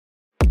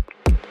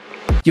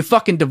You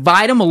fucking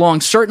divide them along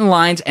certain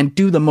lines and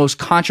do the most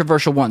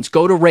controversial ones.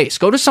 Go to race.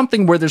 Go to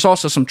something where there's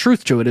also some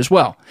truth to it as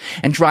well.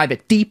 And drive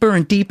it deeper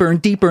and deeper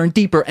and deeper and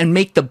deeper and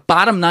make the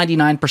bottom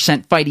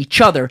 99% fight each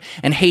other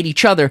and hate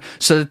each other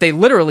so that they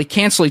literally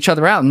cancel each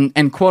other out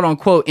and quote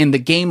unquote in the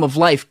game of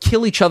life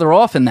kill each other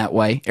off in that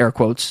way, air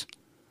quotes,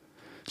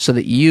 so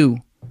that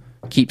you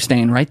keep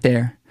staying right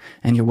there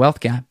and your wealth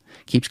gap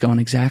keeps going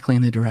exactly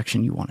in the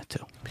direction you want it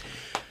to.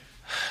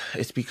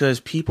 It's because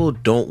people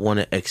don't want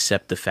to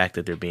accept the fact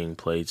that they're being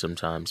played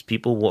sometimes.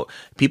 People want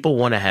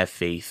to have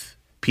faith.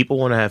 People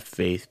want to have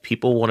faith.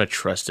 People want to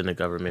trust in the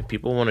government.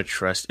 People want to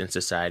trust in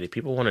society.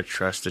 People want to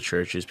trust the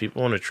churches.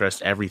 People want to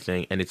trust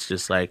everything. And it's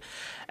just like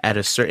at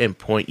a certain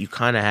point, you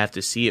kind of have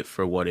to see it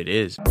for what it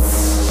is.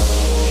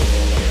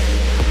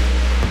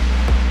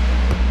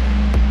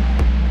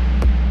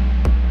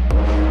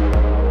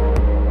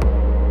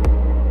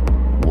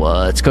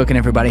 What's cooking,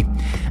 everybody?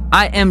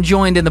 I am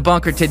joined in the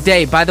bunker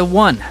today by the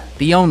one,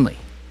 the only,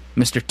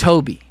 Mr.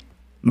 Tobi,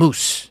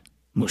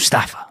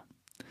 Mustafa.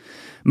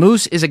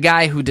 Moose is a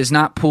guy who does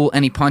not pull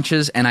any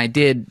punches, and I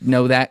did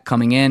know that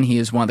coming in. He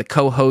is one of the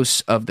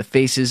co-hosts of the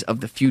Faces of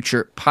the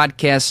Future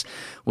podcast,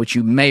 which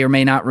you may or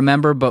may not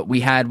remember, but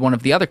we had one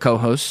of the other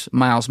co-hosts,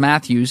 Miles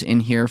Matthews, in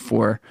here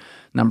for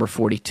number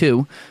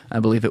 42, I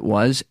believe it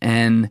was.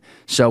 And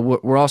so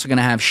we're also going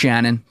to have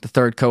Shannon, the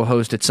third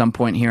co-host, at some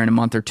point here in a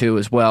month or two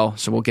as well.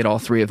 So we'll get all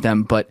three of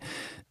them. But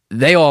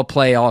they all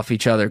play off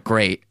each other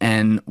great.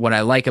 And what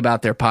I like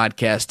about their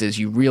podcast is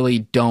you really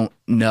don't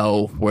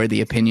know where the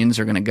opinions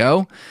are going to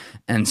go.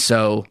 And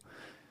so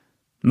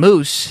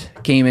Moose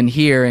came in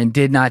here and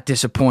did not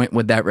disappoint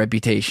with that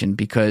reputation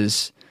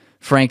because,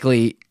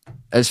 frankly,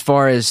 as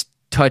far as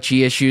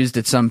touchy issues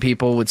that some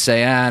people would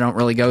say, I don't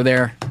really go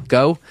there,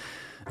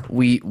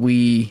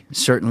 we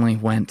certainly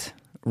went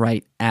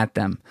right at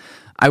them.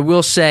 I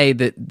will say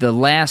that the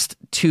last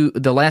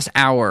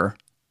hour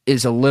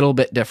is a little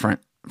bit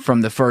different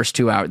from the first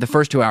 2 hours. The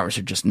first 2 hours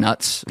are just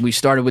nuts. We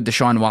started with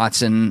Deshaun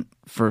Watson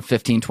for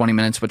 15, 20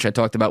 minutes, which I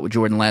talked about with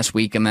Jordan last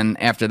week, and then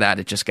after that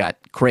it just got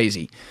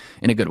crazy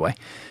in a good way.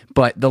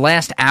 But the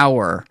last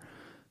hour,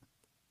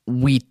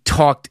 we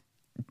talked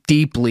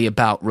deeply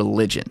about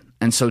religion.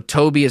 And so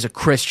Tobi is a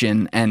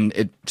Christian and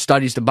it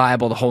studies the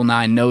Bible, the whole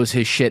nine, knows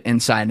his shit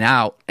inside and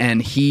out.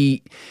 And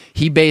he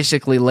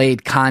basically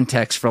laid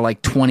context for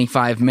like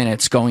 25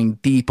 minutes going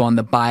deep on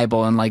the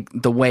Bible and like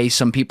the way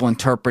some people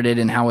interpret it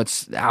and how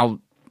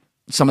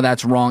some of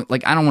that's wrong.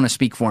 Like, I don't want to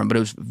speak for him, but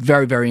it was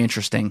very, very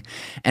interesting.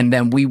 And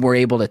then we were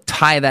able to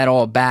tie that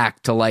all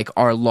back to like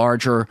our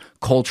larger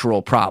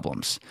cultural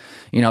problems,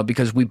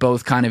 because we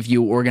both kind of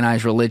view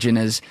organized religion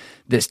as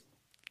this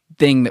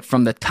thing that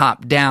from the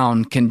top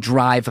down can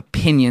drive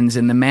opinions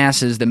in the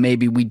masses that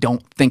maybe we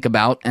don't think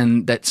about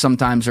and that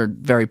sometimes are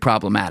very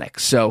problematic.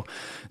 So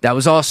that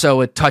was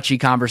also a touchy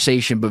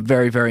conversation, but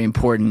very, very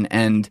important.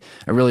 And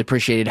I really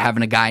appreciated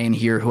having a guy in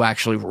here who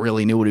actually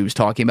really knew what he was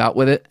talking about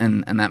with it.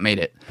 And that made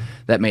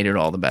it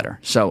all the better.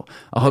 So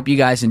I hope you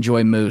guys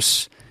enjoy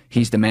Moose.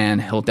 He's the man.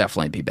 He'll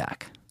definitely be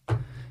back.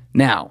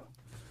 Now,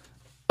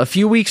 a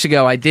few weeks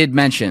ago, I did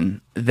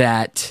mention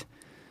that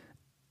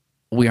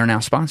we are now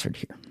sponsored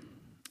here.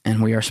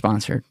 And we are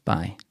sponsored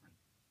by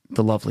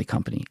the lovely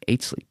company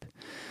 8 Sleep.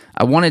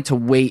 I wanted to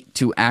wait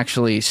to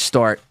actually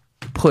start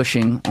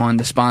pushing on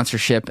the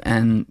sponsorship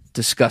and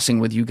discussing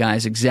with you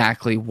guys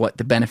exactly what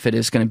the benefit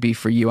is going to be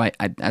for you. I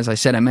as I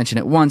said, I mentioned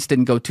it once,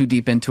 didn't go too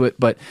deep into it,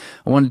 but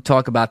I wanted to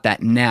talk about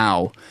that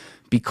now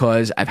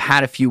because I've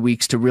had a few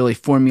weeks to really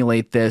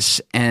formulate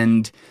this,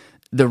 and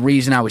the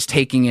reason I was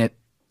taking it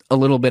a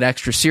little bit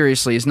extra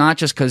seriously is not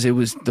just because it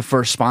was the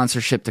first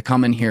sponsorship to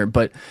come in here,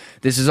 but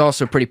this is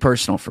also pretty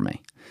personal for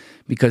me.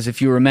 Because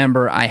if you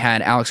remember, I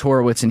had Alex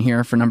Horowitz in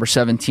here for number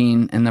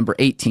 17 and number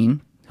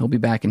 18. He'll be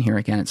back in here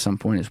again at some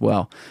point as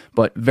well.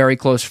 But very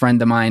close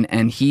friend of mine,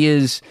 and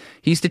he's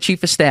the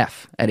chief of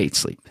staff at 8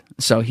 Sleep.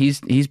 So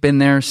he's been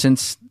there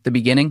since the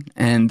beginning,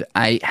 and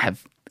I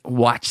have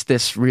watched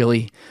this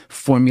really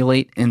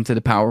formulate into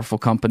the powerful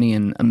company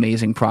and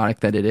amazing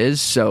product that it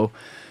is. So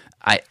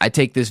I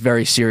take this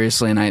very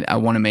seriously, and I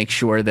want to make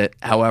sure that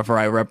however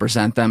I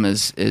represent them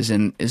is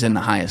in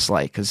the highest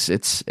light because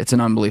it's an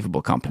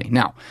unbelievable company.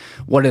 Now,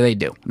 what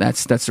do?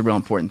 That's the real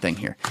important thing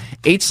here.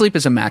 8 Sleep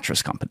is a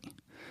mattress company,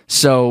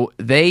 so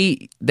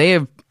they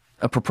have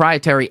a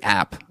proprietary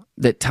app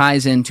that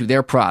ties into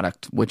their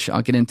product, which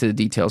I'll get into the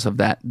details of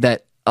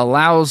that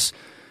allows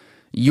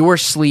your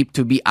sleep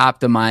to be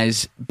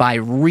optimized by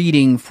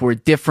reading for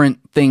different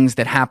things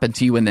that happen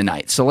to you in the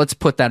night. So let's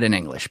put that in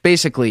English.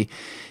 Basically,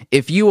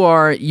 if you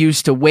are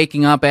used to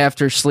waking up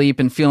after sleep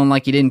and feeling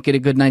like you didn't get a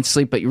good night's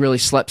sleep, but you really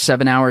slept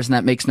 7 hours and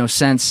that makes no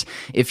sense,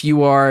 if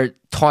you are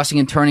tossing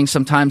and turning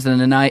sometimes in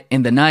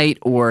the night,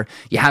 or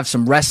you have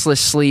some restless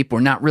sleep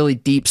or not really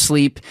deep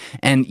sleep,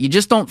 and you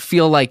just don't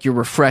feel like you're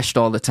refreshed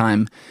all the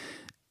time,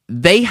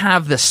 they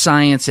have the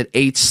science at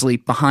 8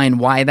 Sleep behind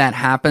why that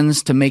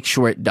happens to make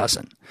sure it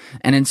doesn't.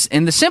 And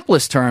in the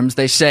simplest terms,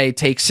 they say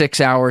take 6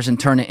 hours and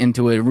turn it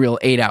into a real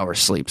 8-hour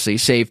sleep. So you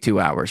save 2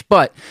 hours.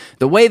 But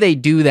the way they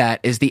do that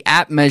is the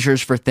app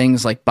measures for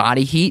things like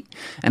body heat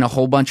and a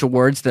whole bunch of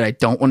words that I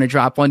don't want to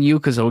drop on you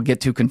because it'll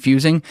get too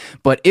confusing.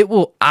 But it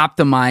will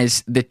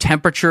optimize the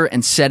temperature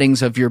and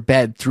settings of your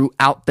bed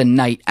throughout the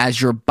night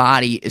as your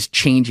body is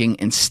changing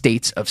in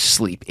states of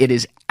sleep. It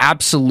is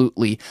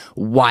absolutely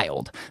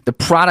wild. The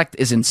product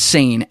is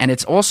insane, and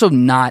it's also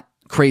not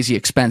crazy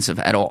expensive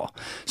at all.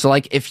 So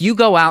like if you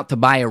go out to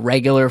buy a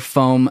regular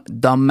foam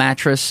dumb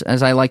mattress,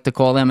 as I like to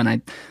call them,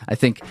 and I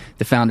think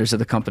the founders of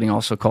the company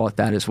also call it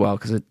that as well,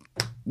 because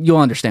you'll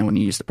understand when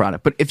you use the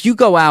product. But if you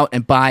go out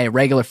and buy a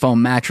regular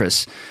foam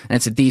mattress, and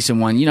it's a decent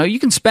one, you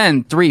can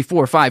spend $3,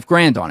 $4,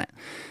 $5 on it.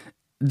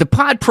 The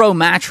Pod Pro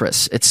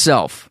mattress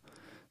itself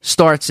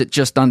starts at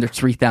just under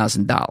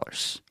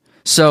 $3,000.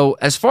 So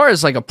as far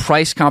as like a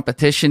price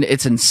competition,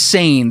 it's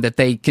insane that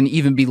they can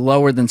even be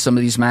lower than some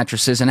of these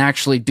mattresses and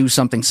actually do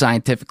something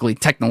scientifically,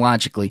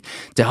 technologically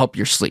to help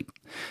your sleep.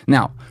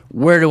 Now,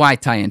 where do I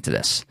tie into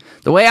this?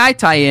 The way I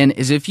tie in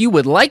is if you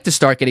would like to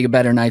start getting a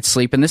better night's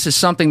sleep, and this is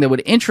something that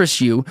would interest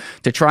you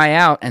to try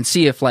out and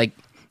see if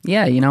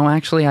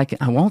actually I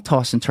won't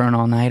toss and turn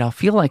all night. I'll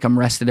feel like I'm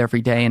rested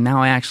every day, and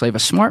now I actually have a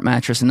smart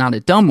mattress and not a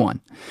dumb one.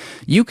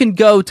 You can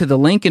go to the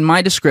link in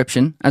my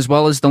description, as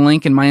well as the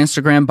link in my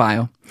Instagram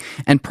bio,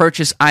 and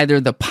purchase either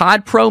the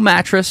Pod Pro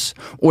mattress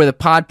or the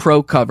Pod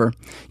Pro cover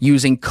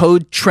using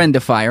code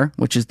TRENDIFIER,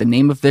 which is the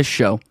name of this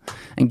show,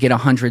 and get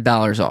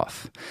 $100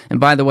 off. And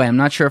by the way, I'm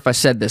not sure if I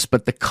said this,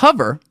 but the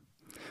cover,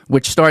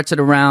 which starts at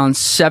around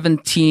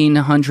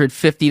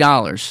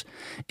 $1,750,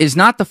 is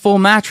not the full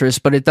mattress,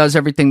 but it does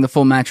everything the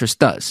full mattress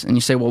does. And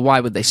you say, well, why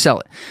would they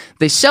sell it?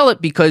 They sell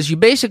it because you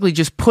basically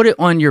just put it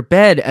on your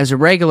bed as a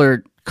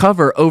regular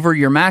cover over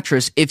your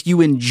mattress. If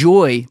you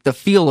enjoy the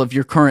feel of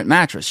your current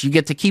mattress, you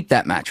get to keep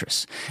that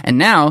mattress. And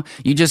now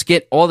you just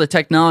get all the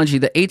technology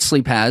that 8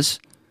 Sleep has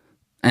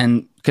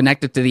and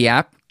connect it to the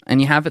app, and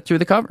you have it through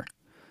the cover.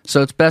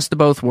 So it's best of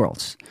both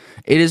worlds.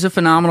 It is a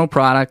phenomenal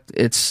product.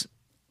 It's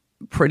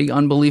pretty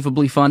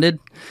unbelievably funded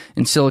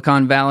in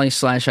Silicon Valley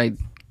 /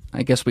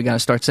 I guess we got to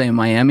start saying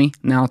Miami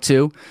now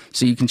too.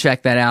 So you can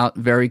check that out.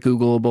 Very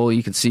Googleable.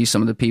 You can see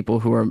some of the people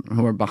who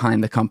are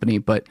behind the company.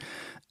 But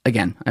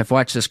again, I've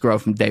watched this grow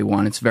from day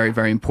one. It's very,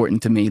 very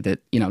important to me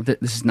that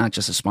this is not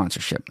just a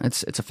sponsorship.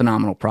 It's a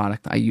phenomenal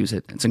product. I use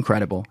it. It's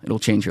incredible. It'll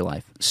change your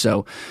life.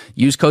 So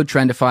use code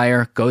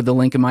TRENDIFIER. Go to the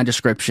link in my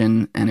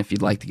description, and if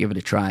you'd like to give it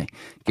a try,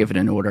 give it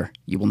an order.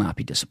 You will not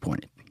be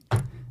disappointed.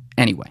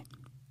 Anyway,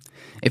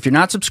 if you're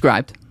not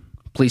subscribed,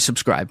 please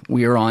subscribe.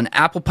 We are on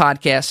Apple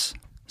Podcasts,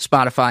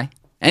 Spotify,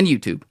 and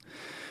YouTube.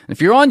 And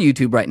if you're on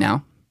YouTube right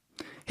now,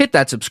 hit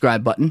that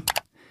subscribe button,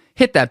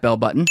 hit that bell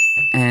button,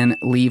 and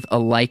leave a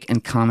like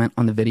and comment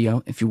on the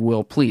video, if you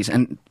will, please.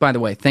 And by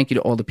the way, thank you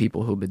to all the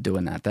people who have been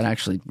doing that. That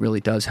actually really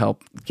does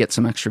help get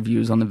some extra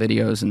views on the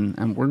videos,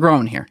 and we're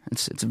growing here.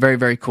 It's a very,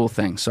 very cool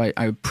thing. So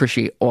I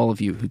appreciate all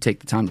of you who take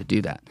the time to do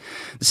that.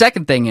 The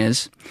second thing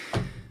is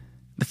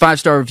the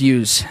 5-star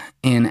reviews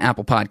in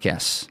Apple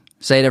Podcasts.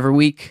 Say it every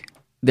week.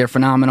 They're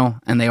phenomenal,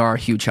 and they are a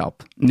huge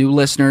help. New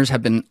listeners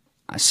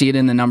I see it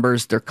in the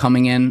numbers, they're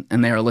coming in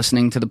and they are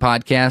listening to the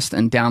podcast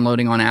and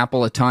downloading on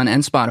Apple a ton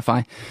and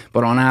Spotify,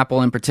 but on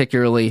Apple in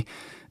particularly,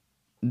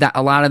 that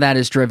a lot of that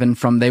is driven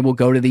from they will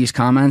go to these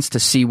comments to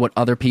see what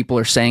other people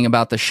are saying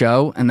about the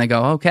show, and they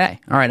go, okay,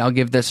 all right, I'll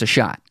give this a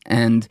shot.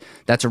 And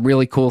that's a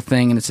really cool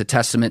thing, and it's a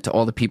testament to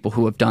all the people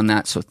who have done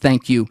that. So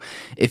thank you.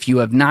 If you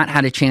have not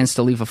had a chance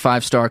to leave a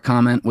 5-star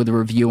comment with a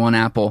review on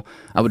Apple,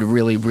 I would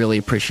really, really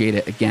appreciate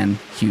it. Again,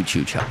 huge,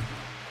 huge help.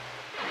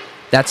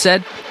 That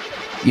said,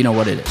 you know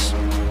what it is.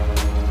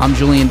 I'm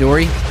Julian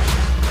Dory,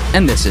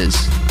 and this is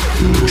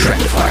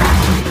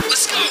Trendfire.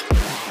 Let's go!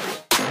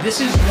 This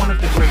is one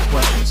of the great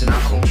questions in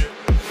our culture.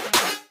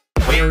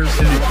 Where is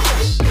the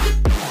nuance?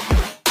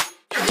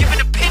 You're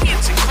giving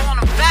opinions and calling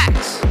them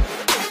facts.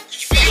 You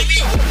feel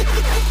me?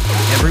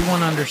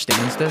 Everyone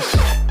understands this,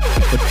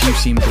 but few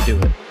seem to do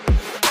it.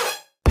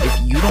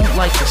 If you don't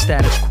like the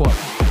status quo,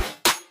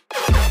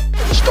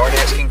 start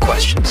asking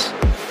questions.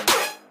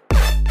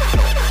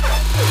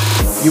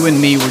 You and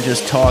me were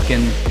just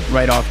talking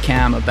right off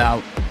cam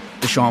about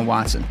Deshaun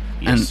Watson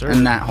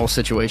and that whole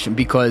situation,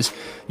 because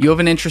you have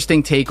an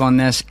interesting take on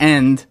this,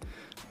 and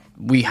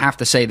we have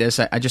to say this.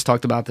 I just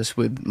talked about this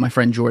with my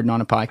friend Jordan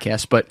on a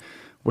podcast, but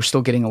we're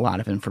still getting a lot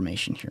of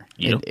information here.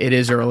 Yep. It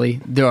is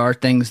early. There are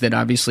things that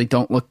obviously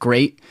don't look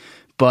great,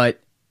 but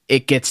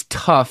it gets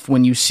tough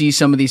when you see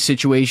some of these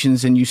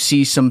situations and you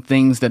see some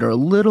things that are a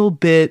little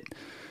bit,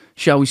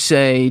 shall we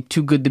say,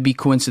 too good to be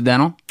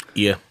coincidental.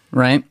 Yeah.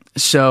 Right?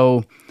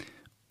 So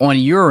on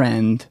your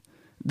end,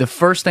 the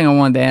first thing I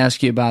wanted to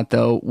ask you about,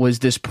 though, was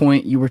this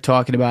point you were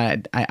talking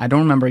about. I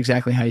don't remember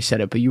exactly how you said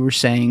it, but you were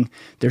saying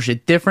there's a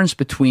difference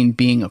between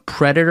being a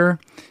predator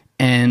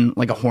and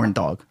like a horn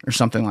dog or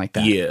something like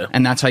that. Yeah.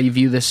 And that's how you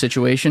view this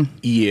situation?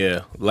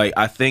 Yeah. Like,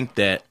 I think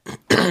that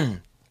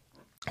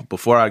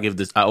before I give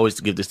this, I always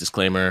give this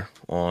disclaimer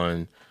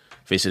on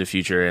Face of the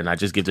Future, and I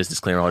just give this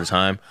disclaimer all the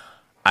time.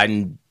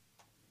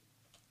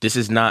 this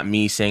is not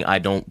me saying I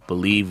don't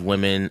believe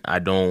women.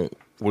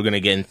 We're going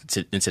to get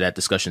into that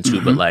discussion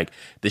too, but like,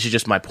 this is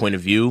just my point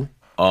of view.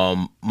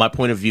 My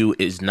point of view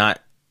is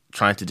not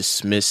trying to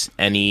dismiss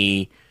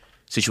any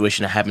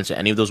situation that happens to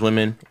any of those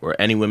women or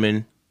any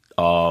women.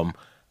 And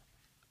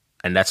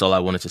that's all I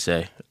wanted to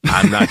say.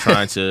 I'm not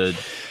trying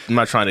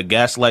to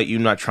gaslight you.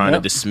 I'm not trying to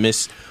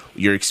dismiss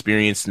your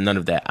experience. None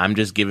of that. I'm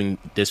just giving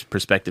this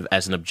perspective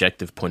as an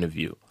objective point of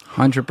view.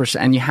 100%.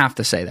 And you have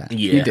to say that.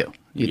 Yeah. You do.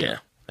 You do.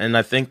 And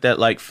I think that,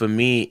 like, for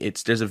me,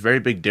 there's a very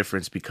big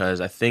difference,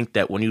 because I think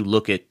that when you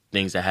look at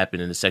things that happen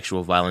in the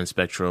sexual violence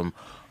spectrum,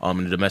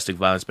 in the domestic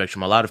violence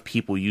spectrum, a lot of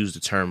people use the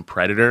term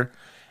predator.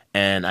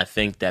 And I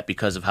think that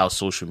because of how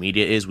social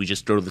media is, we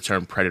just throw the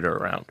term predator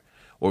around,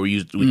 or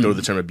we throw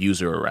the term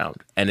abuser around.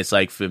 And it's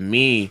like, for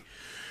me,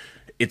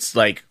 it's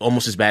like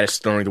almost as bad as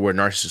throwing the word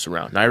narcissist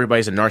around. Not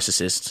everybody's a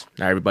narcissist.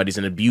 Not everybody's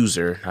an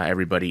abuser. Not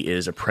everybody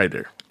is a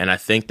predator. And I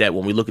think that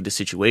when we look at the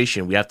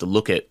situation, we have to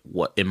look at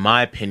what, in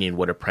my opinion,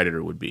 what a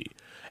predator would be.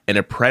 And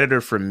a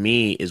predator for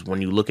me is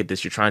when you look at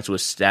this, you're trying to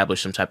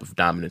establish some type of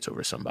dominance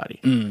over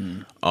somebody.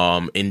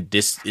 In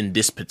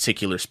this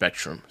particular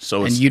spectrum.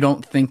 So, and you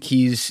don't think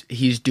he's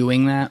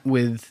doing that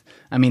with?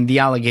 I mean, the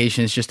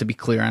allegation is, just to be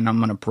clear, and I'm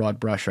going to broad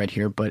brush right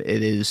here, but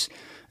it is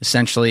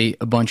essentially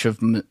a bunch of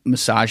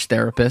massage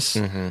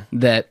therapists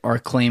that are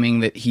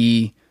claiming that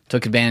he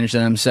took advantage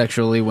of them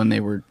sexually when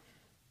they were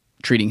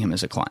treating him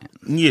as a client.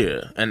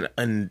 Yeah,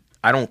 and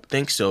I don't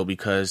think so,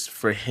 because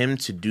for him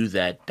to do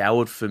that, that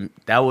would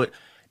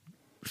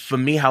for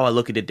me, how I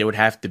look at it, there would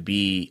have to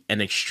be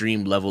an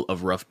extreme level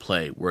of rough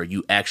play where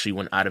you actually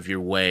went out of your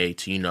way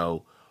to, you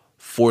know,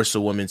 force a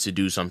woman to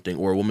do something,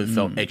 or a woman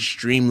felt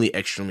extremely,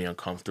 extremely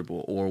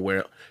uncomfortable, or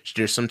where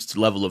there's some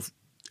level of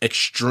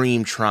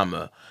extreme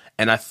trauma.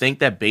 And I think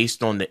that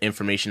based on the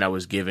information I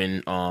was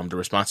given, the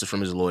responses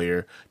from his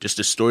lawyer, just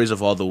the stories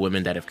of all the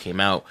women that have came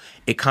out,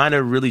 it kind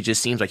of really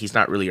just seems like he's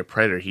not really a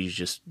predator.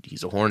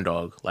 He's a horn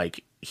dog.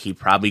 Like, he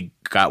probably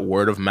got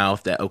word of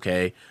mouth that,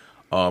 okay,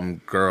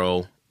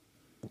 girl,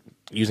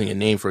 using a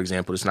name, for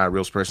example, it's not a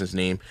real person's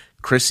name,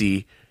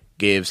 Chrissy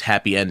gives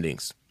happy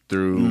endings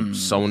through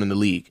someone in the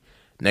league.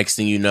 Next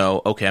thing you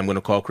know, okay, I'm going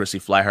to call Chrissy,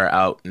 fly her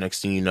out.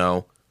 Next thing you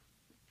know,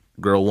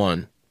 girl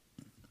one,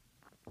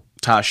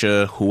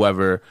 Tasha,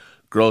 whoever,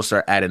 girls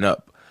start adding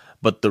up.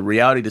 But the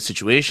reality of the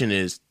situation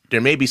is,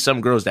 there may be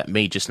some girls that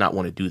may just not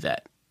want to do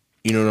that.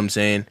 You know what I'm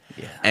saying?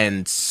 Yeah.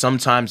 And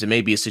sometimes it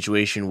may be a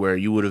situation where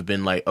you would have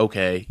been like,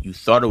 okay, you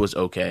thought it was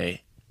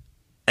okay,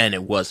 and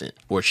it wasn't.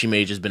 Or she may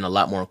have just been a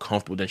lot more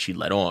uncomfortable than she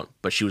let on,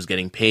 but she was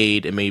getting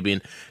paid. It may have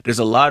been, there's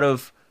a lot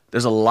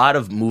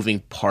of moving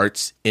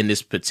parts in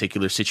this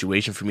particular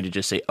situation for me to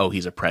just say, oh,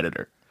 he's a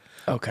predator.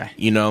 Okay.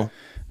 You know?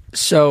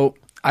 So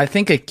I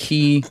think a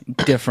key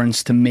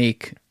difference to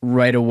make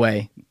right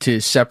away to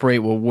separate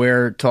what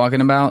we're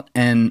talking about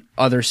and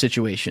other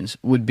situations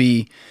would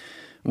be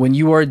when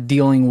you are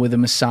dealing with a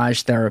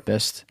massage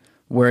therapist,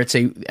 where it's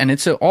an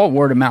all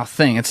word of mouth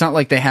thing. It's not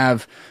like they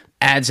have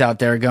ads out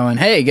there going,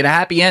 hey, get a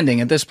happy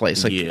ending at this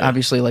place. Like,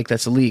 obviously, like,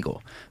 that's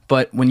illegal.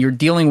 But when you're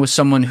dealing with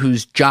someone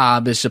whose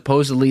job is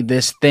supposedly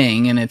this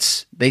thing, and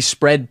they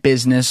spread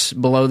business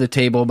below the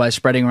table by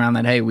spreading around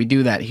that, hey, we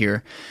do that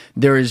here,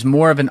 there is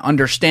more of an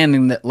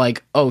understanding that,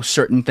 like, oh,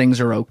 certain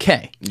things are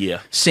okay.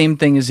 Yeah. Same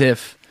thing as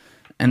if,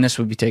 and this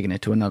would be taking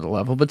it to another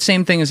level, but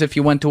same thing as if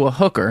you went to a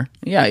hooker.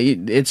 Yeah,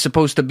 it's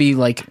supposed to be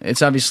like,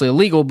 it's obviously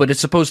illegal, but it's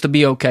supposed to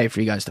be okay for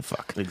you guys to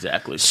fuck.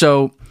 Exactly.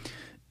 So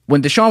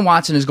when Deshaun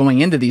Watson is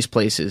going into these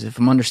places, if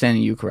I'm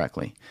understanding you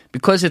correctly,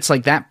 because it's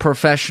like that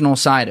professional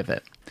side of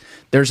it,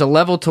 there's a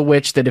level to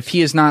which that if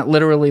he is not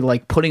literally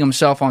like putting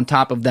himself on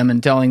top of them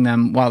and telling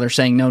them while they're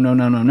saying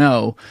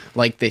no,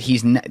 like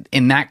that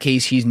in that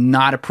case, he's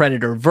not a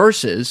predator,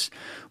 versus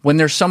when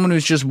there's someone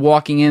who's just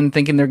walking in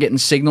thinking they're getting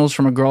signals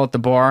from a girl at the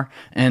bar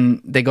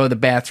and they go to the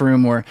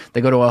bathroom or they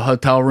go to a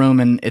hotel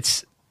room and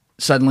it's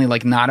suddenly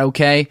like not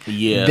okay.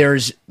 Yeah.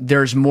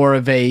 There's more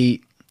of a,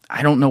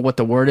 I don't know what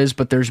the word is,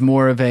 but there's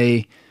more of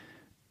a,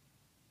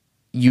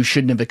 you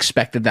shouldn't have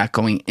expected that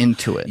going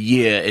into it.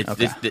 Yeah,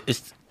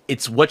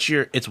 it's what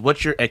you're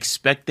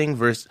expecting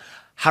versus,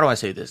 how do I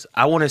say this?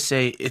 I want to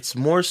say it's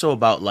more so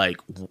about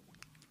like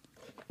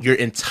your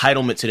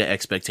entitlement to the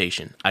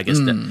expectation, I guess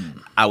that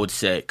I would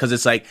say. Because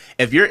it's like,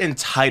 if you're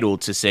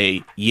entitled to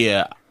say,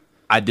 yeah,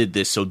 I did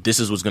this, so this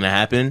is what's going to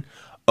happen,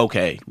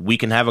 okay, we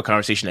can have a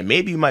conversation that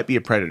maybe you might be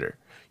a predator.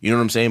 You know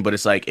what I'm saying? But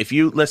it's like, if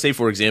you, let's say,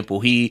 for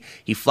example, he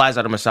flies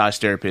out a massage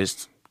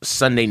therapist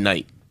Sunday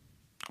night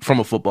from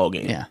a football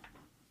game. Yeah.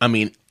 I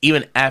mean,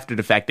 even after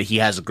the fact that he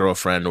has a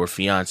girlfriend or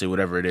fiance,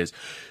 whatever it is,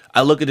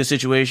 I look at the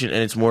situation and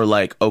it's more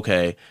like,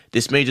 okay,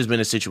 this may just been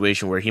a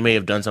situation where he may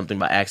have done something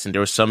by accident.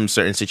 There were some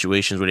certain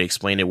situations where they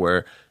explained it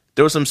where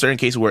there were some certain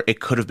cases where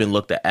it could have been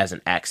looked at as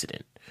an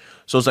accident.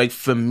 So it's like,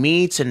 for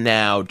me to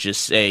now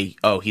just say,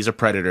 oh, he's a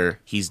predator,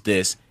 he's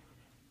this,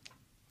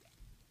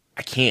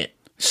 I can't.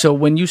 So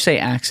when you say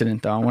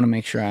accident, though, I want to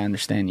make sure I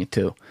understand you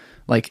too.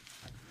 Like,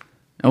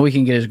 and we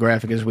can get as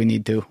graphic as we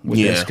need to with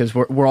this, because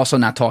we're also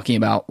not talking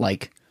about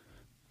like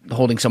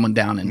holding someone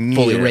down and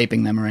fully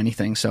raping them or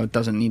anything, so it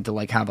doesn't need to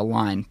like have a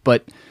line.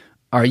 But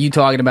are you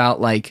talking about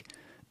like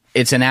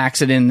it's an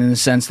accident in the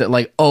sense that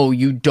like, oh,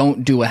 you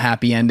don't do a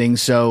happy ending,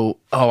 so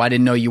I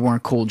didn't know you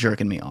weren't cool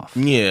jerking me off?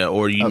 Yeah,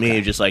 or you may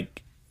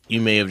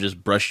have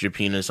just brushed your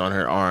penis on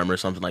her arm or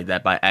something like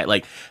that.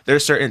 Like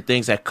there's certain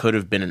things that could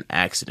have been an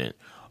accident,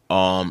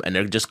 and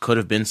there just could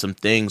have been some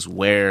things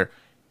where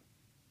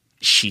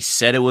she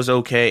said it was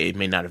okay, it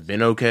may not have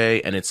been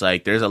okay, and it's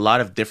like there's a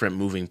lot of different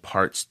moving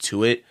parts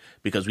to it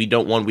because we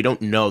don't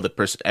know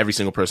every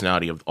single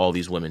personality of all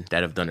these women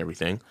that have done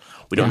everything.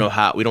 We don't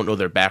know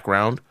their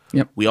background.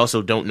 Yep. We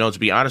also don't know, to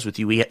be honest with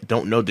you, we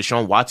don't know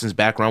Deshaun Watson's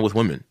background with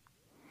women.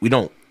 We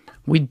don't.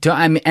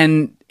 I mean,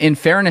 and in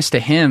fairness to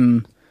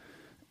him,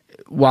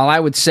 while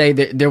I would say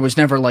that there was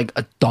never like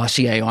a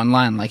dossier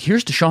online, like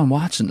here's Deshaun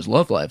Watson's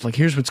love life, like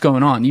here's what's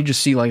going on. You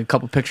just see like a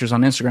couple pictures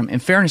on Instagram. In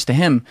fairness to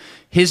him,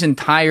 his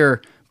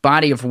entire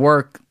body of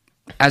work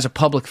as a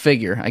public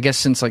figure, I guess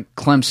since like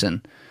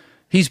Clemson,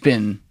 he's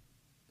been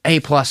A+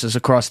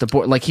 across the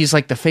board. Like he's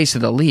like the face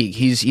of the league.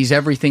 He's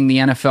everything the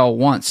NFL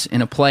wants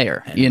in a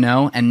player, you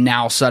know. And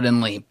now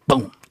suddenly,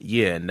 boom.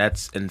 Yeah,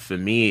 and for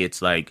me,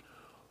 it's like,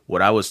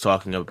 what I was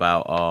talking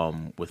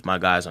about with my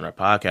guys on our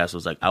podcast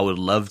was like, I would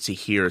love to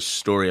hear a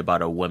story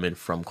about a woman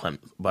from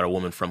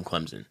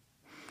Clemson.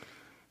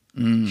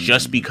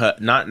 Just because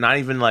not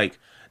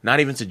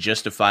even to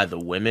justify the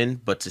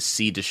women, but to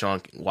see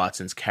Deshaun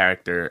Watson's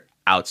character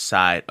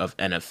outside of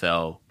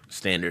NFL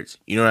standards.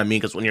 You know what I mean?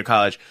 Because when you're in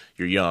college,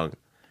 you're young.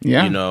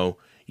 Yeah. You know,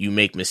 you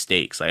make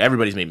mistakes. Like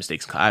everybody's made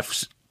mistakes. I have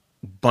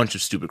a bunch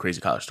of stupid,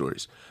 crazy college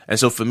stories. And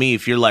so for me,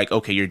 if you're like,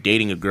 okay, you're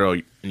dating a girl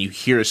and you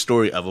hear a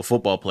story of a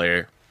football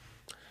player,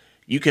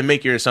 you can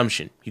make your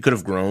assumption. He could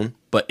have grown,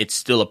 but it's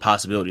still a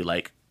possibility.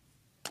 Like,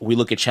 we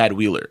look at Chad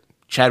Wheeler.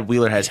 Chad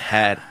Wheeler has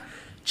had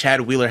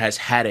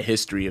a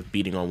history of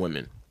beating on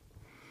women.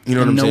 You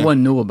know what I'm saying? No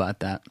one knew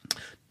about that.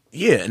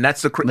 Yeah, and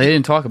that's they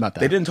didn't talk about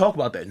that. They didn't talk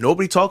about that.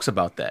 Nobody talks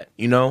about that,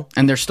 you know?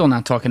 And they're still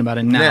not talking about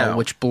it now.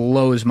 Which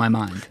blows my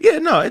mind. Yeah,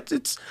 no,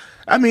 it's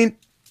I mean,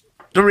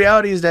 the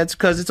reality is that's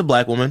because it's a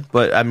black woman,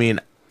 but I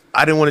mean,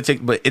 I didn't want to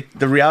take, but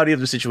the reality of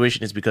the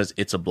situation is because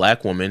it's a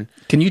black woman.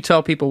 Can you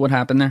tell people what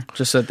happened there,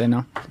 just so that they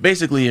know?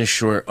 Basically, in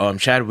short,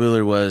 Chad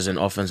Wheeler was an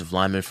offensive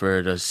lineman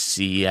for the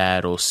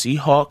Seattle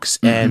Seahawks,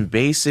 and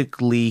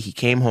basically he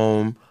came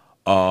home,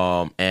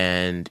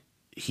 and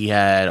he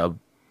had a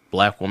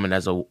black woman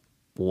as a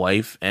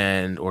wife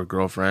or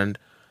girlfriend,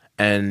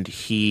 and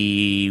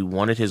he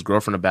wanted his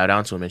girlfriend to bow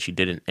down to him, and she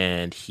didn't,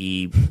 and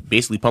he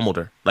basically pummeled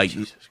her, like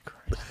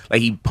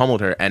he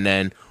pummeled her, and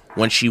then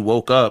when she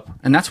woke up,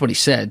 and that's what he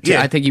said.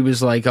 Yeah, I think he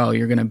was like, "Oh,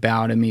 you're gonna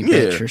bow to me,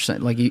 bitch," or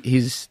something. Like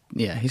he's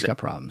got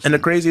problems. And the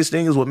craziest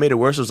thing is, what made it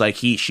worse was like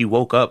she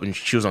woke up and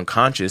she was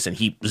unconscious, and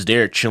he was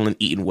there chilling,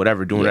 eating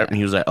whatever, doing whatever, and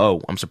he was like,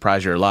 "Oh, I'm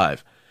surprised you're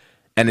alive."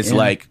 And it's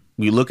like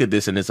we look at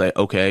this and it's like,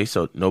 okay,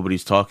 so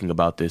nobody's talking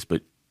about this,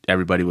 but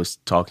everybody was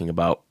talking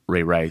about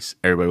Ray Rice.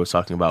 Everybody was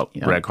talking about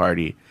Greg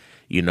Hardy.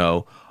 You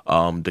know,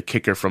 the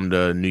kicker from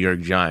the New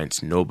York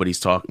Giants. Nobody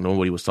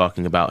was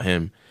talking about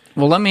him.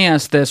 Well, let me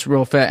ask this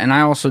real fast, and I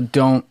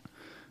don't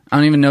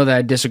even know that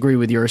I disagree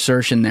with your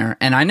assertion there,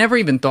 and I never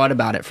even thought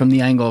about it from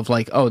the angle of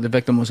like, oh, the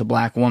victim was a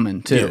black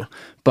woman too. Yeah.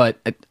 But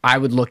I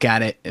would look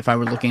at it, if I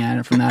were looking at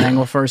it from that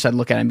angle first, I'd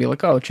look at it and be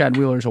like, oh, Chad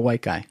Wheeler's a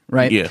white guy,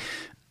 right? Yeah.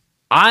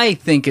 I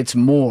think it's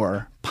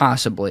more,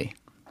 possibly,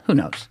 who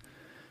knows,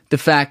 the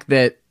fact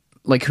that,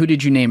 like, who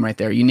did you name right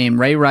there? You named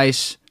Ray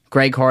Rice,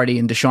 Greg Hardy,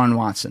 and Deshaun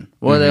Watson.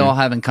 What do they all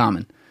have in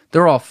common?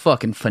 They're all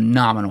fucking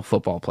phenomenal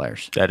football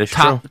players. That is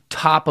true.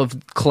 Top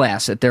of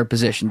class at their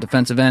position,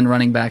 defensive end,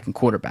 running back, and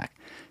quarterback.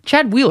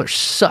 Chad Wheeler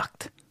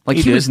sucked. Like,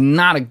 he was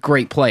not a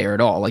great player at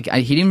all. Like,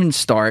 he didn't even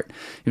start.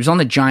 He was on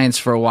the Giants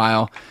for a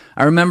while.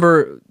 I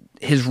remember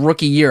his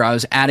rookie year, I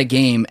was at a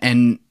game,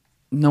 and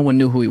no one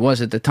knew who he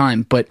was at the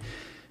time, but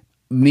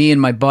me and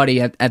my buddy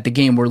at the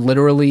game were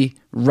literally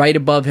right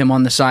above him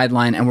on the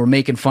sideline, and we're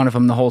making fun of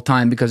him the whole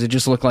time because it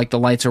just looked like the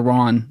lights were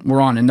on,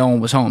 and no one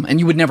was home. And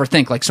you would never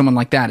think, like, someone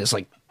like that is,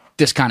 like,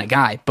 this kind of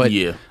guy. But,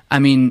 I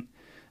mean,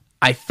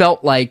 I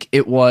felt like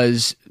it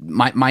was,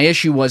 my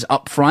issue was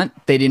up front,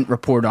 they didn't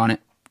report on it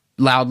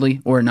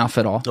loudly or enough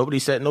at all. Nobody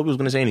was going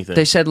to say anything.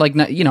 They said, like,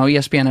 you know,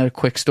 ESPN had a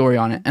quick story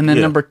on it. And then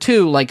number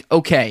two, like,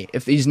 okay,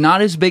 if he's not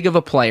as big of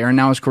a player, and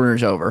now his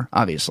career's over,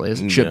 obviously, as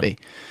it should be,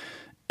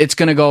 it's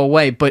going to go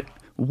away. But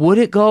would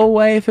it go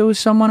away if it was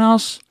someone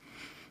else?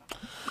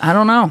 I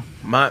don't know.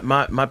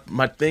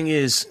 My thing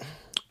is,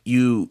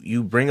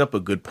 you bring up a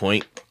good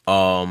point.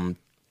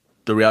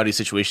 The reality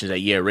situation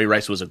is that, Ray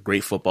Rice was a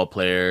great football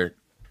player.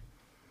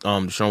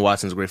 Deshaun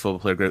Watson's a great football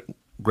player.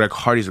 Greg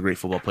Hardy's a great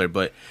football player.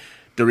 But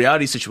the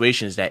reality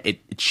situation is that it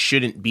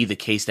shouldn't be the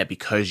case that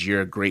because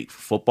you're a great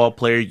football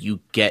player, you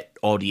get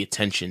all the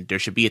attention. There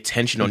should be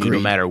attention on you no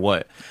matter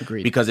what.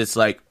 Agreed. Because it's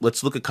like,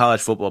 let's look at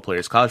college football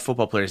players. College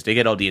football players, they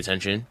get all the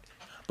attention,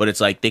 but it's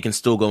like they can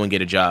still go and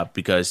get a job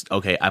because,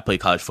 okay, I play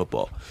college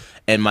football.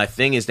 And my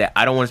thing is that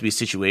I don't want it to be a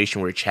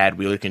situation where Chad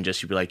Wheeler can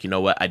just be like, you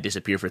know what, I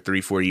disappear for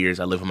 3-4 years,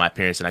 I live with my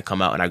parents, and I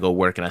come out and I go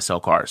work and I sell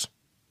cars.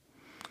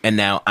 and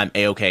now I'm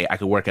A-okay. I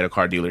could work at a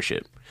car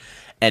dealership.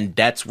 And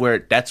that's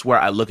where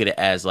I look at it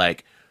as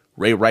like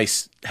Ray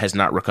Rice has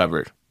not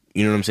recovered.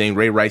 You know what I'm saying?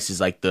 Ray Rice is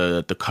like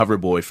the cover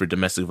boy for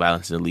domestic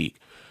violence in the league.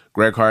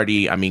 Greg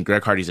Hardy's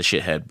a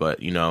shithead,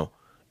 but, you know,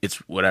 it's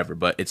whatever.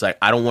 But it's like,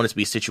 I don't want it to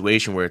be a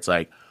situation where it's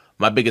like,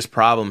 my biggest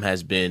problem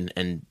has been,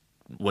 and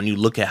when you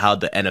look at how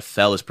the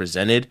NFL is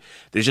presented,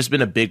 there's just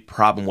been a big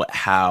problem with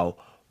how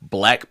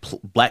black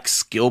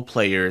skill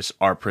players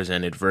are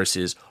presented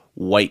versus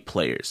white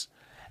players.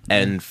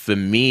 And for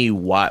me,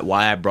 why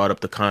I brought up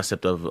the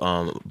concept of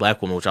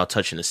black women, which I'll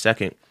touch in a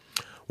second,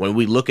 when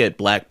we look at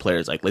black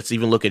players, like let's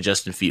even look at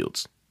Justin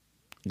Fields.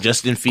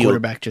 Justin Fields,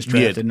 quarterback just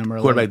drafted number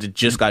 11. Quarterback that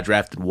just got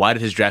drafted. Why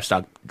did his draft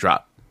stock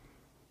drop?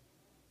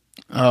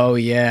 Oh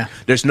yeah.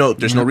 There's no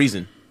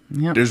reason.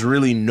 Yep. There's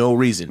really no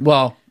reason.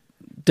 Well,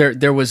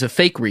 there was a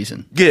fake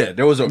reason. Yeah,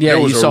 there was a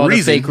you saw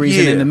reason. The fake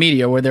reason in the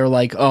media where they're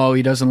like, oh,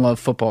 he doesn't love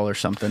football or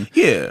something.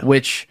 Yeah.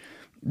 Which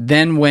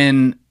then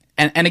when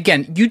and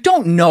again, you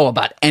don't know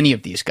about any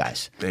of these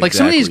guys. Exactly. Like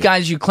some of these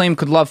guys you claim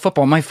could love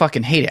football might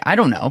fucking hate it. I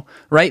don't know,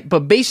 right?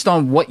 But based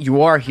on what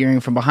you are hearing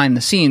from behind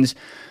the scenes,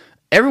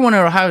 everyone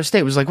at Ohio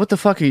State was like, what the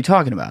fuck are you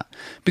talking about?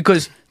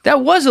 Because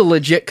that was a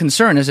legit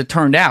concern, as it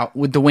turned out,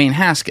 with Dwayne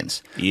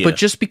Haskins. Yeah. But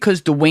just because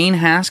Dwayne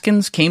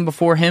Haskins came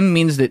before him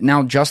means that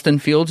now Justin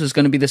Fields is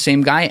going to be the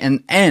same guy.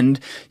 And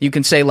you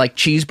can say, like,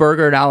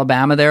 Cheeseburger at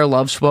Alabama there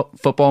loves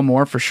football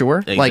more for sure.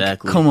 Exactly. Like,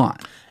 come on.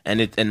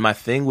 And my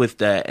thing with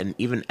that, and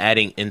even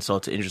adding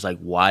insult to injury, like,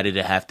 why did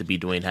it have to be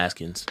Dwayne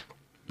Haskins?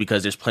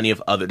 Because there's plenty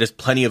of other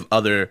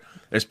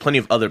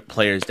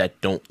players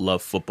that don't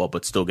love football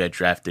but still get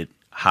drafted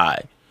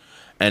high.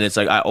 And it's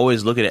like, I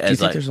always look at it as like... Do you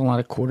think there's a lot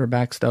of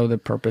quarterbacks, though,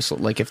 that purpose,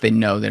 like, if they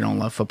know they don't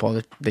love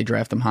football, they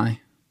draft them high?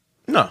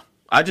 No.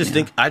 I just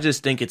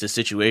think it's a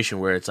situation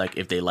where it's like,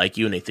 if they like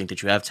you and they think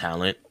that you have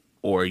talent,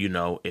 or, you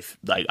know, if,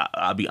 like,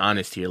 I'll be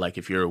honest here, like,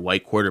 if you're a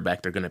white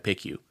quarterback, they're going to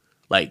pick you.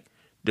 Like,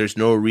 there's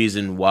no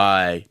reason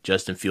why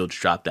Justin Fields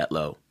dropped that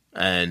low.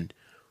 And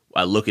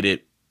I look at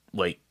it,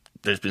 like,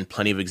 there's been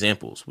plenty of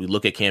examples. We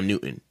look at Cam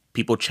Newton.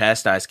 People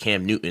chastise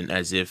Cam Newton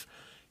as if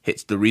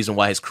it's the reason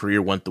why his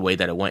career went the way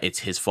that it went. It's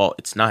his fault.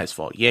 It's not his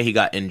fault. Yeah, he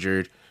got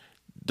injured.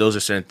 Those are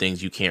certain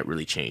things you can't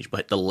really change.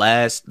 But the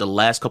last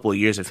couple of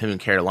years of him in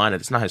Carolina,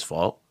 it's not his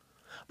fault.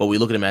 But we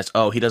look at him as,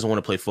 oh, he doesn't want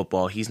to play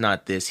football. He's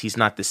not this. He's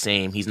not the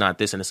same. He's not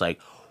this. And it's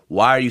like,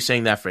 why are you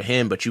saying that for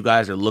him? But you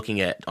guys are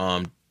looking at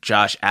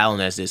Josh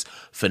Allen as this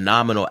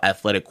phenomenal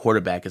athletic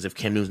quarterback, as if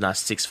Cam Newton's not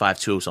 6'5",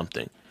 2 or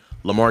something.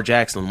 Lamar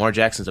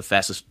Jackson's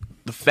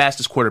the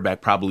fastest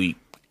quarterback probably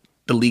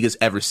the league has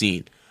ever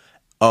seen.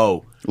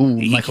 Oh,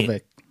 Michael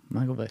Vick.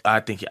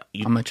 I think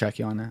I'm gonna check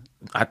you on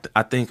that.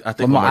 I think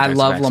Lamar, I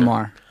love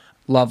Lamar.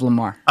 Love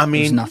Lamar. I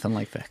mean, there's nothing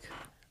like Vick.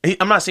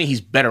 I'm not saying he's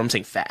better. I'm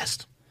saying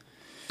fast.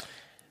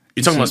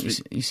 You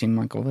seen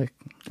Michael Vick?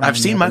 I've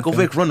seen Michael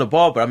Vick run the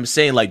ball, but I'm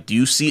saying, like, do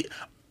you see?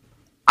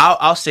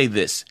 I'll say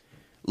this: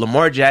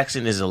 Lamar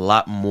Jackson is a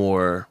lot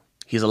more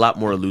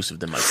elusive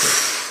than Mike Vick.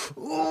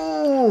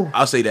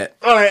 I'll say that.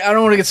 All right, I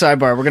don't want to get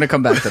sidebar. We're gonna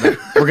come back to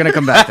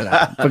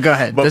that. But go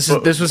ahead.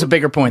 This was a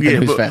bigger point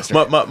than who's faster.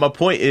 My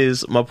point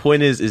is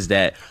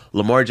that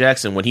Lamar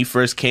Jackson, when he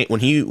first came,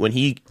 when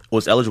he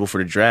was eligible for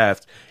the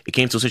draft, it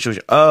came to a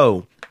situation.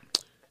 Oh,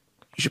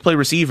 you should play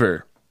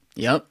receiver.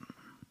 Yep.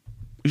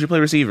 You should play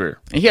receiver.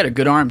 And he had a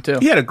good arm too.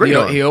 He had a great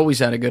arm. He always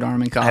had a good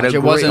arm in college.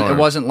 It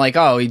wasn't like,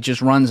 oh, he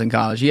just runs in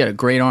college. He had a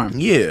great arm.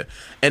 Yeah.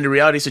 And the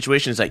reality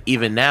situation is, like,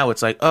 even now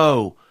it's like,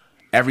 oh,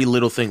 every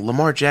little thing.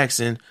 Lamar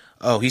Jackson,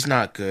 oh, he's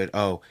not good.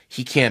 Oh,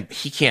 he can't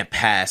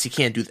pass. He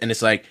can't do. And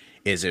it's like,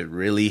 is it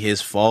really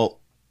his fault?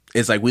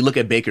 It's like, we look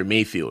at Baker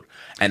Mayfield,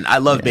 and I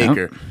love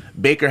Baker.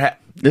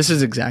 This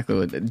is exactly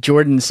what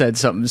Jordan said.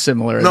 Something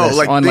similar. No,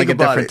 like, on like a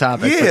different it.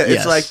 topic. Yeah,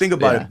 it's like, think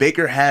about it.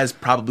 Baker has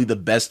probably the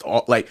best.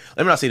 Like,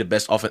 let me not say the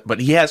best offense, but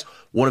he has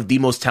one of the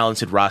most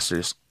talented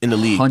rosters in the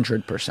league.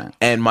 100%.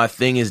 And my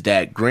thing is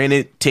that,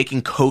 granted,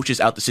 taking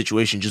coaches out the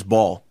situation, just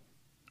ball.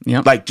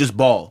 Yep. Like, just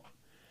ball.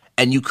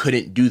 And you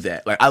couldn't do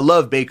that. Like, I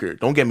love Baker.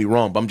 Don't get me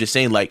wrong, but I'm just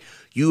saying, like,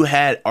 you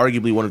had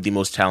arguably one of the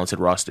most talented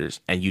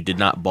rosters, and you did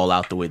not ball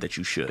out the way that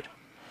you should.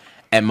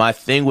 And my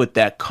thing with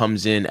that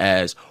comes in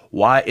as,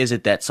 why is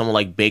it that someone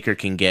like Baker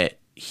can get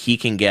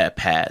a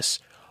pass?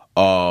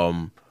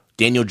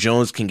 Daniel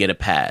Jones can get a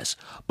pass.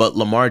 But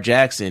Lamar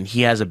Jackson,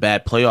 he has a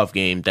bad playoff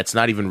game that's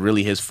not even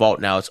really his fault.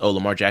 Now it's, oh,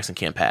 Lamar Jackson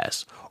can't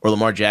pass. Or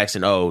Lamar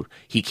Jackson, oh,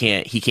 he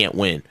can't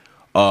win.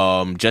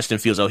 Justin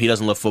Fields, oh, he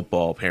doesn't love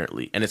football,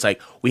 apparently. And it's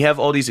like, we have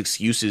all these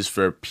excuses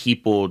for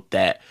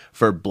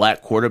for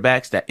black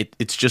quarterbacks that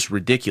it's just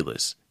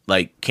ridiculous.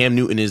 Like, Cam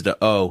Newton is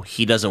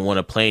he doesn't want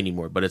to play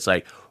anymore. But it's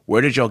like,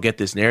 where did y'all get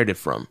this narrative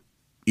from?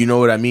 You know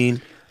what I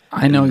mean?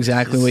 I know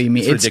exactly what you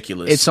mean. It's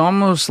ridiculous. It's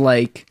almost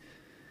like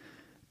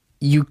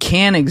you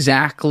can't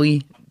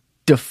exactly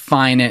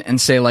define it and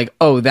say, like,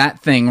 oh, that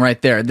thing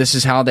right there, this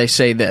is how they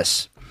say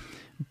this.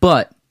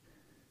 But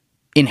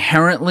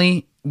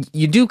inherently,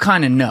 you do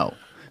kind of know.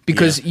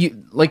 because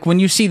you like when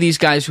you see these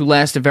guys who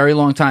last a very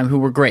long time who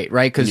were great,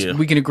 right? Because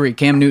we can agree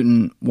Cam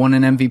Newton won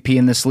an MVP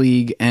in this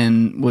league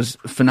and was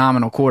a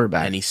phenomenal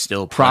quarterback, and he's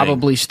still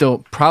probably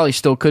still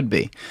could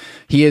be.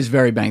 He is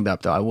very banged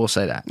up though, I will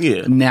say that.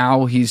 Yeah.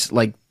 Now he's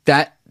like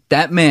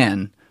that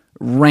man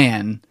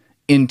ran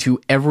into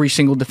every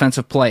single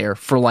defensive player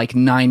for like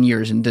 9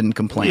 years and didn't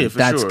complain.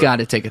 That's got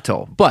to take a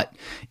toll. But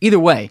either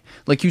way,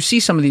 like you see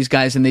some of these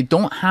guys and they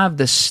don't have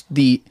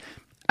the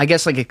I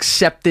guess like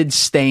accepted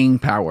staying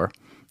power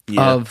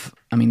of,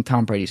 I mean,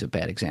 Tom Brady's a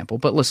bad example,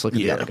 but let's look at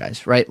the other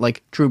guys, right?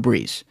 Like Drew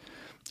Brees,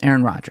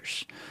 Aaron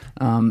Rodgers,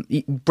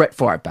 Brett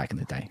Favre back in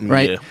the day,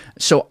 right? Yeah.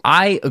 So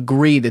I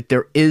agree that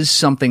there is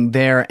something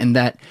there and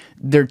that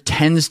there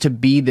tends to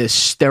be this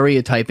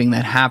stereotyping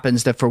that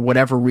happens that for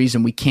whatever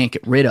reason we can't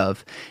get rid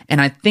of.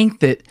 And I think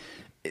that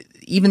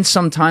even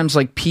sometimes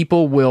like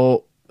people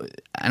will,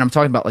 and I'm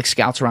talking about like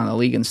scouts around the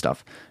league and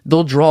stuff,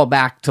 they'll draw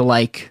back to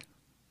like,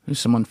 who's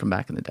someone from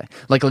back in the day?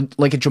 Like a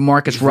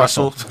Jamarcus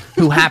Russell,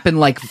 who happened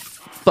like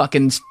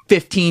fucking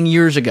 15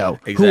 years ago,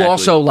 who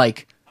also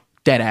like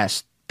dead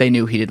ass, they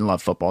knew he didn't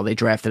love football. They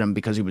drafted him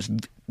because he was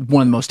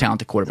one of the most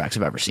talented quarterbacks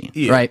I've ever seen,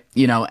 right?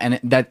 You know, and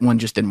that one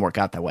just didn't work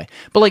out that way.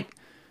 But like,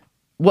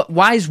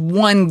 why is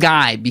one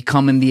guy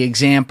becoming the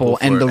example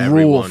and the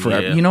rule for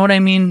it? You know what I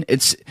mean?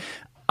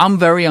 I'm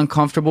very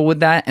uncomfortable with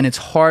that, and it's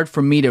hard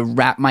for me to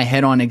wrap my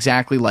head on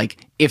exactly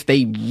like if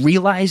they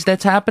realize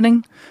that's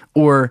happening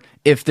or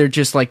if they're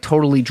just like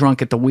totally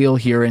drunk at the wheel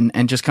here and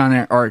just kind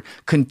of are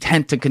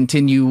content to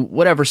continue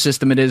whatever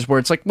system it is where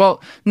it's like,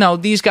 well, no,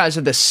 these guys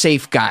are the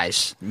safe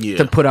guys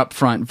to put up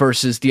front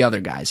versus the other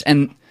guys.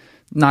 And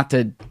not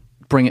to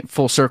bring it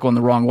full circle in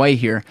the wrong way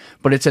here,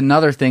 but it's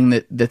another thing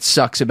that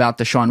sucks about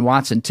Deshaun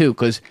Watson too,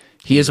 because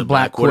he is a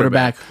black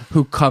quarterback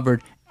who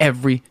covered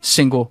every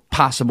single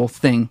possible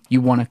thing you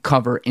want to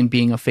cover in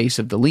being a face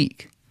of the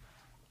league.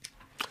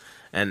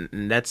 And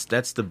that's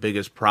the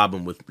biggest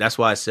problem with. That's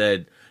why I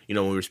said, you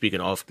know, when we were speaking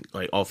off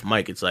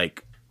mic, it's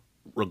like,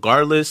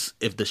 regardless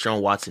if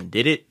Deshaun Watson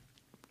did it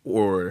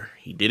or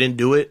he didn't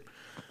do it,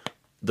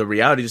 the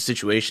reality of the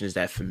situation is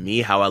that for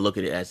me, how I look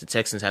at it as the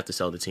Texans have to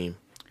sell the team.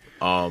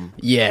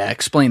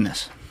 Explain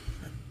this.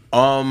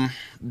 To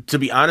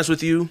be honest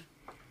with you,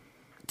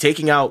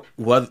 taking out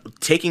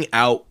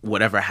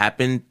whatever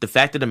happened, the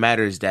fact of the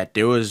matter is that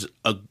there was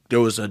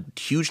a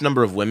huge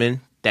number of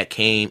women that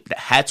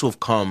had to have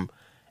come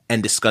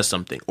and discussed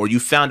something, or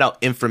you found out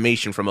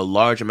information from a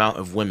large amount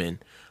of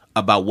women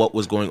about what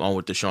was going on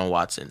with Deshaun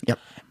Watson. Yep.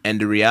 And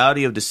the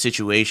reality of the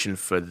situation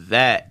for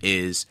that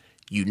is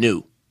you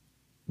knew,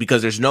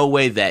 because there's no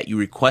way that he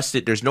requests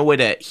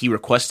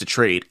a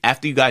trade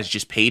after you guys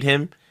just paid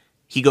him.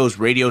 He goes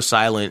radio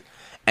silent,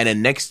 and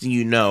then next thing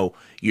you know,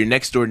 your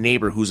next door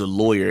neighbor who's a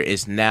lawyer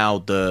is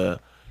now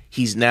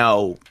he's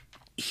now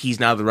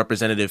the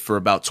representative for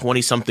about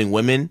 20 something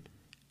women.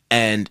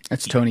 And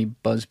that's Tony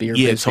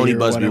Busby Tony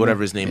Busby,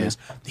 whatever his name is.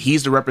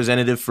 He's the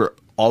representative for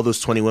all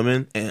those 20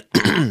 women, and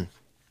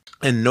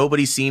and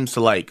nobody seems to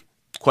like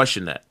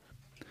question that.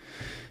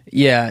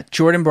 Yeah,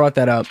 Jordan brought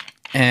that up,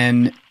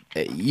 and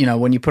you know,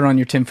 when you put on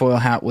your tinfoil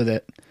hat with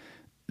it,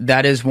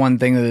 that is one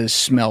thing that is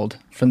smelled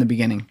from the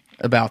beginning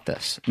about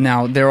this.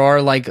 Now, there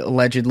are like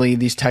allegedly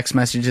these text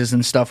messages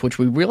and stuff, which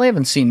we really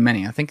haven't seen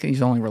many. I think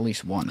he's only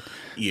released one,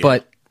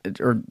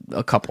 or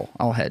a couple.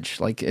 I'll hedge.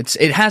 Like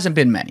it hasn't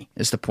been many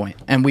is the point.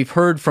 And we've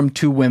heard from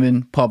 2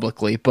 women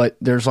publicly, but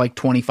there's like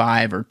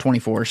 25 or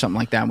 24 or something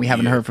like that. And we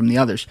haven't heard from the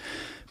others.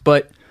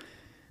 But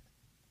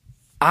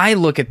I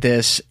look at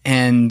this,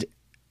 and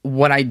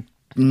what I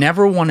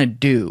never want to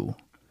do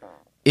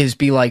is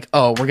be like,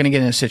 oh, we're going to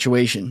get in a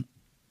situation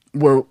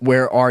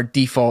where our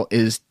default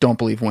is don't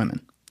believe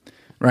women.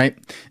 Right?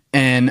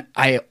 And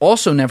I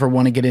also never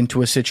want to get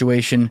into a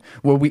situation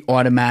where we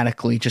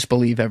automatically just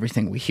believe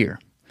everything we hear.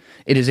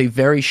 It is a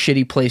very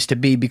shitty place to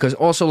be, because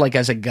also, like,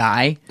 as a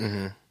guy,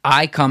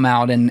 I come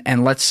out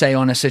and let's say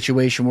on a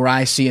situation where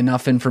I see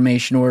enough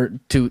information or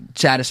to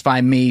satisfy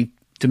me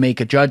to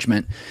make a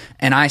judgment,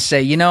 and I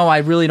say, you know, I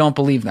really don't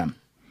believe them.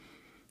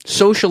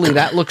 Socially,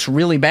 that looks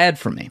really bad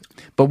for me.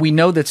 But we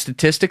know that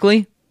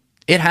statistically,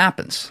 it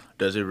happens.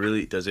 Does it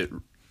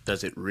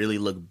really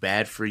look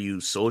bad for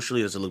you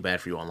socially, or does it look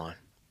bad for you online?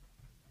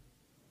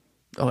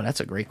 Oh,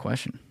 that's a great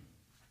question.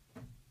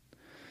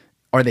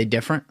 Are they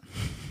different?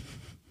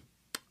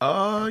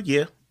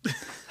 Yeah.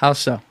 How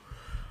so?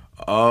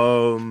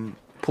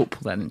 Pull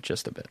that in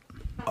just a bit.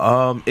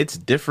 It's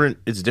different.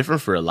 It's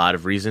different for a lot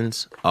of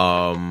reasons.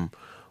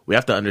 We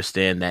have to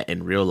understand that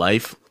in real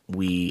life,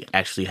 we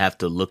actually have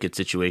to look at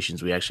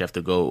situations. We actually have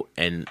to go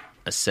and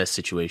assess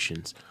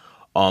situations.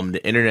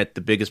 The internet,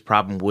 the biggest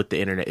problem with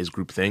the internet is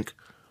groupthink.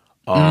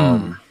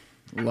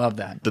 Love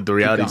that. The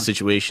reality of the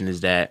situation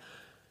is that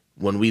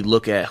when we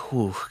look at,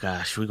 we're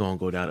going to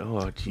go down.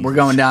 Oh, Jesus. We're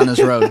going down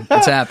this road.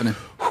 It's happening.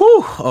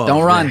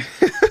 Don't run.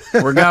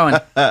 We're going.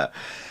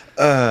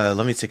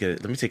 Let me take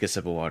a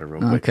sip of water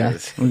real quick.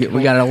 Okay.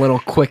 We got a little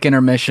quick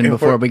intermission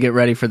before we get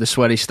ready for the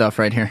sweaty stuff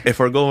right here. If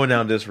we're going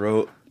down this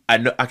road, I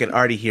know. I can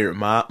already hear it.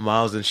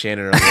 Miles and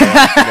Shannon are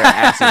laughing their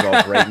asses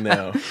off right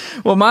now.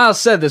 Well,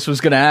 Miles said this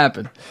was going to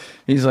happen.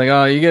 He's like,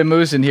 "Oh, you get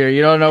Moose in here.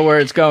 You don't know where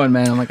it's going,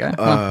 man." I'm like,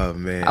 "Oh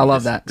man, I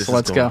love that." So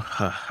let's go.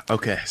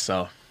 Okay,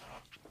 so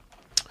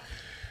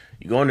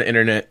you go on the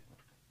internet.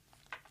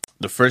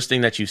 The first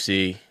thing that you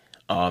see,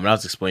 and I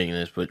was explaining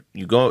this, but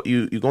you go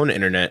on the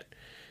internet.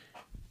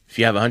 If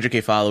you have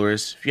 100K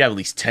followers, if you have at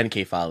least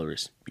 10K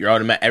followers,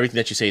 everything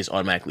that you say is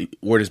automatically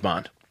word is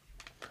bond.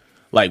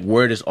 Like,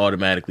 word is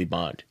automatically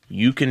bond.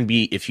 You can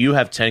be, if you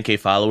have 10K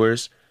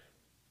followers,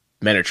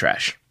 men are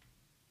trash.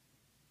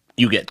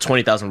 You get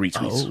 20,000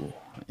 retweets. Oh,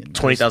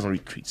 20,000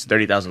 retweets,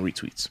 30,000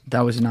 retweets.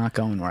 That was not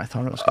going where I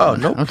thought it was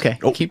going. Oh, no. Okay,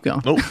 keep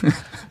going. Nope.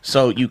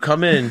 So you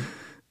come in,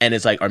 and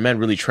it's like, are men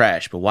really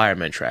trash? But why are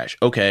men trash?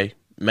 Okay,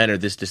 men are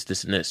this,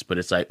 and this. But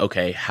it's like,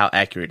 okay, how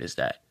accurate is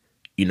that?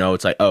 You know,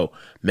 it's like, oh,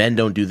 men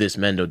don't do this,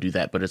 men don't do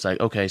that. But it's like,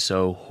 okay,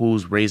 so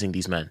who's raising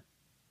these men?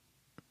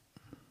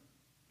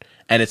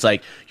 And it's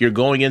like, you're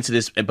going into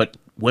this, but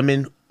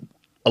women,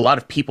 a lot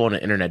of people on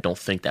the internet don't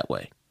think that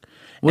way.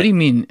 What do you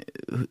mean?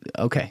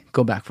 Okay,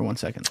 go back for 1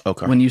 second.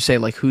 Okay. When you say,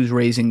 like, who's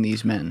raising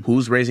these men?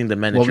 Who's raising the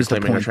men that you're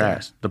claiming are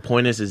trash? The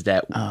point is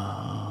that...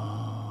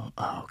 Oh,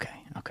 okay,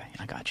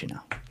 I got you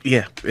now.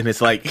 Yeah, and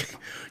it's like,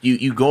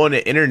 you go on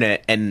the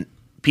internet and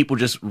people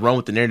just run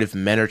with the narrative,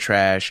 men are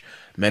trash,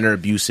 men are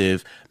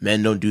abusive,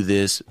 men don't do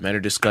this, men are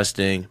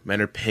disgusting,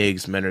 men are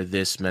pigs, men are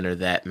this, men are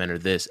that, men are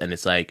this. And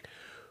it's like,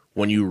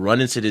 when you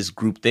run into this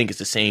groupthink, it's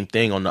the same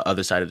thing on the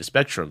other side of the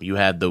spectrum. You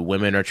have the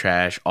women are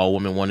trash, all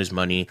women want is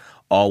money,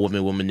 all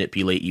women will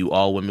manipulate you,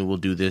 all women will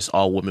do this,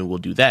 all women will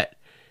do that,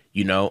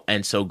 you know?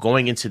 And so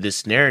going into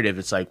this narrative,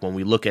 it's like when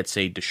we look at,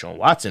 say, Deshaun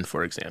Watson,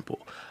 for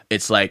example,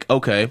 it's like,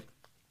 okay,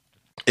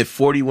 if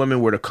 40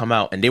 women were to come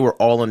out and they were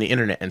all on the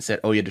internet and said,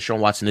 oh yeah, Deshaun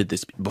Watson did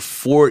this,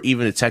 before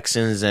even the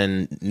Texans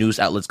and news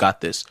outlets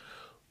got this,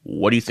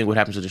 what do you think would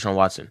happen to Deshaun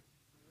Watson?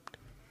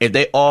 If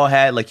they all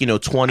had, like, 20,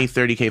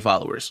 30K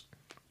followers,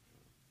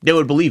 they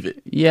would believe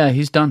it. Yeah,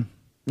 he's done.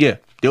 Yeah,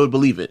 they would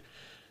believe it.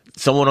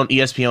 Someone on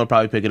ESPN would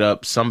probably pick it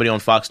up. Somebody on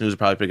Fox News would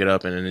probably pick it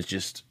up, and then it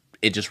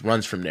just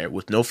runs from there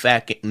with no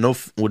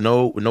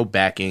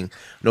backing,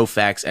 no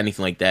facts,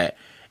 anything like that.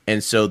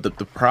 And so the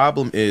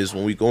problem is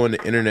when we go on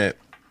the internet,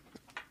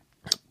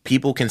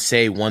 people can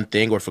say one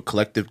thing, or if a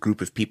collective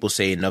group of people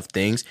say enough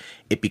things,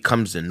 it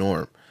becomes the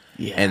norm.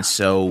 Yeah. And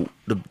so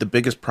the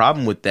biggest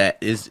problem with that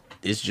is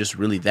just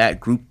really that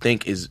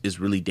groupthink is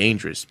really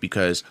dangerous,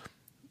 because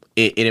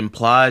it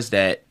implies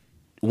that,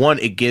 one,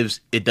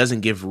 it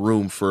doesn't give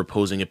room for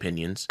opposing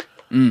opinions.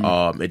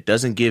 It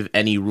doesn't give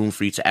any room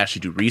for you to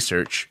actually do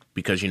research,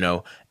 because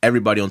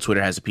everybody on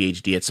Twitter has a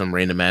PhD at some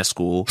random ass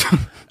school,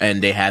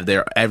 and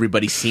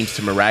everybody seems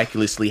to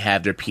miraculously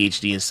have their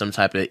PhD in some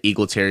type of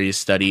egalitarian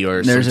study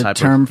or there's some type a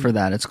term for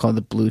that. It's called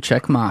the blue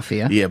check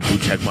mafia. Yeah, blue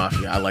check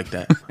mafia. I like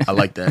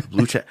that.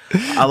 Blue check.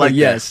 I like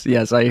yes, that.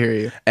 Yes, I hear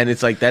you. And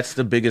it's like, that's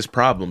the biggest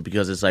problem,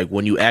 because it's like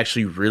when you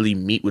actually really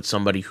meet with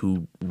somebody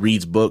who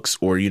reads books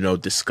or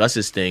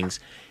discusses things,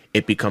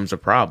 it becomes a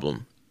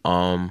problem.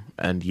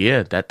 And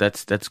yeah,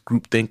 that's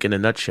groupthink in a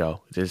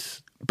nutshell.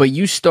 But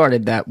you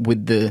started that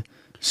with the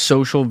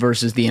social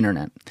versus the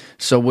internet.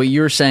 So what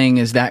you're saying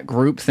is that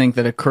groupthink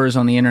that occurs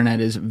on the internet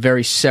is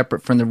very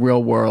separate from the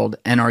real world.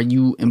 And are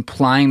you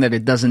implying that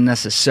it doesn't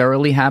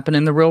necessarily happen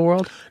in the real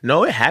world?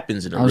 No, it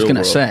happens in the real world. I was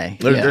going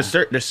to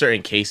say. There's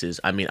certain cases.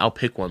 I mean, I'll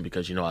pick one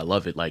because, I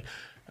love it. Like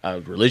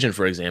religion,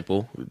 for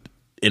example.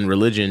 In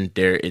religion,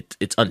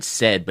 it's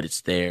unsaid, but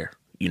it's there,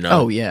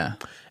 Oh, yeah.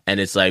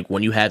 And it's like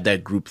when you have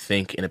that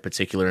groupthink in a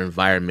particular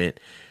environment,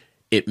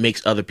 it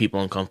makes other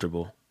people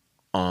uncomfortable.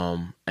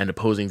 And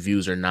opposing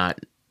views are not.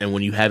 And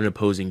when you have an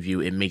opposing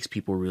view, it makes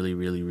people really,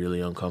 really, really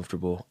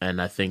uncomfortable.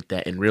 And I think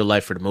that in real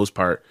life, for the most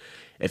part,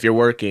 if you're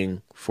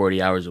working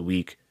 40 hours a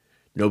week,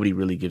 nobody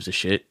really gives a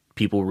shit.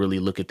 People really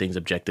look at things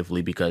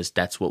objectively, because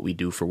that's what we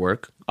do for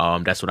work.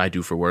 That's what I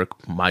do for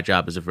work. My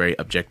job is a very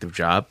objective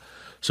job.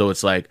 So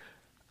it's like,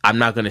 I'm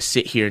not going to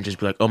sit here and just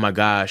be like, oh my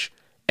gosh,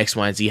 X,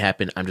 Y, and Z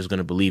happened, I'm just going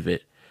to believe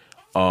it.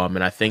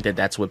 And I think that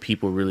that's what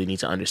people really need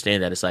to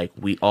understand, that it's like,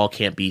 we all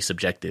can't be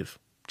subjective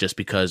just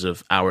because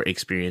of our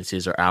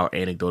experiences or our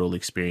anecdotal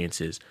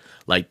experiences.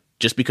 Like,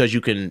 just because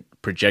you can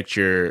project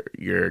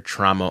your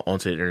trauma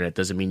onto the internet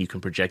doesn't mean you can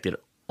project it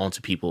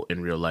onto people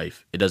in real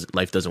life.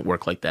 Life doesn't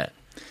work like that,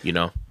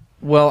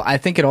 Well, I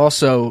think it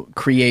also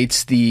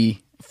creates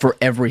for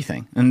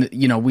everything. And,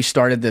 we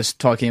started this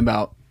talking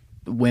about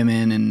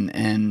women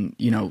and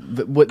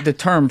what the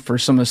term for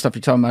some of the stuff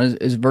you're talking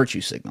about is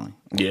virtue signaling,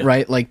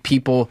 right? Like,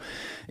 people,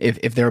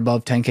 if they're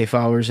above 10K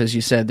followers, as you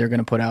said, they're going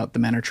to put out the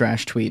men are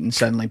trash tweet, and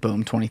suddenly,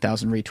 boom,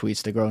 20,000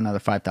 retweets to grow another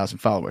 5,000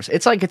 followers.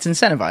 It's like it's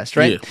incentivized,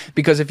 right? Yeah.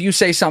 Because if you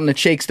say something that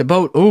shakes the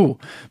boat, ooh,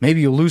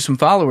 maybe you'll lose some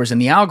followers, and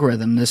the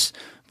algorithm, this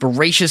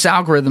voracious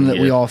algorithm that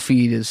we all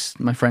feed, as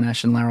my friend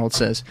Ashton Larold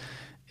says,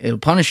 it'll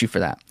punish you for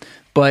that.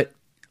 But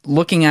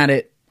looking at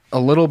it a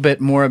little bit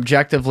more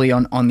objectively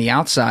on the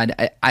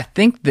outside, I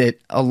think that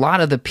a lot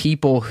of the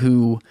people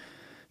who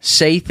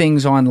say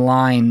things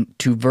online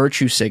to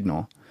virtue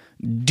signal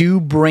do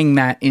bring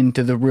that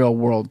into the real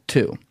world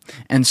too.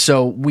 And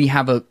so we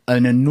have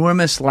an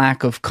enormous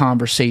lack of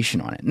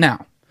conversation on it.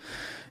 Now,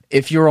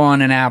 if you're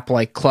on an app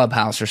like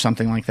Clubhouse or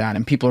something like that,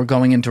 and people are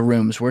going into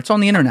rooms where it's on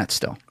the internet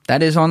still,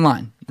 that is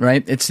online,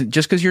 right? It's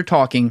just because you're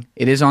talking,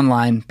 it is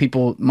online.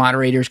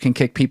 Moderators can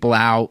kick people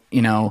out,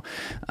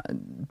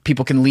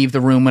 people can leave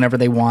the room whenever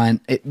they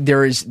want.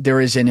 There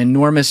is an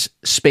enormous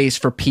space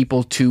for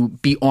people to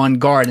be on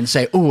guard and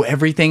say, oh,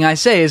 everything I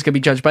say is going to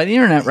be judged by the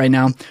internet right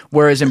now.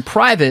 Whereas in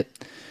private,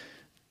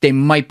 they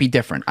might be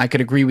different. I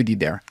could agree with you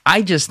there.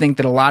 I just think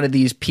that a lot of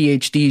these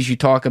PhDs you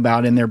talk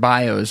about in their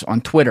bios on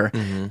Twitter,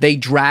 they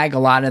drag a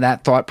lot of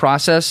that thought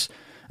process,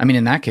 I mean,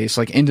 in that case,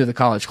 like into the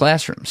college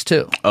classrooms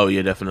too. Oh,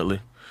 yeah, definitely.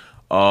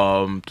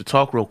 To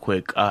talk real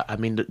quick, I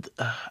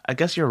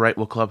guess you're right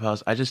with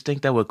Clubhouse. I just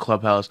think that with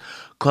Clubhouse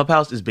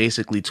is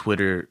basically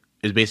Twitter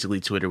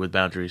with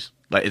boundaries.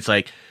 Like, it's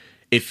like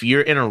if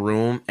you're in a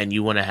room and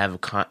you want to have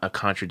a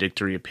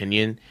contradictory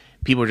opinion,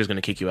 people are just going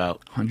to kick you out.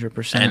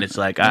 100%. And it's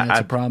like, that's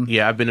a problem.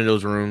 Yeah, I've been in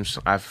those rooms.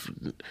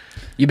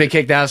 You've been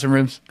kicked out of some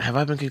rooms? Have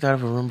I been kicked out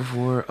of a room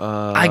before?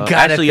 I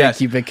gotta think yes.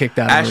 You've been kicked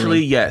out of a room.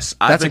 Actually, yes.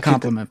 That's a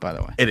compliment, by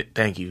the way.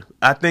 Thank you.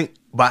 I think,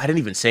 but I didn't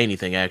even say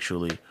anything,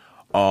 actually.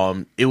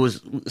 I'm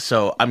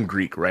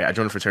Greek, right? I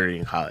joined a fraternity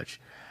in college.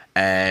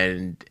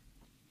 And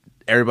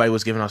everybody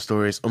was giving out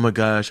stories. Oh my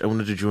gosh, I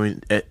wanted to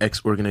join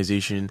X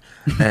organization.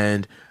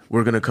 And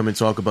we're going to come and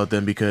talk about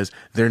them because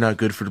they're not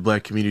good for the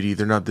black community.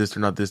 They're not this,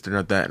 they're not this, they're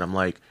not that. And I'm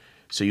like,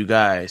 so you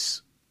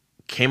guys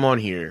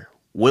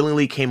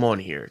willingly came on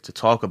here to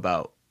talk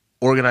about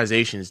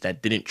organizations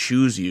that didn't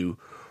choose you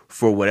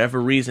for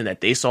whatever reason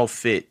that they saw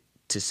fit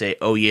to say,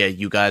 oh yeah,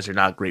 you guys are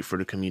not great for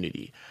the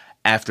community.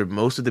 After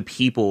most of the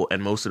people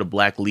and most of the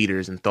black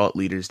leaders and thought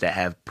leaders that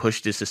have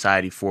pushed this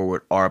society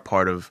forward are a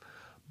part of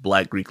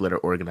black Greek letter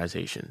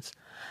organizations.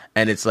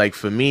 And it's like,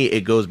 for me,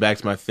 it goes back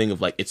to my thing of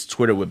like, it's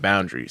Twitter with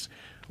boundaries.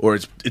 Or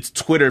it's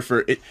Twitter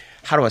for it.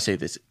 How do I say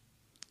this?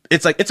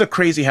 It's like, it's a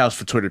crazy house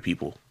for Twitter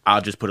people.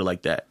 I'll just put it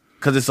like that.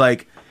 Because it's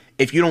like,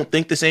 if you don't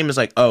think the same, it's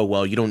like, oh,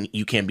 well,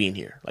 you can't be in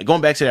here. Like,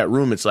 going back to that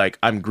room, it's like,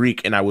 I'm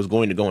Greek and I was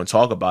going to go and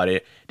talk about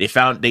it.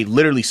 They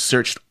literally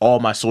searched all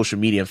my social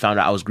media and found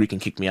out I was Greek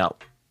and kicked me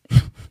out.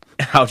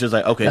 And I was just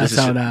like, okay, that's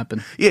how it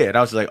happened. Yeah. And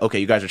I was like, okay,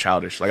 you guys are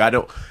childish. Like, I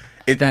don't.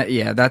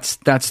 That's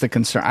the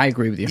concern. I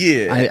agree with you.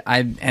 Yeah.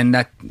 And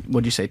that,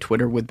 what'd you say?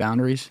 Twitter with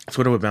boundaries?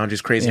 Twitter with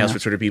boundaries, crazy house for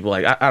Twitter people.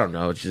 Like, I don't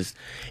know. It's just,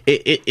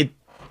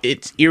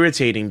 it's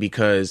irritating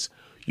because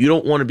you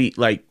don't want to be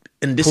like,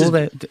 and this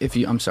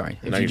I'm sorry,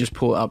 if you just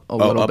pull up a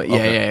little bit.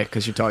 Yeah,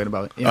 because you're talking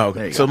about it. Yeah,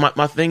 okay. So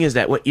my thing is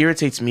that what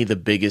irritates me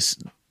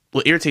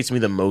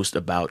the most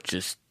about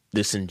just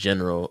this in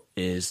general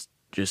is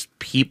just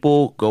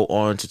people go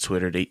on to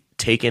Twitter, they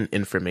take in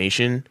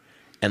information,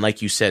 and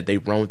like you said, they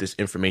run with this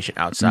information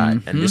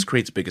outside, and this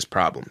creates biggest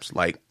problems.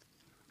 Like,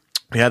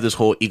 we have this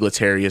whole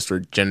egalitarian or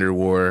gender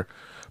war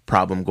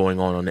problem going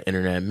on the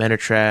internet. Men are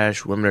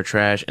trash, women are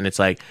trash, and it's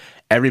like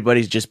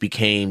everybody's just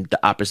became the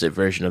opposite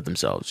version of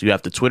themselves. You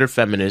have the Twitter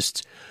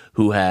feminists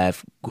who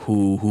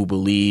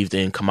believed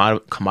in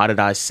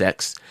commoditized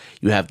sex.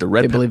 You have the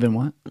red. They believe in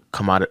what?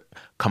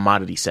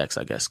 Commodity sex,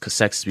 I guess, because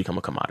sex has become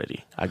a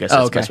commodity. I guess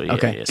that's the best way. Yeah.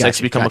 Gotcha, sex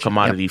has become a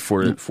commodity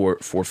for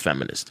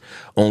feminists.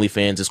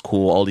 OnlyFans is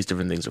cool. All these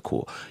different things are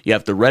cool. You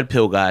have the red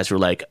pill guys who are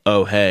like,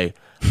 oh hey,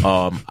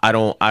 I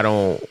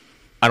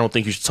don't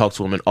think you should talk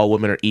to women. All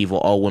women are evil.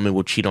 All women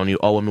will cheat on you.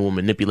 All women will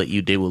manipulate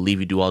you. They will leave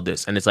you, do all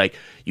this. And it's like,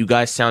 you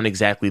guys sound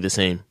exactly the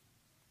same.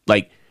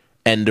 Like,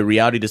 and the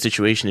reality of the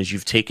situation is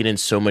you've taken in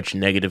so much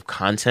negative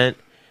content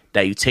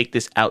that you take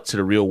this out to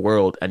the real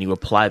world and you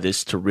apply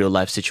this to real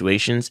life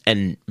situations.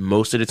 And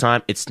most of the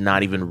time, it's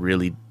not even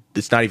really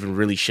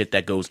shit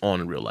that goes on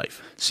in real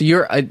life. So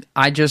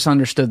I just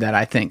understood that,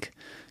 I think.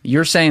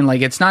 You're saying,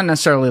 like, it's not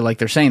necessarily like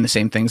they're saying the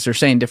same things. They're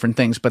saying different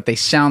things, but they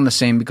sound the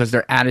same because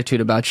their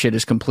attitude about shit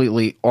is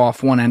completely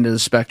off one end of the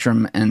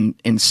spectrum and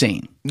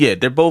insane. Yeah,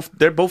 they're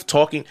both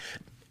talking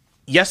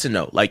yes and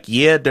no. Like,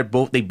 yeah, they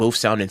both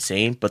sound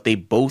insane, but they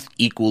both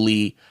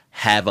equally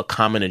have a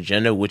common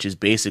agenda, which is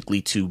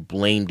basically to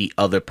blame the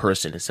other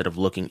person instead of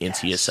looking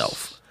into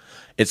yourself.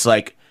 It's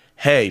like,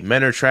 hey,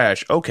 men are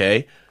trash.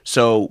 Okay,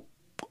 so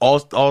all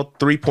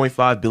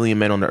 3.5 billion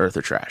men on the earth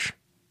are trash.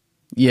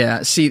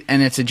 Yeah, see,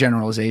 and it's a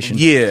generalization.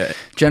 Yeah.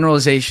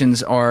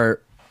 Generalizations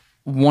are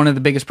one of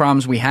the biggest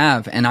problems we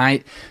have,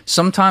 and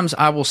sometimes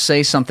I will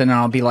say something and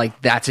I'll be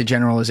like, that's a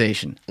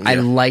generalization. Yeah. I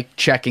like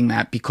checking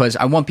that because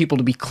I want people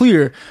to be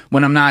clear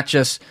when I'm not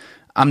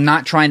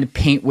trying to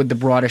paint with the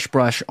broadish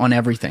brush on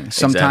everything.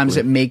 Sometimes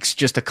It makes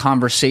just a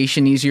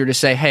conversation easier to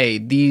say, hey,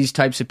 these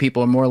types of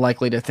people are more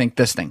likely to think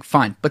this thing.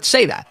 Fine, but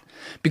say that.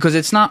 Because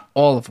it's not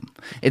all of them.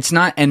 It's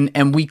not,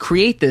 and we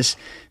create this,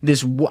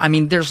 I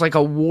mean, there's like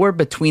a war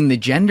between the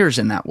genders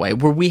in that way,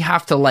 where we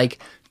have to like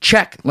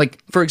check,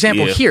 like, for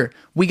example, here,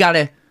 we got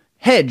to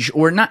hedge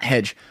or not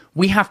hedge.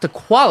 We have to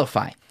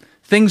qualify.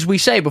 things we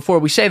say before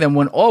we say them,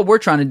 when all we're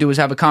trying to do is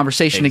have a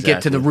conversation to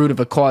get to the root of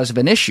a cause of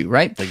an issue,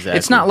 right? Exactly.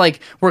 It's not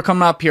like we're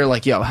coming up here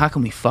like, yo, how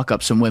can we fuck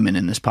up some women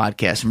in this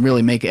podcast and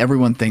really make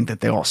everyone think that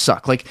they all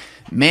suck? Like,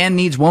 man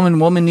needs woman,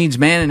 woman needs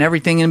man, and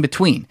everything in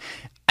between.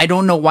 I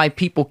don't know why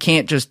people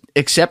can't just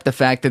accept the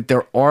fact that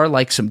there are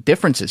like some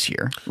differences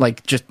here,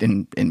 like just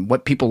in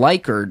what people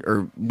like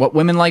or what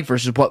women like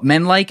versus what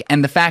men like.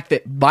 And the fact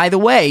that, by the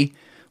way,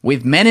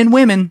 with men and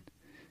women,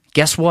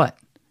 guess what?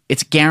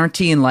 It's a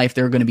guarantee in life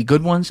there are going to be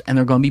good ones and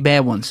there are going to be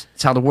bad ones.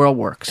 It's how the world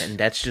works. And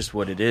that's just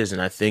what it is.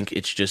 And I think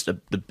it's just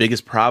the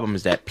biggest problem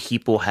is that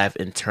people have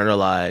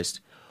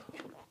internalized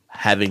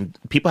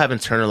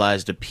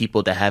the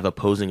people that have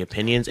opposing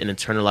opinions and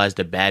internalized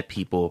the bad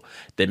people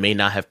that may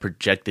not have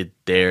projected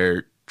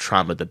their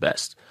trauma the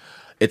best.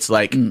 It's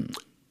like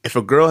if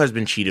a girl has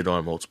been cheated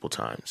on multiple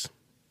times,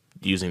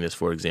 using this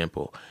for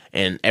example,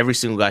 and every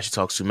single guy she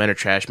talks to, men are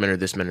trash, men are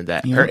this, men are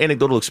that, her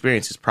anecdotal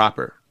experience is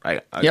proper.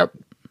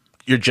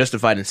 You're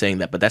justified in saying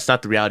that, but that's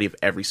not the reality of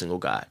every single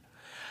guy.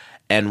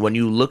 And when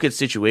you look at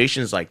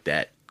situations like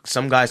that,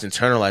 some guys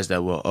internalize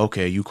that, well,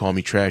 okay, you call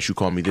me trash, you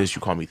call me this,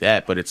 you call me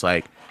that, but it's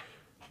like,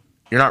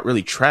 you're not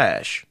really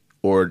trash,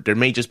 or there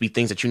may just be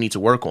things that you need to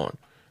work on.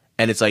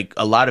 And it's like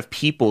a lot of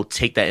people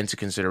take that into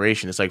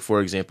consideration. It's like,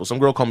 for example, some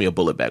girl called me a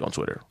bullet bag on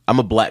Twitter. I'm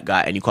a black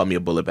guy and you call me a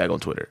bullet bag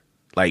on Twitter.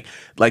 Like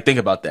think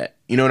about that.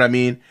 You know what I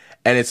mean?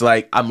 And it's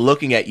like, I'm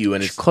looking at you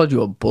and it's... She called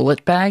you a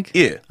bullet bag?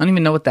 Yeah. I don't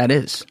even know what that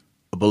is.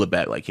 A bullet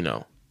bag, like, you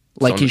know.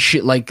 Like you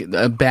shoot, like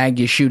a bag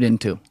you shoot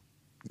into.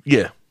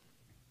 Yeah.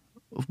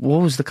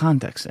 What was the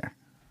context there?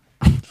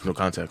 There's no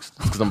context.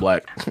 It's because I'm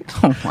black.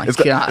 Oh my god! It's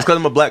because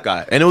I'm a black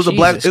guy, and it was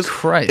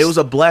Christ. It was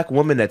a black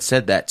woman that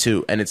said that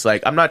too. And it's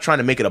like, I'm not trying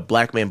to make it a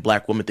black man,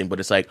 black woman thing, but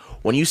it's like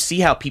when you see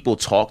how people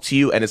talk to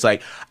you, and it's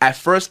like at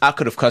first I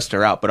could have cussed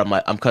her out, but I'm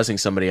like, I'm cussing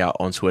somebody out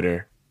on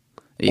Twitter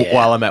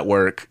while I'm at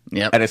work,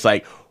 and it's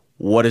like,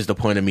 what is the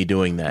point of me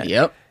doing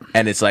that?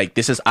 And it's like,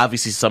 this is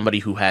obviously somebody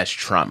who has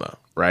trauma,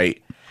 right?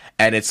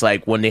 And it's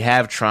like when they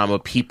have trauma,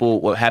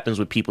 what happens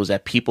with people is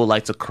that people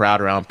like to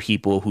crowd around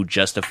people who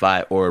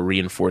justify or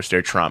reinforce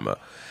their trauma.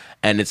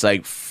 And it's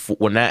like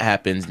when that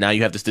happens, now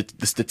you have the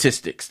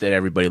statistics that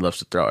everybody loves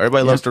to throw.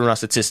 Everybody loves to throw around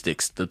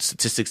statistics, the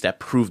statistics that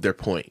prove their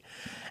point.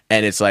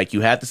 And it's like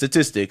you have the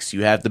statistics,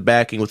 you have the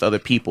backing with other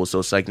people. So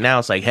it's like now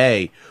it's like,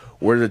 hey,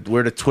 we're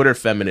the Twitter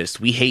feminists.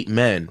 We hate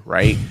men,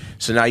 right?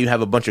 So now you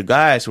have a bunch of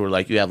guys who are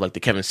like, you have like the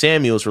Kevin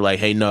Samuels who are like,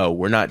 hey, no,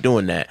 we're not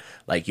doing that.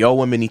 Like, y'all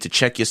women need to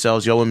check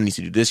yourselves. Y'all women need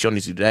to do this. Y'all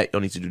need to do that.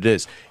 Y'all need to do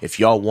this.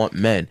 If y'all want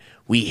men,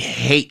 we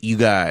hate you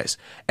guys.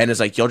 And it's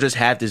like, y'all just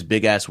have this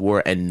big ass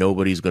war and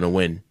nobody's going to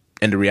win.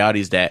 And the reality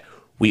is that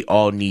we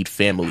all need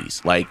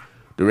families. Like,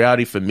 the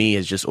reality for me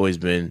has just always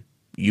been,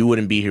 you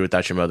wouldn't be here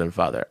without your mother and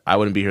father. I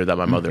wouldn't be here without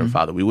my mother and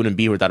father. We wouldn't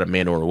be here without a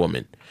man or a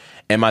woman.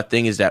 And my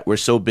thing is that we're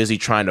so busy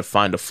trying to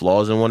find the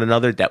flaws in one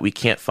another that we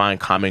can't find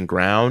common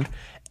ground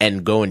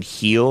and go and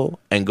heal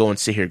and go and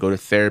sit here, go to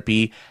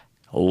therapy,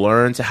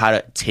 learn to how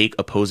to take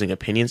opposing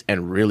opinions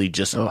and really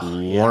just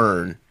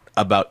learn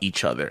about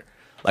each other.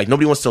 Like,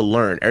 nobody wants to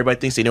learn. Everybody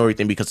thinks they know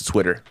everything because of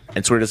Twitter,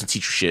 and Twitter doesn't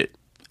teach you shit.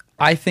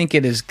 I think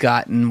it has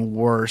gotten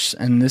worse,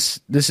 and this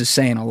is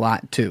saying a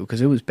lot too,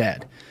 because it was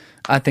bad.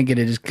 I think it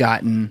has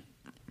gotten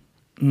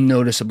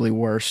noticeably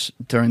worse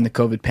during the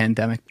COVID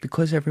pandemic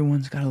because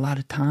everyone's got a lot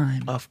of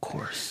time. Of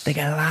course. They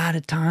got a lot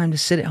of time to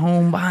sit at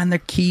home behind their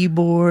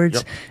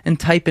keyboards and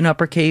type in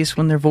uppercase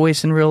when their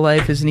voice in real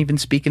life isn't even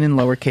speaking in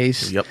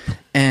lowercase.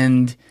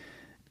 And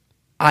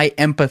I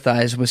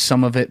empathize with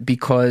some of it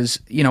because,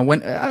 you know,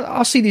 when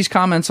I'll see these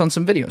comments on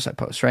some videos I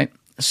post, right?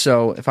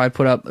 So if I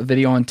put up a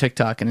video on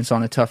TikTok and it's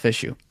on a tough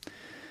issue,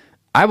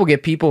 I will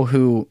get people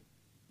who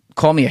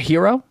call me a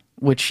hero,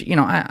 which, you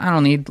know, I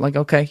don't need. Like,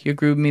 okay, you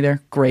agree with me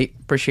there. Great.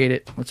 Appreciate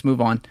it. Let's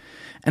move on.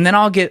 And then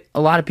I'll get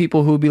a lot of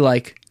people who will be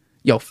like,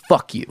 yo,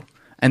 fuck you.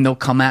 And they'll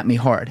come at me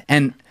hard.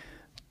 And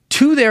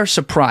to their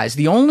surprise,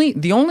 the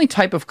only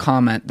type of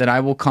comment that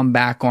I will come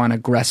back on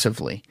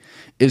aggressively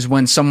is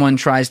when someone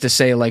tries to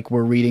say, like,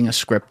 we're reading a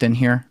script in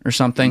here or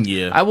something.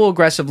 I will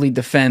aggressively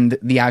defend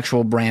the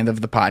actual brand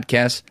of the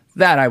podcast.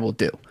 That I will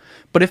do.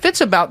 But if it's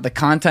about the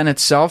content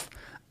itself,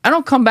 I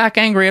don't come back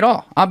angry at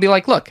all. I'll be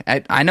like, look,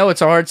 I know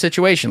it's a hard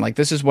situation. Like,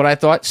 this is what I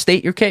thought.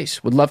 State your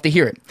case. Would love to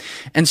hear it.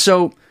 And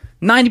so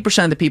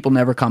 90% of the people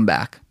never come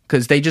back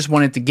because they just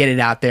wanted to get it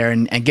out there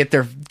and get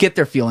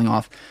their feeling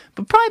off.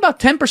 But probably about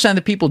 10% of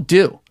the people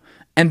do.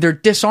 And they're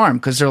disarmed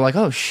because they're like,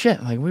 oh,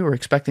 shit, like we were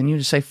expecting you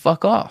to say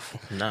fuck off.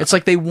 No. It's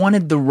like they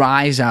wanted the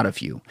rise out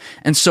of you.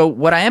 And so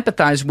what I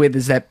empathize with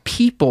is that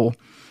people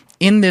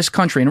in this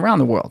country and around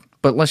the world,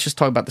 but let's just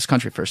talk about this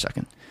country for a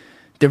second.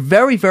 They're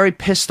very, very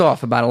pissed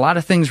off about a lot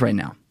of things right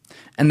now.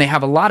 and they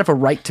have a lot of a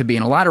right to be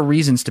and a lot of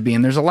reasons to be.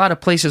 And there's a lot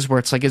of places where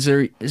it's like, is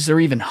there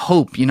even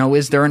hope? You know,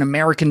 is there an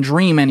American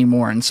dream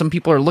anymore? And some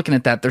people are looking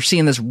at that. They're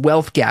seeing this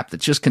wealth gap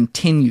that's just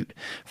continued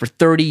for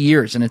 30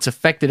 years, and it's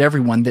affected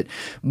everyone. That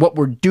what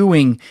we're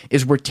doing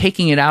is we're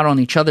taking it out on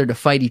each other to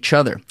fight each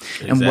other.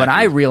 Exactly. And what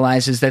I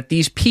realize is that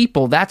these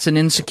people, that's an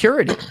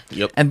insecurity.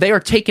 Yep. And they are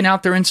taking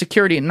out their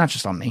insecurity, and not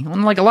just on me,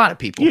 on like a lot of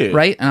people,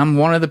 right? And I'm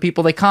one of the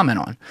people they comment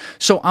on.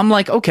 So I'm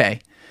like, okay,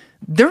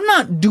 they're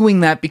not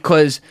doing that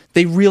because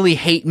they really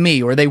hate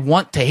me or they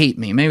want to hate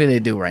me. Maybe they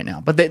do right now,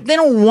 but they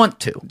don't want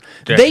to.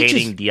 They're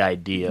hating the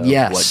idea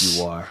of what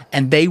you are.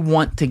 And they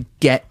want to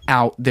get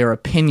out their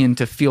opinion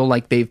to feel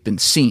like they've been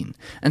seen.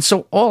 And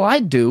so all I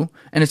do,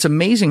 and it's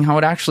amazing how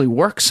it actually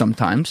works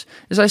sometimes,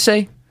 is I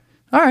say,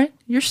 all right,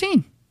 you're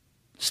seen.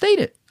 State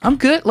it. I'm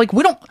good. Like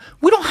we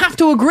don't have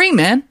to agree,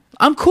 man.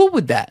 I'm cool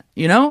with that.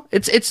 You know,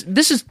 this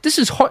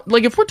is hard.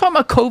 Like if we're talking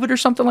about COVID or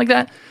something like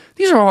that,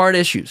 these are hard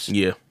issues.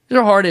 Yeah. These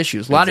are hard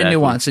issues. A lot of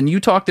nuance. And you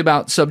talked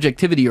about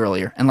subjectivity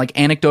earlier and like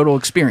anecdotal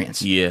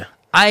experience. Yeah.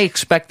 I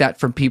expect that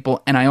from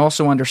people, and I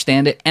also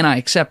understand it, and I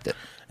accept it.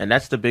 And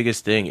that's the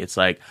biggest thing. It's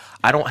like,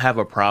 I don't have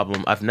a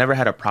problem. I've never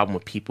had a problem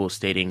with people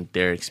stating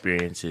their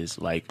experiences.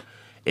 Like,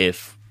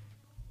 if,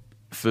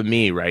 for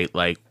me, right,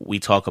 like, we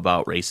talk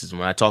about racism.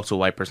 When I talk to a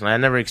white person, I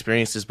never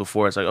experienced this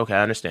before. It's like, okay,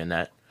 I understand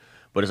that.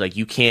 But it's like,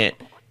 you can't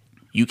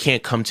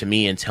come to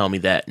me and tell me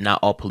that not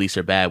all police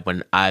are bad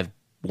when I've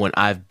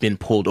been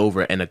pulled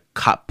over and a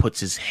cop puts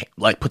his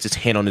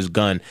hand on his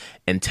gun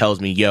and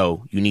tells me,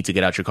 yo, you need to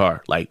get out your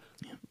car. Like,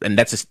 and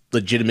that's a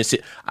legitimate.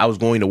 I was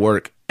going to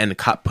work and the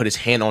cop put his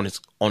hand on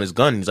his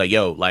gun. And he's like,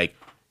 yo, like,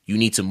 you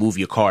need to move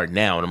your car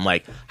now. And I'm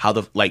like,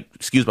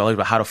 excuse my language,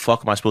 but how the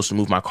fuck am I supposed to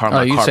move my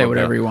car? You say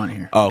whatever you want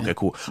here. Oh, okay,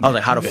 cool. I was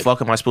like, how the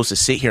fuck am I supposed to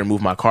sit here and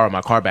move my car?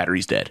 My car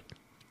battery's dead.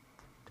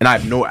 And I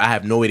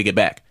have no way to get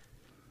back.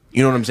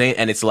 You know what I'm saying?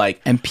 And it's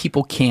like, and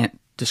people can't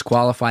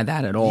disqualify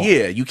that at all.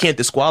 Yeah, you can't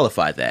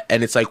disqualify that.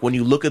 And it's like, when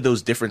you look at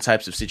those different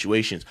types of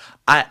situations,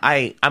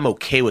 I'm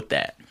okay with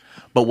that.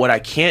 But what I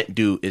can't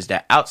do is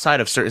that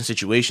outside of certain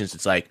situations,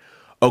 it's like,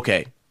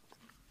 okay,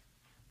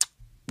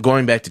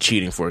 going back to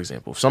cheating, for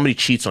example, if somebody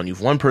cheats on you,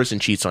 if one person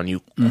cheats on you,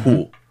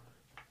 cool.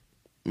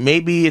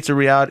 Maybe it's a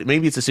reality.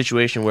 Maybe it's a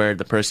situation where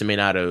the person may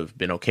not have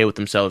been okay with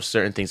themselves.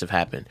 Certain things have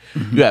happened.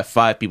 You have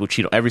 5 people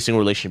cheat on every single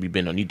relationship you've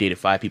been on. You dated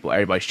 5 people.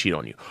 Everybody's cheated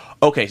on you.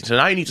 Okay, so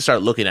now you need to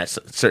start looking at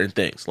certain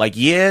things. Like,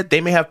 yeah,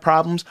 they may have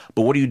problems,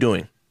 but what are you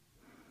doing?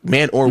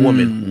 Man or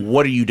woman,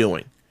 what are you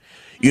doing?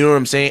 You know what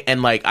I'm saying?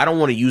 And like, I don't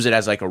want to use it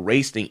as like a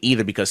race thing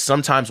either, because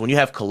sometimes when you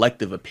have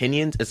collective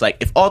opinions, it's like,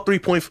 if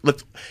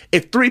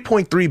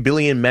 3.3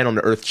 billion men on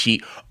the earth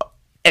cheat,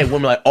 and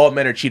women like all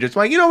men are cheaters,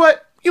 I'm like, you know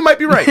what? You might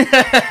be right.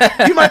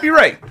 You might be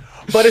right.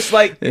 But it's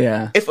like,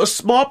 if a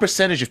small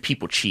percentage of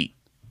people cheat,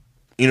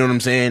 you know what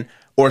I'm saying?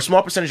 Or a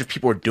small percentage of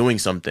people are doing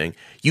something,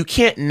 you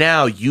can't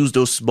now use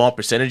those small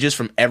percentages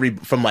from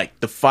like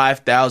the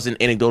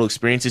 5,000 anecdotal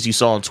experiences you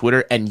saw on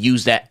Twitter and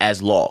use that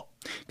as law.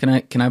 Can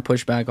I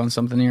push back on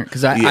something here?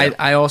 Because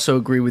I also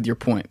agree with your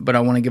point, but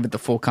I want to give it the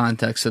full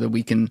context so that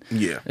we can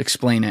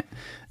explain it.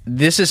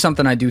 This is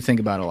something I do think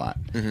about a lot.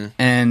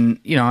 And,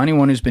 you know,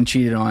 anyone who's been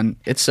cheated on,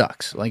 it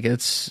sucks. Like,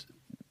 it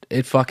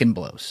fucking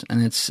blows,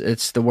 and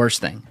it's the worst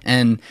thing.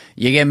 And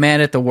you get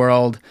mad at the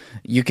world.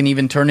 You can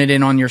even turn it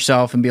in on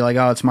yourself and be like,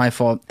 oh, it's my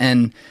fault.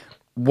 And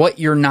what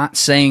you're not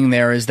saying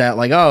there is that,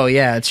 like, oh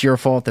yeah, it's your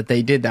fault that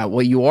they did that.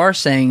 What you are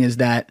saying is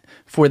that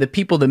for the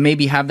people that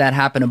maybe have that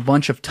happen a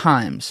bunch of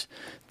times,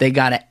 they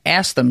got to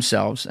ask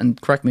themselves, and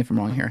correct me if I'm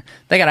wrong here,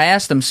 they got to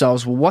ask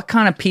themselves, well, what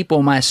kind of people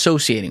am I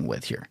associating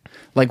with here?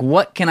 Like,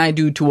 what can I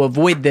do to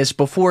avoid this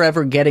before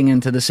ever getting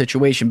into the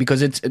situation?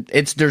 Because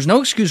it's there's no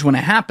excuse when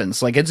it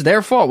happens. Like, it's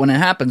their fault when it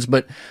happens,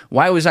 but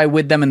why was I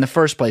with them in the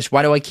first place?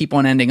 Why do I keep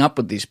on ending up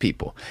with these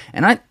people?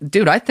 And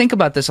I think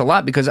about this a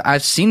lot, because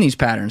I've seen these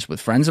patterns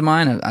with friends of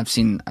mine. I've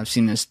seen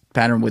this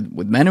pattern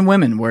with men and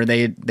women where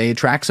they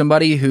attract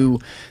somebody who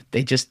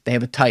they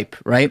have a type,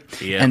 right?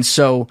 Yeah. And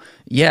so,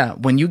 yeah,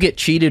 when you get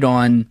cheated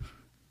on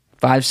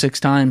 5-6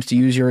 times, to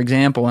use your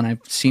example, and I've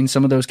seen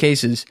some of those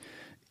cases,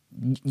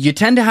 you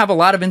tend to have a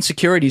lot of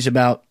insecurities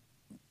about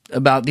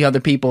the other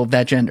people of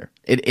that gender.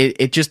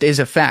 It just is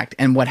a fact.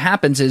 And what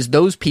happens is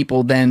those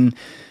people then,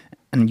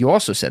 and you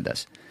also said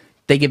this,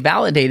 they get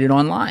validated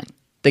online.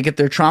 They get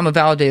their trauma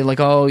validated,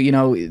 like, oh, you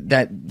know,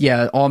 that,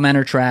 yeah, all men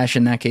are trash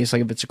in that case,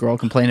 like if it's a girl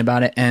complain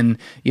about it, and,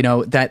 you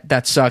know,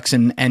 that sucks,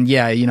 and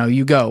yeah, you know,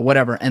 you go,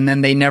 whatever. And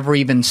then they never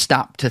even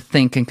stop to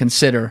think and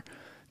consider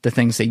the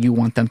things that you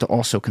want them to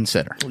also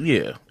consider.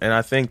 Yeah. And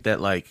I think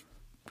that, like,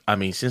 I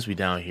mean, since we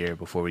down here,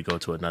 before we go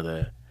to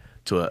another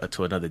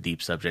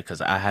deep subject, because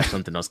I have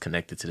something else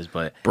connected to this,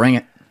 but bring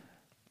it.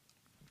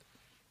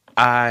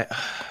 My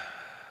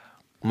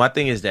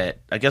thing is that,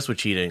 I guess with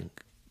cheating,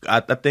 I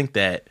think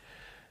that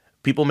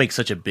people make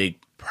such a big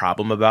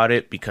problem about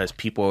it, because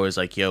people are always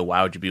like, yo,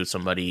 why would you be with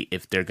somebody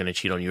if they're gonna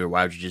cheat on you, or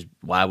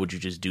why would you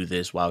just do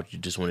this? Why would you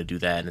just want to do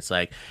that? And it's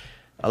like,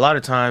 a lot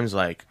of times,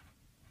 like,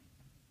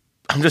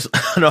 I'm just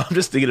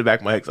thinking in the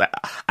back of my head.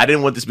 I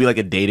didn't want this to be like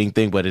a dating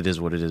thing, but it is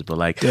what it is. But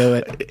like, do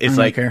it. It's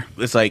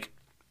like,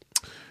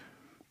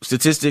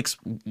 statistics,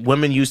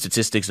 women use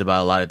statistics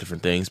about a lot of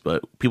different things,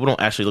 but people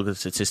don't actually look at the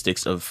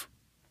statistics of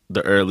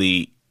the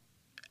early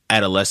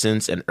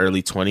adolescence and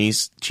early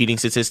 20s cheating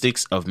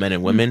statistics of men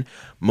and women.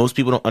 Most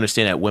people don't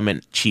understand that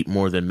women cheat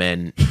more than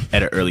men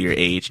at an earlier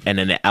age, and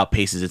then it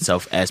outpaces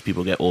itself as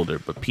people get older.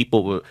 But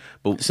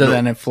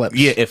then it flips.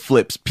 Yeah, it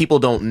flips. People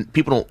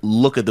don't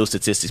look at those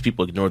statistics.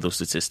 People ignore those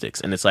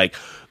statistics, and it's like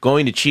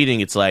going to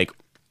cheating. It's like,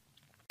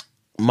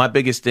 my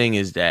biggest thing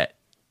is that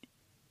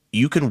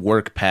you can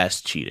work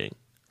past cheating,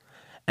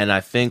 and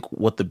I think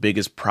what the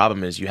biggest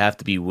problem is, you have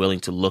to be willing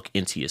to look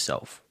into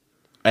yourself.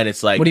 And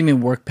it's like, what do you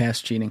mean work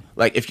past cheating?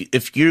 Like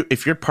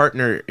if your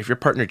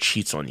partner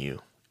cheats on you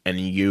and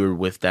you're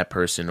with that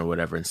person or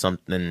whatever, and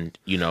something,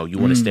 you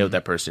want to stay with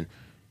that person,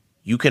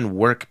 you can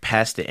work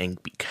past it and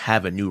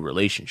have a new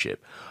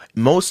relationship.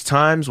 Most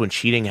times when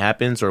cheating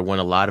happens, or when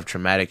a lot of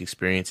traumatic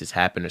experiences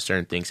happen or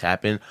certain things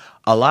happen,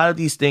 a lot of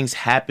these things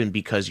happen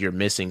because you're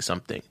missing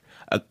something.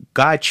 A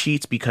guy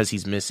cheats because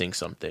he's missing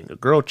something. A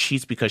girl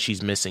cheats because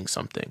she's missing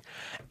something.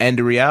 And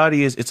the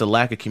reality is, it's a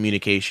lack of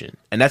communication.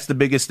 And that's the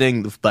biggest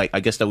thing, like, I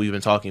guess, that we've been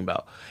talking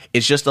about.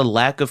 It's just a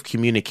lack of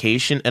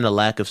communication and a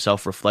lack of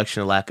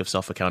self-reflection, a lack of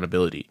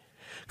self-accountability.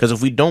 Because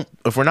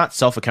if we're not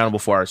self-accountable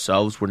for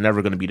ourselves, we're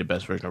never going to be the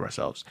best version of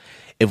ourselves.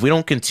 If we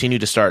don't continue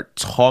to start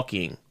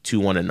talking to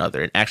one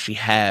another and actually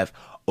have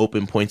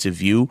open points of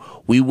view,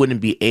 we wouldn't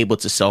be able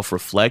to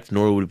self-reflect,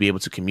 nor would we be able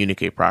to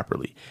communicate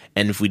properly.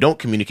 And if we don't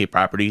communicate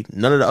properly,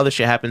 none of the other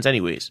shit happens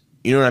anyways.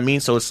 You know what I mean?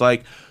 So it's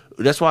like,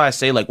 that's why I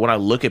say, like, when I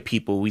look at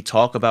people, we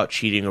talk about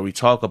cheating, or we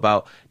talk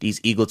about these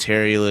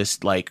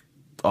egalitarianist, like,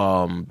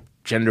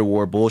 gender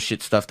war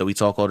bullshit stuff that we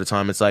talk all the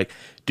time. It's like,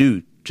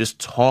 dude, just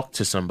talk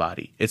to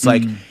somebody. It's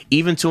like,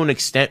 even to an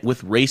extent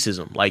with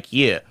racism, like,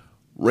 yeah,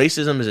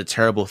 racism is a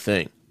terrible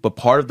thing. But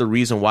part of the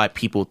reason why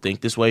people think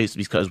this way is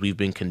because we've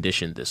been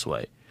conditioned this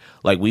way.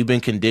 Like, we've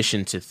been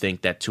conditioned to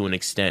think that, to an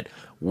extent,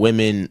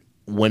 women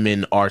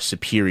are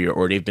superior,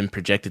 or they've been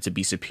projected to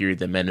be superior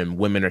than men, and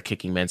women are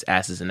kicking men's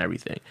asses and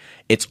everything.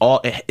 It's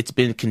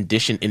been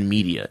conditioned in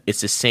media. It's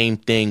the same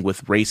thing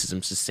with racism.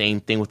 It's the same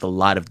thing with a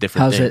lot of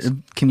different things.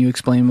 Can you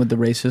explain with the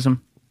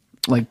racism?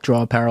 Like,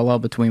 draw a parallel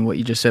between what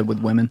you just said with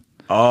women?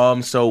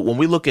 So when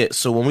we look at,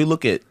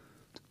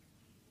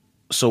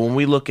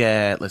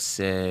 let's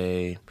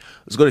say,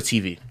 let's go to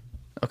TV.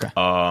 Okay.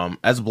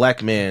 As a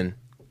black man,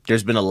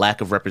 there's been a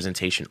lack of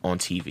representation on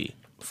TV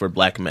for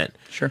black men.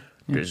 Sure.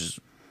 Yeah.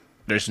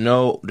 There's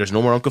no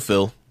more Uncle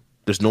Phil.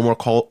 There's no more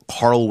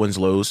Carl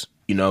Winslow's.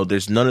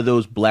 There's none of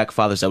those black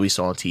fathers that we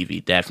saw on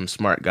TV. Dad from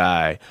Smart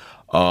Guy,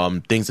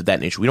 things of that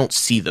nature. We don't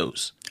see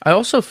those. I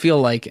also feel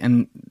like,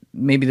 and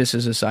maybe this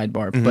is a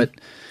sidebar, but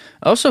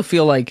I also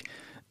feel like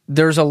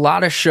there's a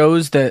lot of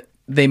shows that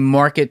they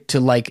market to,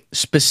 like,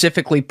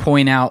 specifically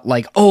point out,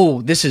 like,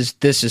 oh, this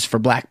is for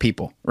black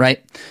people,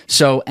 right?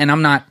 So, and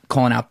I'm not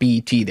calling out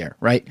BET there,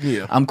 right?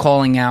 Yeah. I'm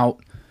calling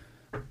out,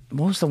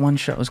 what was the one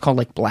show? It was called,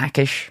 like,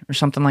 Blackish or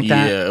something like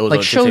that. Yeah, it was like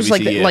on shows ABC,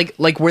 like that, yeah.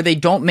 like where they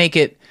don't make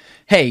it,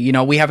 hey,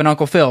 we have an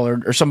Uncle Phil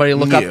or somebody to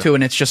look up to,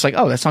 and it's just like,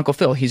 oh, that's Uncle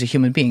Phil. He's a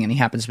human being and he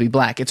happens to be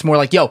black. It's more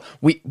like, yo,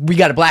 we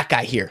got a black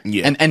guy here,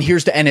 and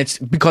here's and it's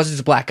because it's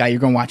a black guy, you're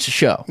gonna watch the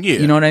show. Yeah,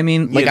 you know what I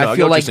mean? Like, I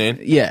feel like,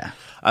 yeah.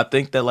 I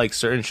think that, like,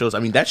 certain shows, I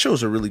mean, that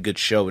show's a really good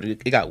show, but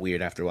it got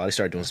weird after a while. They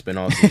started doing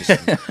spin-offs.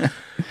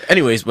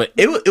 Anyways, but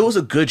it was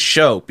a good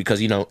show because,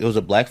 it was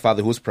a black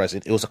father who was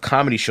present. It was a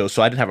comedy show,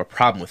 so I didn't have a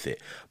problem with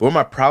it. But where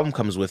my problem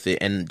comes with it,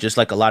 and just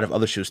like a lot of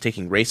other shows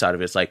taking race out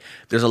of it, it's like,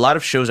 there's a lot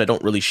of shows that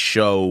don't really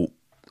show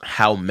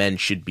how men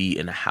should be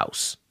in a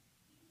house.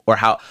 Or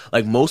how,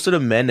 like, most of the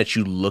men that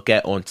you look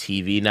at on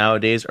TV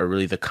nowadays are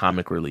really the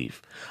comic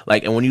relief.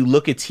 Like, and when you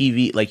look at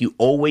TV, like, you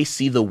always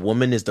see the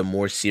woman is the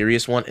more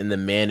serious one and the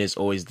man is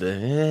always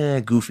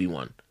the goofy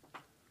one.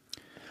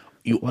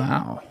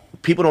 Wow.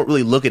 People don't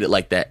really look at it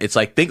like that. It's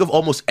like, think of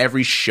almost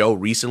every show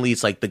recently.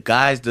 It's like the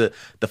guy's the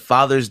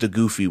father's the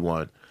goofy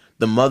one.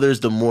 The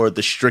mother's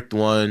the strict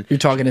one. You're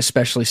talking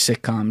especially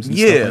sitcoms and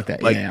stuff like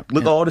that. Like,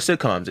 look at all the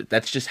sitcoms.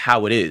 That's just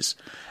how it is.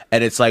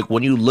 And it's like,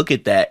 when you look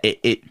at that,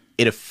 it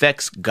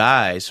affects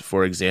guys,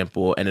 for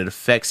example, and it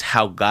affects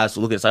how guys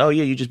look at it. It's like, oh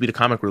yeah, you just be the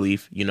comic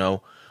relief,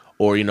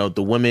 or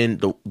the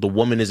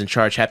woman is in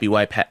charge, happy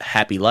wife,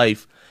 happy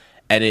life,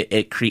 and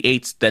it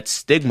creates that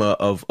stigma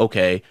of,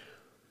 okay,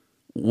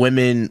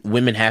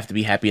 women have to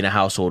be happy in a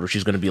household, or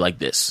she's going to be like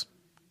this,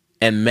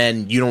 and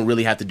men, you don't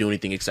really have to do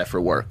anything except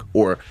for work,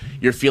 or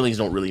your feelings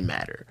don't really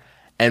matter.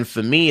 And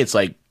for me, it's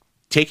like,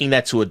 taking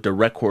that to a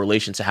direct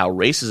correlation to how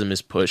racism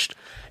is pushed.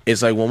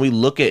 It's like, when we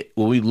look at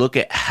damn,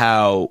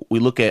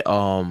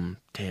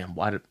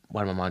 why did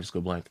my mind just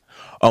go blank?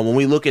 When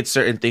we look at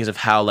certain things of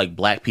how, like,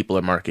 black people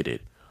are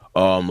marketed,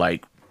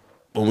 like,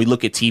 when we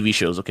look at TV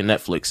shows, look at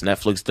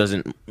Netflix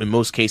doesn't, in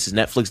most cases,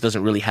 Netflix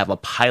doesn't really have a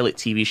pilot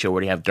TV show where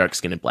they have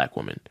dark-skinned black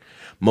women.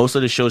 Most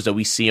of the shows that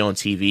we see on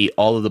TV,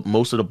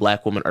 most of the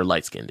black women are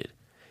light-skinned,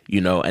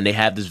 and they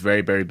have this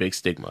very, very big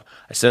stigma.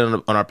 I said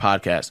on our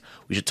podcast,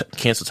 we should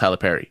cancel Tyler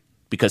Perry,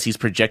 because he's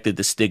projected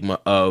the stigma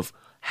of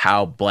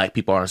how black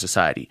people are in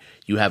society.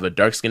 You have a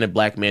dark-skinned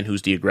black man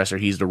who's the aggressor.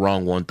 He's the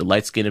wrong one. The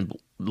light-skinned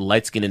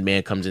light-skinned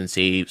man comes in,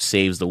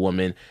 saves the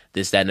woman,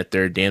 this, that, and the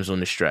third, damsel in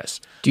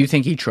distress. Do you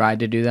think he tried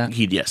to do that?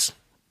 Yes.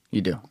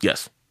 You do?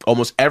 Yes.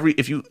 Almost every,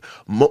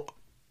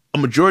 a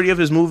majority of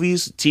his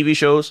movies, TV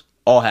shows,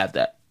 all have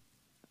that.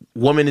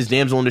 Woman is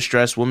damsel in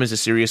distress. Woman is a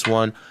serious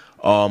one.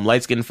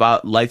 Fair-skinned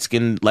father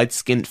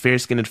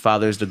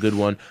is the good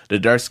one. The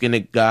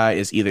dark-skinned guy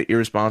is either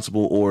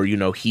irresponsible or,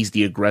 he's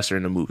the aggressor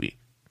in the movie.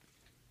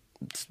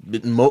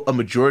 A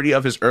majority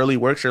of his early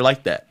works are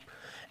like that.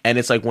 And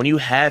it's like when you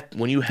have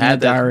that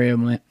Diary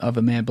of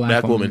a Mad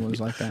Black Woman was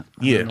like that.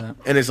 Yeah.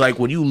 And it's like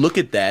when you look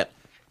at that,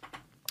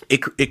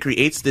 it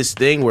creates this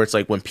thing where it's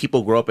like when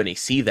people grow up and they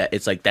see that,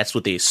 it's like that's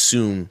what they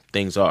assume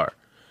things are.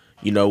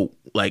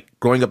 Like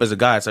growing up as a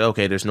guy, it's like,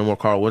 okay, there's no more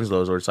Carl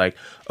Winslow's, or it's like,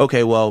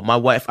 okay, well, I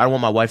don't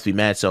want my wife to be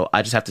mad, so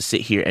I just have to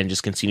sit here and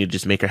just continue to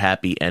just make her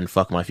happy and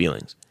fuck my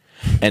feelings.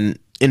 And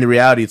in the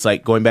reality, it's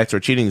like going back to our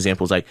cheating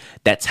examples, like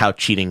that's how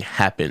cheating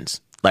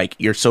happens. Like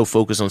you're so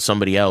focused on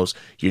somebody else,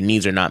 your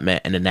needs are not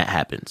met, and then that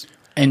happens.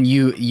 And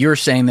you're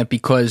saying that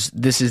because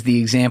this is the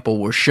example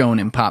we're shown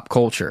in pop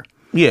culture.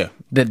 Yeah.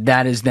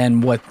 That is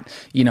then what,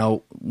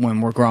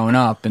 when we're growing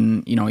up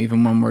and,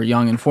 even when we're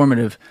young and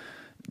formative,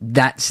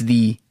 that's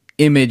the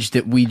image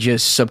that we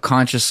just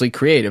subconsciously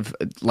create of,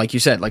 like you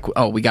said, like,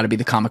 oh, we got to be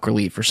the comic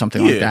relief or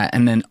something like that.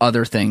 And then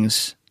other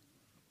things,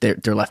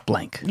 they're left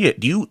blank. Yeah.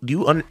 Do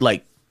you I'm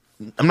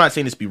not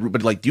saying this to be rude,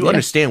 but like, do you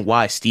understand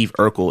why Steve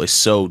Urkel is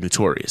so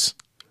notorious?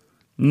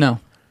 No.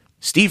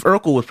 Steve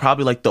Urkel was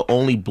probably like the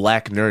only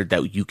black nerd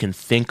that you can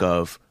think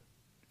of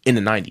in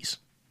the 90s.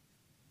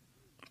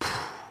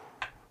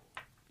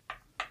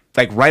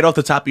 Like right off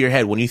the top of your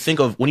head, when you think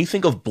of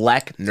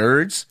black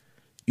nerds,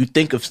 you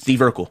think of Steve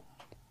Urkel.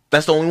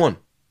 That's the only one.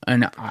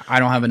 And I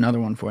don't have another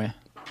one for you.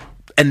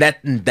 And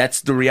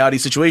that's the reality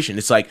situation.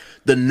 It's like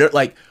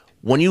like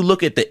when you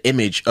look at the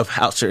image of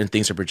how certain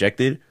things are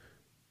projected,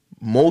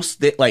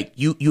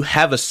 you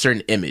have a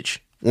certain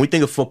image. When we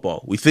think of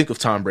football, we think of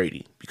Tom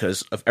Brady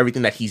because of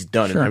everything that he's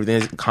done and everything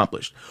that he's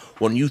accomplished.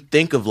 When you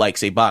think of, like,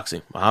 say,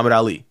 boxing, Muhammad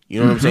Ali, you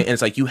know what I'm saying? And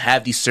it's like you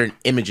have these certain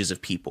images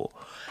of people.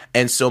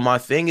 And so my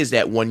thing is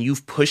that when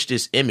you've pushed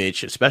this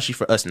image, especially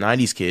for us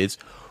 90s kids,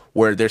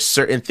 where there's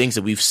certain things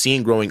that we've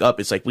seen growing up,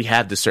 it's like we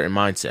have this certain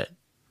mindset.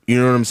 You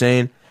know what I'm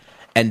saying?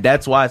 And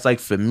that's why it's like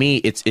for me,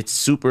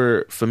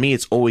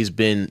 it's always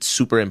been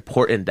super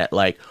important that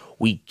like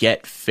we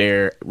get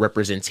fair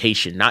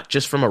representation, not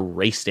just from a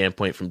race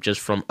standpoint,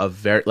 from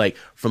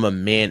a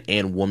man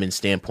and woman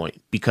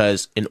standpoint.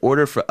 Because in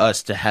order for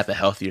us to have a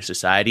healthier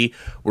society,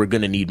 we're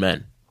gonna need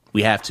men.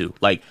 We have to.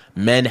 Like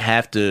men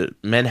have to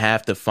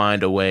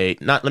find a way.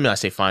 Let me not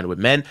say find a way.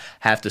 Men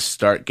have to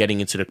start getting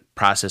into the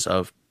process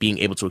of being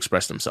able to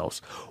express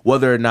themselves,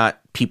 whether or not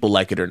people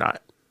like it or not.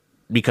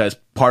 Because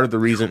part of the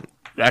reason.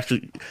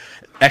 Actually,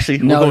 this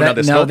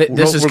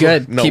is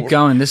good. Keep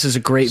going. This is a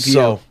great view.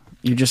 So,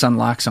 you just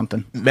unlocked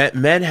something.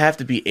 Men have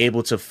to be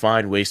able to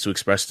find ways to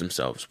express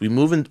themselves.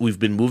 We've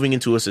been moving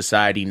into a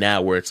society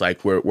now where it's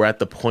like we're at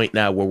the point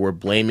now where we're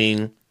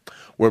blaming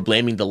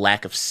the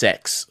lack of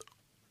sex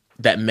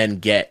that men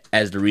get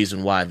as the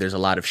reason why there's a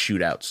lot of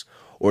shootouts,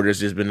 or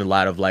there's been a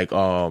lot of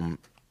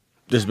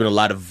there's been a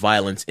lot of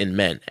violence in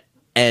men.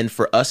 And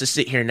for us to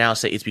sit here now and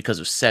say it's because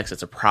of sex,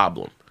 that's a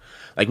problem.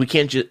 Like we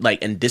can't just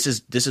and this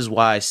is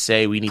why I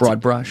say we need broad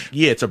brush.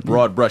 Yeah, it's a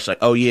broad brush. Like,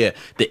 oh yeah,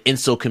 the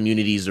incel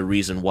community is the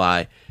reason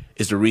why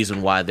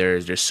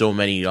there's so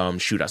many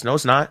shootouts. No,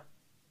 it's not.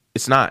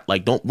 It's not.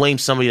 Like, don't blame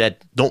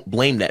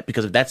that,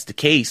 because if that's the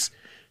case,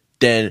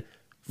 then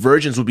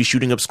virgins would be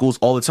shooting up schools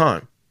all the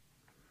time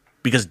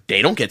because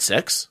they don't get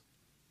sex.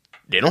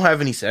 They don't have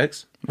any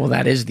sex. Well,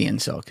 that is the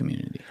incel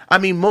community. I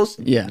mean, most.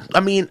 Yeah. I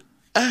mean,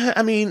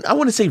 I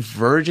wouldn't say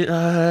virgin.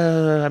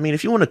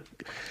 If you want to.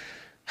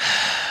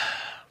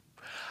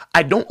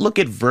 I don't look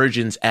at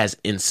virgins as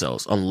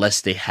incels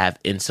unless they have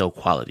incel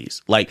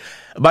qualities. Like,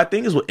 my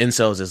thing is with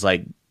incels is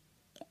like,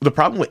 the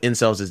problem with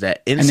incels is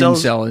that an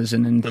incel is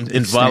an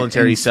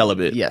involuntary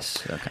celibate.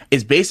 Yes. Okay.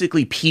 It's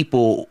basically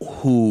people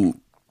who,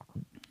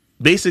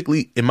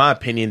 basically, in my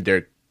opinion,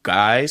 they're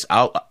guys.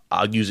 I'll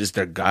use this.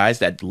 They're guys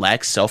that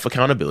lack self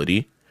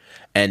accountability,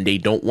 and they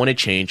don't want to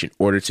change in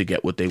order to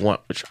get what they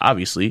want, which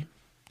obviously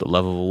the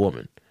love of a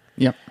woman.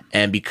 Yep.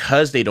 And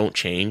because they don't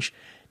change,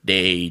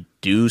 they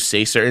do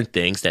say certain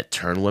things that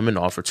turn women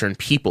off or turn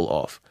people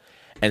off.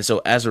 And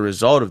so as a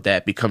result of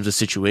that becomes a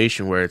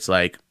situation where it's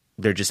like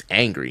they're just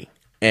angry.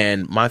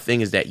 And my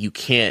thing is that you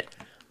can't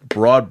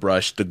broad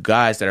brush the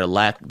guys that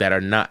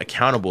are not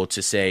accountable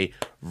to, say,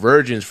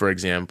 virgins, for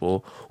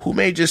example, who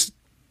may just,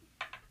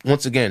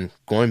 once again,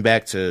 going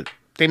back to,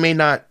 they may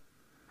not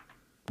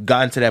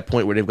gotten to that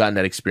point where they've gotten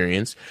that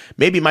experience.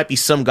 Maybe it might be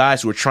some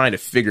guys who are trying to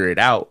figure it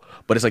out,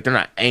 but it's like they're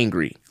not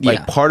angry.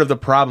 Like, part of the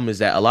problem is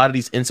that a lot of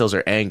these incels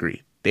are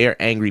angry. They are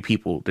angry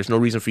people. There's no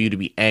reason for you to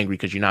be angry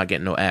because you're not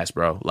getting no ass,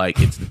 bro. Like,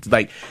 it's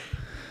the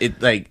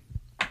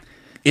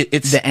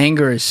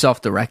anger is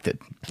self-directed.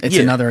 It's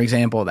another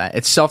example of that.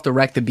 It's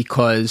self-directed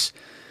because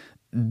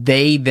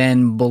they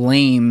then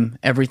blame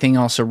everything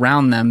else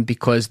around them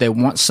because they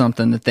want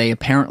something that they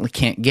apparently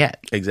can't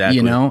get. Exactly.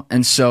 You know?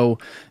 And so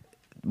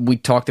we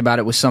talked about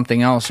it with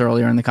something else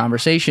earlier in the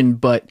conversation,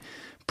 but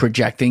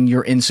projecting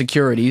your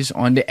insecurities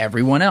onto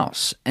everyone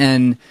else.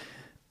 And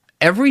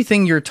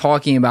everything you're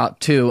talking about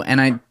too,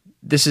 and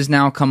this has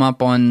now come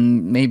up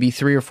on maybe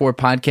 3 or 4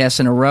 podcasts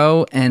in a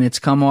row, and it's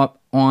come up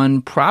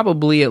on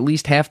probably at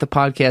least half the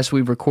podcasts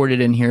we've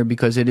recorded in here,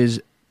 because it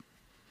is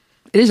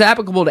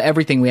applicable to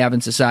everything we have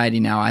in society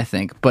now, I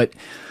think. But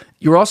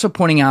you're also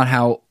pointing out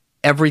how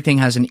everything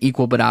has an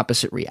equal but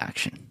opposite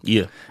reaction.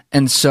 Yeah.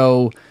 And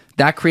so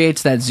that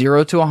creates that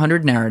 0 to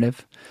 100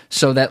 narrative.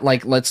 So that,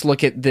 like, let's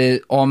look at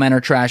the all men are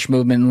trash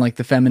movement and like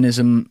the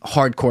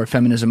hardcore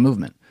feminism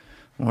movement.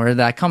 Where did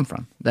that come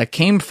from? That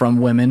came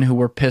from women who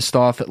were pissed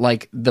off at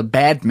like the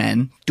bad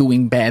men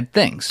doing bad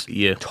things.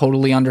 Yeah.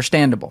 Totally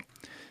understandable.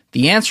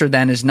 The answer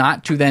then is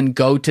not to then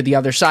go to the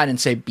other side and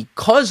say,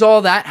 because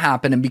all that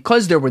happened and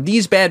because there were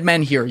these bad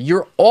men here,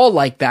 you're all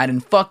like that,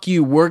 and fuck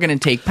you, we're going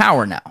to take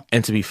power now.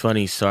 And to be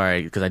funny,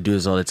 sorry, because I do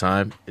this all the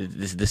time,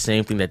 it's the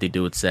same thing that they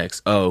do with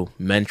sex. Oh,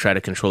 men try to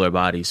control our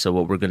bodies, so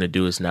what we're going to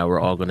do is now we're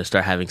all going to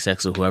start having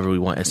sex with whoever we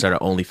want and start our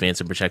OnlyFans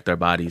and protect our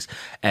bodies,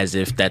 as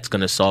if that's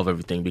going to solve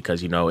everything,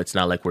 because, it's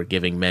not like we're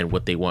giving men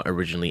what they want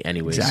originally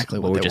anyways. Exactly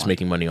what we're they just want.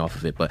 making money off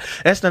of it. But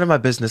that's none of my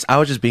business. I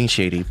was just being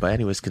shady. But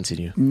anyways,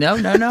 continue. No,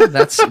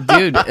 that's...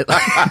 Dude, I'm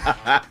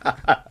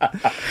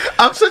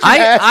such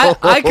an asshole.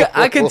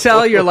 I can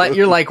tell you're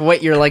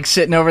like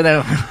sitting over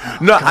there.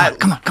 No,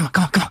 come on.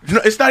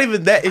 No, it's not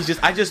even that. It's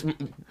just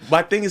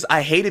my thing is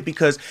I hate it,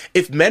 because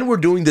if men were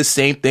doing the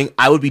same thing,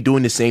 I would be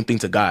doing the same thing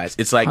to guys.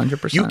 It's like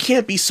 100%. You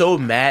can't be so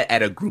mad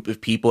at a group of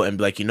people and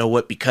be like, you know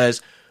what?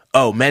 Because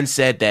men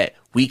said that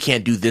we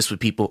can't do this with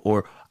people,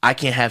 or I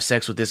can't have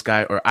sex with this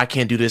guy, or I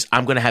can't do this.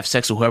 I'm going to have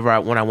sex with whoever I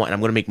want, and I'm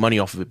going to make money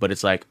off of it. But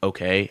it's like,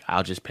 okay,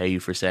 I'll just pay you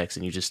for sex,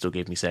 and you just still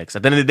gave me sex.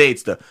 At the end of the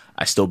day,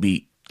 I still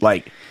be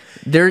like...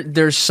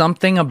 There's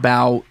something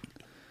about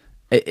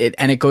it,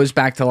 and it goes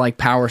back to like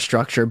power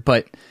structure,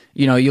 but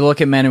you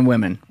look at men and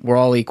women, we're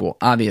all equal,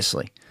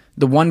 obviously.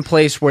 The one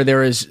place where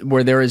there is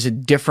a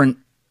different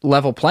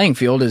level playing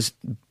field is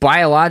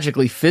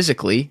biologically,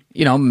 physically.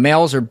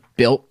 Males are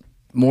built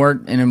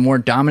in a more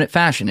dominant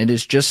fashion. It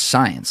is just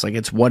science. Like,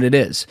 it's what it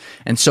is.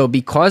 And so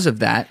because of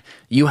that,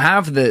 you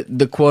have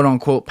the quote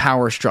unquote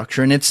power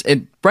structure. And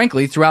it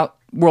frankly, throughout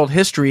world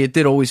history, it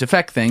did always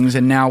affect things.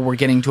 And now we're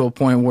getting to a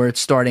point where it's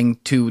starting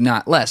to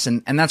not less.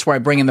 And that's where I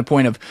bring in the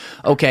point of,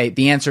 okay,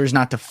 the answer is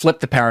not to flip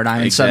the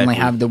paradigm and suddenly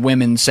have the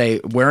women say,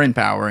 we're in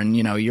power and,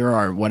 you're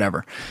our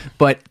whatever.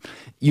 But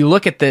you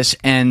look at this,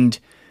 and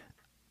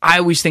I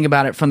always think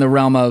about it from the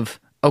realm of,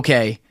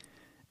 okay,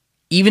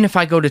 even if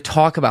I go to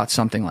talk about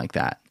something like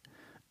that,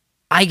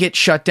 I get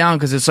shut down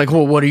because it's like,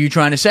 well, what are you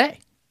trying to say?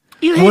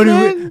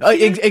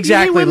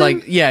 Exactly.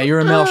 Like, yeah, you're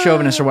a male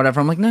chauvinist or whatever.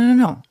 I'm like,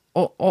 no.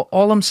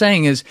 All I'm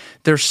saying is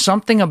there's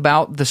something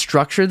about the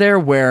structure there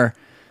where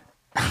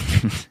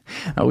I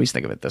always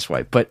think of it this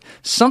way, but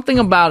something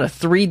about a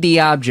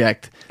 3D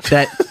object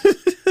that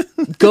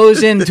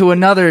goes into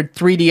another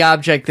 3D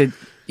object that,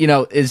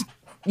 is,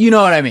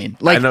 what I mean?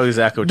 Like, I know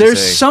exactly what you're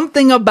saying. There's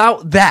something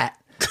about that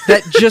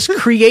just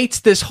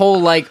creates this whole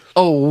like,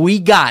 oh, we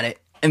got it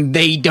and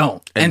they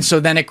don't, and so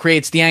then it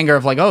creates the anger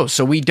of like, oh,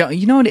 so we don't.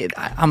 You know what?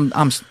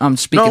 I'm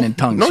speaking in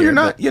tongues. No, here,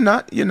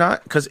 you're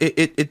not. Because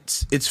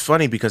it's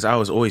funny, because I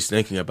was always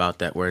thinking about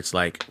that, where it's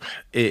like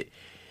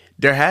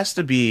there has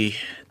to be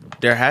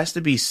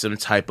some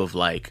type of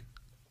like.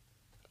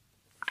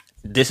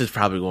 This is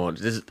probably going.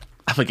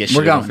 I'm gonna get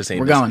shit off for saying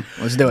We're this. going.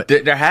 Let's do it.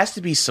 There has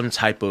to be some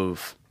type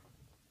of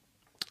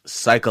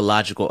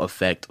psychological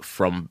effect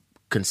from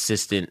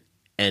consistent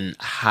and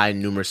high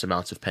numerous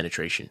amounts of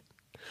penetration.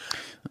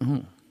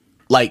 Mm.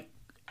 Like,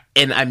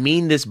 and I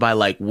mean this by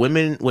like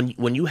women,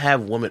 when you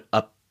have women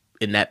up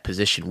in that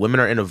position, women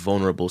are in a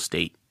vulnerable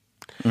state.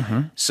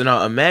 Mm-hmm. So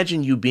now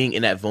imagine you being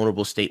in that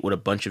vulnerable state with a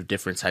bunch of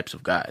different types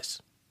of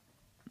guys.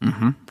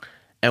 Mm-hmm.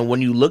 And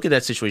when you look at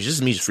that situation, this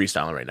is me just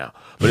freestyling right now,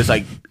 but it's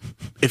like,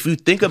 if you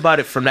think about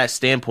it from that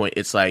standpoint,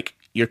 it's like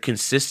you're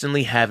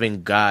consistently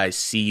having guys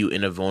see you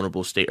in a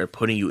vulnerable state or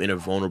putting you in a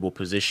vulnerable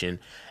position,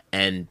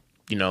 and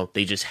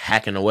they just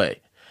hacking away.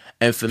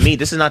 And for me,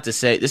 this is not to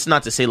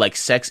say like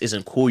sex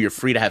isn't cool. You're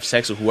free to have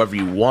sex with whoever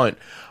you want,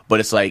 but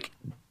it's like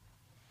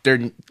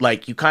they're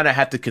like, you kind of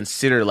have to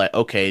consider like,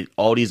 okay,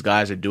 all these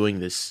guys are doing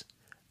this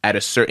at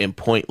a certain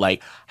point.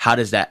 Like, how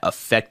does that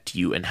affect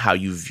you and how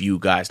you view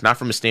guys? Not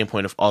from a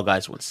standpoint of all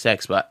guys want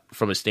sex, but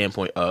from a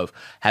standpoint of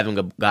having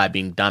a guy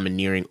being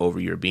domineering over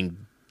you or being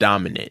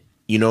dominant.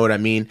 You know what I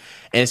mean?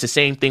 And it's the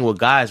same thing with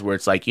guys, where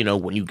it's like,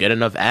 when you get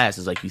enough ass,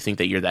 it's like you think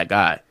that you're that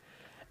guy.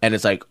 And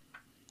it's like,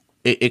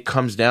 it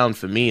comes down,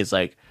 for me, it's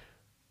like,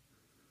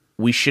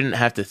 we shouldn't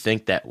have to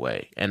think that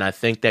way. And I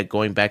think that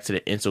going back to the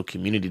incel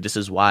community, this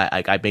is why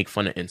I make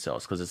fun of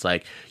incels, because it's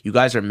like, you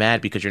guys are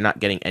mad because you're not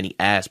getting any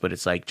ass, but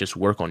it's like, just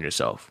work on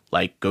yourself.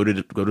 Like, go to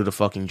the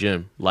fucking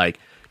gym. Like,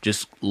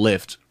 just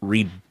lift,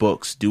 read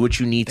books, do what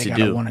you need to do. They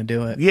don't want to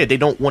do it. Yeah, they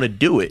don't want to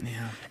do it.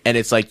 Yeah. And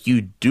it's like,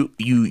 you do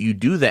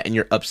that and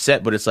you're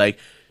upset, but it's like,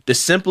 the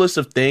simplest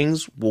of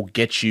things will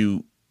get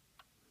you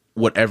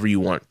whatever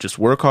you want. Just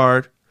work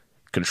hard,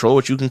 control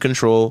what you can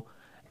control,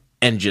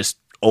 and just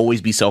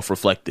always be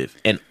self-reflective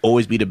and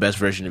always be the best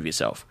version of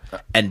yourself.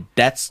 And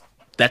that's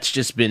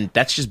just been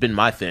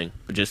my thing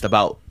just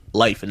about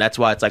life. And that's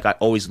why it's like I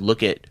always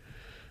looking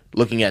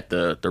at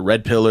the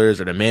red pillars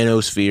or the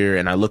manosphere,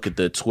 and I look at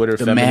the Twitter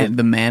the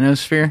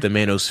manosphere. The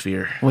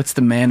manosphere. What's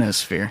the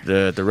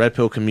manosphere? The red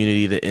pill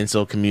community, the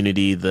incel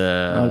community,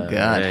 oh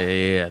god,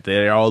 yeah,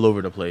 they're all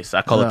over the place.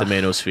 I call it the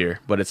manosphere,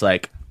 but it's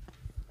like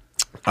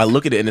I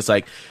look at it and it's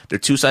like they're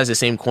two sides of the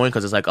same coin,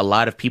 because it's like a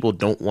lot of people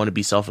don't want to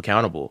be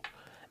self-accountable.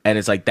 And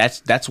it's like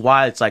that's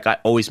why it's like I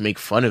always make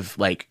fun of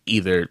like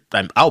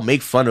I'll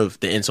make fun of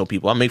the incel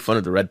people, I'll make fun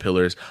of the red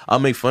pillars, I'll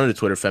make fun of the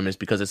Twitter feminists,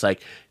 because it's like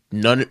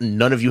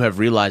none of you have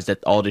realized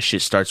that all this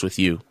shit starts with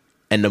you.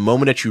 And the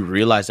moment that you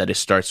realize that it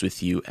starts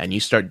with you and you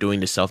start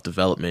doing the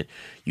self-development,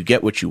 you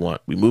get what you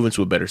want. We move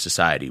into a better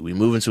society. We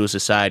move into a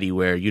society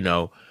where, you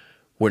know,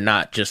 we're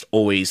not just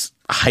always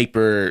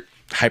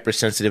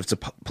hypersensitive to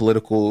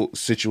political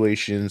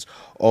situations,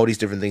 all these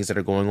different things that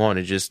are going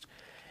on.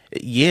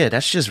 Yeah,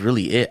 that's just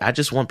really it. I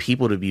just want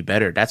people to be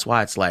better. That's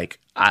why it's like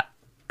I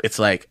just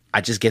look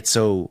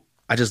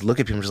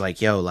at people just like,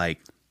 yo,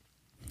 like,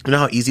 you know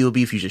how easy it would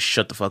be if you just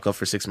shut the fuck up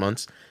for 6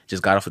 months,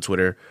 just got off of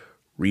Twitter,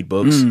 read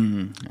books,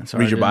 that's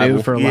read your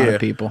Bible for a lot of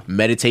people.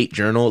 Meditate,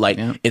 journal. Like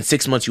in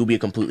 6 months, you'll be a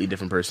completely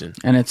different person.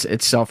 And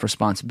it's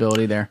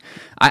self-responsibility there.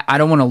 I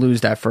don't want to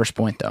lose that first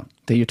point though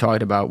that you're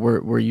talking about,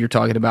 where you're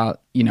talking about,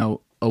 you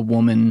know, a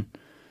woman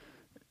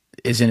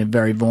is in a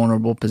very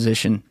vulnerable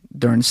position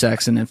during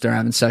sex, and if they're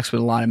having sex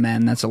with a lot of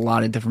men, that's a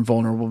lot of different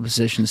vulnerable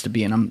positions to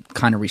be in. I'm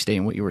kind of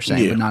restating what you were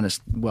saying, but not as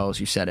well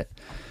as you said it.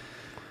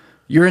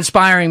 You're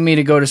inspiring me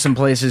to go to some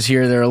places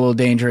here that are a little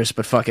dangerous,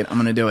 but fuck it, I'm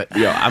gonna do it.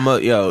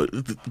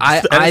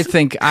 I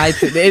think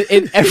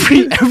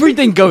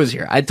everything goes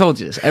here. I told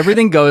you this.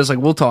 Everything goes. Like,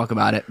 we'll talk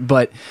about it,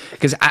 but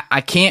because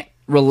I can't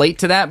relate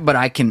to that, but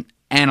I can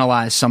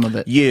analyze some of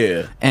it.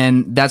 Yeah,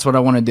 and that's what I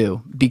want to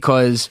do,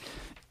 because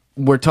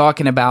we're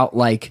talking about,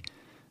 like,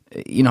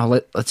 you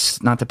know,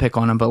 let's not to pick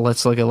on them, but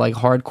let's look at like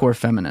hardcore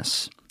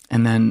feminists,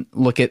 and then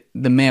look at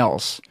the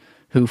males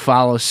who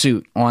follow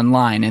suit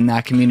online in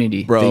that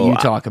community that you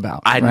talk about.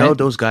 I know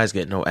those guys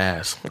get no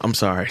ass. I'm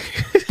sorry.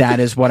 That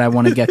is what I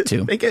want to get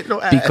to. They get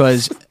no ass.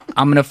 Because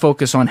I'm going to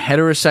focus on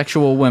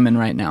heterosexual women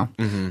right now.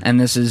 Mm-hmm. And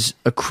this is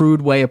a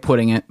crude way of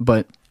putting it,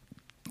 but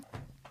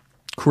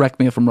correct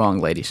me if I'm wrong,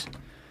 ladies.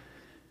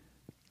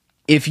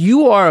 If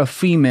you are a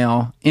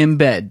female in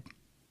bed,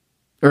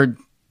 or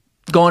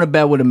going to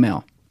bed with a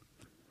male,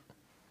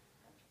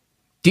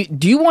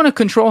 do you want to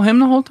control him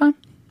the whole time?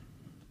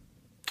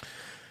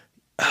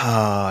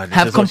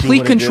 Have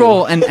complete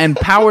control and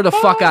power the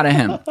fuck out of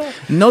him.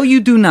 No,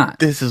 you do not.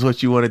 This is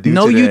what you want to do.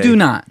 No, today. you do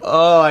not.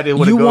 Oh, I didn't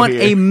want to go You want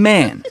here. a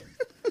man.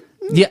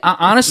 Yeah,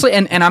 honestly,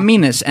 and I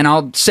mean this, and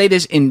I'll say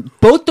this in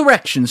both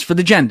directions for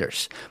the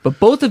genders, but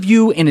both of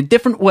you, in a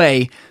different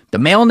way, the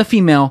male and the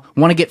female,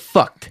 want to get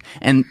fucked.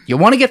 And you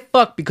want to get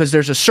fucked because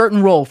there's a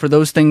certain role for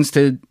those things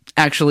to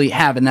actually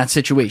have in that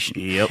situation.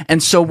 Yep.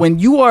 And so when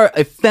you are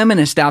a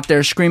feminist out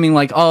there screaming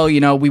like, oh, you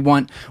know, we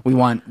want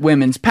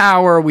women's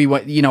power, we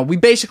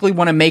basically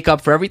want to make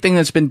up for everything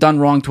that's been done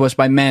wrong to us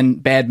by men,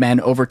 bad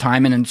men over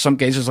time, and in some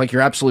cases, like,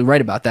 you're absolutely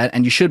right about that,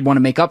 and you should want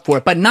to make up for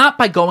it, but not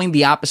by going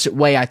the opposite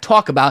way I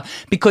talk about,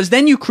 because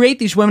then you create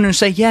these women who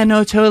say, yeah,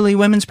 no, totally,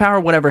 women's power,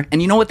 whatever, and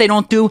you know what they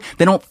don't do?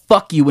 They don't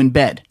fuck you in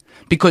bed.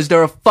 Because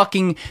they're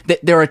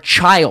a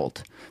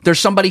child. They're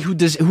somebody who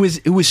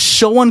is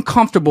so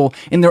uncomfortable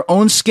in their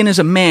own skin as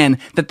a man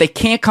that they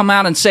can't come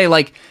out and say,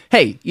 like,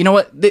 hey, you know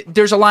what?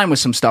 There's a line with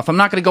some stuff. I'm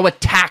not going to go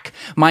attack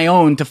my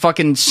own to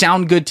fucking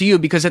sound good to you,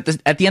 because at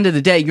the end of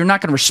the day, you're not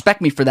going to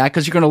respect me for that,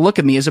 because you're going to look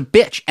at me as a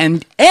bitch,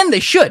 and they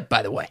should,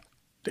 by the way.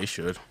 They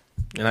should,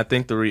 and I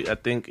think I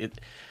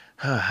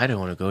didn't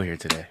want to go here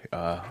today,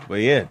 but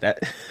yeah,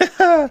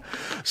 that.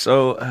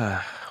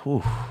 So,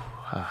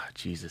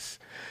 Jesus.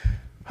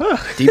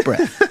 Deep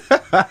breath.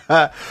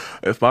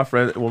 If my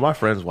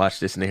friends watch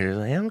this and they're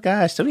like, oh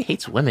gosh, somebody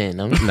hates women.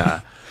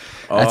 Nah.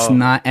 That's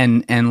not,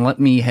 and let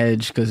me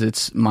hedge, because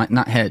it's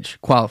not hedge,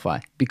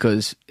 qualify,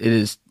 because it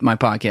is my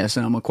podcast,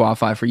 and I'm gonna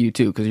qualify for you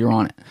too, because you're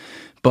on it.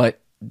 But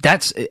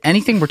that's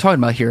anything we're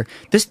talking about here.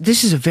 This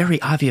is a very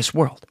obvious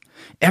world.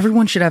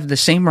 Everyone should have the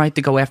same right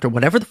to go after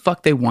whatever the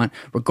fuck they want,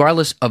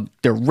 regardless of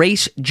their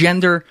race,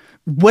 gender,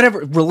 whatever,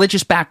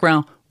 religious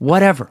background,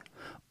 whatever.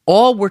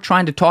 All we're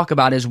trying to talk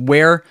about is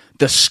where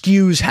the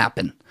skews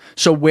happen.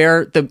 So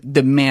where the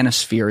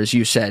manosphere, as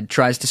you said,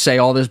 tries to say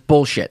all this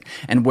bullshit,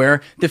 and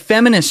where the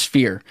feminist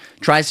sphere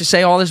tries to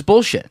say all this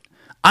bullshit.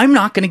 I'm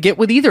not going to get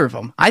with either of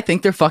them. I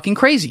think they're fucking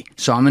crazy.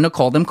 So I'm going to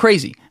call them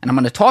crazy. And I'm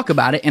going to talk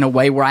about it in a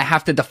way where I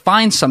have to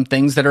define some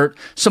things that are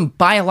some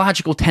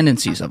biological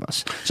tendencies of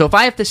us. So if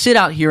I have to sit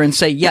out here and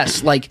say,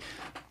 yes, like,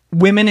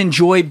 women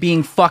enjoy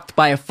being fucked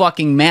by a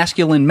fucking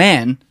masculine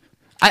man,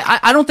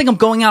 I don't think I'm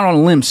going out on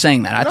a limb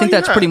saying that. I think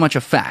that's pretty much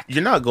a fact.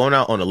 You're not going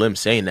out on a limb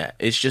saying that.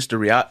 It's just a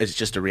reality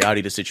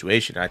of the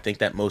situation. I think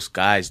that most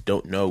guys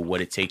don't know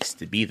what it takes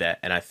to be that,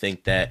 and I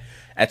think that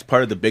that's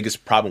part of the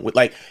biggest problem with,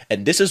 like,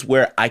 and this is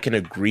where I can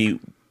agree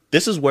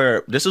this is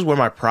where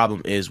my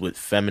problem is with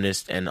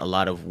feminists and a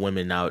lot of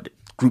women now. The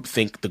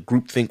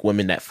groupthink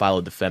women that follow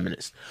the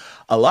feminists.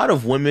 A lot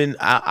of women,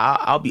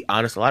 I'll be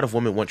honest, a lot of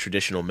women want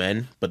traditional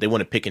men, but they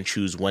want to pick and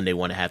choose when they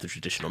want to have the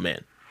traditional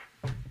man.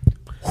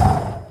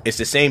 It's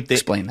the same thing.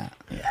 Explain that.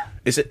 Yeah.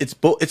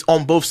 It's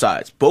on both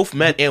sides. Both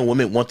men and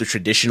women want the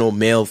traditional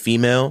male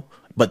female,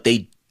 but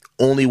they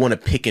only want to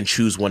pick and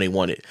choose when they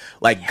want it.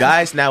 Like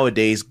guys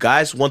nowadays,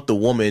 guys want the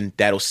woman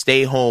that'll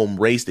stay home,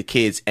 raise the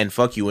kids, and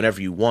fuck you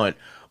whenever you want.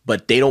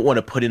 But they don't want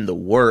to put in the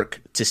work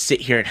to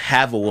sit here and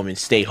have a woman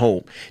stay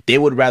home. They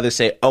would rather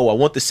say, oh, I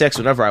want the sex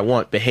whenever I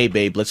want, but hey,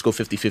 babe, let's go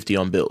 50-50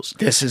 on bills.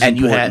 This is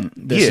important.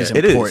 This is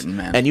important,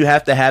 man. And you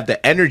have to have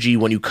the energy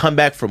when you come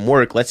back from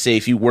work. Let's say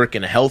if you work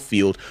in a health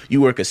field,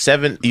 you work a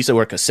 7P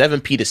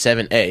to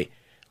 7A.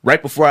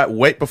 Right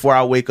before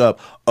I wake up,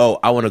 oh,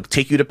 I want to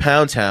take you to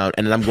Pound Town,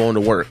 and then I'm going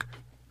to work.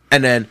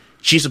 And then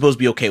she's supposed to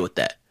be okay with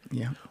that.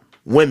 Yeah.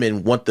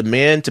 Women want the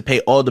man to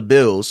pay all the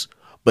bills,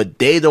 but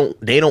they don't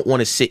want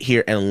to sit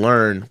here and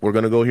learn. We're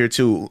going to go here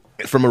too,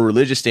 from a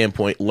religious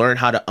standpoint, learn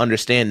how to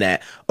understand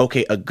that,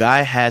 okay, a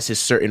guy has his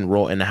certain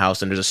role in the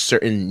house and there's a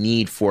certain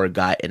need for a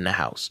guy in the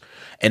house.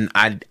 And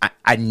I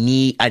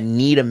need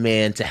a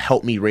man to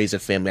help me raise a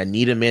family. I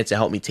need a man to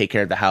help me take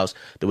care of the house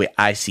the way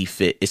I see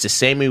fit. It's the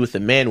same way with a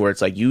man where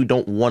it's like you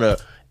don't want to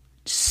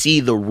see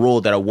the role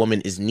that a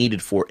woman is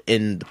needed for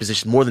in the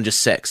position more than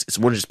just sex. It's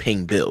more than just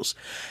paying bills.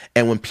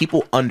 And when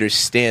people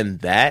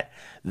understand that,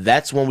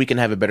 that's when we can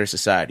have a better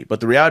society. But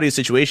the reality of the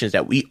situation is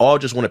that we all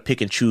just want to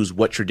pick and choose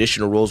what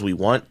traditional roles we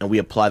want and we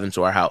apply them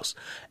to our house.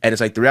 And it's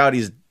like the reality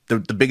is the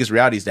biggest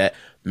reality is that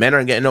men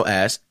aren't getting no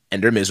ass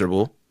and they're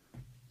miserable.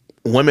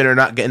 Women are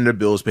not getting their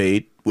bills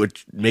paid,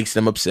 which makes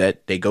them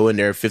upset. They go in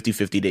there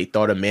 50-50. They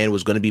thought a man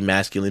was going to be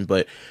masculine,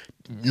 but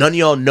none of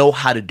y'all know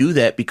how to do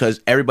that because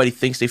everybody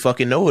thinks they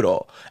fucking know it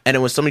all. And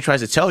then when somebody tries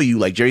to tell you,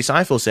 like Jerry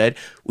Seinfeld said,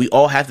 we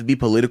all have to be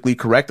politically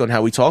correct on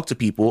how we talk to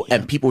people,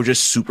 and people are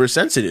just super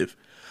sensitive.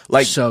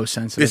 Like so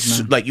sensitive, it's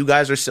man. like you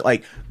guys are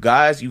like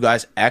guys. You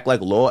guys act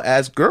like low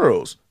ass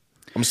girls.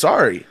 I'm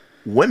sorry,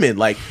 women.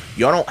 Like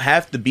y'all don't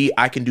have to be.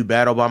 I can do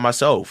bad all by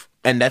myself,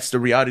 and that's the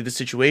reality of the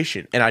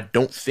situation. And I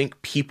don't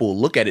think people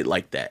look at it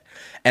like that.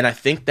 And I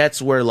think that's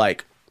where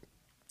like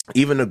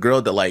even a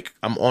girl that like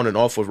I'm on and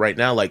off with right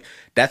now, like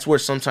that's where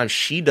sometimes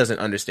she doesn't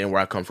understand where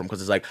I come from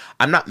because it's like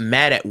I'm not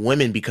mad at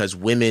women because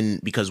women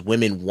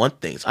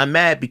want things. I'm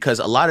mad because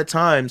a lot of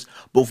times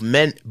both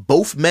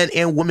men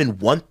and women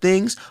want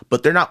things,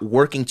 but they're not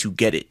working to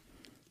get it.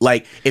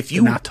 Like if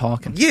you're not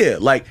talking, yeah,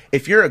 like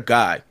if you're a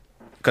guy,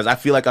 because I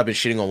feel like I've been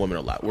shitting on women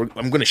a lot.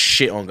 I'm gonna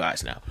shit on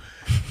guys now.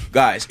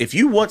 Guys, if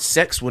you want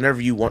sex whenever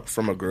you want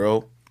from a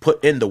girl,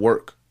 put in the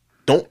work.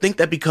 Don't think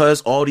that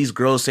because all these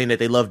girls saying that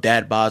they love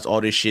dad bods,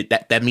 all this shit,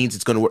 that means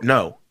it's going to work.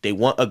 No, they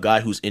want a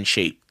guy who's in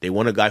shape. They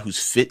want a guy who's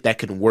fit, that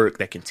can work,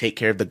 that can take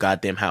care of the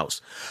goddamn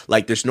house.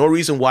 Like, there's no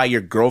reason why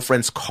your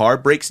girlfriend's car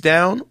breaks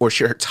down or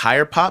her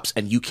tire pops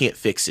and you can't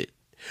fix it.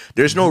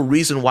 There's no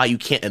reason why you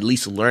can't at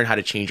least learn how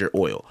to change your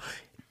oil.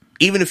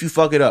 Even if you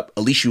fuck it up,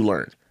 at least you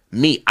learn.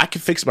 Me, I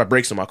can fix my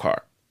brakes on my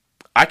car.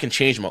 I can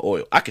change my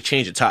oil. I can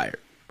change a tire.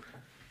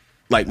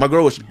 Like my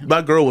girl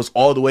was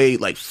all the way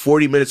like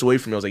 40 minutes away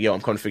from me. I was like, yo, I'm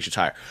coming to fix your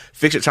tire.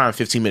 Fix your tire in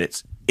 15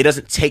 minutes. It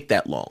doesn't take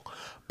that long.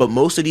 But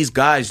most of these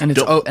guys and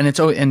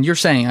you're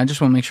saying, I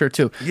just want to make sure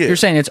too. Yeah. You're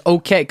saying it's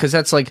okay because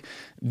that's like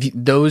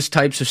those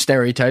types of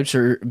stereotypes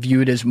are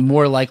viewed as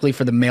more likely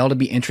for the male to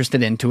be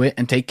interested into it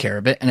and take care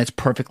of it, and it's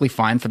perfectly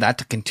fine for that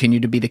to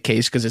continue to be the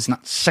case because it's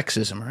not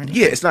sexism or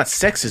anything. Yeah, it's not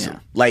sexism. Yeah.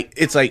 Like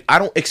it's like I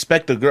don't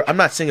expect a girl. I'm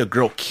not saying a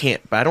girl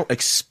can't, but I don't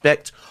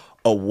expect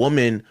a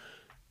woman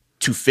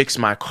to fix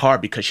my car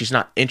because she's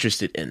not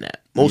interested in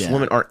that. Most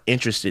women aren't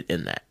interested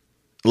in that.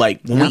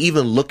 Like when we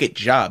even look at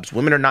jobs,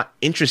 women are not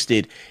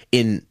interested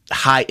in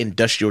high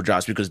industrial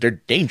jobs because they're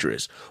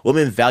dangerous.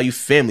 Women value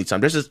family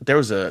time. There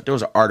was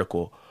an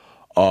article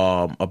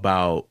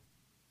about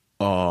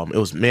it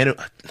was man.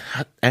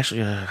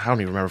 Actually, I don't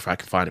even remember if I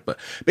can find it, but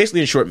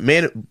basically in short,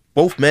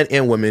 both men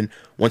and women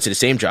went to the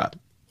same job.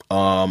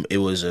 It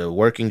was a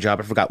working job.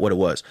 I forgot what it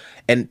was.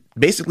 And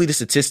basically the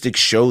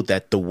statistics showed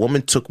that the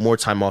woman took more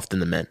time off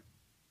than the men.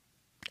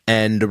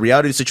 And the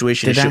reality of the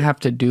situation Did that have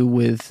to do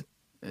with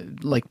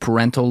like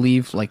parental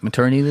leave, like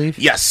maternity leave?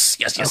 Yes.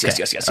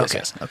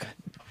 Okay.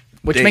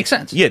 Which makes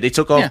sense. Yeah, they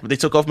took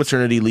off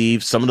maternity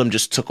leave. Some of them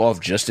just took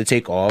off just to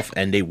take off,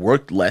 and they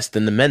worked less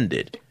than the men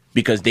did.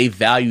 Because they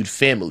valued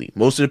family.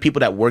 Most of the people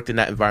that worked in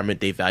that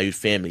environment, they valued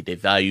family. They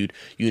valued,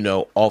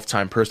 off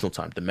time, personal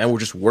time. The men were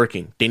just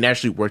working. They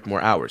naturally worked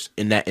more hours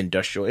in that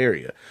industrial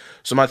area.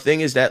 So my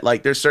thing is that,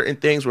 like, there's certain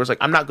things where it's like,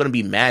 I'm not going to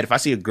be mad. If I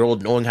see a girl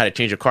knowing how to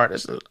change a car,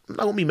 I'm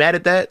not going to be mad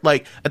at that.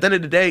 Like, at the end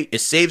of the day, it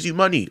saves you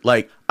money.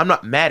 Like, I'm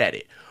not mad at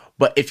it.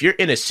 But if you're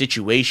in a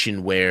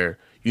situation where,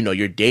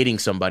 you're dating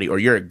somebody or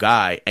you're a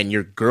guy and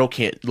your girl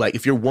can't, like,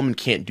 if your woman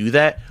can't do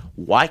that,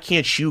 why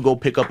can't you go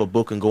pick up a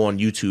book and go on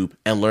YouTube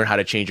and learn how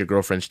to change your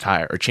girlfriend's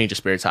tire or change a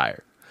spare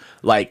tire?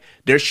 Like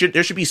there should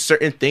be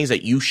certain things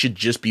that you should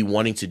just be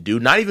wanting to do,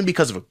 not even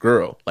because of a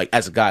girl, like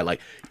as a guy,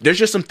 like there's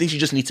just some things you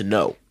just need to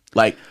know.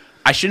 Like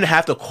I shouldn't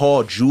have to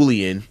call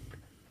Julian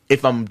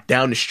if I'm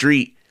down the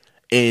street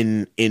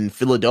in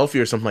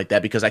Philadelphia or something like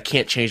that because I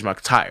can't change my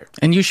tire.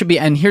 And you should be.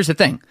 And here's the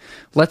thing.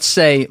 Let's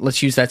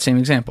use that same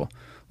example.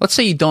 Let's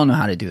say you don't know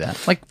how to do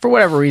that. Like, for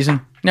whatever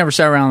reason, never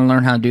sat around and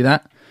learned how to do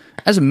that.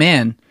 As a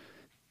man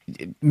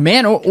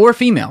or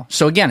female.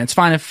 So again, it's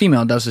fine if a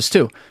female does this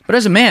too. But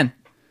as a man,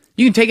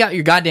 you can take out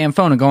your goddamn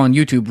phone and go on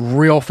YouTube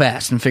real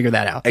fast and figure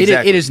that out.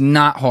 Exactly. It is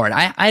not hard.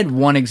 I had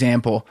one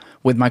example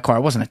with my car.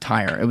 It wasn't a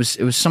tire. It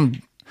was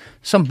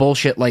some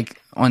bullshit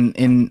like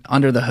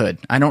under the hood.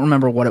 I don't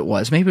remember what it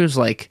was. Maybe it was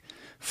like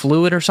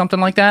fluid or something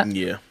like that.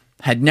 Yeah.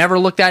 Had never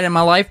looked at it in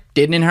my life.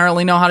 Didn't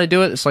inherently know how to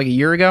do it. It's like a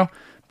year ago.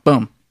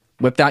 Boom.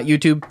 Whipped out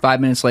YouTube. 5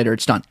 minutes later,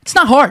 it's done. It's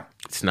not hard.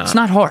 It's not. It's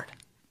not hard.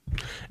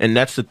 And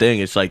that's the thing.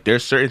 It's like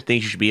there's certain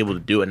things you should be able to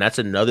do, and that's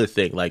another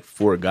thing. Like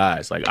for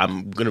guys, like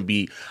I'm gonna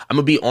be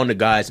on the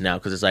guys now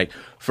because it's like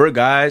for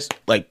guys,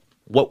 like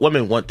what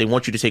women want, they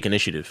want you to take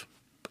initiative,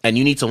 and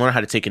you need to learn how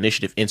to take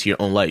initiative into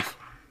your own life.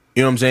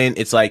 You know what I'm saying?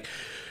 It's like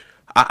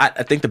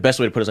I think the best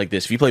way to put it is like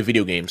this: if you play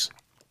video games,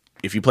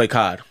 if you play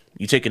COD,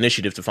 you take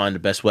initiative to find the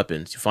best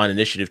weapons. You find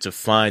initiative to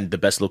find the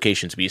best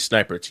location to be a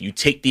sniper. You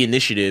take the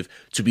initiative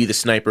to be the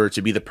sniper,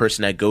 to be the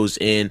person that goes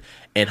in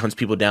and hunts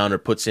people down or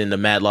puts in the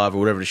Mad Love or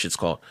whatever the shit's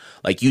called.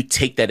 Like, you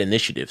take that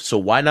initiative. So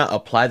why not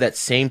apply that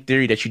same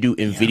theory that you do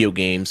in video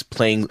games,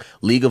 playing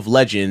League of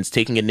Legends,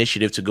 taking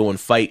initiative to go and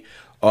fight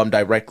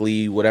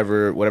directly,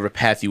 whatever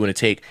path you want to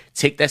take.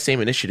 Take that same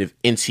initiative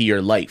into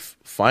your life.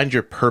 Find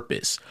your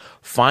purpose.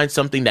 Find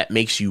something that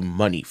makes you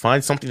money.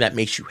 Find something that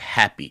makes you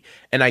happy.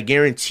 And I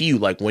guarantee you,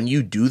 like, when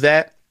you do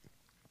that,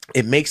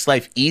 it makes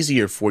life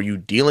easier for you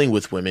dealing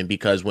with women,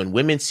 because when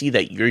women see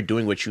that you're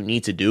doing what you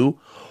need to do,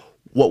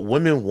 what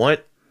women want,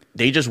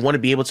 they just want to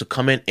be able to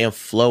come in and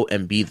flow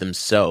and be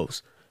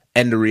themselves.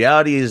 And the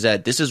reality is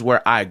that this is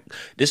where I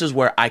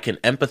can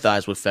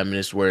empathize with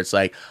feminists, where it's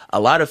like a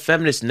lot of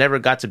feminists never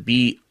got to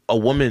be a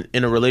woman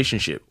in a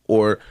relationship,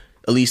 or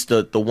at least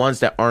the ones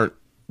that aren't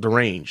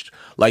deranged.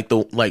 Like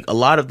a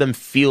lot of them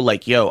feel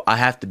like, yo, I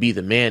have to be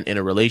the man in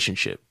a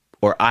relationship,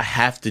 or I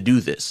have to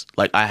do this.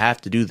 Like, I have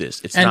to do this.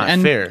 It's not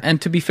fair.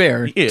 And to be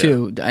fair,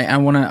 too, I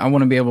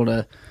wanna be able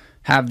to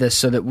have this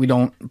so that we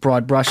don't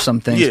broad brush some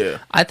things. Yeah.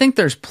 I think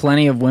there's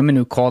plenty of women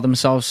who call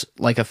themselves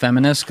like a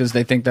feminist because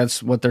they think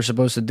that's what they're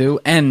supposed to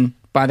do. And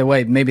by the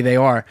way, maybe they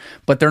are,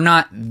 but they're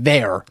not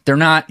there. They're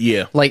not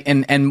like,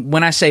 and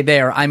when I say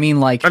there, I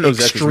mean like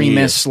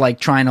extremists, like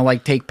trying to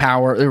like take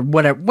power or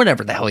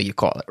whatever the hell you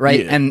call it,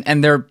 right? Yeah.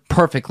 And they're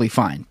perfectly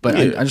fine. But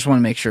I just want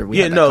to make sure we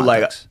have that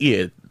context.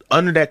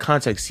 Under that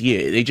context,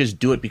 they just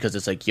do it because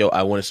it's like, yo,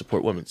 I want to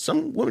support women.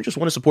 Some women just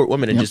want to support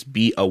women and just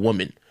be a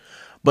woman.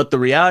 But the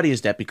reality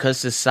is that because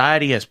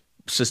society has,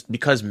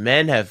 because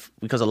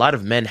a lot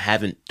of men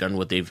haven't done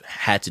what they've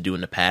had to do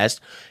in the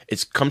past,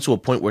 it's come to a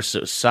point where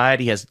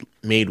society has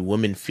made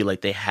women feel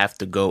like they have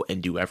to go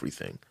and do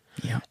everything.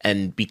 Yeah.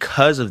 And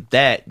because of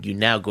that, you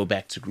now go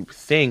back to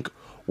groupthink,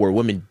 where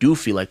women do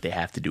feel like they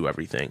have to do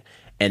everything.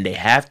 And they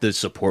have to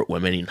support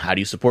women. And how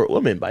do you support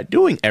women? By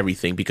doing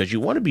everything, because you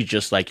want to be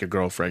just like your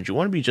girlfriends. You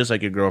want to be just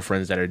like your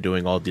girlfriends that are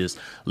doing all this,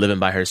 living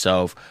by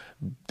herself,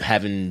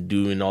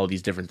 doing all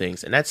these different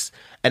things. And that's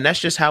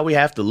just how we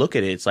have to look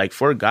at it. It's like,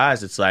 for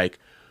guys, it's like,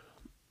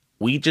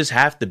 we just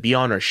have to be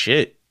on our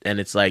shit. And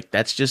it's like,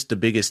 that's just the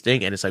biggest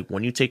thing. And it's like,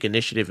 when you take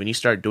initiative and you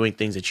start doing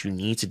things that you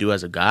need to do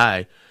as a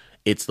guy,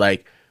 it's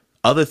like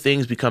other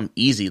things become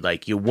easy.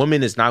 Like, your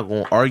woman is not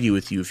going to argue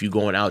with you if you're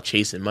going out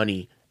chasing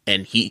money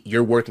and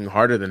you're working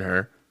harder than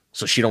her,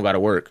 so she don't got to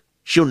work.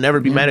 She'll never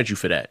be mad at you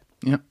for that.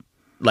 Yep.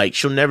 Like,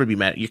 she'll never be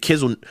mad. Your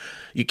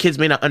kids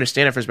may not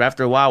understand it first, but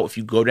after a while, if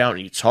you go down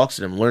and you talk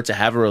to them, learn to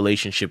have a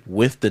relationship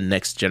with the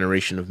next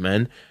generation of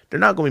men, they're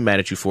not going to be mad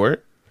at you for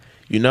it.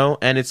 You know?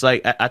 And it's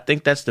like, I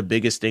think that's the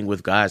biggest thing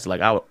with guys.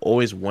 Like, I would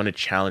always want to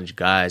challenge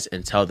guys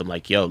and tell them,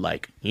 like, yo,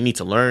 like, you need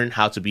to learn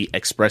how to be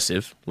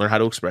expressive, learn how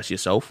to express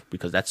yourself,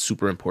 because that's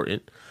super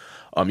important.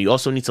 You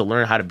also need to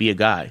learn how to be a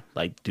guy,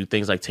 like do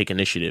things like take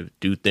initiative,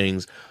 do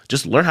things,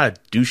 just learn how to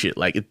do shit.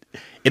 Like, it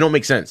don't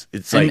make sense.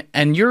 It's like,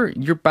 and you're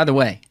by the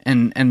way,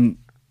 and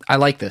I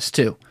like this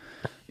too.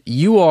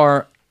 You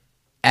are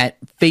at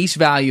face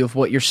value of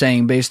what you're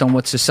saying based on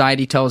what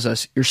society tells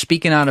us. You're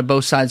speaking out of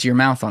both sides of your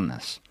mouth on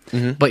this,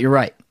 but you're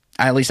right.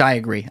 At least I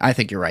agree. I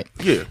think you're right.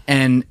 Yeah.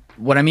 And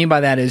what I mean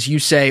by that is, you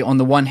say on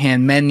the one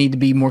hand, men need to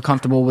be more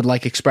comfortable with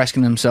like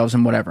expressing themselves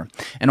and whatever.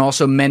 And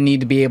also men need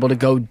to be able to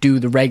go do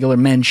the regular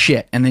men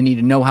shit, and they need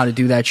to know how to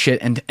do that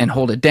shit and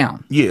hold it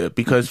down. Yeah,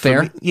 because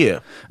fair? Yeah.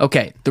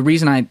 Okay. The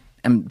reason I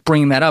am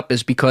bringing that up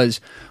is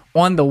because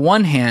on the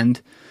one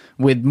hand,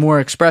 with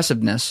more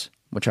expressiveness,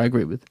 which I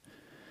agree with,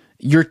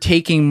 you're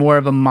taking more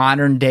of a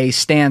modern day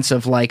stance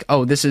of like,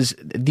 oh,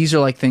 these are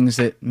like things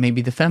that maybe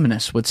the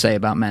feminists would say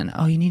about men.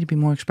 Oh, you need to be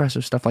more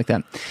expressive, stuff like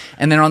that.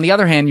 And then on the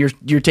other hand,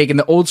 you're taking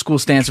the old school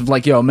stance of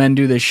like, yo, men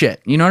do this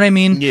shit. You know what I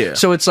mean? Yeah.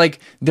 So it's like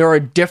there are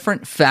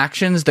different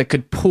factions that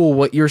could pull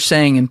what you're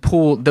saying and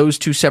pull those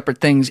two separate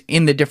things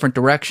in the different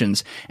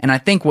directions. And I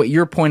think what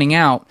you're pointing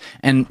out,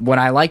 and what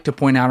I like to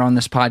point out on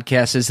this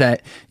podcast, is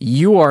that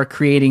you are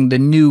creating the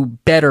new,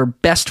 better,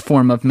 best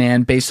form of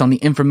man based on the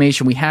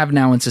information we have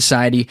now in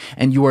society.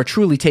 And you are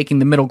truly taking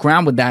the middle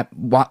ground with that,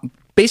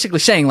 basically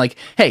saying like,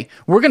 hey,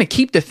 we're going to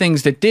keep the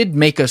things that did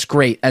make us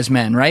great as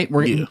men, right?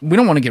 We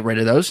don't want to get rid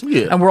of those.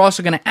 Yeah. And we're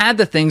also going to add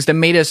the things that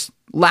made us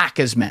lack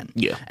as men.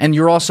 Yeah. And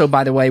you're also,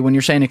 by the way, when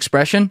you're saying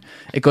expression,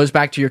 it goes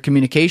back to your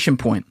communication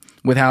point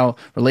with how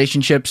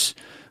relationships,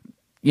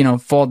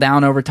 fall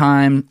down over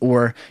time,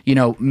 or,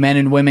 men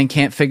and women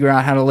can't figure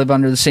out how to live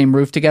under the same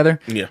roof together.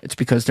 Yeah. It's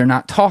because they're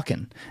not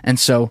talking. And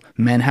so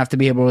men have to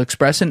be able to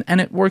express, and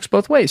it works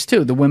both ways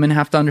too. The women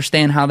have to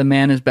understand how the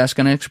man is best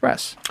going to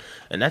express.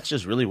 And that's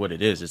just really what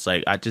it is. It's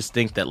like, I just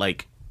think that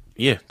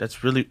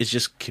it's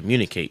just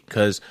communicate.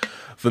 Because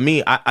for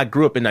me, I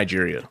grew up in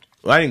Nigeria.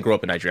 Well, I didn't grow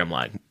up in Nigeria. I'm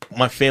lying.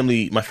 My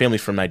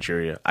family's from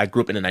Nigeria. I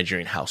grew up in a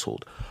Nigerian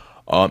household.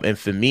 And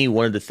for me,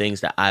 one of the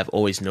things that I've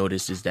always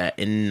noticed is that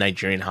in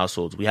Nigerian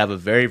households, we have a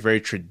very, very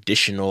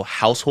traditional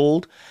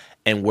household.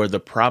 And where the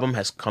problem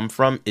has come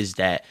from is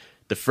that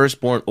the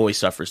firstborn always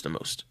suffers the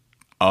most.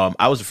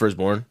 I was the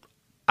firstborn.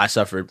 I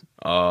suffered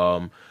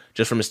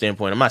just from a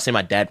standpoint. I'm not saying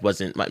my dad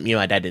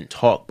didn't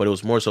talk, but it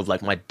was more so of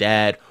like my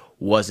dad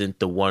wasn't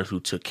the one who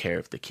took care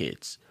of the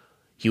kids.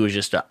 He was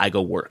just I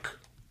go work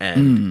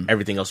and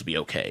everything else will be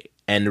okay.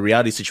 And the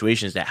reality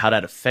situation is that how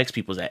that affects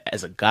people is that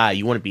as a guy,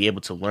 you want to be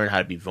able to learn how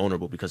to be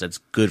vulnerable because that's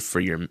good for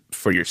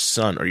your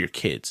son or your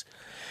kids.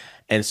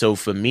 And so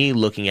for me,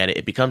 looking at it,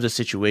 it becomes a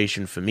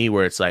situation for me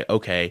where it's like,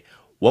 okay,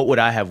 what would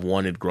I have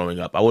wanted growing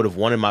up? I would have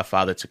wanted my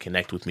father to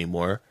connect with me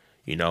more,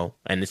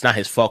 and it's not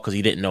his fault because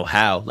he didn't know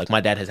how. Like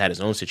my dad has had his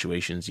own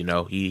situations,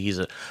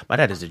 my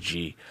dad is a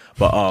G,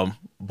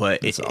 but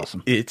it's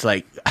awesome. It's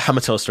like, I'm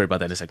gonna tell a story about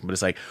that in a second, but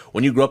it's like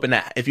when you grow up in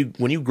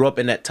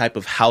that type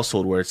of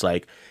household where it's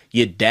like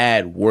your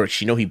dad works,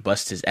 he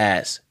busts his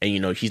ass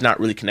and he's not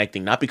really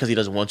connecting, not because he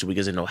doesn't want to,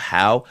 because he doesn't know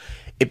how.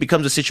 It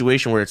becomes a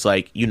situation where it's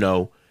like,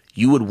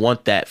 you would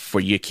want that for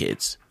your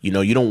kids. You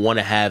don't want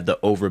to have the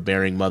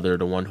overbearing mother,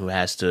 the one who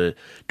has to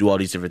do all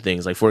these different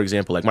things. Like, for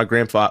example, like my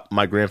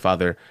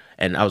grandfather,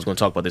 and I was going to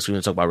talk about this. We're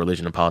going to talk about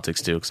religion and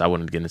politics too, because I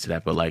wanted to get into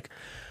that. But like,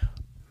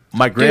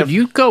 dude,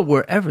 you go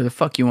wherever the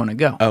fuck you want to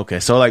go. Okay,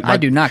 so like, I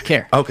do not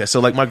care. Okay, so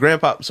like my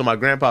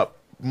grandpa,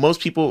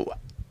 most people,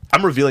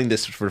 I'm revealing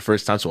this for the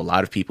first time to a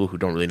lot of people who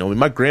don't really know me.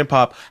 My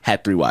grandpa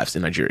had 3 wives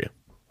in Nigeria.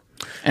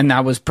 And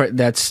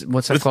that's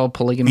what's that called,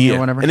 polygamy or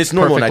whatever, and it's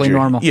normal in Nigeria.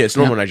 Normal. Yeah, it's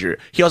normal in Nigeria.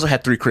 He also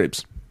had 3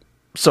 cribs,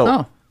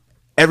 so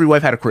every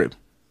wife had a crib.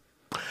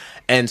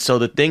 And so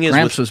the thing is,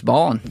 Gramps was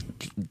balling.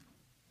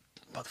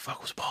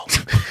 Motherfucker was balling.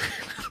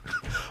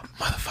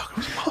 Motherfucker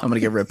was balling. I'm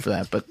gonna get ripped for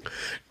that, but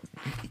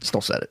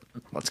still said it.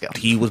 Let's go.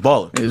 He was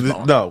balling.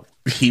 No,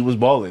 he was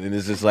balling, and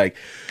it's just like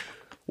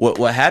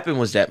what happened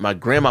was that my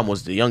grandma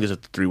was the youngest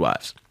of the 3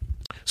 wives,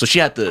 so she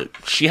had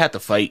to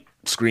fight,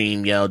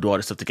 scream, yell, do all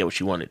this stuff to get what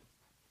she wanted.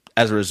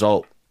 As a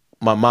result,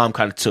 my mom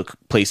kind of took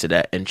place of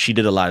that, and she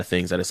did a lot of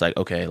things that it's like,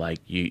 okay, like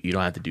you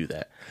don't have to do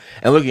that.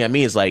 And looking at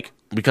me is like,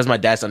 because my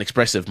dad's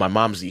unexpressive, my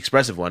mom's the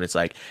expressive one. It's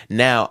like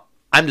now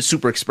I'm the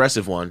super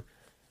expressive one,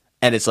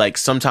 and it's like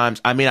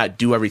sometimes I may not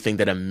do everything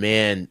that a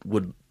man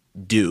would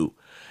do.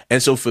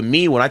 And so for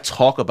me, when I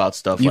talk about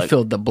stuff, you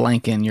filled the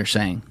blank in. You're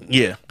saying,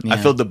 yeah, I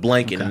filled the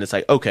blank in, and it's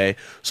like, okay,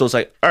 so it's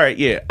like, all right,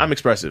 yeah, I'm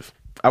expressive.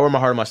 I wear my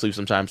heart on my sleeve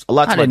sometimes. A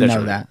lot to my detriment. I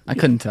didn't know that. I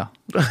couldn't tell.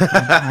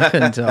 I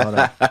couldn't tell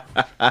at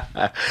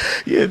all.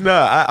 Yeah, no,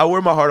 I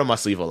wear my heart on my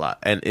sleeve a lot,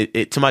 and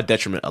it to my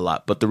detriment a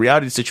lot. But the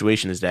reality of the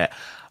situation is that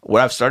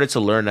what I've started to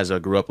learn as I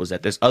grew up was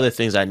that there's other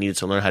things I needed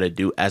to learn how to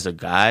do as a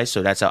guy,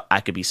 so that's how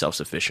I could be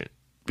self-sufficient.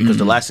 Because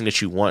the last thing that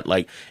you want,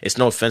 like, it's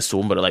no offense to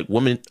women, but like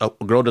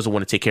a girl doesn't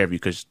want to take care of you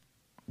because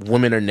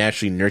women are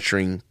naturally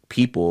nurturing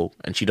people,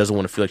 and she doesn't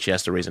want to feel like she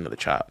has to raise another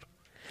child.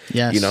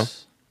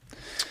 Yes.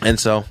 And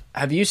so,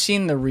 have you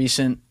seen the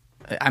recent?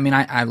 I mean,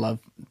 I love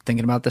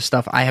thinking about this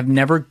stuff. I have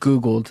never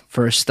Googled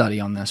for a study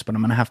on this, but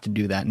I'm going to have to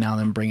do that now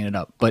that I'm bringing it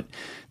up. But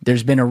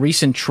there's been a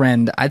recent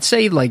trend. I'd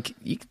say, like,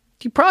 you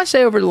probably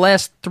say over the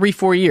last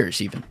 3-4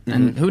 years, even,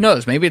 and who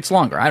knows? Maybe it's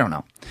longer. I don't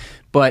know.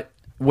 But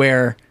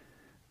where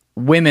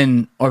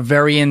women are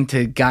very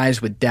into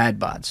guys with dad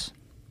bods.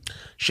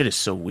 Shit is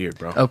so weird,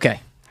 bro. Okay,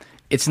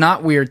 it's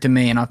not weird to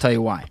me, and I'll tell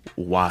you why.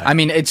 Why? I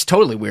mean, it's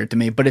totally weird to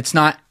me, but it's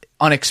not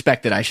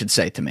unexpected, I should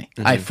say, to me.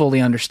 I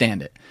fully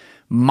understand it.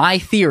 My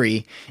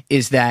theory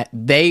is that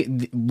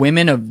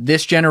women of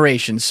this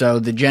generation, so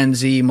the Gen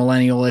Z,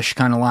 millennial-ish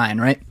kind of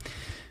line, right?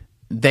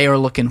 They are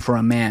looking for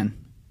a man.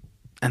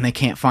 and they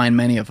can't find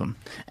many of them.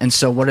 And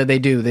so what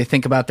do? They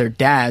think about their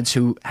dads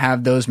who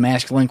have those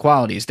masculine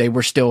qualities. They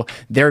were still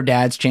their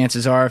dads,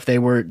 chances are, if they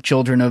were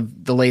children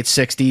of the late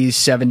 60s,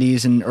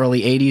 70s, and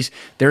early 80s,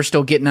 they're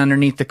still getting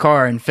underneath the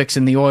car and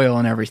fixing the oil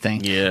and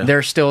everything. Yeah.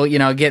 They're still,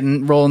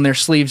 rolling their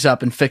sleeves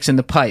up and fixing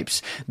the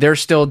pipes. They're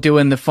still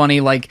doing the funny,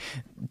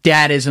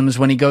 dadisms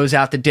when he goes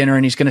out to dinner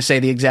and he's going to say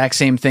the exact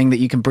same thing that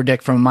you can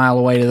predict from a mile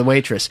away to the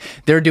waitress.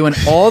 They're doing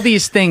all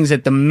these things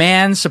that the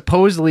man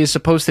supposedly is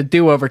supposed to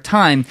do over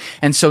time.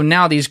 And so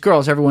now these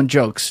girls, everyone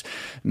jokes,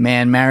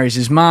 man marries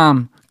his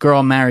mom,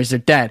 girl marries their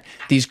dad.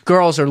 These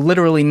girls are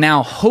literally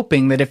now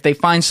hoping that if they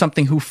find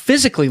something who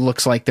physically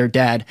looks like their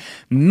dad,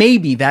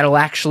 maybe that'll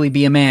actually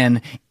be a man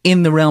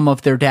in the realm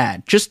of their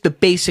dad. Just the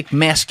basic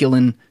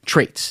masculine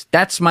traits.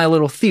 That's my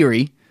little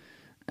theory.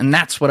 And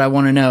that's what I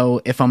want to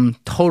know, if I'm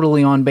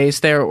totally on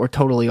base there or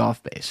totally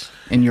off base,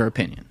 in your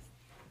opinion.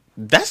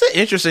 That's an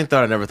interesting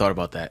thought. I never thought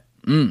about that.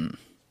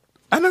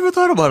 I never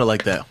thought about it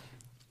like that.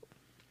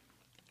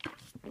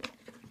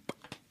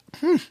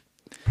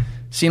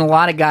 Seen a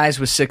lot of guys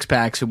with six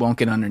packs who won't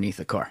get underneath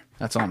the car.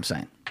 That's all I'm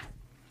saying.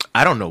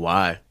 I don't know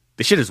why.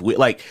 This shit is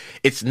weird.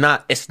 It's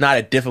not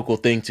a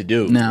difficult thing to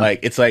do. No.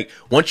 It's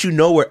once you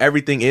know where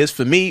everything is,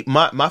 for me,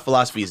 my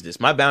philosophy is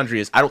this. My boundary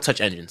is I don't touch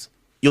engines.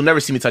 You'll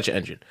never see me touch an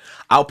engine.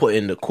 I'll put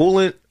in the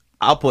coolant.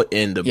 I'll put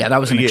in the... Yeah, that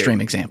was an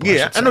extreme example.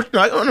 Yeah, I know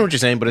what you're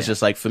saying, but it's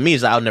just for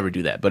me, I'll never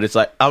do that. But it's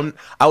I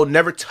would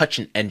never touch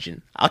an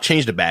engine. I'll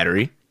change the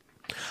battery.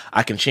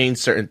 I can change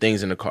certain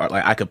things in the car.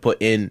 I could put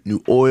in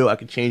new oil. I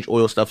can change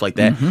oil, stuff like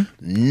that.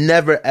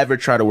 Never, ever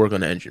try to work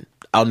on the engine.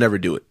 I'll never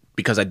do it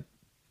because I'm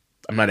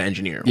not an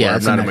engineer. Yeah, or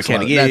I'm not a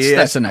mechanic.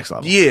 That's the next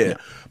level. Yeah.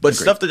 But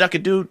stuff that I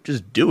could do,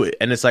 just do it.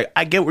 And it's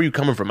I get where you're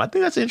coming from. I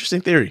think that's an interesting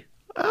theory.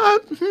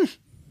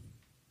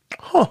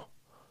 Who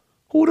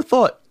would have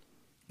thought?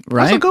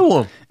 Right? That's a good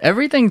one.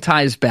 Everything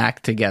ties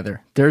back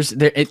together.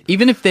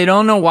 Even if they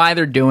don't know why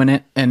they're doing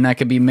it, and that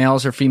could be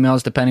males or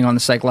females depending on the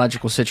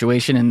psychological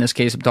situation. In this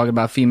case, I'm talking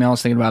about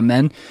females, thinking about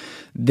men.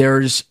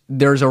 There's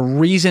a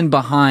reason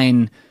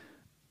behind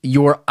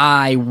your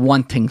eye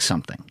wanting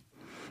something.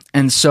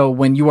 And so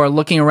when you are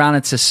looking around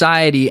at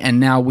society and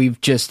now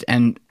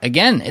and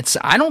again,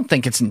 I don't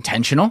think it's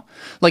intentional.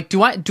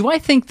 Do I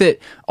think that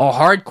a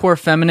hardcore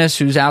feminist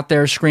who's out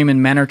there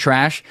screaming men are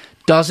trash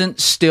doesn't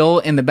still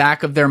in the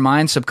back of their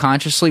mind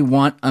subconsciously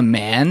want a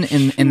man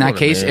in that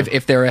case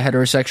if they're a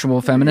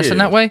heterosexual feminist in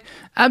that way?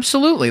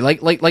 Absolutely.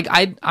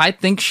 I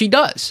think she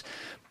does.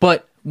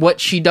 But what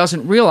she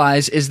doesn't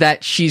realize is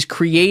that she's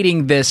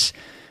creating this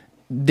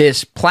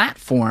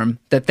platform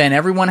that then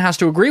everyone has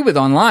to agree with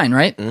online,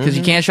 right? Because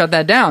you can't shut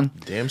that down.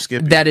 Damn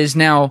Skippy. That is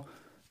now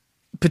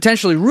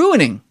potentially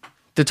ruining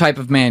the type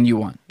of man you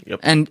want. Yep.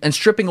 And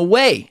stripping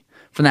away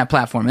from that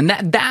platform. And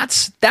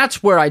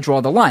that's where I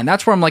draw the line.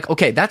 That's where I'm like,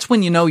 okay, that's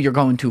when you know you're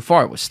going too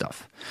far with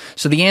stuff.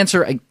 So the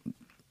answer,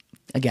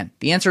 again,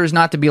 the answer is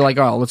not to be like,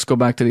 oh, let's go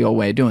back to the old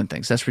way of doing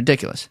things. That's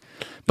ridiculous.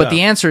 But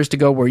the answer is to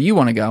go where you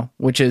want to go,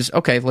 which is,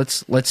 okay,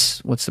 let's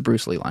what's the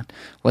Bruce Lee line?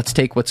 Let's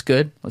take what's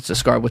good, let's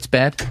discard what's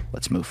bad,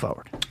 let's move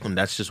forward. And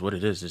that's just what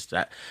it is.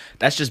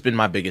 That's just been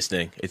my biggest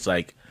thing. It's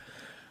I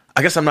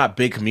guess I'm not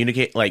big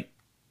communicate.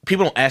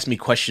 People don't ask me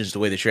questions the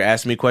way that you're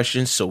asking me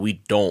questions, so we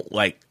don't,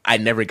 I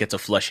never get to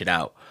flush it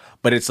out.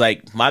 But it's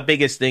my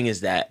biggest thing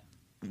is that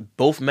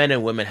both men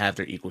and women have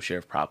their equal share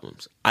of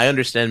problems. I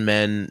understand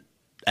men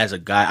as a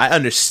guy. I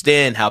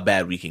understand how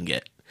bad we can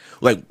get.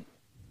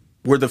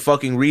 We're the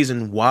fucking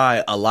reason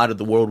why a lot of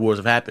the world wars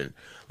have happened.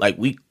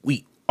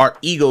 Our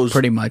egos,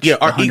 pretty much, yeah,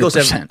 our egos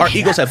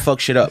have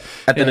fucked shit up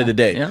at the end of the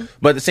day. Yeah.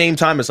 But at the same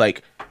time, it's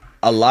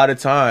a lot of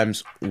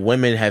times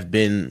women have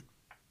been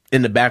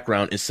in the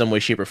background in some way,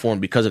 shape, or form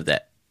because of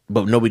that.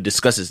 But nobody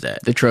discusses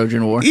that. The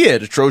Trojan War. Yeah,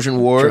 the Trojan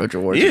War.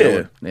 Trojan War.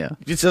 Yeah. Yeah.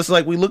 It's just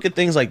we look at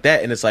things like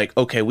that, and it's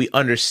okay, we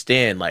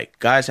understand.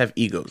 Guys have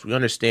egos. We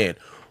understand.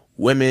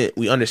 Women,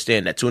 we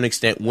understand that to an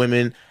extent,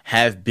 women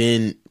have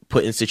been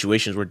put in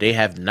situations where they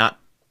have not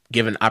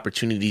given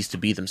opportunities to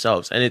be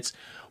themselves. And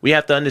we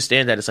have to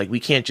understand that we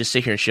can't just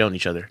sit here and shit on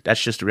each other.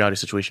 That's just the reality of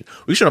the situation.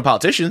 We shit on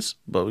politicians,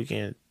 but we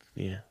can't.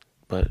 Yeah.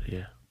 But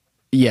yeah.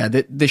 Yeah.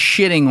 The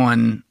shitting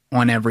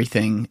on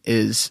everything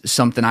is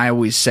something I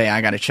always say I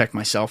got to check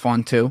myself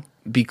on too,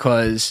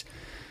 because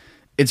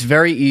it's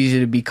very easy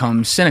to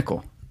become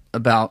cynical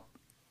about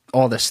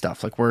all this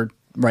stuff. We're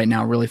right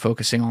now really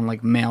focusing on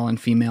male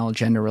and female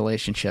gender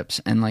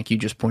relationships. And you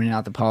just pointed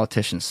out, the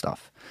politician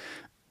stuff.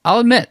 I'll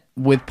admit,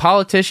 with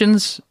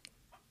politicians,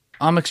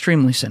 I'm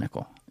extremely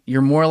cynical.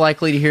 You're more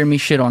likely to hear me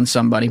shit on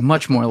somebody,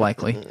 much more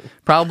likely,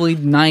 probably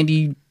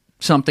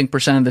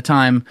 90-something% of the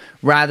time,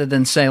 rather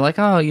than say oh,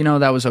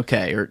 that was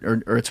okay,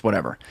 or it's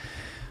whatever.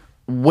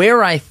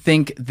 Where I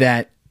think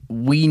that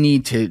we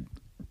need to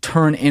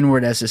turn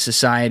inward as a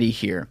society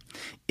here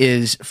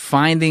is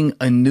finding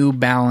a new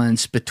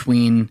balance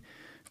between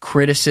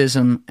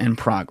criticism and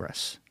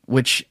progress,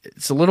 which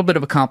it's a little bit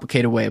of a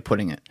complicated way of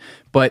putting it.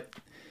 But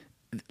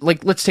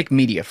let's take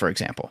media, for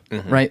example,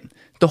 right?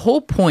 The whole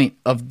point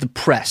of the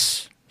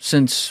press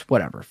since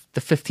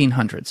the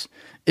 1500s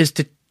is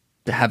to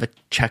to have a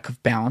check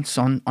of balance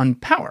on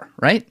power,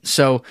 right?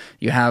 So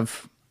you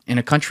have in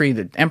a country,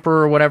 the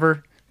emperor or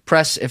whatever,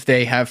 press, if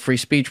they have free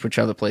speech, which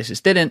other places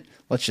didn't,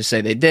 let's just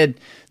say they did,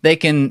 they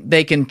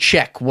can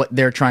check what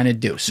they're trying to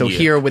do. So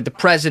here with the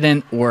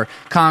president or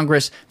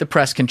Congress, the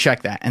press can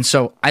check that. And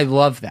so I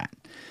love that.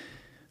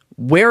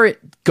 Where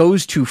it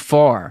goes too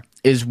far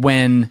is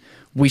when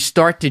we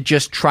start to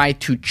just try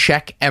to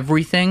check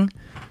everything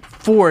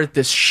for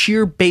the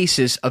sheer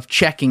basis of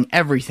checking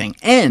everything.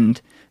 And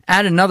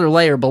add another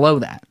layer below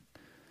that.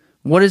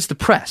 What is the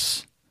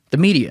press? The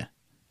media.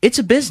 It's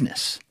a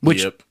business,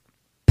 which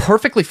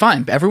perfectly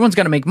fine. Everyone's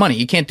got to make money.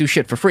 You can't do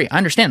shit for free. I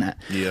understand that.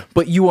 Yeah.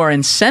 But you are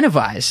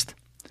incentivized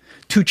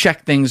to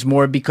check things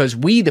more because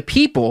we, the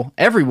people,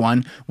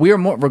 everyone, we are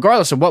more,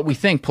 regardless of what we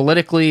think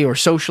politically or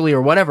socially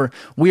or whatever,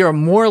 we are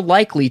more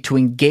likely to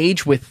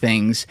engage with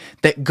things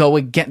that go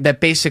again, that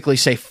basically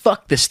say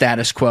fuck the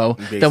status quo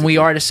than we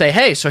are to say,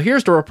 hey, so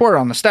here's the report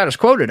on the status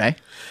quo today.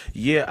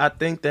 Yeah, I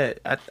think that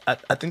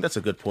I think that's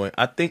a good point.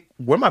 I think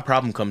where my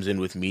problem comes in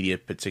with media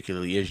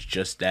particularly is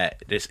just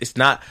that it's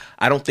not.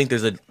 I don't think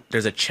there's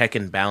a check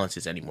and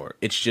balances anymore.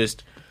 It's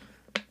just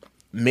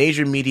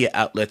major media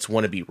outlets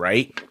want to be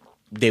right.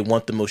 They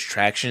want the most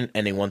traction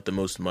and they want the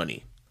most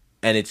money.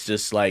 And it's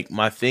just like,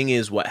 my thing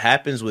is, what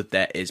happens with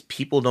that is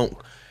people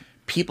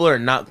are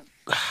not,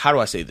 how do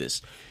I say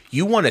this?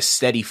 You want a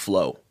steady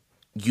flow.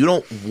 You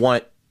don't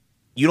want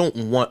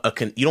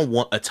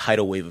a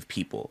tidal wave of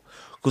people.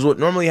 Because what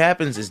normally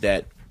happens is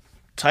that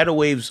tidal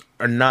waves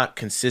are not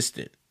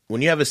consistent.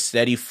 When you have a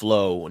steady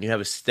flow,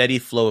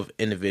 of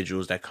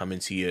individuals that come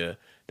into your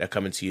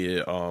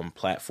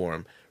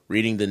platform,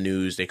 reading the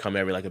news, they come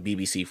every, like a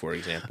BBC, for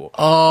example.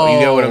 Oh, you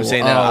get what I'm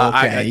saying? Now,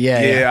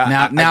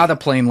 okay. Now the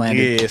plane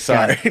landed. Yeah,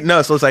 sorry.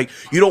 No, so it's like,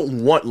 you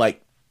don't want,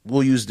 like,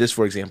 we'll use this,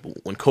 for example.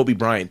 When Kobe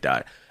Bryant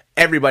died,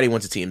 everybody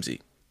went to TMZ.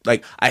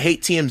 Like, I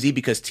hate TMZ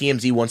because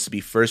TMZ wants to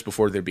be first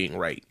before they're being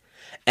right.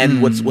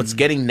 And what's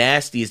getting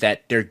nasty is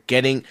that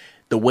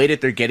the way that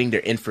they're getting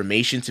their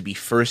information to be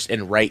first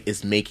and right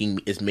is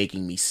making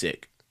me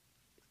sick.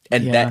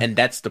 And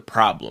that's the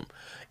problem.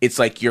 It's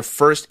like, you're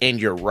first and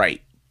you're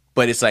right.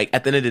 But it's like,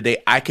 at the end of the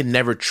day, I can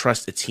never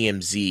trust a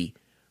TMZ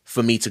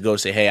for me to go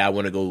say, hey, I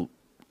want to go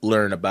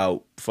learn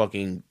about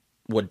fucking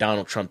what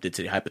Donald Trump did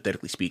today,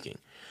 hypothetically speaking.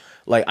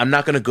 Like, I'm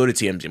not going to go to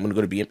TMZ. I'm going to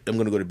go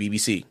to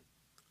BBC.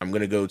 I'm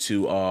going to go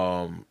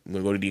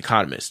to The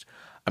Economist.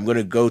 I'm going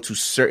to go to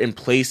certain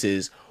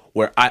places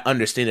where I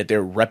understand that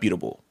they're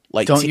reputable.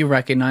 Like, don't you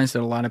recognize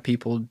that a lot of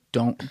people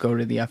don't go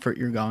to the effort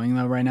you're going,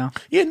 though, right now?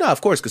 Yeah, no,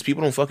 of course, because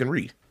people don't fucking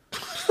read.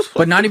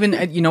 But not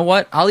even, you know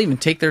what? I'll even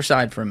take their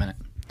side for a minute.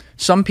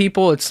 Some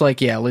people, it's like,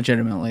 yeah,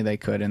 legitimately they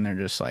could, and they're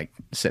just like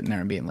sitting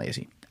there and being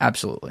lazy.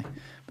 Absolutely.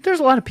 But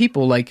there's a lot of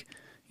people, like,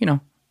 you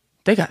know,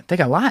 they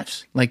got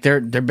lives. Like, they're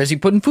busy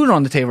putting food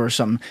on the table or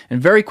something, and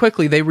very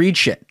quickly they read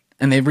shit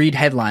and they read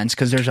headlines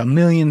because there's a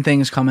million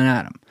things coming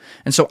at them.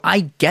 And so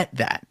I get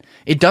that.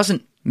 It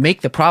doesn't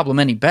make the problem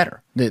any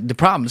better. The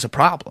problem is a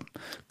problem.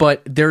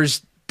 But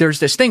there's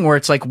this thing where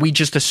it's like we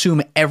just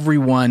assume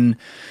everyone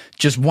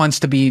just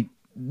wants to be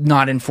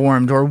not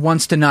informed or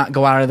wants to not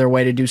go out of their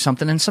way to do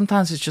something, and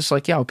sometimes it's just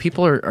like, yo,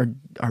 people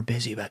are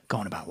busy about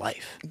going about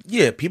life.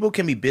 Yeah, people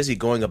can be busy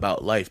going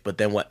about life, but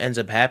then what ends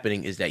up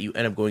happening is that you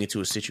end up going into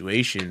a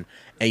situation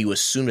and you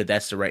assume that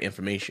that's the right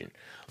information.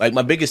 Like,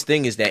 my biggest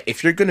thing is that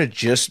if you're gonna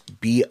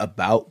just be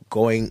about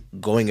going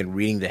and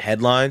reading the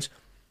headlines,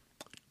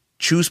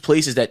 choose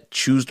places that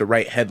choose the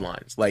right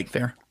headlines. Like,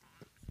 fair.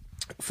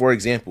 For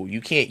example, you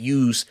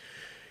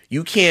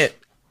can't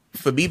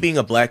for me being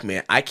a black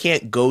man, I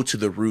can't go to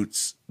the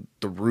roots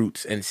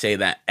and say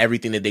that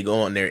everything that they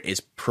go on there is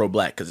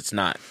pro-black, because it's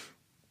not.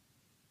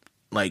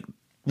 Like,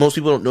 most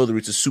people don't know the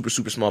Roots is a super,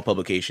 super small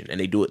publication, and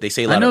they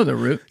say a lot. I know the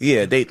Root.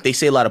 Yeah, they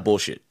say a lot of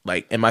bullshit.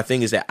 Like, and my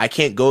thing is that I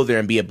can't go there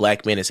and be a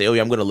black man and say, oh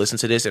yeah, I'm going to listen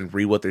to this and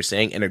read what they're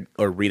saying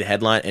or read a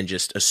headline and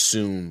just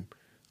assume,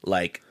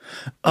 like,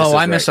 oh,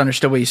 I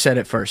misunderstood what you said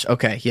at first.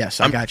 Okay, yes,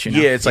 I got you now.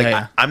 Yeah, it's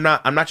like, I'm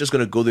not just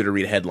going to go there to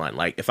read a headline.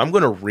 Like, if I'm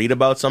going to read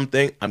about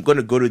something, I'm going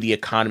to go to The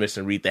Economist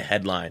and read the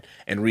headline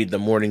and read the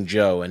Morning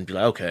Joe and be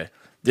like, okay,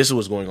 this is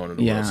what's going on in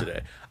the world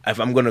today. If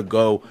I'm going to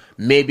go,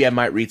 maybe I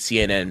might read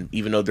CNN,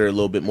 even though they're a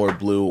little bit more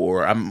blue,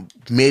 or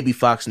maybe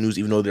Fox News,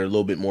 even though they're a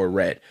little bit more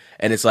red.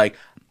 And it's like,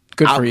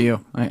 good for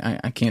you.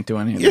 I can't do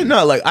any of that. Yeah,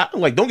 no,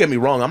 like don't get me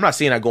wrong. I'm not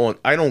saying I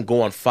don't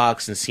go on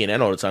Fox and CNN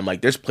all the time.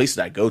 Like, there's places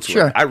I go to.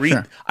 Sure, I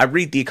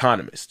read The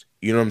Economist.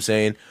 You know what I'm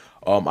saying?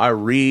 I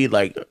read,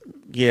 like,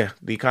 The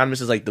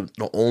Economist is like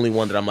the only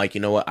one that I'm like,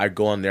 you know what? I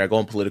go on there. I go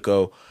on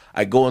Politico.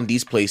 I go on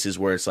these places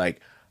where it's like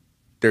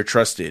they're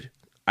trusted.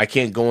 I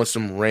can't go in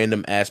some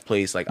random ass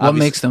place. Like, what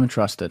makes them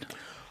trusted?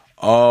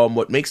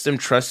 What makes them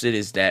trusted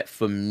is that,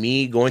 for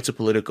me, going to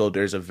Politico,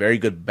 there's a very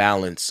good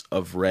balance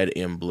of red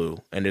and blue,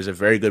 and there's a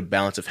very good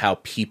balance of how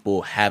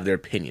people have their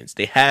opinions.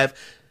 They have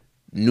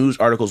news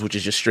articles, which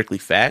is just strictly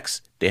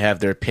facts. They have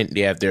their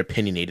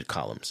opinionated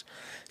columns.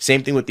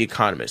 Same thing with The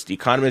Economist. The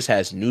Economist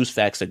has news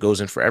facts that goes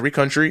in for every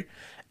country,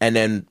 And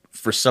then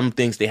for some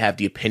things, they have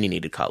the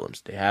opinionated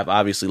columns. They have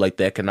obviously like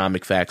the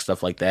economic facts,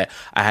 stuff like that.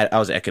 I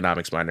was an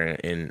economics minor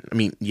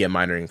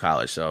minor in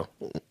college. So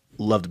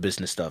love the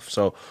business stuff.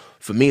 So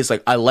for me, it's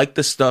like, I like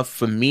the stuff.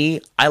 For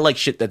me, I like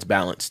shit that's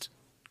balanced.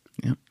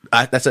 Yeah.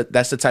 That's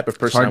the type of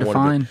person I want to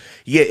find.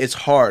 Yeah, it's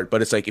hard,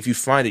 but it's like, if you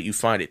find it, you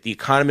find it. The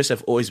economists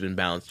have always been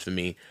balanced for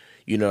me.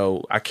 You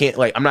know, I can't,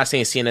 like, I'm not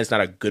saying CNN's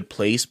not a good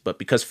place, but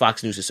because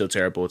Fox News is so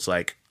terrible, it's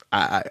like,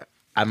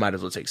 I might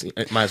as well take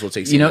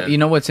CNN. You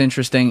know what's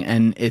interesting,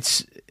 and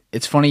it's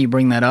funny you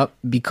bring that up,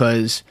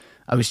 because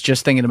I was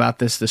just thinking about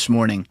this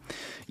morning.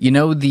 You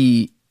know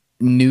the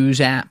news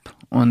app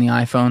on the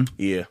iPhone?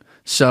 Yeah.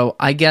 So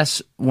I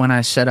guess when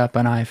I set up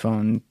an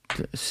iPhone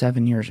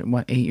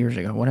 8 years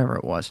ago, whatever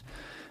it was,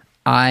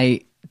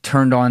 I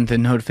turned on the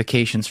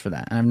notifications for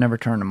that, and I've never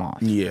turned them off.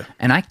 Yeah.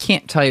 And I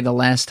can't tell you the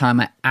last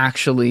time I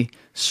actually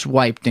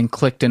swiped and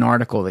clicked an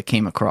article that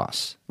came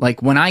across.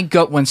 Like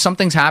when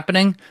something's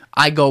happening,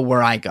 I go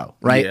where I go,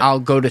 right? Yeah. I'll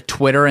go to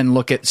Twitter and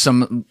look at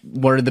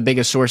what are the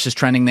biggest sources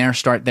trending there,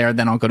 start there,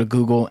 then I'll go to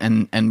Google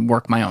and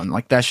work my own.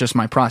 Like, that's just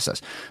my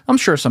process. I'm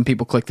sure some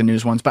people click the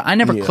news ones, but I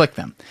never click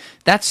them.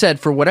 That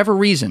said, for whatever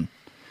reason,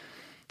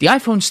 the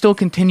iPhone still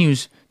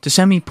continues to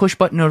send me push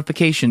button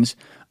notifications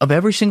of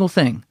every single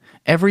thing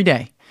every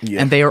day. Yeah.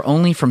 And they are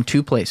only from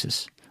two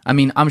places. I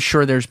mean, I'm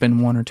sure there's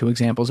been one or two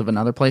examples of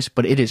another place,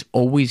 but it is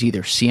always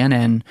either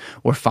CNN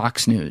or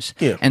Fox News.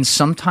 Yeah. And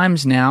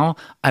sometimes now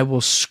I will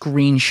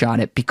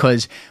screenshot it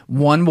because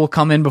one will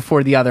come in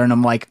before the other, and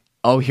I'm like,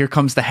 oh, here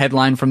comes the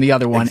headline from the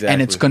other one,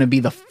 and it's going to be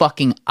the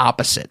fucking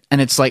opposite. And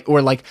it's like,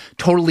 or like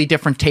totally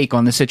different take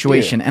on the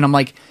situation. Yeah. And I'm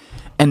like,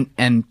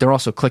 and they're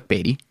also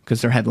clickbaity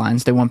because they're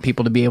headlines. They want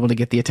people to be able to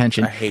get the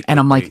attention. I hate and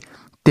I'm clickbait. like,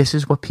 this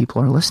is what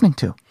people are listening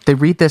to. They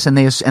read this and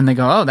they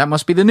go, oh, that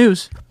must be the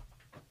news.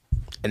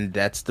 And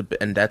that's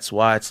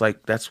why it's like,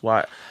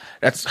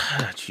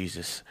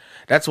 Jesus.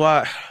 That's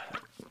why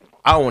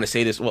I don't want to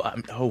say this. Well,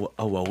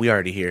 well, we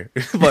already here,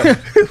 but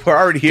we're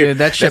already here. Dude,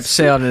 that ship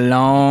sailed a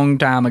long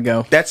time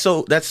ago. That's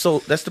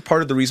the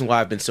part of the reason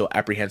why I've been so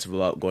apprehensive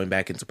about going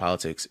back into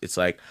politics. It's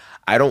like,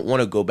 I don't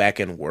want to go back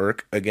and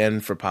work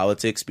again for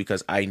politics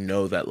because I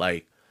know that,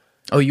 like,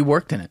 oh, you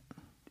worked in it.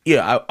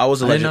 Yeah, I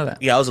was a didn't know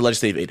that. Yeah, I was a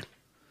legislative aide.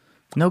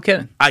 No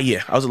kidding.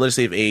 I was a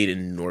legislative aide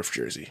in North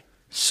Jersey.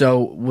 So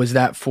was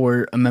that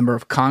for a member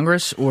of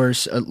Congress or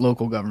a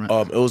local government?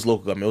 It was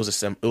local government.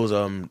 It was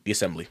the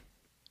assembly.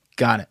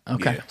 Got it.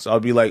 Okay. Yeah. So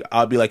I'd be like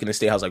in the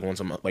state house like once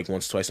a month, like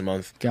once twice a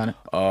month. Got it.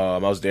 I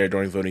was there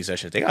during voting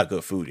sessions. They got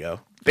good food, yo.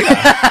 They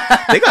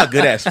got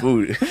good ass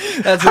food.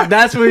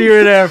 That's what you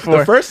were there for.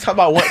 The first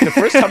time I went,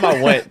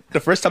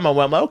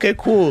 I'm like, okay,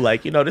 cool.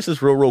 Like, you know, this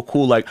is real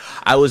cool. Like,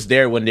 I was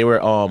there when they were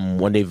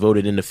when they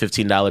voted in the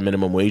 $15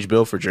 minimum wage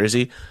bill for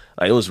Jersey.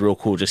 Like, it was real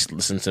cool just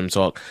listening to them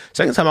talk.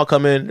 Second time I'll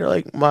come in, they're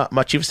like,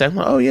 my chief of staff, I'm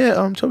like, oh yeah,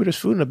 Tobi, there's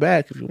food in the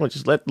back. If you want,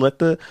 just let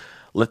the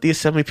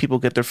assembly people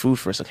get their food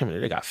first. I came in,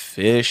 they got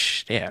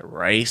fish, they had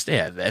rice, they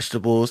had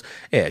vegetables,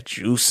 they had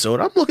juice,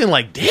 soda. I'm looking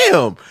like,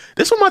 damn,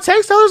 this what my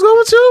tax dollars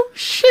going to?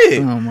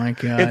 Shit. Oh my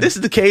God. If this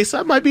is the case,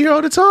 I might be here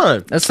all the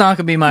time. That's not going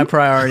to be my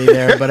priority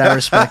there, but I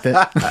respect it.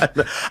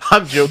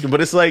 I'm joking,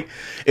 but it's like,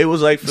 it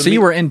was like, so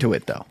you were into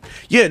it though?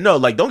 Yeah, no,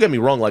 like, don't get me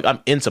wrong, like,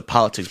 I'm into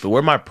politics, but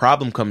where my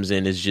problem comes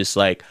in is just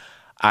like,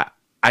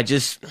 I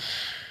just...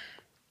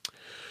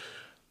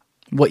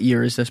 What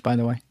year is this, by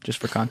the way, just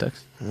for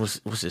context? Was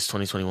this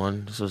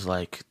 2021? This was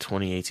like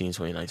 2018,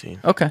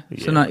 2019. Okay.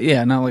 Yeah. So not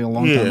like a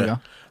long time ago.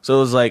 So it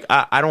was like,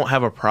 I don't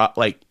have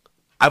like,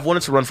 I've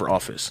wanted to run for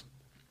office.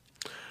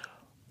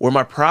 Where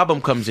my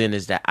problem comes in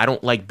is that I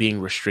don't like being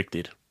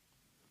restricted.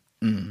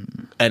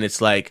 And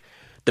it's like,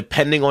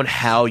 depending on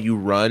how you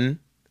run,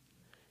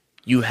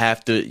 you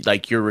have to,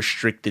 like, you're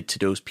restricted to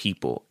those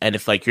people. And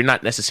if, like, you're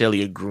not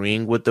necessarily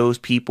agreeing with those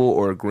people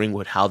or agreeing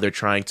with how they're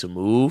trying to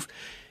move,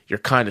 you're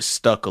kind of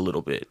stuck a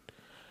little bit.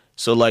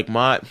 So, like,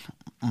 my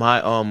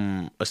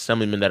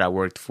assemblyman that I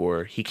worked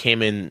for, he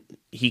came in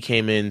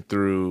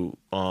through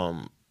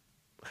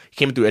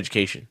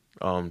education.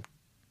 To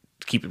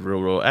keep it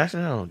real.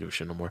 Actually, I don't give a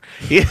shit no more.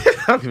 Yeah,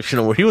 I don't give a shit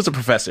no more. He was a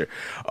professor.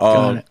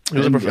 Are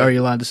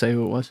you allowed to say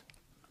who it was?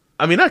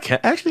 I mean, I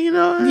can't actually, you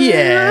know.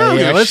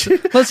 Yeah. Let's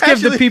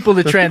give the people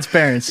the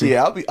transparency.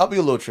 Yeah, I'll be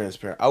a little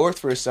transparent. I worked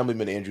for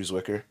Assemblyman Andrew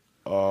Zwicker.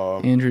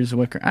 Andrew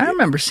Zwicker. I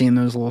remember seeing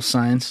those little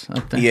signs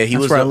up there. Yeah,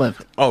 That's where I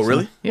lived. Oh,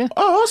 really? So, yeah.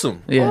 Oh,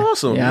 awesome. Yeah. Oh,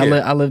 awesome. Yeah,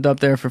 I lived up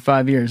there for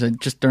 5 years.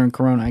 Just during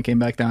Corona, I came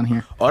back down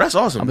here. Oh, that's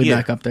awesome. I'll be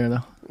back up there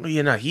though.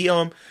 Yeah, no, he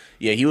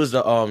was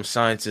the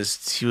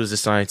scientist. He was the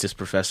scientist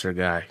professor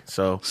guy.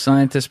 So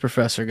scientist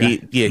professor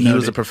guy. He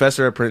was a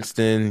professor at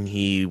Princeton.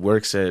 He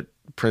works at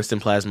Princeton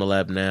Plasma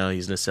Lab now.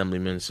 He's an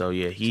assemblyman. So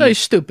yeah, he's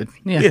stupid.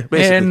 Yeah, basically.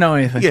 He didn't know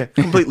anything. Yeah,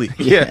 completely.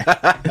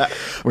 Yeah,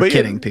 we're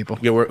kidding, people.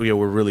 Yeah,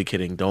 we're really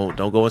kidding. Don't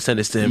go and send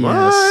this to him.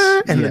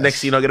 Yes. And the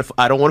next thing you know,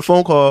 I don't want a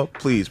phone call,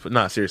 please. But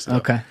not seriously.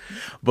 Okay.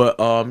 But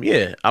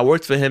yeah, I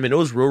worked for him, and it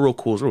was real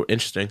cool. It was real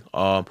interesting.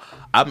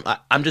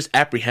 I'm just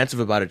apprehensive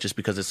about it, just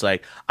because it's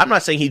like, I'm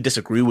not saying he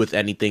disagreed with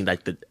anything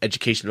like the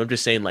education. I'm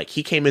just saying, like,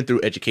 he came in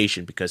through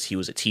education because he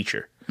was a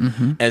teacher.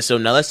 And so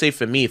now let's say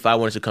for me, if I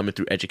wanted to come in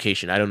through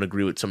education, I don't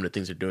agree with some of the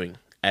things they're doing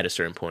at a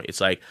certain point.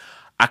 It's like,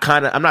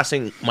 I'm not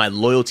saying my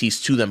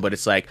loyalties to them, but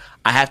it's like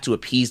I have to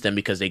appease them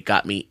because they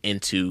got me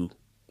into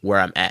where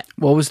I'm at.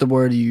 What was the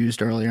word you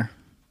used earlier?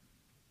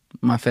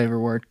 My favorite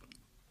word.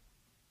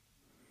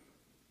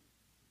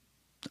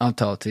 I'll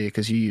tell it to you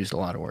because you used a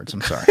lot of words.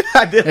 I'm sorry.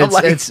 I did.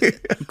 It's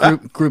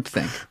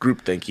groupthink.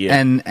 Groupthink, yeah.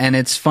 And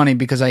it's funny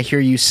because I hear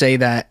you say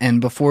that, and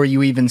before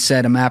you even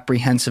said I'm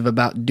apprehensive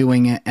about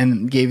doing it,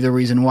 and gave the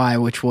reason why,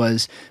 which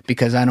was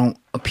because I don't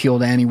appeal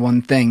to any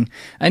one thing.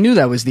 I knew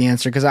that was the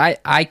answer because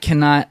I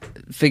cannot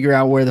figure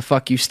out where the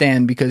fuck you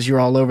stand because you're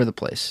all over the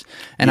place,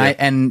 and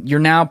and you're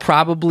now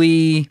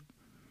probably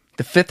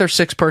the fifth or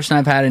sixth person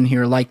I've had in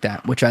here like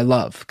that, which I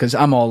love because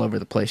I'm all over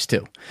the place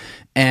too,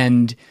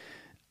 and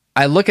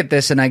I look at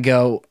this and I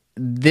go,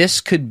 this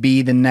could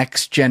be the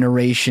next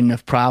generation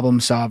of problem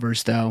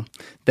solvers, though,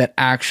 that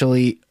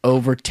actually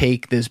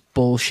overtake this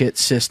bullshit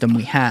system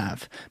we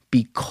have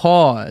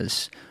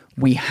because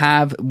we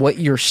have what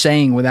you're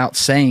saying without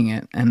saying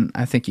it. And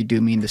I think you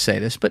do mean to say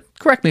this, but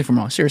correct me if I'm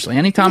wrong. Seriously,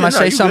 anytime I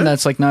say something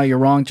that's like, no, you're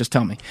wrong, just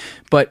tell me.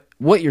 But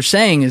what you're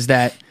saying is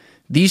that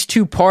these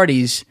two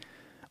parties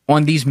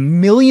on these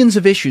millions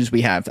of issues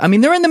we have, I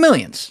mean, they're in the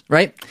millions,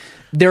 right?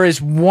 There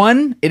is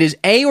one, it is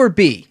A or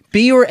B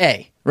or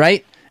A,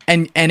 right?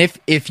 And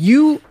if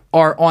you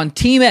are on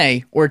Team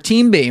A or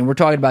Team B, and we're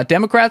talking about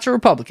Democrats or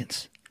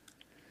Republicans,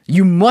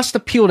 you must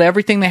appeal to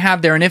everything they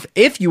have there. And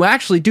if you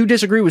actually do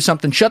disagree with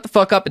something, shut the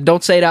fuck up and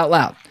don't say it out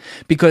loud.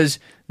 Because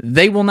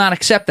they will not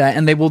accept that,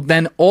 and they will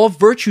then all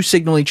virtue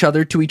signal each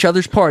other to each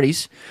other's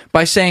parties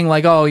by saying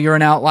like, oh, you're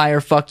an outlier,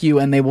 fuck you,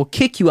 and they will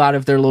kick you out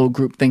of their little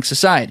groupthink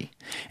society.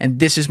 And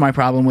this is my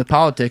problem with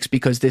politics,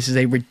 because this is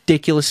a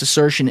ridiculous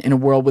assertion in a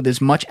world with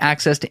as much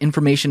access to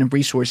information and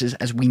resources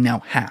as we now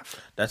have.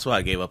 That's why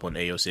I gave up on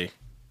AOC.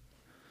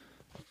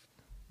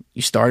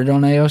 You started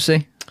on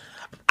AOC?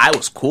 I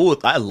was cool.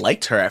 I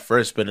liked her at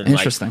first, but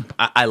interesting.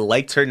 I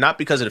liked her not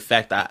because of the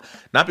fact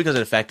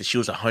that she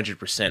was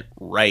 100%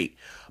 right,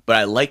 but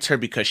I liked her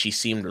because she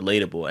seemed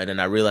relatable. And then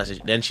I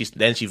realized then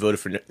she voted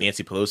for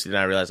Nancy Pelosi. Then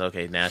I realized,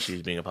 okay, now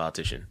she's being a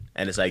politician.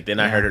 And it's like then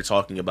I heard her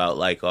talking about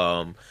like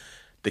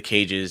the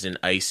cages and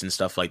ICE and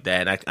stuff like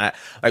that. And I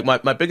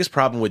like my biggest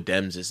problem with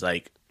Dems is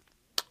like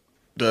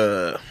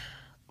the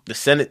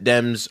Senate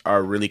Dems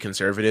are really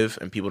conservative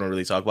and people don't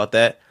really talk about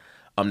that.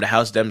 The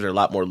House Dems are a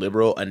lot more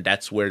liberal, and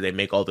that's where they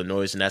make all the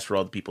noise and that's where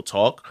all the people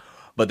talk.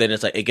 But then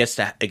it's like it gets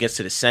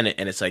to the Senate,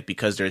 and it's like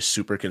because they're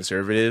super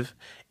conservative,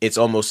 it's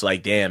almost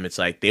like damn, it's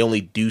like they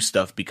only do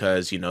stuff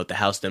because the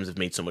House Dems have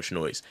made so much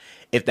noise.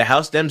 If the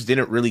House Dems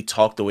didn't really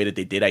talk the way that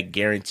they did, I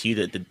guarantee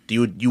you that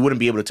you wouldn't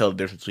be able to tell the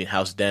difference between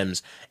House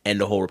Dems and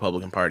the whole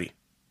Republican Party.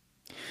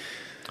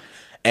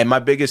 And my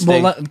biggest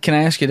thing... Well, can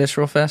I ask you this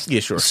real fast?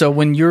 Yeah, sure. So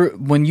when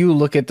you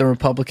look at the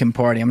Republican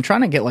Party, I'm trying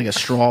to get like a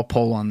straw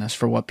poll on this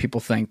for what people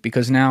think,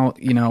 because now,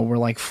 we're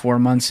like 4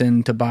 months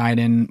into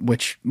Biden,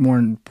 which more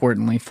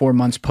importantly, 4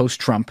 months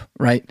post-Trump,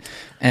 right?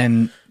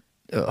 And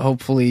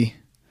hopefully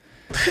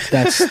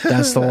that's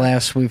the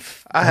last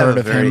we've heard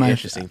of him.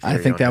 I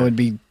think that would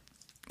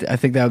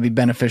be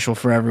beneficial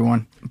for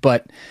everyone.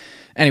 But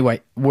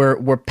anyway,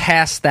 we're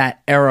past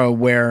that era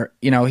where,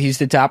 he's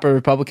the top of the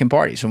Republican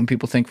Party. So when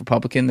people think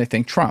Republican, they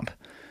think Trump.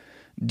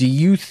 Do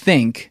you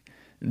think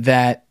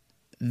that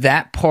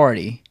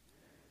party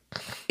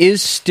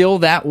is still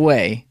that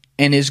way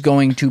and is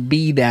going to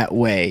be that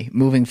way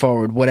moving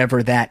forward,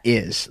 whatever that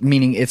is?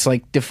 Meaning it's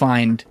like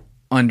defined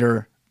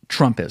under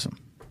Trumpism.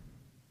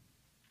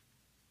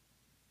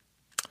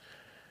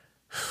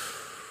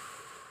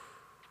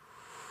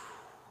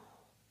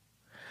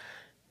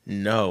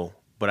 No.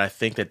 But I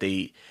think that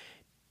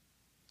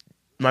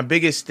my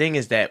biggest thing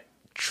is that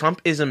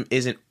Trumpism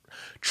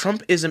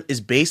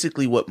is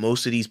basically what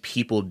most of these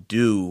people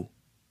do,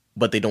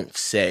 but they don't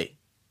say.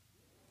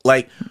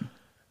 Like,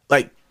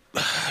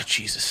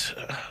 Jesus,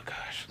 oh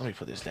gosh, let me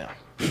put this down.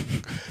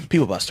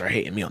 People about to start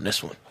hating me on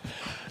this one.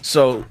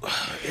 So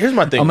here's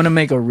my thing. I'm gonna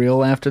make a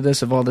reel after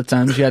this of all the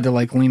times you had to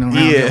like lean around.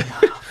 Yeah.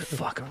 Go, oh,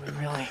 fuck, are we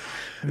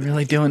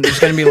really doing? There's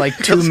gonna be like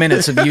 2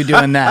 minutes of you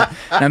doing that,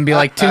 and I'm be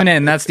like, tune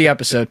in. That's the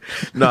episode.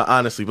 No,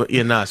 honestly, but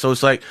yeah, nah. So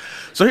it's like,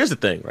 so here's the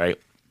thing, right?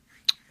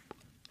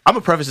 I'm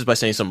gonna preface this by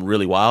saying something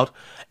really wild,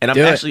 and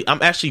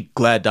I'm actually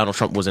glad Donald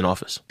Trump was in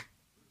office.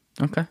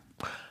 Okay.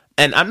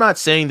 And I'm not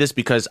saying this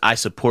because I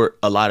support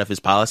a lot of his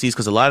policies,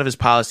 because a lot of his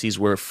policies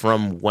were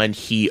from when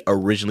he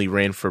originally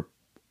ran for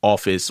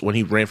office, when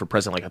he ran for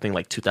president, like I think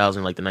like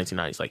 2000, like the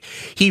 1990s. Like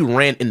he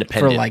ran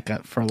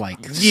independent for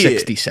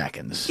 60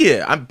 seconds.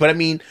 Yeah, but I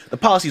mean, the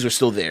policies were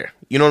still there.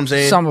 You know what I'm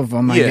saying? Some of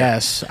them, I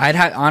guess. I'd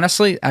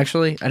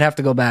have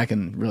to go back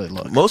and really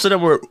look. Most of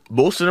them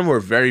were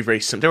very, very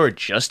similar. They were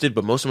adjusted,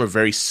 but most of them were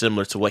very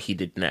similar to what he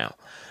did now.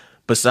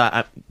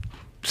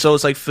 So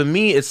it's like, for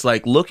me, it's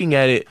like looking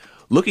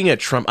at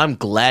Trump, I'm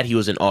glad he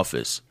was in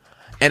office.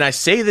 And I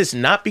say this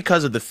not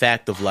because of the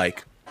fact of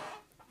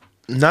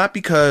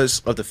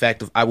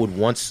I would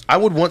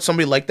want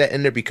somebody like that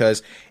in there,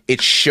 because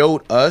it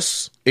showed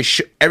us,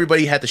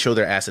 everybody had to show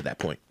their ass at that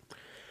point.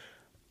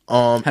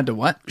 Had to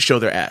what? Show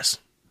their ass.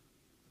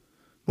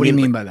 What do you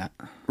mean by that?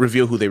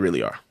 Reveal who they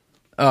really are.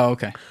 Oh,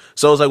 okay.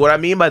 So it's like, what I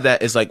mean by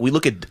that is like, we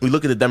look at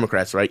the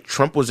Democrats, right?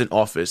 Trump was in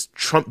office.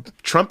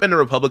 Trump and the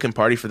Republican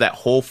Party for that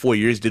whole 4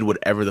 years did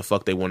whatever the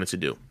fuck they wanted to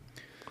do.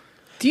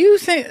 Do you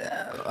think?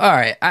 All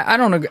right, I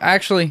don't agree.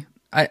 Actually,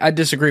 I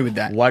disagree with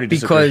that. Why do you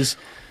disagree? Because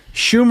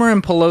Schumer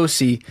and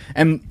Pelosi,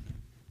 and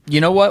you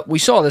know what? We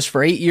saw this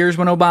for 8 years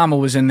when Obama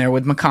was in there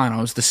with McConnell.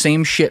 It was the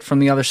same shit from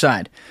the other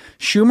side.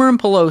 Schumer and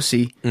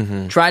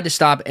Pelosi tried to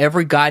stop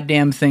every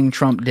goddamn thing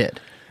Trump did.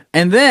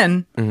 And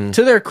then,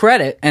 to their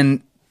credit,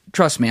 and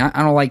trust me, I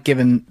don't like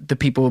giving the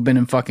people who've been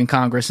in fucking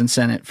Congress and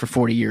Senate for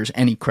 40 years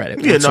any credit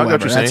whatsoever. No, I know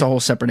what you're saying. That's a whole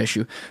separate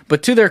issue.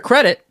 But to their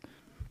credit,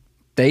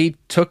 they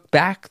took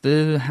back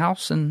the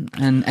House and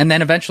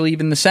then eventually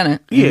even the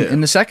Senate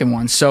in the second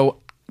one. So,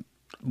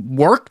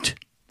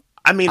 worked.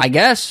 I mean, I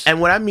guess.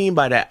 And what I mean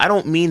by that, I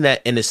don't mean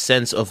that in a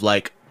sense of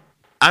like,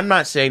 I'm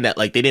not saying that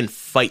like they didn't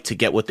fight to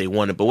get what they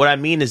wanted, but what I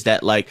mean is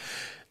that like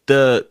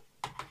the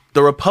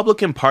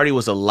Republican Party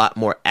was a lot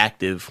more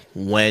active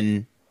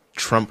when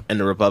Trump and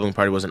the Republican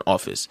Party was in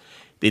office.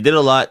 They did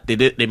a lot. They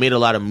made a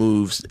lot of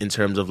moves in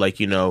terms of like,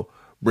 you know,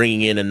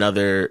 bringing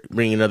another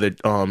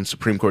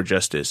Supreme Court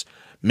justice,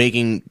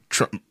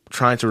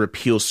 trying to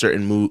repeal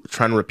certain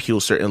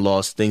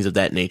laws, things of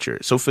that nature.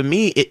 So for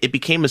me, it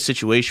became a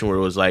situation where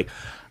it was like,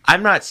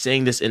 I'm not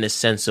saying this in a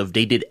sense of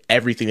they did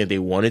everything that they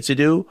wanted to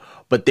do,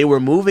 but they were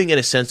moving in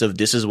a sense of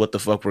this is what the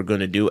fuck we're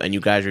going to do, and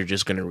you guys are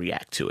just going to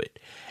react to it.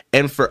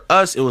 And for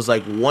us, it was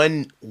like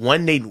when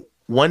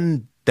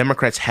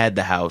Democrats had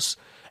the House,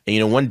 and, you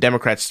know, when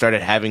Democrats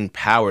started having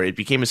power, it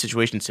became a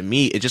situation to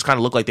me, it just kind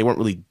of looked like they weren't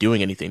really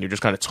doing anything. They're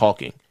just kind of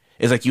talking.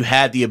 It's like you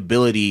had the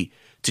ability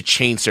to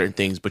change certain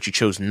things, but you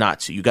chose not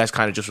to. You guys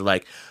kind of just were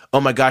like,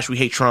 oh my gosh, we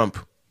hate Trump,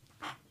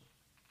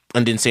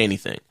 and didn't say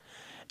anything.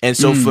 And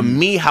so for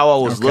me, how I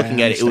was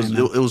looking at it,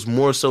 it was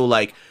more so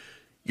like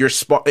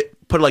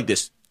put it like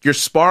this: you're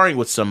sparring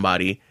with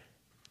somebody,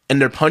 and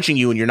they're punching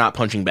you, and you're not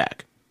punching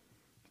back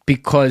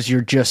because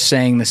you're just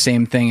saying the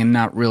same thing and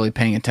not really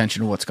paying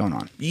attention to what's going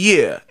on.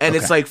 Yeah, and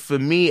it's like for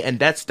me, and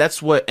that's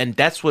what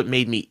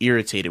made me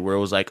irritated. Where it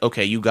was like,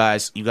 okay, you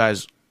guys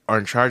are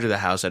in charge of the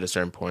House at a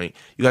certain point.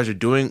 You guys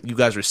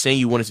were saying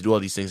you wanted to do all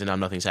these things, and now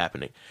nothing's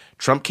happening.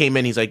 Trump came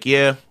in, he's like,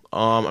 yeah,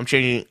 I'm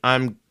changing.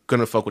 I'm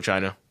gonna fuck with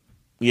China.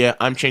 Yeah,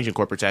 I'm changing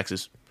corporate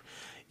taxes.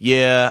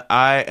 Yeah,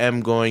 I am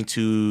going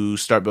to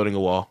start building a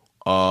wall.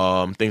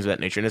 Things of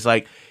that nature. And it's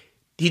like,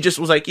 he just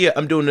was like, yeah,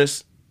 I'm doing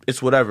this.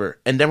 It's whatever.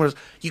 And then was,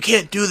 you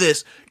can't do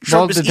this.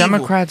 Trump is evil.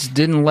 Democrats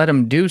didn't let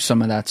him do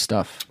some of that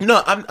stuff.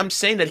 No, I'm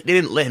saying that they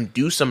didn't let him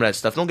do some of that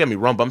stuff. Don't get me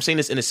wrong, but I'm saying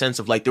this in a sense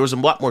of like, there was a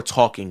lot more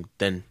talking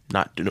than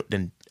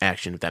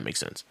action, if that makes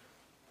sense.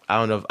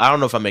 I don't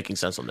know if I'm making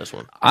sense on this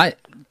one.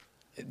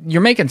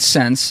 You're making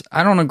sense.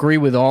 I don't agree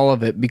with all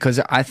of it because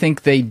I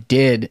think they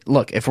did.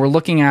 Look, if we're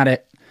looking at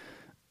it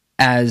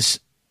as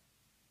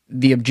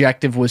the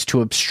objective was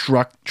to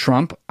obstruct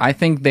Trump, I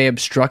think they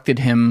obstructed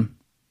him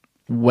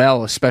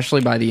well,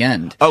 especially by the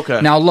end.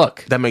 Okay. Now,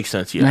 look. That makes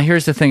sense, yeah. Now,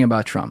 here's the thing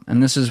about Trump,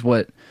 and this is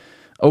what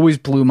always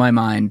blew my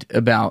mind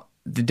about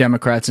the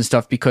Democrats and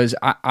stuff, because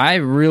I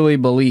really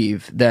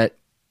believe that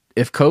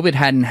if COVID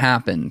hadn't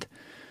happened,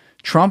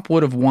 Trump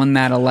would have won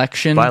that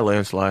election by a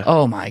landslide.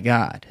 Oh my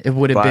God, it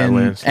would have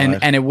been,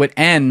 and it would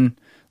end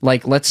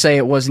like, let's say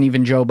it wasn't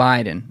even Joe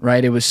Biden,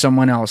 right? It was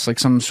someone else, like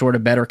some sort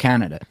of better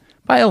candidate,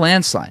 by a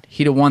landslide.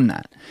 He'd have won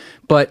that,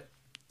 but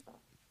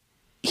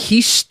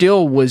he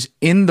still was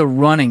in the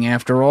running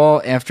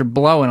after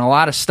blowing a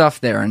lot of stuff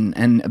there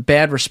and a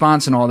bad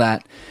response and all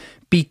that.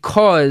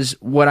 Because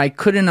what I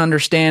couldn't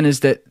understand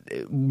is that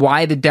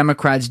why the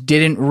Democrats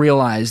didn't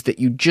realize that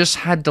you just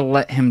had to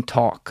let him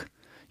talk.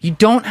 You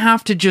don't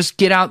have to just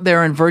get out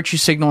there and virtue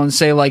signal and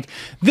say, like,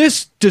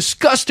 this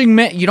disgusting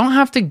man. You don't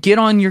have to get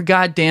on your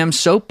goddamn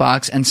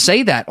soapbox and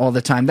say that all the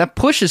time. That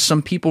pushes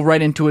some people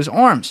right into his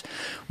arms.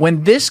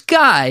 When this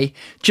guy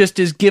just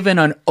is given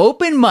an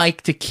open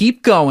mic to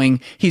keep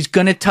going, he's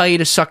going to tell you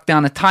to suck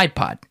down a Tide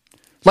Pod.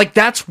 Like,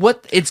 that's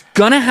what it's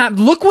going to happen.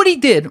 Look what he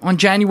did on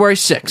January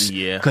 6th.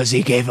 Yeah. Because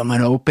he gave him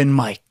an open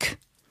mic.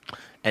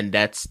 And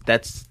that's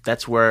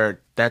where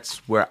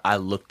I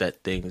looked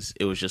at things.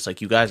 It was just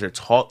like, you guys are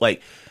taught,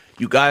 like,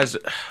 you guys,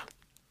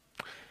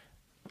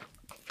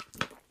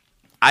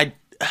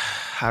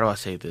 how do I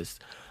say this?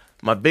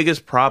 My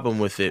biggest problem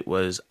with it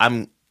was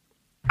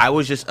I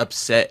was just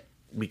upset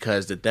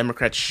because the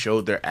Democrats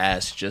showed their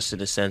ass, just in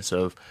the sense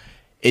of,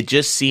 it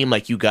just seemed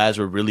like you guys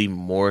were really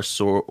more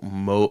so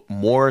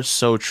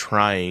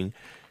trying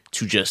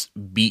to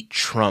just beat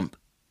Trump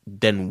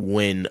than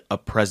win a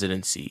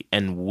presidency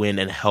and win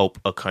and help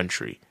a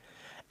country.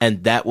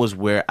 And that was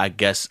where I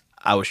guess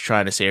I was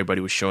trying to say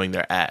everybody was showing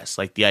their ass.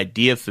 Like, the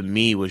idea for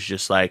me was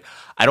just like,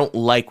 I don't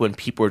like when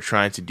people are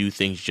trying to do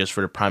things just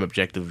for the prime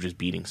objective of just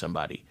beating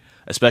somebody,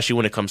 especially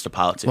when it comes to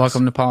politics.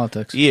 Welcome to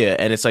politics. Yeah,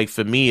 and it's like,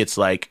 for me, it's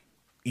like,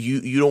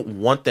 you don't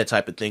want that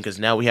type of thing, because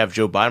now we have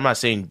Joe Biden. I'm not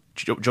saying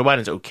Joe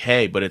Biden's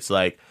okay, but it's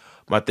like,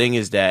 my thing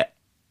is that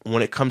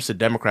when it comes to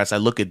Democrats, I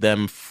look at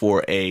them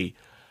for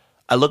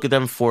look at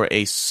them for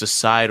a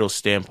societal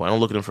standpoint. I don't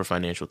look at them for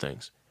financial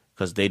things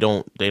because they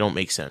don't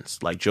make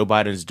sense. Like Joe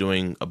Biden's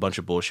doing a bunch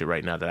of bullshit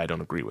right now that I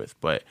don't agree with.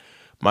 But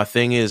my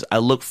thing is, I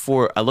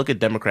look at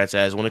Democrats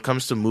as, when it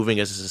comes to moving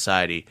as a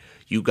society,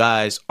 you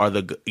guys are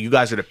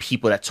the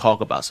people that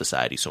talk about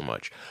society so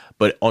much.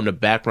 But on the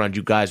background,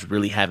 you guys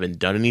really haven't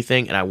done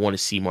anything, and I want to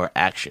see more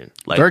action.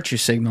 Like virtue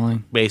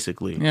signaling,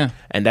 basically. Yeah.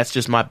 And that's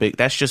just my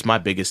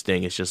biggest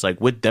thing. It's just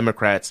like with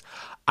Democrats,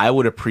 I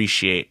would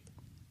appreciate,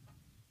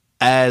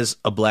 as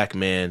a black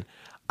man,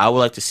 I would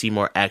like to see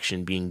more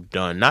action being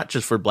done, not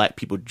just for black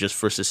people, just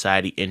for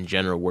society in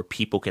general, where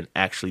people can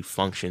actually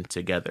function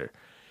together.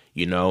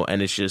 You know,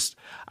 and it's just,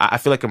 I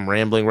feel like I'm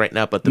rambling right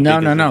now, but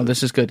no,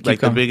 this is good. Keep like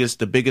going.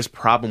 the biggest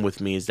problem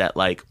with me is that,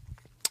 like,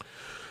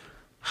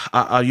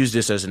 I'll use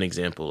this as an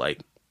example. Like,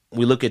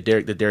 we look at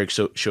the Derek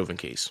Chauvin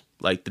case.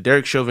 Like, the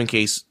Derek Chauvin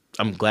case,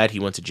 I'm glad he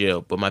went to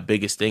jail, but my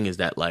biggest thing is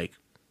that, like,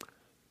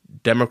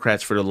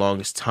 Democrats for the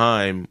longest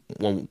time,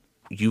 when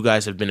you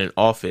guys have been in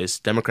office,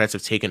 Democrats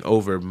have taken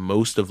over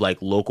most of,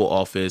 like, local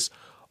office,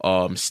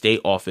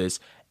 state office,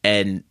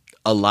 and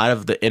a lot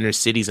of the inner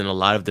cities and a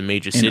lot of the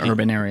major cities. In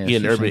urban areas. Yeah,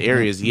 in urban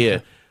areas, yeah.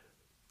 Okay.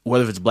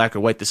 Whether it's black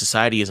or white, the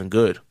society isn't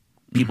good.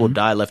 People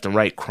die left and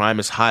right. Crime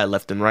is high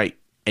left and right.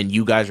 And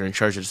you guys are in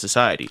charge of the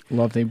society.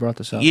 Love they brought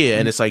this up. Yeah,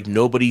 and it's like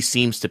nobody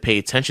seems to pay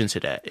attention to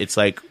that. It's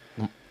like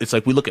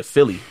we look at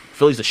Philly.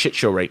 Philly's a shit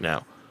show right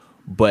now.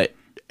 But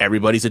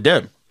everybody's a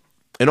Dem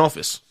in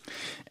office.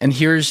 And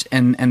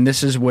and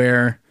this is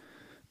where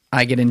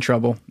I get in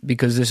trouble,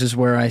 because this is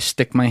where I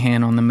stick my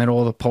hand on the middle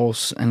of the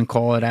pulse and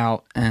call it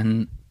out,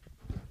 and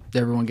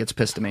everyone gets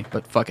pissed at me,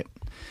 but fuck it.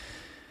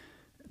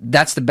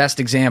 That's the best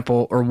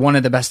example, or one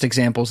of the best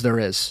examples there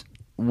is,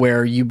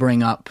 where you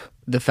bring up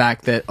the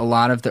fact that a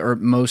lot of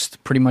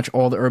pretty much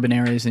all the urban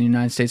areas in the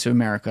United States of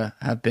America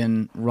have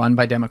been run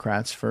by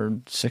Democrats for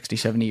 60,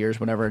 70 years,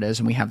 whatever it is,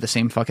 and we have the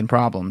same fucking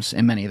problems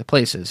in many of the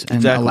places,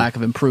 and a lack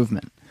of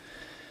improvement.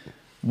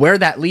 Where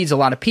that leads a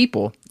lot of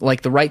people,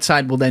 like the right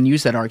side will then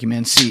use that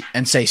argument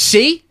and say,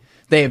 see,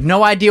 they have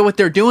no idea what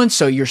they're doing,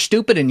 so you're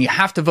stupid and you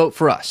have to vote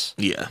for us.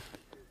 Yeah.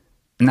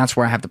 And that's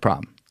where I have the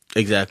problem.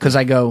 Exactly. Because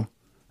I go,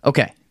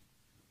 okay,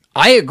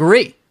 I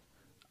agree.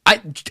 I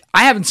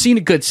haven't seen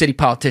a good city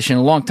politician in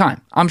a long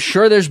time. I'm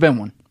sure there's been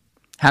one.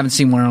 Haven't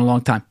seen one in a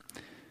long time.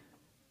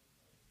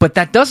 But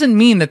that doesn't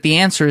mean that the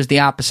answer is the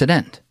opposite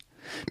end.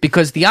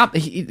 Because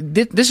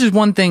this is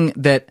one thing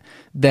that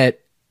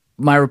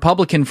my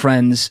Republican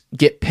friends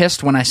get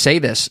pissed when I say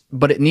this,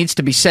 but it needs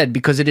to be said,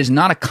 because it is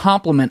not a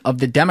compliment of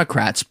the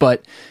Democrats,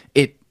 but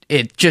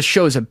it just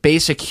shows a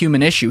basic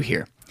human issue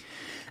here.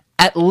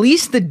 At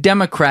least the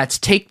Democrats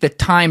take the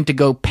time to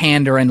go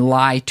pander and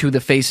lie to the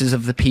faces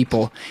of the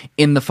people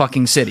in the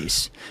fucking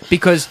cities.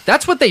 Because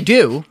that's what they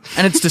do,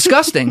 and it's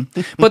disgusting.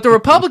 But the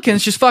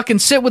Republicans just fucking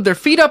sit with their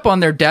feet up on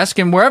their desk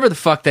and wherever the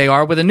fuck they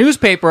are with a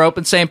newspaper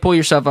open saying, pull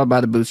yourself up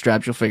by the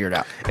bootstraps, you'll figure it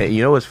out. Hey,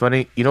 you know what's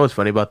funny? You know what's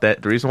funny about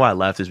that? The reason why I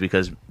laughed is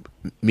because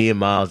me and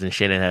Miles and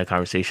Shannon had a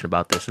conversation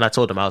about this. And I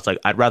told him, I was like,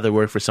 I'd rather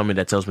work for somebody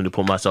that tells me to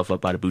pull myself up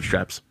by the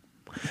bootstraps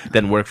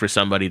than work for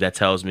somebody that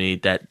tells me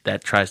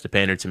that tries to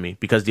pander to me.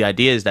 Because the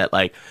idea is that,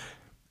 like,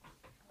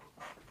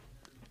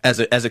 as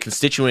a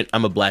constituent,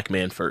 I'm a black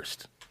man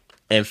first.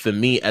 And for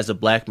me, as a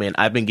black man,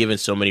 I've been given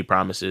so many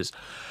promises.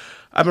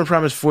 I've been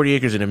promised 40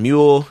 acres and a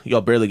mule. Y'all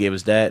barely gave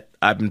us that.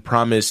 I've been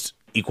promised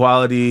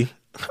equality.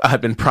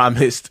 I've been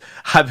promised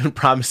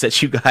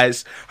that you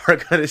guys are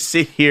gonna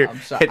sit here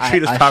and treat us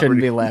properly. I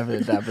shouldn't be laughing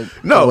at that,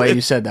 but no, the way you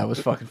said that was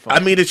fucking funny.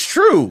 I mean, it's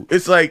true.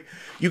 It's like,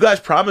 you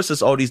guys promised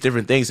us all these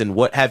different things, and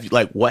what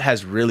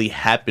has really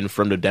happened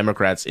from the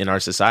Democrats in our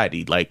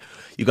society? Like,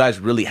 you guys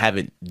really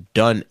haven't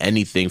done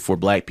anything for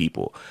black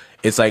people.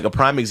 It's like, a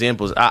prime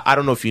example is, I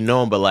don't know if you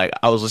know him, but like,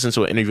 I was listening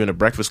to an interview in the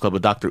Breakfast Club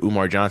with Dr.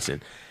 Umar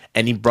Johnson,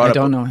 and he brought up. I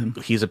don't know him.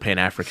 He's a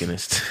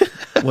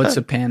Pan-Africanist. What's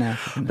a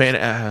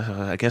Pan-Africanist?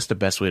 I guess the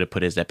best way to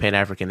put it is that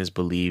Pan-Africanists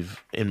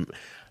believe in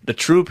the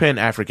true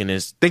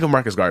Pan-Africanists. Think of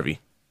Marcus Garvey.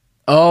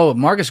 Oh,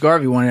 Marcus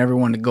Garvey wanted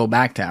everyone to go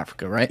back to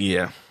Africa, right?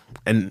 Yeah.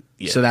 And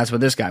yeah. So that's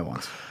what this guy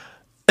wants.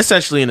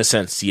 Essentially, in a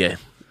sense, yeah.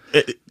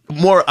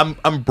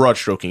 I'm broad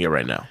stroking it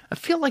right now. I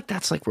feel like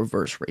that's like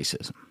reverse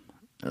racism.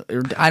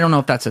 I don't know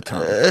if that's a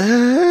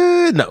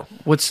term. No.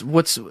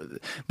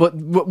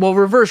 Well,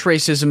 reverse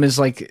racism is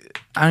like,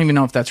 I don't even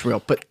know if that's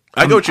real, but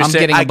I get what you're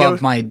saying. I'm getting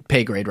above my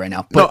pay grade right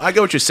now. But, no, I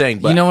get what you're saying.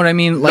 But you know what I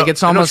mean? Like,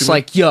 it's almost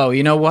like, yo,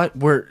 you know what?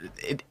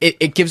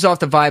 It gives off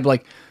the vibe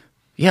like,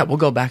 yeah, we'll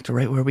go back to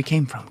right where we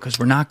came from because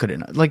we're not good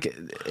enough. Like,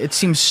 it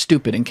seems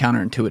stupid and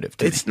counterintuitive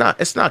to me. It's not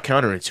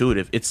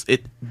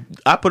counterintuitive.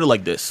 I put it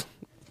like this.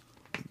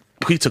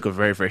 We took a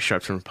very, very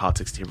sharp turn in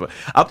politics here, but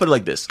I'll put it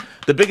like this.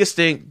 The biggest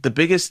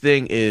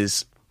thing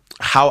is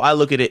how I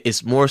look at it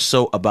is more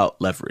so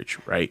about leverage,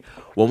 right?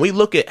 When we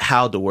look at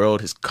how the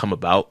world has come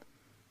about,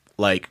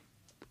 like,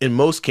 in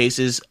most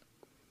cases,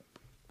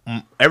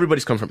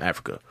 everybody's come from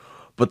Africa.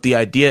 But the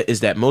idea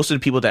is that most of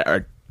the people that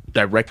are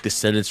direct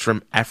descendants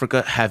from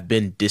Africa have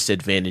been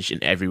disadvantaged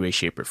in every way,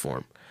 shape, or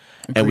form.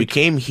 Agreed. And we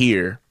came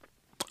here,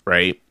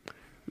 right?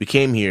 We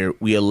came here.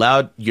 We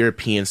allowed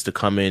Europeans to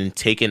come in,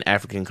 take in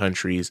African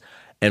countries,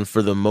 and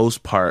for the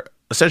most part,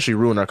 essentially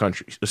ruin our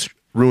countries,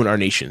 ruin our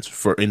nations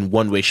in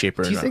one way, shape,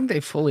 or another. Do you think they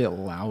fully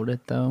allowed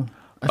it, though?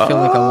 I feel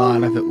like a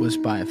lot of it was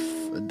by...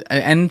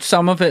 and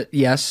some of it,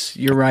 yes,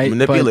 you're right.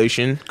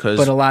 Manipulation.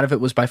 But a lot of it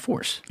was by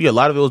force. Yeah, a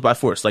lot of it was by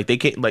force. Like, they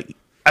came... Like,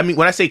 I mean,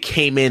 when I say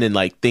came in and,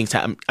 like, things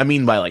happen, I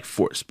mean by, like,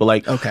 force. But,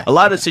 like, a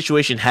lot of the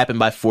situation happened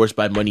by force,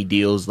 by money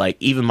deals. Like,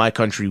 even my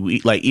country,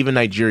 even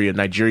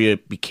Nigeria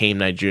became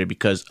Nigeria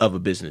because of a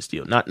business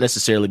deal. Not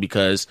necessarily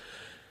because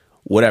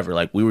whatever.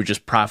 Like, we were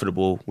just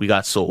profitable. We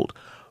got sold.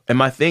 And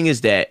my thing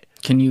is that...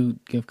 Can you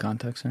give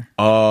context there?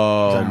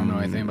 I don't know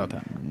anything about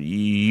that.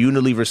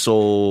 Unilever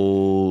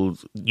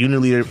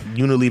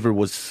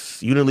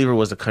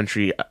was the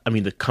country. I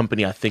mean, the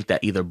company I think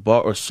that either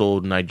bought or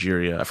sold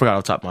Nigeria. I forgot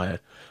off the top of my head.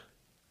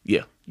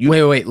 Yeah.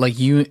 Wait. Like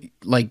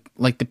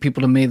the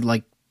people that made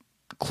like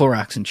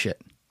Clorox and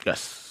shit.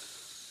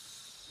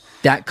 Yes.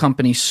 That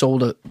company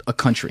sold a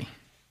country.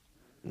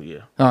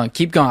 Yeah.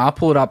 Keep going. I'll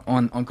pull it up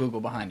on Google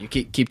behind you.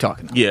 Keep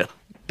talking. Yeah.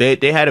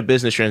 They had a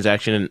business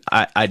transaction, and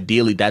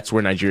ideally that's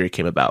where Nigeria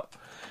came about.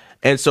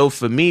 And so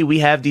for me, we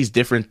have these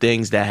different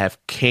things that have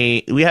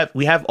we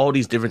have all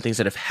these different things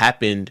that have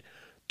happened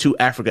to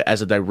Africa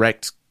as a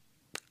direct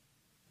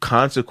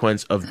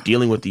consequence of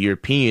dealing with the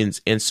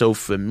Europeans. And so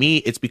for me,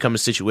 it's become a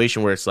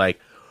situation where it's like,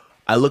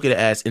 I look at it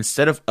as,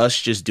 instead of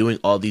us just doing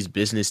all these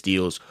business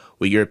deals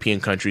with European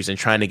countries and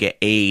trying to get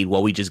aid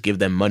while we just give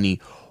them money,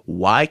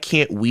 why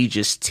can't we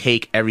just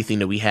take everything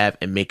that we have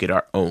and make it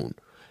our own?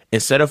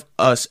 Instead of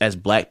us as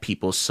black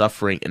people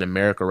suffering in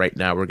America right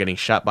now, we're getting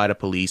shot by the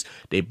police.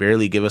 They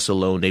barely give us a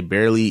loan. They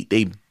barely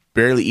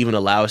even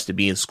allow us to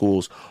be in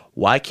schools.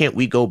 Why can't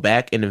we go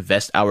back and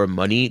invest our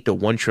money, the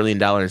 $1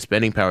 trillion in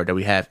spending power that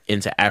we have,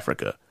 into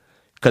Africa?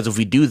 Because if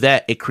we do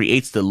that, it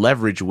creates the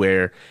leverage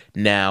where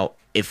now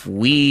if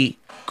we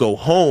go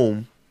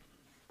home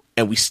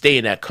and we stay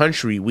in that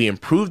country, we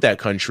improve that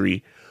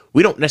country,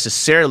 we don't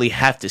necessarily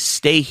have to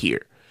stay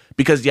here.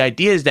 Because the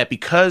idea is that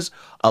because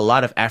a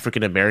lot of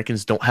African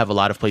Americans don't have a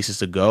lot of places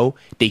to go,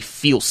 they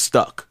feel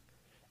stuck.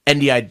 And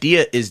the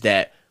idea is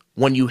that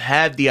when you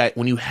have the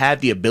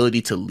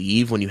ability to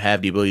leave, when you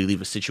have the ability to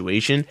leave a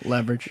situation,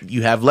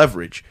 you have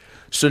leverage.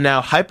 So now,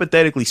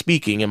 hypothetically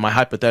speaking, in my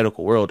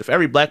hypothetical world, if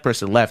every black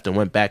person left and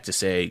went back to,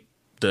 say,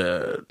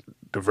 the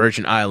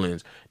Virgin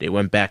Islands, they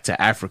went back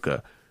to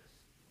Africa,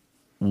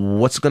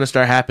 what's going to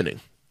start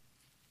happening?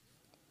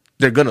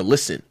 They're going to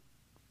listen.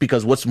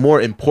 Because what's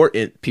more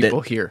important... People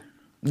here.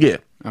 Yeah.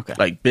 Okay.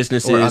 Like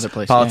businesses,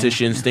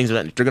 politicians, things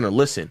like that. They're going to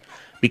listen.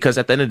 Because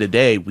at the end of the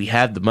day, we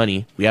have the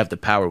money, we have the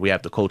power, we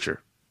have the culture.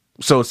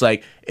 So it's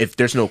like, if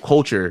there's no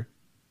culture,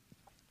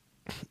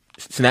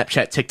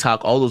 Snapchat,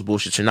 TikTok, all those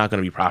bullshits are not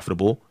going to be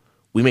profitable.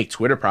 We make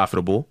Twitter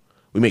profitable.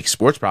 We make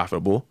sports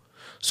profitable.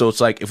 So it's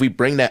like, if we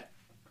bring that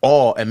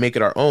all and make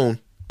it our own,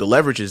 the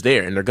leverage is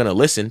there. And they're going to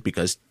listen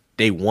because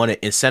they want to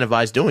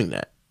incentivize doing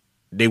that.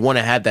 They want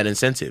to have that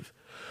incentive.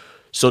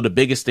 So the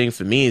biggest thing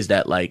for me is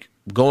that, like,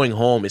 going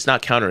home, it's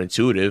not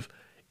counterintuitive.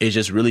 It's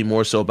just really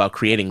more so about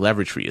creating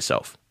leverage for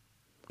yourself.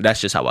 That's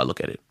just how I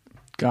look at it.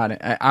 Got it.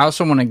 I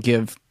also want to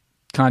give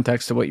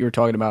context to what you were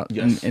talking about,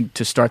 and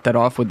to start that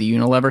off with the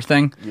Unilever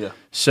thing. Yeah.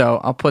 So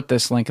I'll put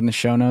this link in the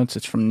show notes.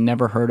 It's from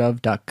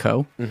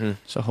neverheardof.co. Mm-hmm.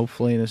 So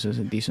hopefully this is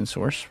a decent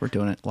source. We're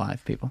doing it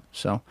live, people.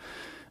 So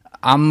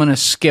I'm going to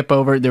skip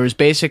over. There was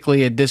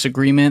basically a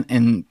disagreement,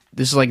 and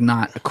this is like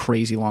not a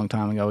crazy long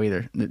time ago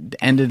either. The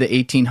end of the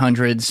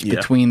 1800s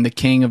between the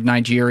king of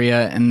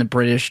Nigeria and the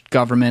British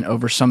government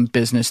over some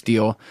business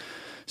deal.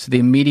 So the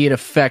immediate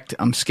effect,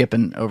 I'm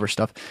skipping over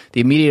stuff.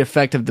 The immediate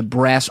effect of the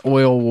Brass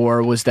Oil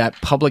War was that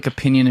public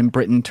opinion in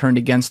Britain turned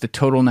against the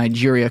Total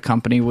Nigeria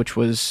Company, which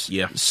was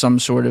some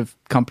sort of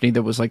company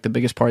that was like the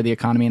biggest part of the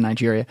economy in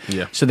Nigeria.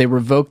 Yeah. So they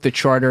revoked the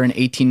charter in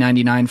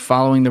 1899.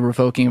 Following the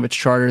revoking of its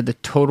charter, the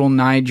Total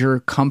Niger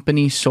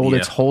Company sold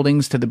its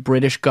holdings to the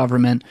British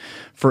government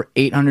for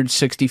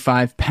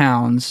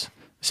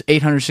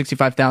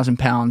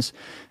 £865,000.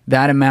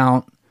 That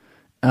amount,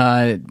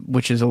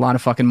 which is a lot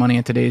of fucking money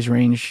at today's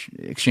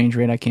exchange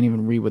rate, I can't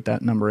even read what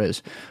that number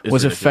is,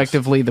 was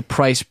effectively the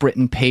price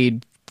Britain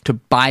paid to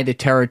buy the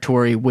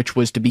territory, which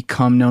was to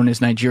become known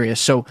as Nigeria.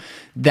 So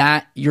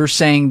that, you're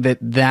saying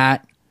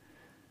that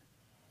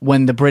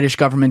when the British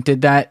government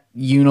did that,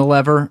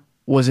 Unilever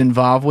was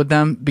involved with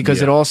them?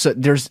 Because it also,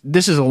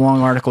 this is a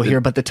long article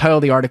here, but the title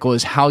of the article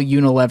is How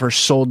Unilever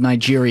Sold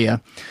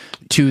Nigeria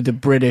to the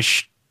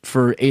British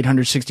for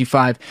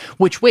 865,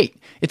 which, wait,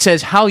 it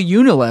says how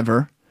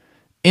Unilever,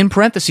 in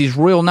parentheses,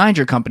 Royal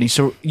Niger Company.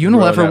 So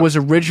Unilever was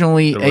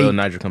originally the Royal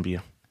Niger Company.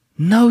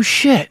 No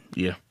shit.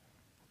 Yeah.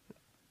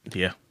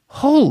 Yeah.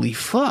 Holy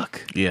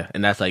fuck. Yeah,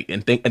 and that's like,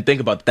 and think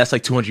about, that's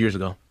like 200 years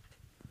ago.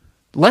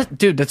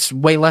 Dude, that's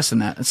way less than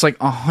that. It's like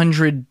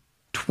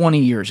 120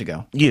 years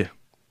ago. Yeah.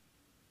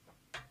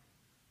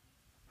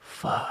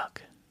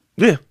 Fuck.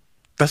 Yeah.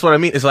 That's what I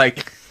mean. It's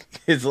like,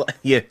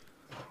 yeah.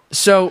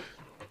 So,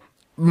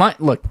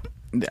 look,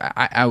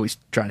 I always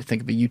try to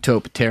think of a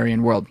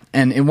utopian world.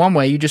 And in one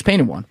way, you just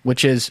painted one,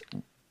 which is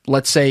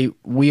let's say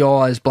we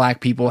all as black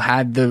people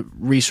had the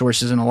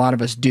resources, and a lot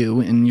of us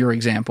do in your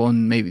example,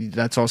 and maybe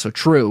that's also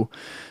true,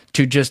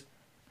 to just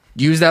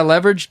use that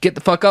leverage, get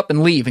the fuck up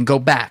and leave and go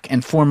back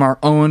and form our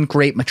own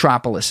great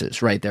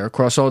metropolises right there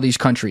across all these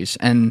countries,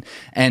 and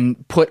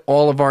put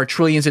all of our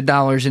trillions of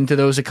dollars into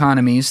those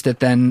economies that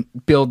then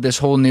build this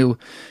whole new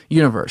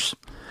universe.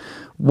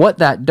 What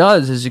that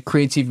does is it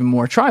creates even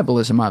more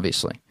tribalism,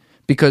 obviously,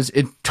 because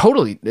it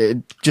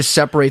just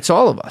separates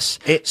all of us.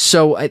 This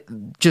is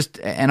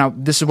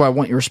what I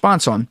want your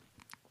response on.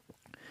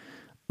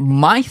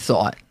 My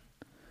thought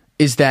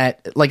is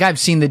that, like, I've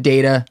seen the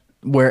data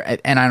where,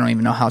 and I don't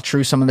even know how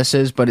true some of this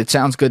is, but it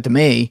sounds good to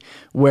me,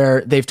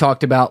 where they've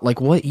talked about, like,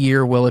 what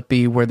year will it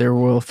be where there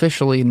will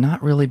officially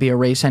not really be a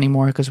race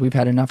anymore because we've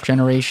had enough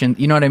generation.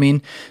 You know what I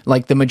mean?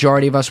 Like, the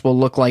majority of us will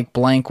look like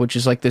blank, which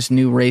is like this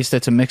new race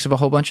that's a mix of a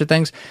whole bunch of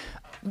things.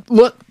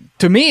 Look,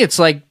 to me, it's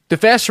like the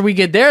faster we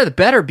get there, the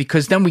better,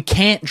 because then we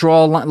can't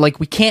draw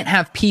we can't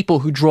have people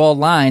who draw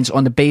lines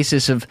on the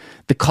basis of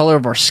the color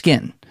of our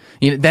skin.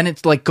 Then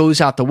it's like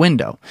goes out the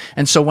window.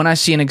 And so when I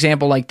see an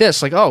example like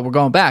this, like, oh, we're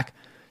going back,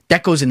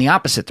 that goes in the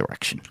opposite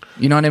direction.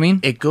 You know what I mean?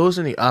 It goes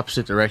in the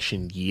opposite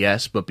direction,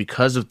 yes, but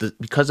because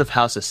of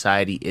how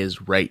society is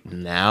right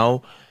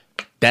now,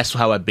 that's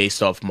how I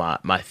based off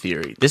my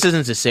theory. This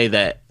isn't to say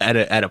that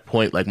at a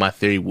point like my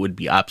theory would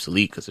be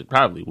obsolete, because it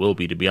probably will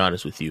be, to be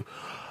honest with you.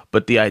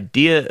 But the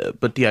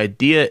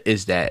idea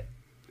is that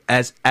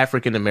as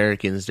African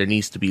Americans, there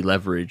needs to be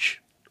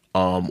leverage,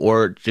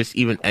 or just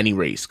even any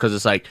race, because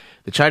it's like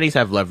the Chinese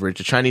have leverage.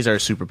 The Chinese are a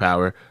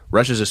superpower.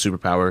 Russia's a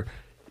superpower.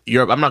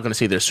 Europe, I'm not going to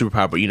say they're a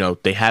superpower,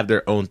 but they have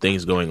their own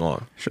things going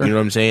on. Sure. You know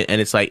what I'm saying? And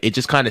it's like, it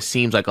just kind of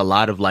seems like a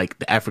lot of like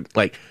the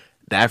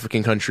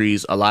African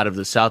countries, a lot of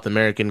the South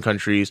American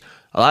countries,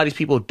 a lot of these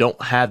people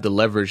don't have the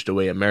leverage the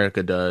way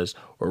America does,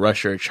 or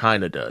Russia or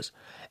China does.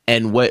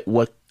 And what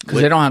because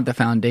they don't have the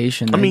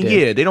foundation.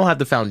 They don't have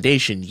the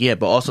foundation,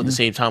 but also at the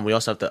same time, we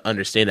also have to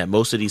understand that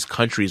most of these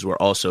countries were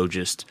also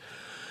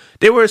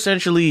they were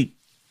essentially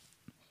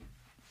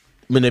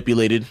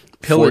manipulated,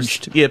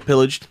 pillaged.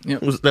 Pillaged.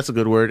 Yep. That's a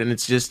good word. And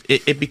it's just,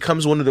 it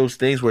becomes one of those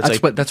things where it's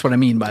that's what I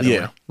mean, by the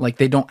way. Like,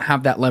 they don't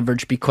have that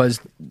leverage because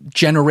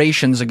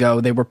generations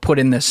ago they were put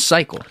in this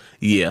cycle.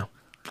 Yeah.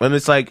 And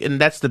it's like, and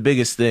that's the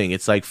biggest thing.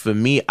 It's like, for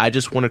me, I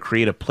just want to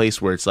create a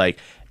place where it's like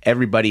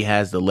everybody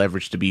has the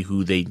leverage to be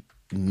who they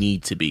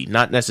need to be.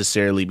 Not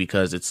necessarily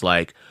because it's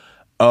like,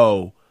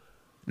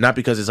 not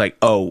because it's like,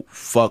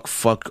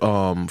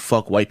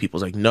 fuck white people.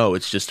 It's like, no,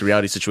 it's just the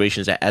reality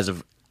situation is that as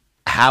of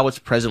how it's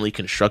presently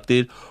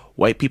constructed,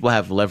 white people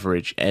have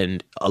leverage,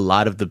 and a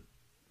lot of the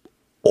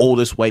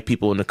oldest white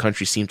people in the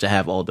country seem to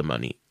have all the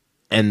money,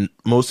 and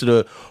most of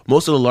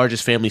the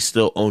largest families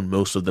still own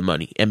most of the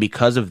money. And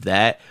because of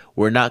that,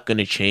 we're not going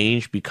to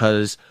change,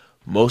 because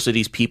most of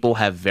these people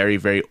have very,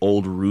 very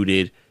old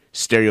rooted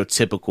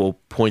stereotypical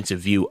points of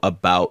view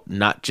about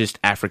not just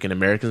African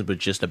Americans, but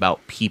just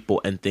about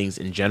people and things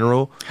in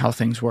general, how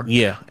things work.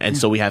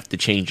 So we have to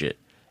change it.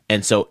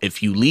 And so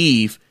if you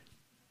leave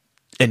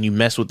and you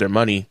mess with their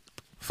money,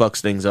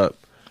 fucks things up.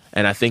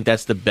 And I think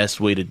that's the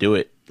best way to do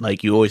it.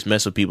 Like, you always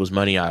mess with people's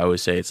money. I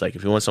always say, it's like,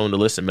 if you want someone to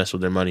listen, mess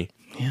with their money.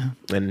 Yeah.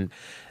 And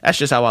that's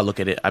just how I look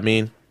at it. I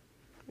mean,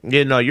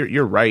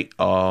 you're right.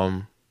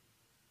 But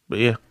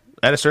yeah,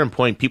 at a certain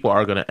point, people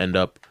are going to end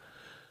up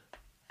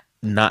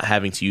not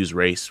having to use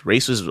race.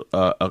 Race is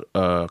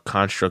a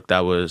construct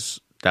that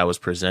was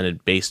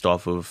presented based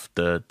off of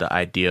the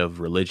idea of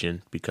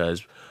religion,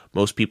 because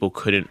most people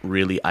couldn't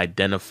really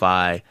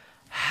identify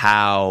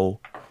how.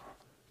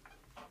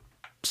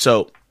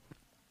 So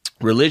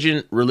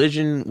religion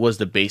was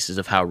the basis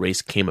of how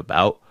race came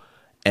about.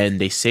 And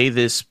they say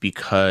this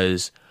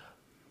because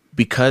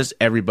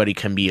everybody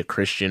can be a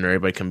Christian, or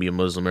everybody can be a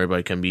Muslim, or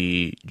everybody can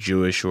be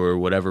Jewish, or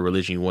whatever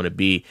religion you want to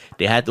be.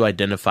 They had to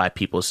identify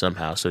people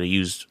somehow. So they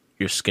used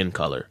your skin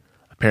color,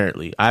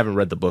 apparently. I haven't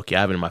read the book yet.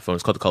 I have it in my phone.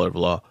 It's called The Color of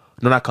Law.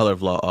 No, not Color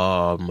of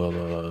Law.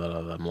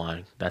 I'm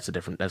lying. That's a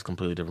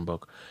completely different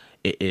book.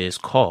 It is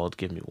called,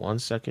 give me 1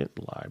 second,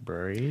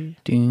 library.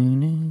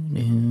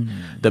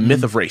 The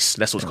Myth of Race.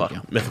 That's what it's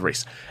called. Myth of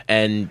Race.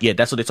 And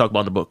that's what they talk about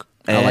in the book.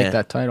 And I like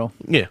that title.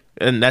 Yeah.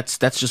 And that's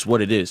just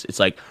what it is. It's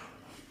like,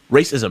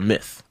 race is a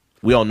myth.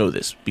 We all know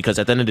this, because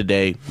at the end of the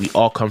day, we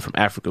all come from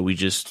Africa. We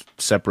just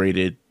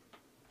separated,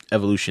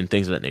 evolution,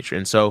 things of that nature.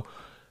 And so,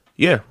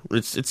 yeah,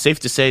 it's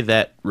safe to say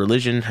that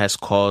religion has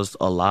caused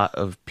a lot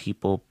of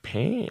people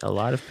pain, a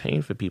lot of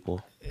pain for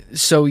people.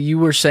 So you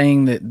were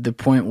saying that the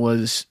point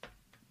was,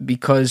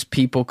 because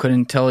people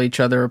couldn't tell each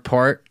other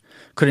apart,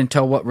 couldn't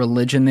tell what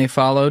religion they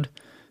followed,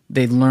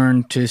 they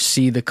learned to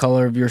see the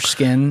color of your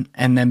skin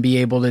and then be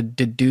able to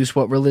deduce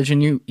what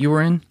religion you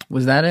were in?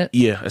 Was that it?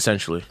 Yeah,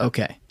 essentially.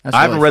 Okay.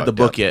 I haven't read the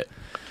book yet.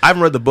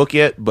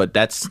 But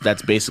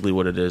that's basically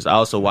what it is. I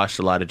also watched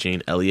a lot of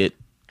Jane Elliott.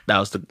 That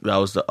was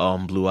the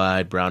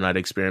blue-eyed, brown-eyed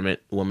experiment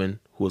woman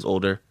who was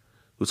older,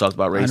 who talks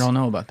about race. I don't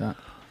know about that.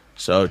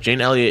 So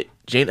Jane Elliott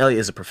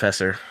is a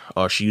professor,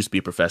 or she used to be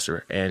a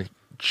professor, and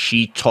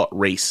she taught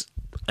race.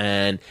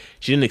 And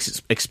she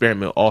didn't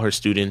experiment with all her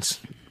students,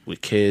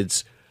 with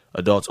kids,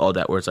 adults, all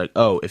that, where it's like,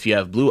 oh, if you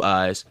have blue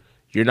eyes,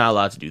 you're not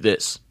allowed to do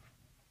this.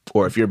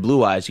 Or if you're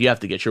blue eyes, you have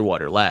to get your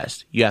water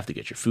last. You have to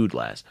get your food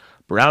last.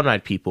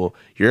 Brown-eyed people,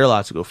 you're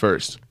allowed to go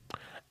first.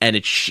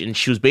 And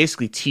she was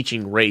basically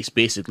teaching race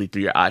basically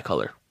through your eye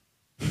color.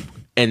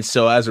 And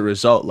so as a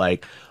result,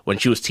 like when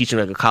she was teaching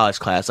like a college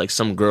class, like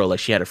some girl,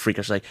 like she had a freak,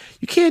 she's like,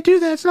 you can't do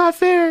that, it's not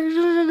fair.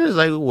 It's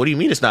like, what do you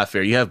mean it's not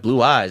fair? You have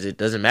blue eyes, it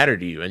doesn't matter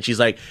to you. And she's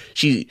like,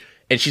 she's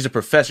a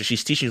professor,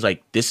 she's teaching, she's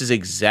like, this is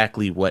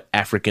exactly what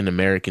African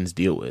Americans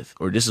deal with,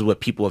 or this is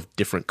what people of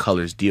different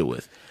colors deal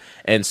with.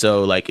 And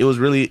so like it was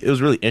really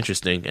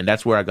interesting, and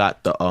that's where I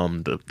got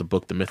the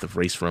book The Myth of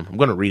Race from. I'm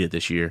gonna read it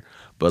this year,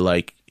 but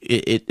like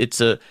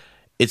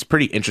it's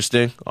pretty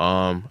interesting.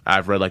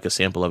 I've read like a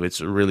sample of it.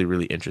 It's really,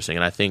 really interesting,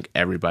 and I think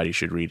everybody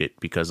should read it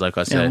because, like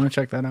I said, I want to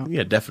check that out.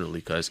 Yeah,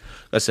 definitely. Because,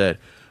 like I said,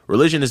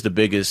 religion is the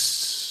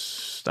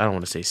biggest. I don't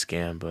want to say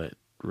scam, but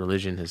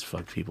religion has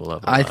fucked people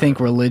up. I think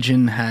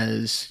religion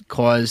has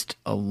caused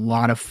a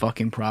lot of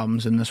fucking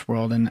problems in this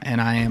world, and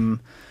I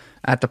am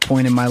at the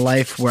point in my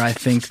life where I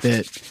think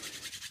that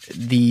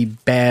the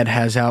bad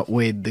has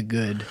outweighed the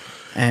good,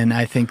 and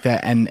I think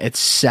that, and it's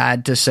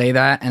sad to say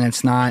that, and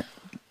it's not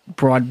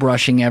broad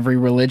brushing every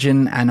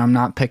religion, and I'm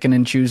not picking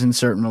and choosing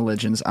certain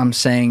religions. I'm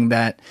saying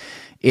that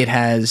it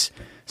has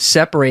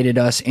separated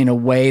us in a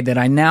way that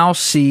I now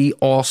see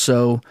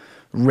also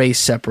race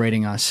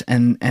separating us,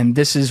 and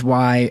this is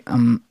why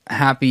I'm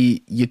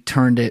happy you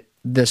turned it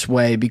this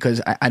way, because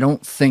I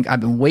don't think I've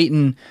been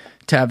waiting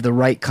to have the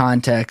right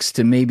context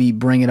to maybe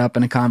bring it up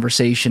in a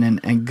conversation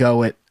and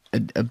go at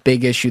a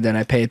big issue that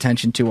I pay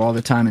attention to all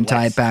the time and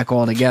tie it back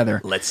all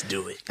together. Let's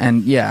do it.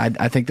 And yeah,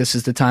 I think this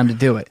is the time to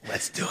do it.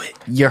 Let's do it.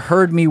 You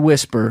heard me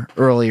whisper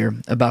earlier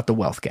about the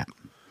wealth gap.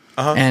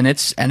 Uh-huh. And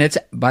it's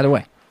by the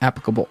way,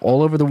 applicable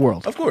all over the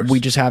world. Of course. We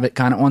just have it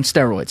kind of on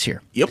steroids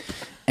here. Yep.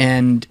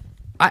 And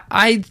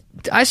I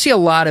see a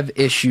lot of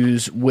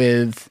issues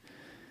with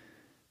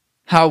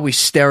how we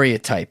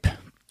stereotype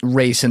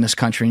race in this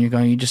country.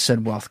 And you just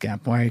said wealth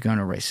gap. Why are you going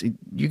to race?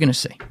 You're going to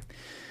see.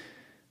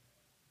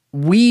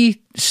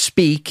 We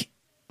speak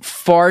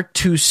far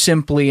too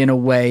simply in a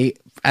way,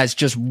 as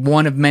just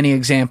one of many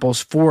examples,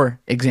 for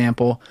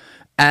example,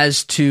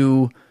 as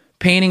to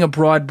painting a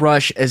broad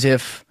brush as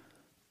if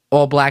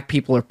all black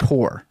people are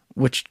poor,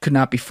 which could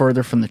not be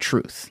further from the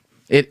truth.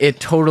 It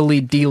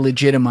totally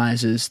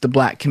delegitimizes the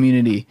black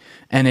community,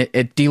 and it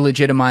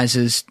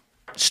delegitimizes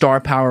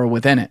star power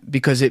within it,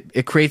 because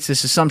it creates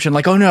this assumption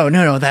like, oh,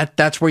 no,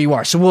 that's where you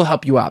are, so we'll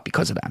help you out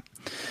because of that.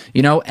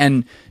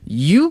 And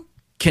you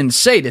can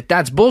say that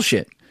that's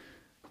bullshit,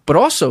 but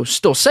also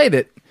still say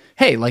that,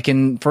 hey, like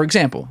for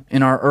example,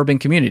 in our urban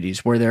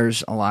communities where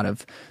there's a lot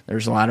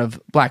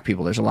of black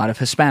people, there's a lot of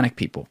Hispanic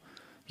people.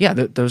 Yeah,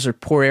 those are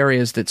poor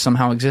areas that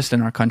somehow exist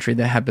in our country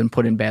that have been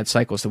put in bad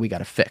cycles that we got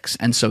to fix.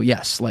 And so,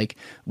 yes, like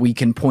we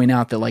can point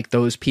out that like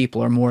those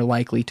people are more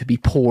likely to be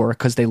poor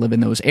because they live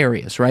in those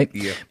areas, right?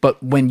 Yeah.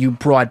 But when you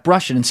broad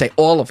brush it and say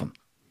all of them,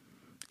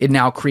 it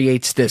now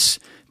creates this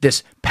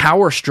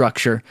power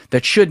structure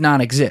that should not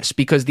exist,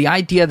 because the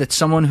idea that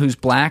someone who's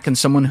black and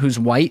someone who's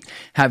white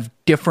have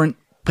different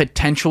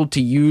potential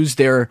to use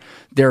their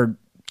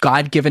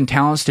God-given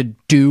talents to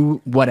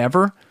do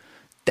whatever,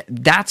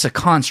 that's a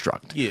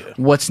construct. Yeah.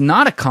 What's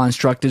not a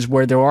construct is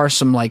where there are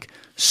some like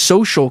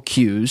social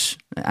cues.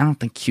 I don't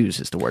think cues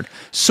is the word.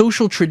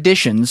 Social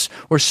traditions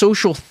or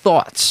social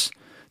thoughts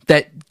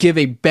that give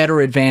a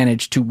better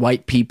advantage to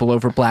white people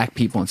over black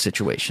people in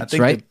situations,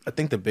 right? I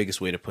think the biggest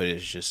way to put it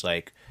is just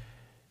like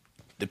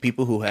the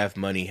people who have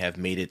money have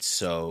made it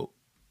so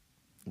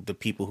the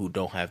people who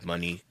don't have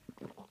money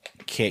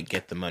can't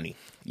get the money.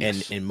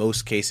 Yes. And in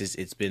most cases,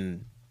 it's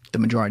been the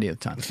majority of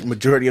the time.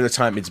 Majority of the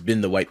time, it's been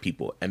the white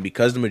people. And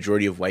because the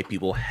majority of white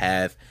people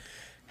have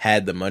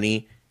had the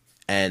money,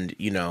 and,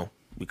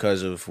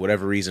 because of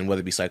whatever reason,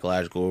 whether it be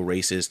psychological or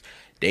racist,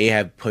 they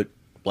have put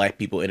black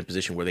people in a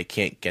position where they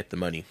can't get the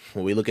money.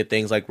 When we look at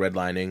things like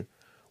redlining,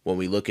 when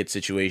we look at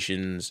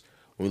situations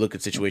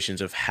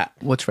of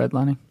what's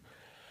redlining?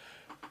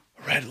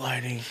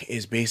 Redlining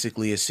is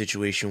basically a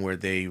situation where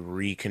they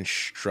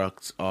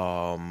reconstruct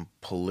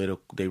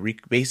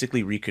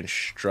basically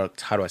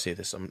reconstruct, how do I say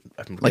this? I'm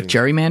like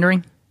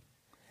gerrymandering?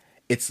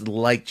 It's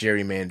like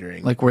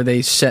gerrymandering. Like where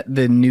they set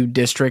the new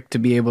district to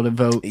be able to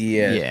vote.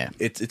 Yeah.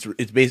 It's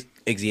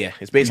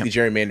basically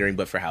gerrymandering,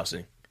 but for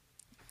housing.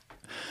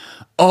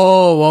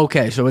 Oh,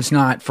 okay. So it's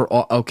not for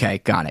all. Okay,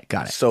 got it.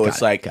 So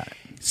it's like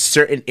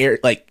certain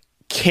areas, like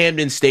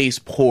Camden stays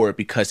poor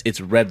because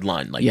it's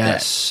redlined like that.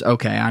 Yes.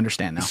 Okay, I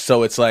understand now.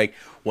 So it's like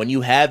when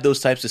you have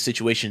those types of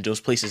situations, those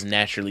places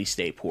naturally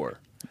stay poor.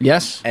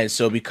 Yes. And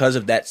so because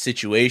of that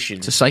situation,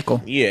 it's a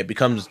cycle. Yeah, it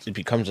becomes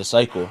a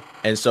cycle.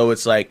 And so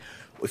it's like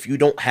if you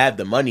don't have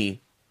the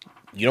money,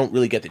 you don't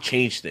really get to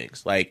change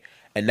things. Like,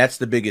 and that's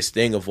the biggest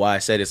thing of why I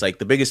said it's like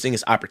the biggest thing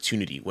is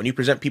opportunity. When you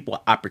present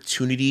people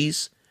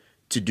opportunities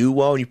to do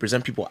well, and you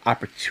present people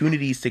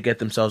opportunities to get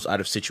themselves out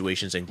of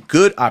situations, and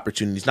good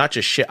opportunities, not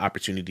just shit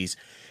opportunities,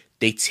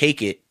 they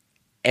take it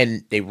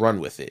and they run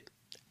with it.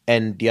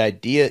 And the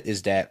idea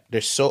is that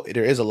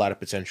there is a lot of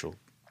potential.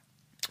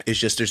 It's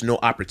just there's no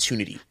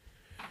opportunity.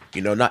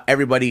 You know, not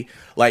everybody,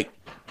 like,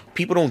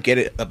 people don't get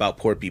it about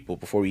poor people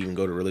before we even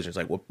go to religions.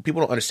 Like, what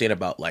people don't understand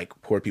about, like,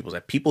 poor people is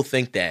that people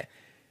think that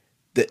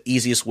the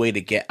easiest way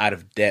to get out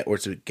of debt or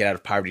to get out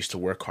of poverty is to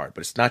work hard.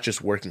 But it's not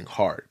just working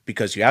hard,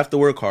 because you have to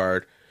work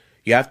hard.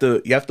 You have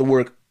to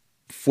work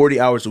 40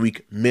 hours a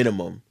week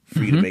minimum for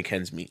you to make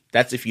ends meet.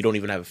 That's if you don't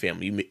even have a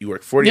family. You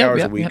work 40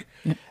 hours a week.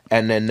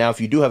 And then now if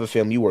you do have a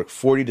family, you work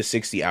 40 to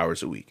 60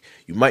 hours a week.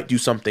 You might do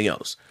something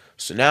else.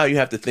 So now you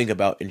have to think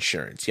about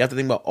insurance. You have to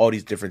think about all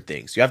these different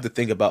things. You have to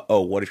think about,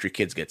 oh, what if your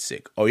kids get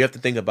sick? Oh, you have to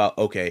think about,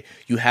 okay,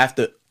 you have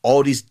to,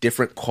 all these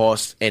different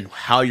costs and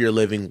how you're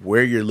living,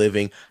 where you're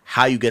living,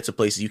 how you get to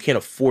places. You can't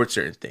afford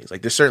certain things.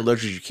 Like, there's certain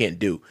luxuries you can't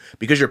do.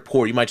 Because you're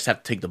poor, you might just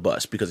have to take the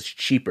bus because it's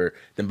cheaper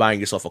than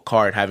buying yourself a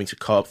car and having to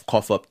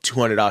cough up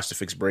 $200 to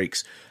fix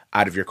brakes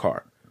out of your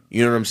car.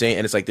 You know what I'm saying?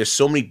 And it's like, there's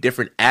so many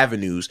different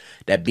avenues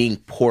that being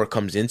poor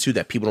comes into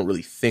that people don't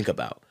really think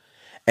about.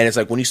 And it's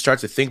like, when you start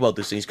to think about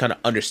this thing, you kind of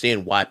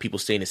understand why people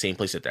stay in the same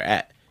place that they're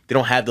at. They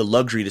don't have the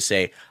luxury to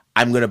say,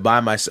 I'm going to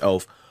buy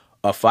myself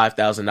a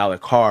 $5,000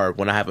 car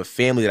when I have a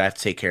family that I have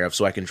to take care of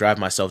so I can drive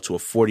myself to a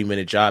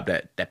 40-minute job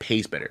that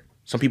pays better.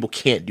 Some people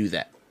can't do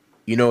that.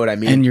 You know what I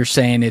mean? And you're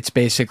saying it's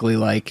basically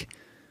like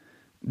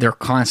they're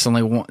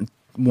constantly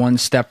one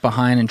step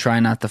behind and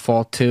trying not to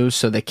fall two,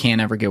 so they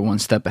can't ever get one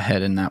step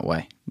ahead in that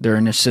way. They're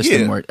in a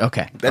system where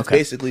that's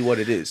basically what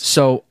it is.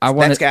 So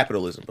that's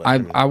capitalism. But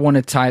I want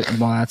to tie.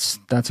 Well,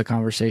 that's a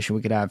conversation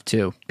we could have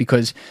too,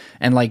 because,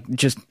 and like,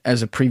 just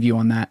as a preview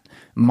on that,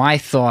 my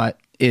thought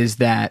is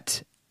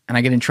that, and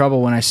I get in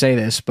trouble when I say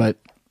this, but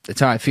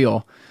it's how I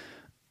feel.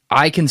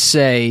 I can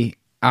say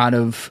out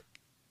of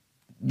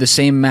the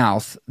same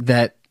mouth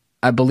that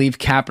I believe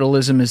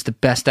capitalism is the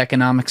best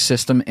economic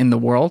system in the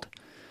world,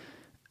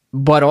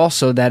 but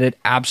also that it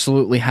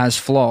absolutely has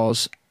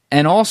flaws,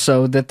 and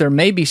also that there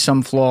may be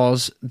some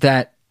flaws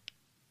that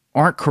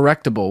aren't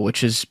correctable,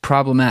 which is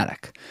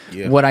problematic.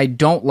 Yeah. What I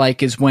don't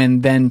like is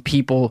when then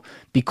people,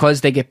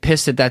 because they get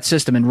pissed at that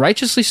system, and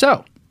righteously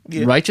so,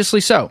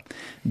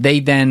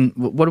 they then,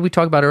 what did we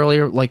talk about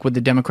earlier, like with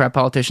the Democrat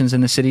politicians in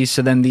the cities?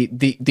 So then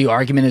the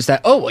argument is that,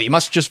 oh, well, you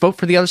must just vote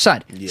for the other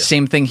side. Yeah.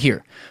 Same thing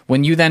here.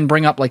 When you then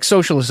bring up like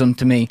socialism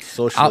to me,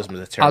 socialism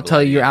is a terrible I'll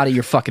tell you, idea. You're out of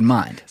your fucking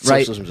mind.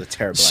 Right? Socialism is a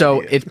terrible idea.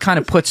 So it kind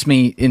of puts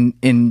me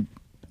in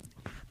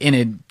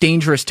a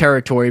dangerous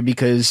territory,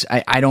 because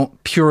I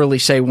don't purely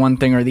say one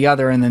thing or the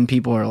other, and then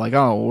people are like,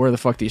 oh, where the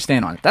fuck do you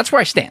stand on it? That's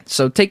where I stand.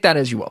 So take that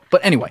as you will.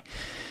 But anyway,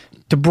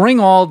 to bring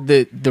all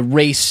the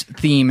race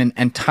theme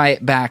and tie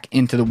it back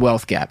into the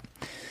wealth gap,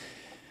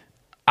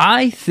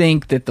 I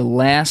think that the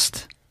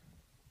last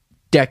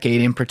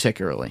decade in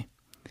particularly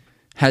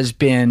has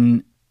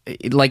been,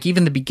 like,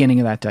 even the beginning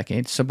of that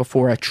decade, so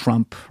before a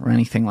Trump or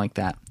anything like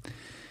that,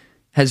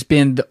 has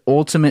been the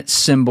ultimate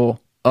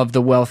symbol of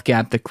the wealth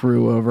gap that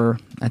grew over,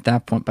 by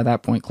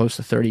that point, close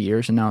to 30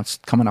 years, and now it's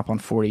coming up on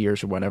 40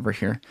 years or whatever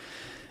here,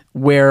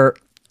 where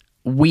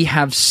we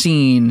have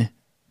seen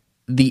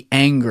the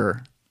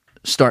anger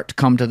start to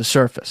come to the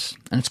surface.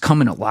 And it's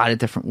come in a lot of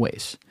different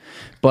ways.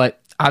 But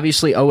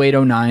obviously 08,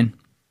 09,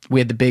 we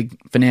had the big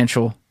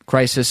financial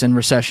crisis and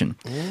recession.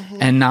 Mm-hmm.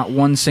 And not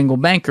one single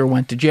banker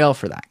went to jail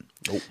for that.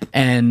 Nope.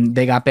 And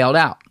they got bailed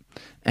out.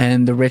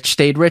 And the rich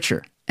stayed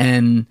richer.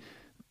 And,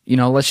 you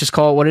know, let's just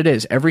call it what it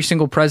is. Every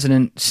single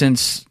president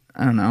since,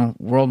 I don't know,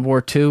 World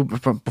War II,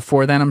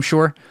 before then, I'm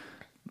sure,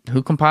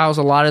 who compiles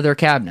a lot of their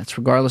cabinets,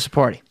 regardless of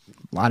party.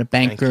 A lot of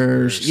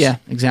bankers. Yeah,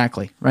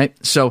 exactly. Right.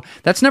 So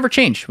that's never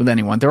changed with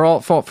anyone. They're all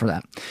at fault for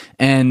that.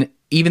 And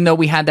even though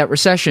we had that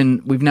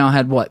recession, we've now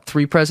had,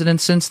 3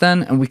 presidents since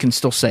then, and we can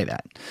still say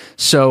that.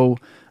 So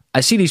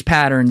I see these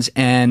patterns,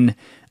 and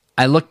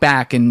I look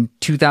back in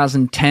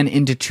 2010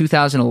 into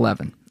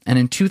 2011. And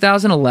in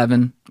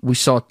 2011, we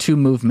saw 2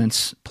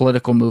 movements,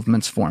 political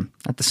movements, form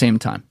at the same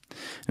time.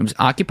 It was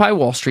Occupy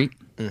Wall Street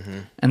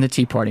and the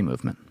Tea Party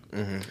movement.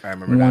 Mm-hmm. I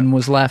remember one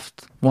was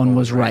left, one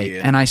was right.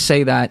 Yeah. And I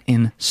say that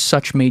in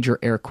such major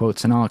air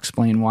quotes, and I'll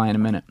explain why in a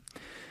minute.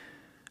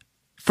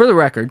 For the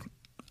record,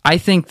 I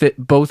think that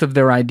both of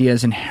their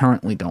ideas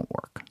inherently don't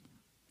work.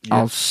 Yep.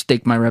 I'll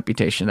stake my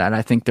reputation that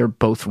I think they're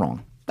both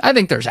wrong. I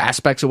think there's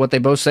aspects of what they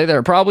both say that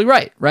are probably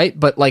right?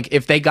 But like,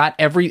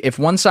 if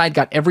one side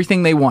got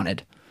everything they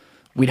wanted,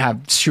 we'd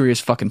have serious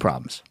fucking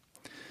problems.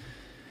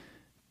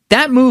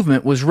 That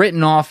movement was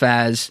written off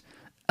as,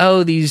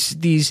 oh,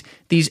 these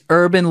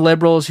urban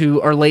liberals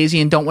who are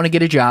lazy and don't want to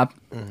get a job,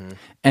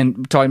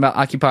 and talking about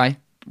Occupy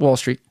Wall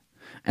Street.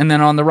 And then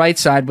on the right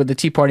side with the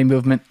Tea Party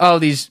movement, oh,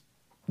 these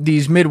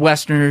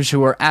Midwesterners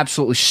who are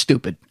absolutely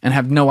stupid and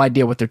have no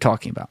idea what they're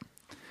talking about.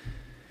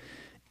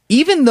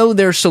 Even though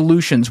their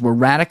solutions were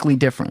radically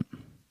different,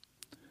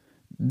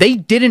 they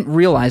didn't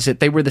realize that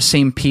they were the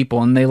same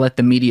people, and they let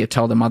the media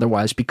tell them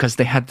otherwise, because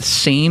they had the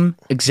same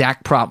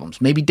exact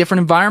problems. Maybe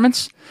different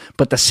environments,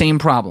 but the same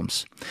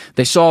problems.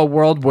 They saw a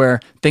world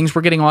where things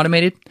were getting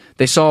automated.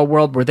 They saw a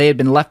world where they had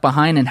been left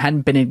behind and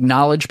hadn't been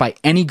acknowledged by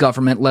any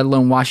government, let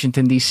alone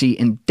Washington, D.C.,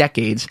 in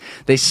decades.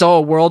 They saw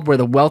a world where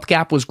the wealth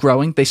gap was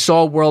growing. They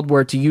saw a world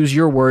where, to use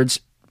your words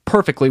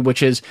perfectly,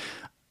 which is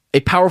a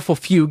powerful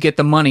few get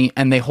the money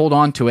and they hold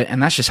on to it,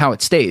 and that's just how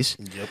it stays.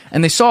 Yep.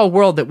 And they saw a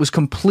world that was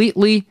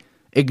completely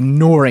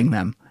ignoring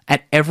them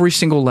at every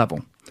single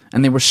level,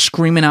 and they were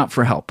screaming out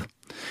for help.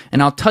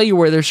 And I'll tell you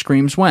where their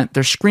screams went.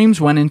 Their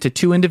screams went into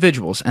two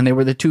individuals, and they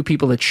were the two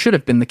people that should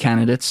have been the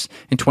candidates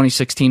in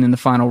 2016 in the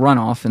final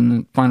runoff, in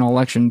the final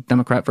election,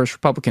 Democrat versus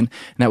Republican,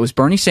 and that was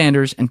Bernie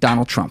Sanders and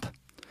Donald Trump.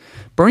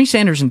 Bernie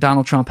Sanders and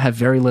Donald Trump have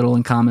very little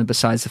in common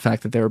besides the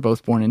fact that they were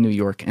both born in New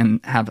York and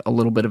have a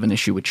little bit of an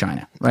issue with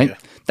China, right? Yeah.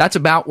 That's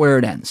about where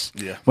it ends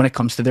when it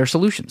comes to their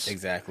solutions.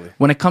 Exactly.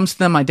 When it comes to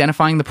them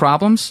identifying the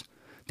problems,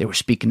 they were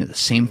speaking to the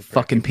same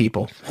fucking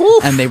people.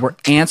 And they were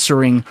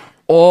answering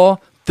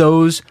all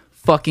those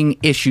fucking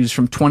issues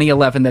from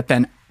 2011 that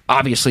then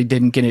obviously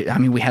didn't get it. I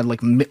mean, we had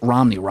like Mitt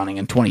Romney running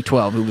in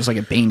 2012, who was like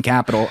a Bain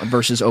Capital,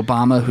 versus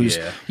Obama, who's,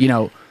 you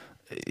know,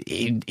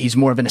 he's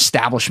more of an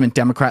establishment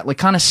Democrat, like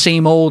kind of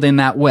same old in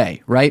that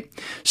way, right?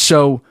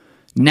 So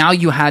now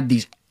you had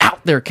these out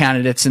there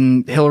candidates,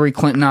 and Hillary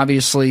Clinton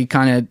obviously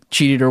kind of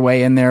cheated her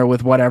way in there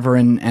with whatever,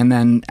 and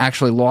then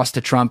actually lost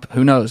to Trump.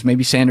 Who knows?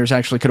 Maybe Sanders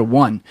actually could have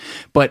won.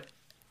 But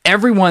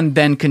everyone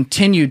then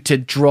continued to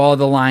draw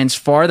the lines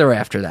farther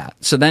after that.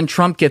 So then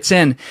Trump gets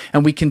in,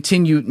 and we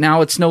continue.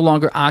 Now it's no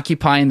longer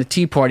Occupy and the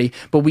Tea Party,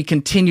 but we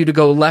continue to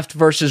go left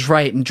versus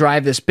right and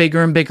drive this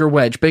bigger and bigger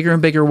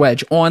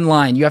wedge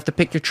online. You have to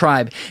pick your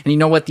tribe. And you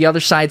know what? The other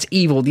side's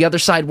evil. The other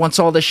side wants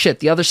all this shit.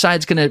 The other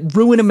side's going to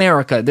ruin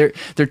America.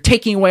 They're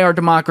taking away our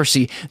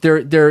democracy.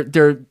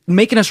 They're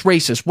making us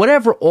racist.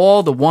 Whatever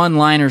all the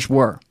one-liners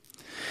were.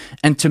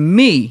 And to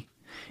me,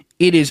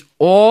 it is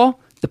all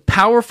the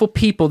powerful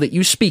people that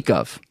you speak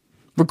of,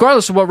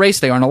 regardless of what race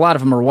they are, and a lot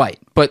of them are white,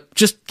 but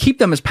just keep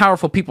them as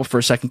powerful people for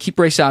a second. Keep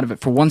race out of it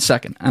for 1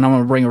 second, and I'm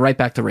going to bring it right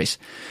back to race.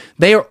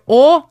 They are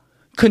all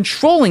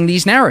controlling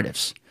these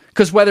narratives,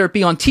 because whether it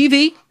be on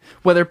TV,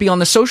 whether it be on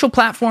the social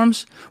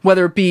platforms,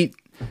 whether it be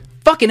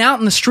fucking out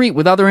in the street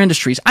with other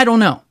industries, I don't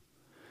know.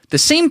 The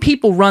same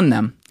people run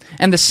them,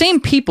 and the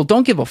same people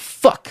don't give a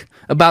fuck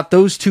about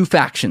those two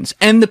factions,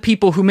 and the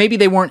people who maybe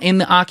they weren't in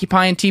the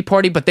Occupy and Tea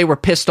Party, but they were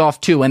pissed off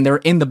too, and they're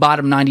in the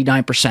bottom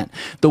 99%.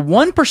 The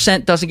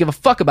 1% doesn't give a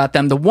fuck about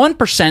them. The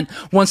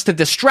 1% wants to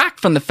distract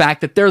from the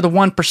fact that they're the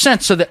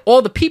 1%, so that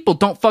all the people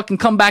don't fucking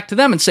come back to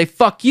them and say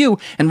fuck you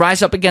and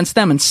rise up against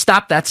them and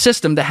stop that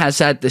system that has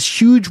had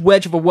this huge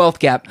wedge of a wealth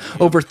gap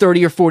over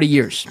 30 or 40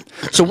 years.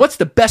 So what's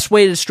the best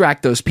way to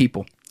distract those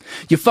people?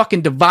 You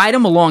fucking divide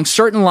them along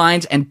certain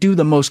lines and do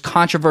the most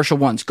controversial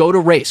ones. Go to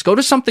race. Go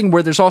to something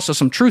where there's also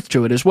some truth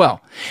to it as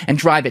well. And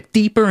drive it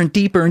deeper and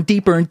deeper and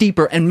deeper and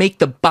deeper, and make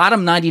the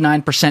bottom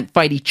 99%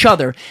 fight each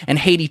other and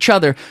hate each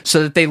other,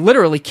 so that they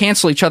literally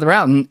cancel each other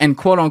out and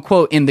quote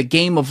unquote in the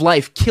game of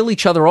life kill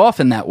each other off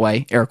in that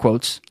way, air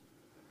quotes,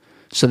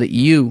 so that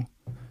you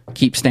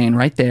keep staying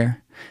right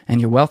there and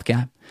your wealth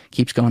gap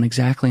keeps going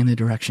exactly in the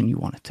direction you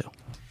want it to.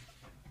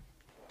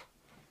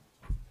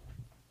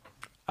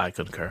 I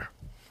concur.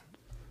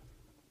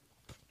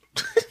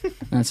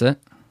 That's it.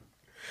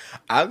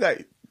 I got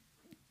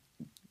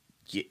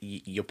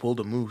you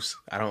pulled a moose.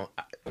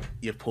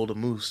 You pulled a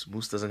moose.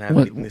 Moose doesn't have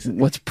anything.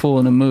 What's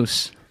pulling a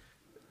moose?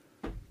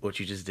 What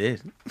you just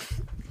did.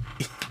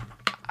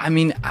 I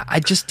mean, I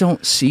just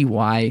don't see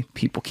why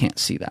people can't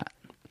see that.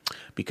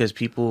 Because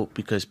people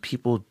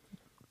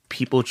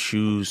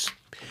choose.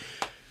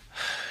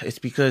 It's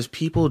because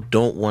people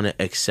don't want to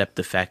accept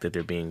the fact that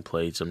they're being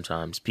played.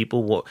 Sometimes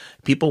people want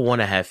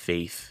to have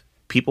faith.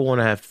 People want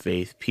to have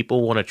faith.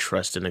 People want to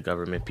trust in the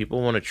government.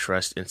 People want to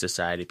trust in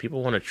society.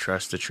 People want to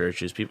trust the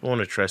churches. People want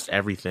to trust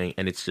everything.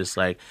 And it's just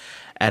like,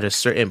 at a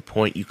certain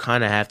point, you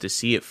kind of have to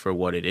see it for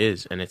what it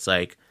is. And it's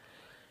like,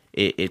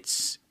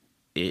 it's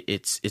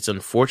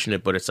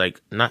unfortunate, but it's like,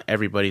 not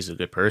everybody's a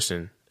good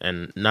person,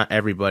 and not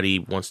everybody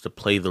wants to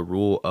play the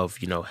role of,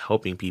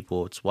 helping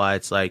people. It's why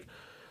it's like,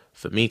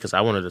 for me, because I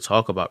wanted to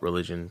talk about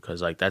religion,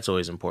 because like that's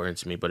always important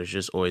to me. But it's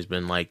just always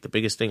been like, the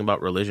biggest thing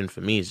about religion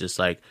for me is just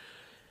like.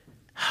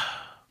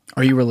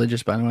 Are you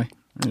religious, by the way?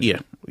 Yeah.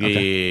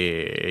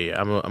 Okay.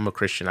 Yeah. I'm a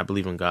Christian. I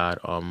believe in God.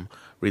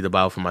 Read the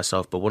Bible for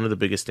myself. But one of the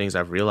biggest things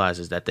I've realized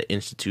is that the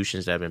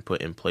institutions that have been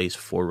put in place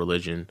for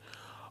religion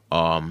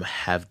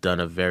have done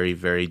a very,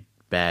 very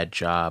bad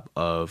job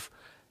of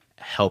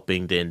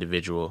helping the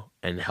individual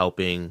and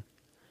helping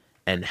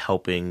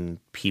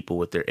people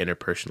with their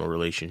interpersonal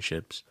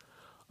relationships.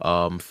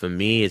 For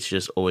me, it's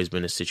just always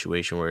been a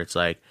situation where it's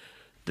like,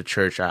 the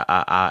church,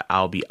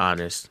 I'll be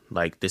honest,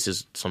 like this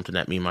is something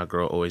that me and my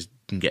girl always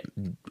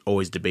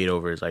debate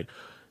over, is like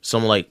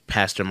someone like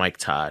Pastor Mike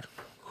Todd,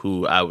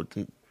 who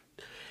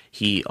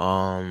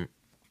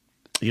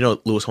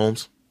Lewis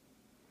Holmes?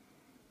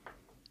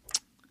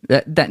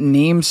 That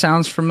name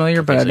sounds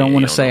familiar, but I don't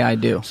want to say I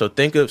do. So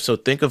think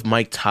of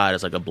Mike Todd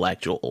as like a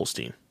black Joel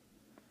Osteen,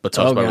 but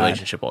talks about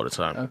relationship all the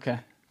time. Okay.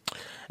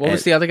 What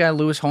was the other guy?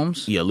 Lewis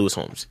Holmes? Yeah, Lewis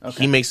Holmes.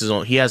 Okay.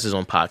 He has his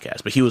own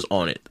podcast, but he was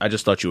on it. I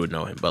just thought you would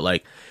know him. But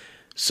like,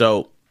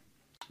 so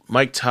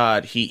Mike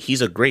Todd,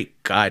 he's a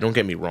great guy. Don't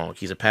get me wrong.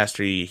 He's a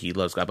pastor. He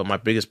loves God. But my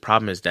biggest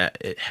problem is that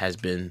it has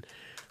been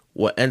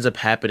what ends up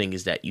happening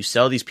is that you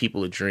sell these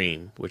people a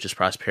dream, which is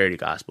prosperity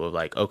gospel, of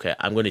like, okay,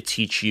 I'm going to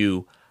teach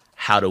you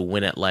how to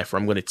win at life, or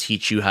I'm going to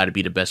teach you how to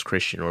be the best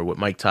Christian, or what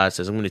Mike Todd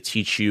says, I'm going to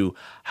teach you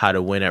how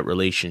to win at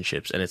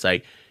relationships. And it's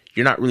like,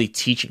 you're not really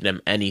teaching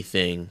them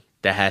anything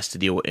that has to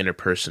deal with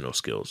interpersonal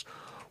skills.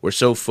 We're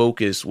so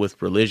focused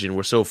with religion.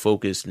 We're so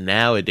focused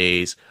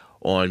nowadays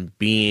on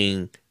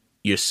being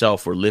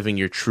yourself, or living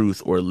your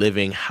truth, or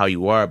living how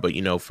you are. But,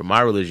 you know, for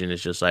my religion,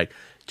 it's just like,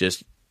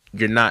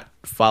 you're not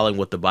following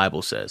what the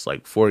Bible says.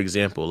 Like, for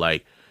example,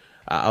 like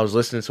I was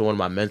listening to one of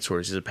my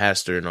mentors. He's a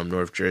pastor in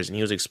North Jersey, and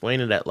he was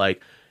explaining that,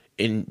 like,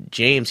 in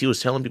James, he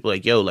was telling people,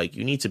 like, yo, like,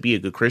 you need to be a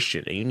good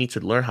Christian, and you need to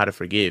learn how to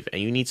forgive,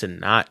 and you need to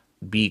not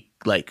be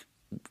like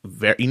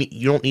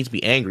you don't need to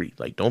be angry.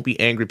 Like, don't be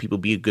angry people.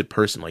 Be a good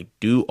person. Like,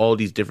 do all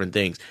these different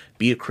things.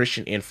 Be a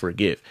Christian and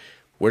forgive.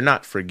 We're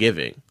not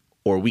forgiving,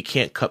 or we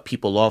can't cut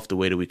people off the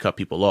way that we cut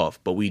people off.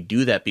 But we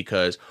do that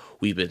because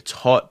we've been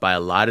taught by a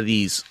lot of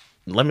these,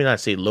 let me not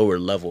say lower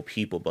level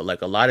people, but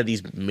like a lot of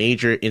these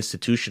major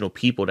institutional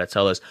people that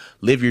tell us,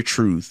 live your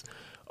truth.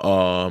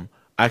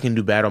 I can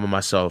do bad on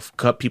myself.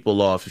 Cut people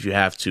off if you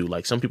have to.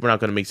 Like, some people are not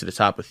going to make it to the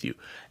top with you.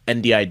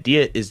 And the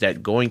idea is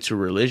that going to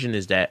religion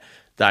is that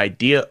the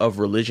idea of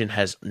religion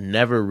has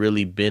never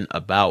really been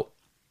about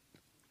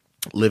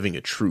living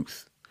a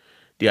truth.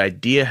 The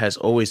idea has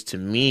always, to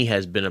me,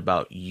 has been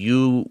about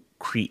you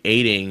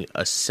creating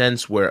a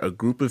sense where a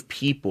group of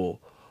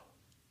people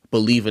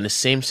believe in the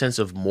same sense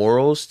of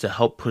morals to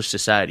help push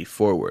society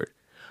forward.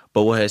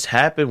 But what has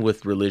happened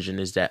with religion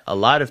is that a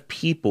lot of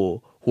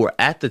people who are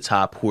at the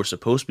top, who are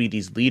supposed to be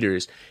these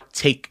leaders,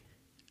 take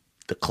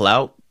the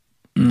clout,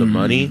 the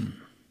money,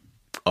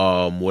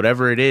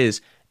 whatever it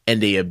is,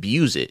 and they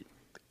abuse it.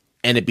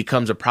 And it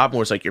becomes a problem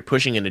where it's like you're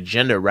pushing an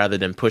agenda rather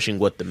than pushing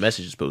what the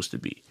message is supposed to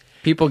be.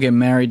 People get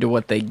married to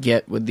what they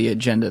get with the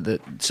agenda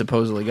that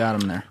supposedly got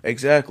them there.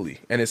 Exactly.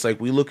 And it's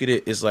like we look at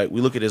it as like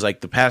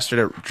the pastor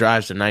that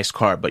drives a nice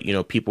car, but, you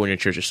know, people in your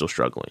church are still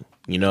struggling,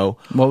 you know?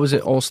 What was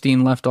it?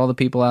 Olstein left all the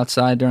people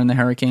outside during the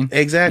hurricane?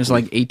 Exactly. There's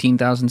like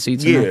 18,000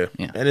 seats in there.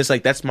 Yeah. And it's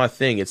like, that's my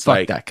thing. It's fuck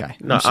like, that guy.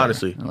 No,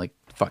 honestly. I'm like,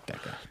 fuck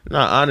that guy. No,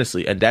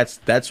 honestly. And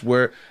that's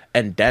where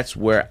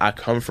I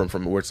come from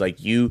where it's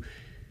like you,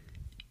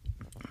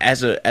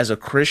 as a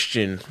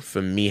Christian,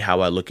 for me,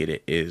 how I look at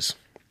it is,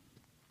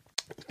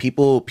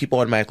 people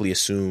automatically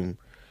assume,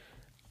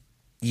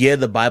 yeah,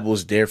 the Bible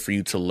is there for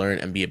you to learn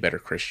and be a better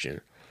Christian.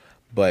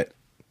 But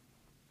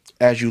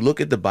as you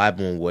look at the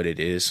Bible and what it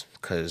is,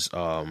 because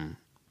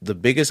the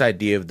biggest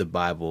idea of the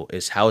Bible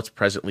is how it's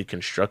presently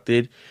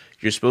constructed,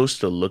 you're supposed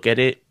to look at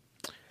it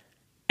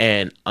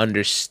and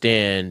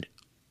understand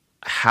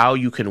how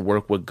you can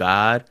work with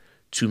God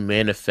to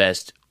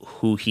manifest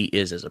who he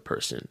is as a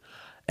person.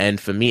 And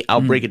for me,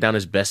 I'll break it down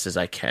as best as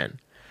I can.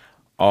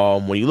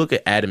 When you look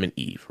at Adam and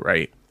Eve,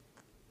 right?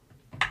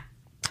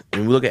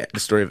 When we look at the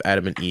story of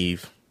Adam and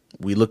Eve,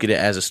 we look at it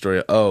as a story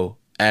of, oh,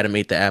 Adam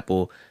ate the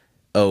apple,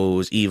 oh, it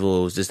was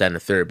evil, it was this, that, and the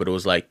third. But it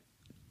was like,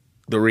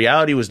 the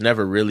reality was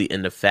never really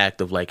in the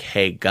fact of like,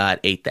 hey, Adam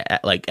ate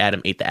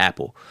the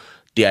apple.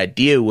 The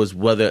idea was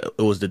whether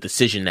it was the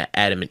decision that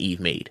Adam and Eve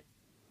made.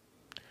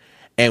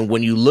 And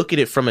when you look at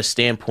it from a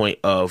standpoint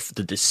of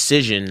the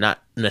decision, not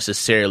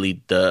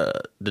necessarily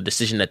the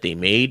decision that they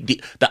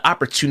made, the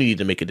opportunity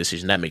to make a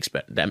decision, that makes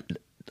better.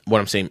 What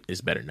I'm saying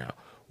is better now.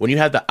 When you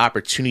have the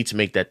opportunity to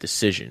make that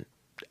decision,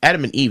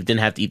 Adam and Eve didn't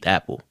have to eat the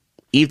apple.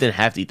 Eve didn't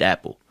have to eat the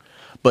apple,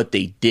 but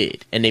they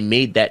did. And they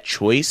made that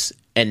choice.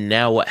 And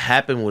now what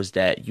happened was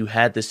that you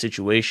had this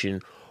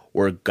situation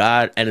where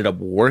God ended up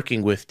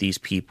working with these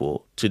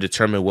people to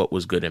determine what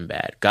was good and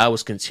bad. God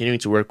was continuing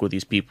to work with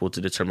these people to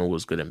determine what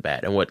was good and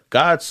bad. And what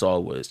God saw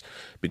was,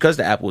 because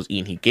the apple was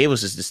eaten, he gave us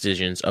his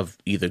decisions of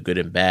either good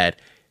and bad.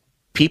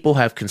 People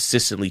have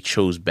consistently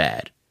chose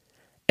bad.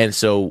 And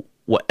so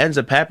what ends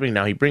up happening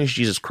now, he brings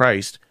Jesus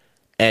Christ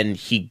and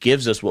he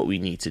gives us what we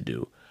need to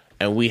do.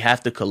 And we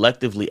have to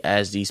collectively,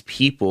 as these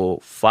people,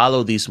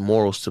 follow these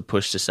morals to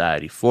push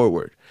society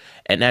forward.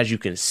 And as you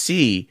can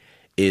see,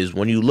 is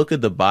when you look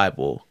at the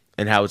Bible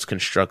and how it's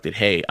constructed,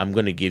 hey, I'm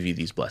going to give you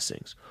these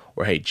blessings.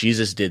 Or, hey,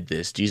 Jesus did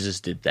this, Jesus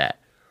did that,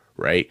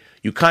 right?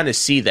 You kind of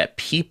see that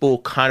people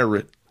kind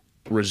of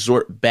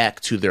resort back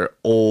to their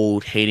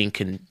old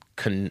hating,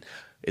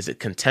 is it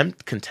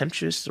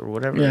contemptuous or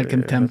whatever? Yeah,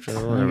 contempt.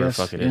 Whatever the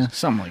fuck it is. Yeah,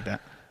 something like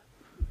that.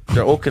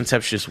 Their old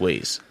contemptuous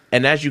ways.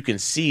 And as you can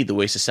see, the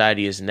way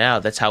society is now,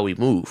 that's how we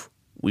move.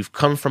 We've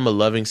come from a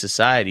loving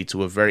society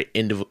to a very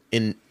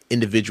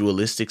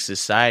individualistic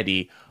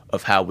society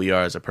of how we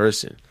are as a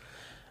person,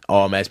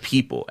 as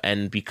people.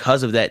 And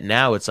because of that,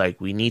 now it's like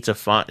we need to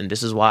find, and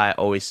this is why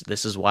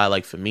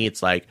like for me,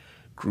 it's like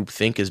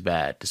groupthink is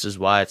bad. This is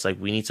why it's like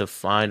we need to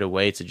find a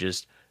way to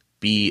just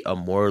be a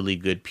morally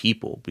good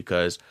people,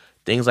 because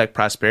things like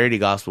prosperity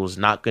gospel is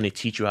not going to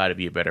teach you how to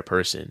be a better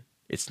person.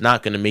 It's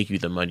not going to make you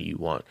the money you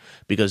want,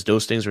 because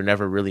those things were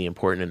never really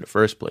important in the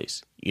first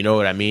place. You know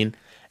what I mean?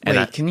 And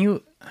wait, can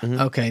you? Mm-hmm.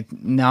 Okay,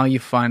 now you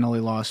finally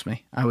lost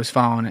me. I was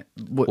following it.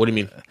 What do you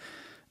mean?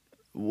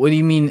 What do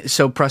you mean?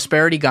 So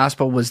prosperity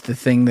gospel was the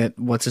thing that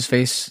what's his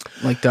face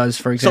does,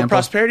 for example. So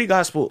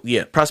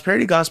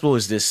prosperity gospel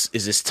is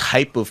this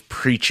type of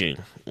preaching,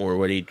 or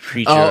what he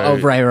preach.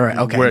 Right,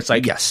 okay. Where it's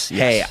like, yes.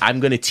 Hey, I'm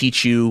going to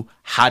teach you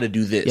how to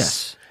do this.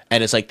 Yes.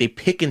 And it's like they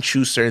pick and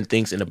choose certain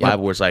things in the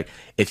Bible where it's like,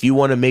 if you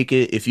want to make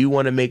it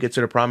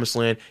to the promised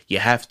land, you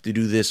have to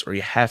do this or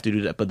you have to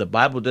do that. But the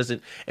Bible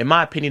doesn't, in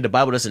my opinion, the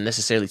Bible doesn't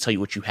necessarily tell you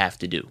what you have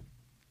to do.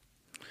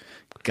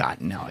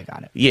 Now I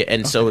got it. Yeah,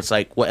 and so it's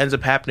like what ends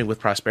up happening with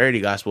prosperity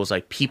gospel is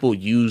like people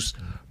use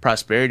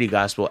prosperity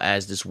gospel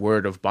as this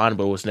word of bond,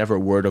 but it was never a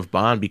word of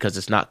bond because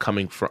it's not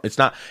coming from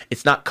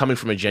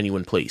a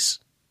genuine place.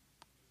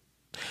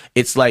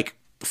 It's like,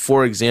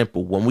 for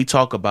example, when we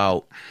talk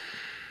about,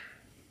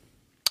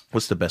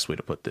 what's the best way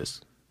to put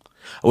this?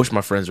 I wish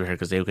my friends were here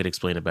because they could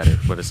explain it better.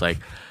 But it's like,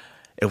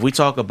 if we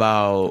talk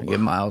about... Get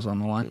Miles on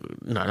the line?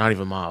 No, not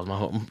even Miles.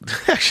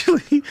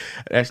 Actually,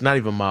 that's not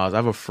even Miles. I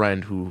have a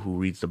friend who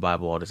reads the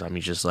Bible all the time.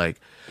 He's just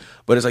like...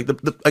 But it's like,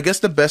 I guess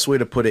the best way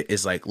to put it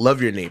is like,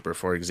 love your neighbor,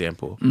 for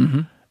example.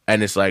 Mm-hmm.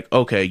 And it's like,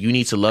 okay, you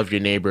need to love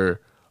your neighbor,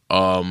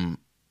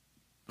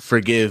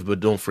 forgive, but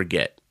don't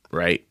forget,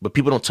 right? But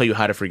people don't tell you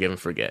how to forgive and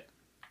forget.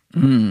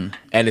 And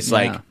it's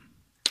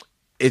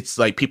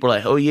like people are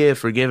like, oh yeah,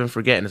 forgive and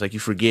forget. And it's like, you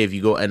forgive,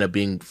 you go end up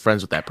being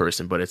friends with that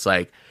person. But it's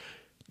like,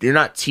 they're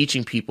not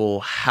teaching people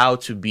how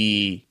to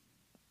be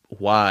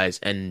wise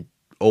and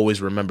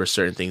always remember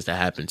certain things that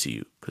happen to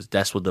you. Because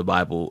that's what the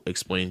Bible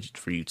explains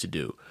for you to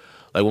do.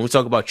 Like when we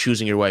talk about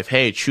choosing your wife,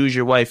 hey, choose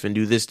your wife and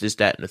do this,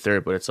 that, and the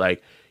third. But it's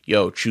like,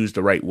 yo, choose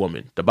the right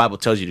woman. The Bible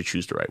tells you to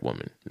choose the right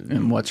woman.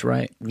 And what's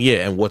right.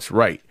 Yeah, and what's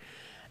right.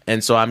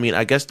 And so, I mean,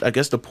 I guess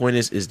the point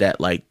is that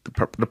like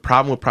the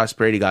problem with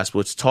prosperity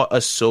gospel, it's taught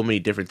us so many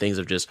different things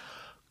of just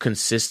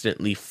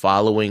consistently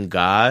following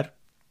God,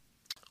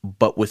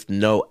 but with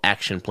no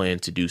action plan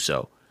to do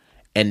so.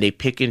 And they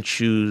pick and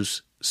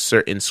choose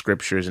certain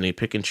scriptures and they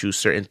pick and choose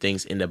certain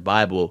things in the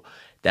Bible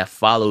that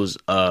follows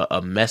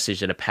a message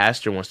that a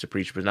pastor wants to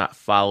preach, but not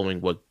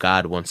following what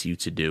God wants you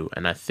to do.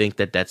 And I think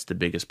that that's the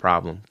biggest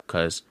problem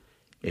because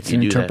if you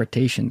do that, it's an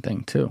interpretation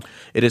thing too.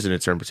 It is an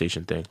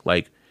interpretation thing.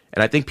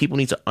 And I think people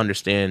need to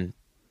understand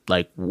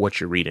like what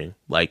you're reading.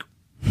 Like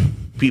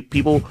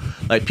people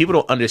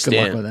don't understand.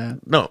 Good luck with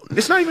that. No,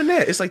 it's not even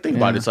that. It's like, think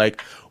about it. It's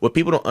like what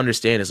people don't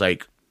understand is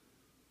like,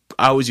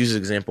 I always use this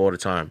example all the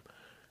time.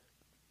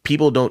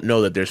 People don't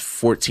know that there's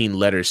 14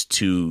 letters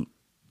to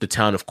the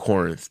town of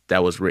Corinth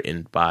that was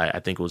written by, I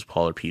think it was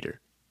Paul or Peter.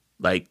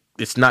 Like,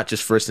 it's not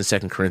just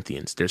 1st and 2nd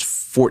Corinthians. There's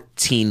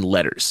 14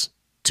 letters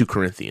to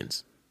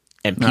Corinthians.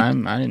 And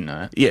people, I didn't know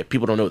that. Yeah,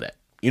 people don't know that.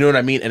 You know what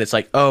I mean? And it's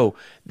like, oh,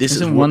 this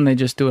Isn't one they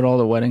just do at all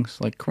the weddings?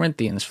 Like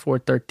Corinthians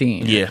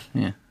 4:13. Yeah.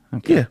 Yeah.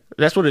 Okay. Yeah,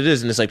 that's what it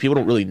is. And it's like people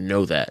don't really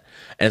know that.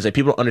 And it's like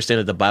people don't understand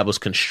that the Bible's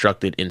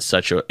constructed in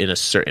a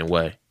certain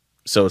way.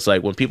 So it's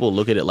like when people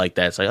look at it like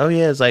that, it's like, oh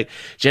yeah, it's like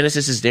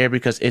Genesis is there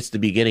because it's the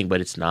beginning,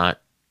 but it's not.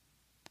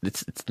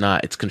 It's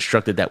not. It's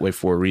constructed that way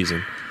for a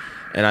reason.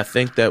 And I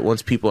think that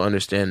once people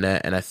understand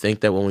that, and I think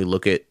that when we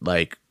look at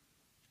like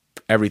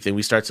everything,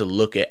 we start to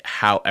look at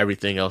how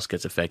everything else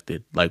gets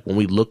affected. Like when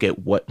we look at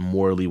what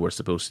morally we're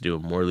supposed to do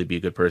and morally be a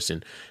good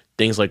person,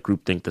 things like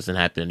groupthink doesn't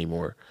happen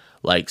anymore.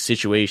 Like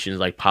situations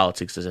like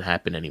politics doesn't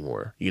happen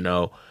anymore. You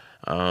know,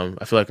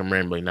 I feel like I'm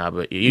rambling now,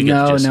 but you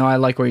get No, I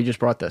like where you just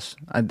brought this.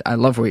 I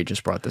love where you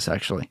just brought this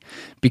actually,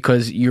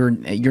 because you're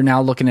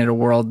now looking at a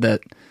world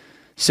that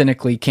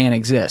cynically can't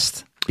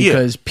exist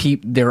because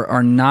there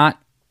are not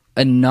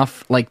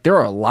enough. Like there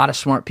are a lot of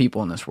smart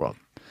people in this world.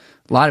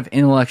 A lot of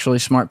intellectually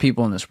smart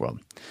people in this world.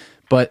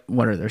 But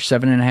what are there,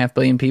 7.5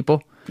 billion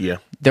people? Yeah.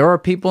 There are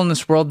people in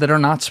this world that are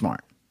not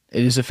smart.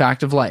 It is a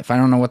fact of life. I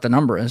don't know what the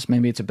number is.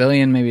 Maybe it's 1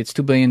 billion, maybe it's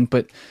 2 billion,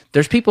 but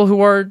there's people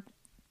who are,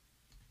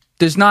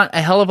 there's not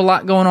a hell of a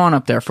lot going on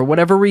up there for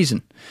whatever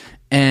reason.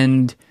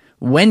 And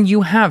when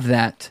you have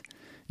that,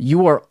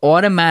 you are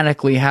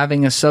automatically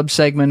having a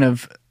subsegment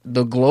of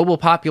the global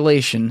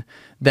population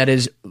that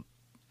is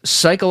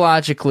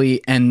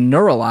psychologically and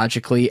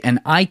neurologically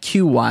and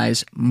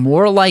IQ-wise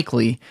more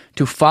likely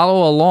to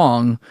follow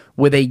along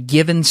with a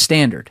given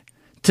standard.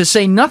 To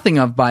say nothing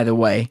of, by the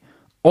way,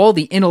 all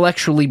the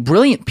intellectually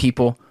brilliant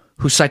people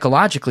who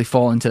psychologically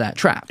fall into that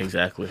trap.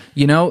 Exactly.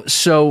 You know,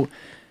 so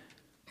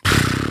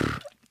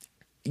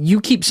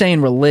you keep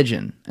saying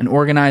religion and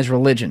organized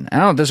religion. I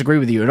don't disagree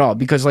with you at all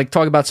because, like,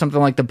 talk about something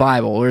like the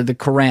Bible or the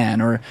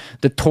Quran or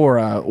the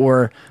Torah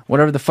or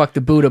whatever the fuck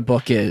the Buddha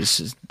book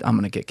is. I'm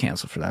going to get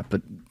canceled for that,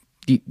 but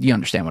you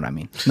understand what I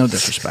mean. No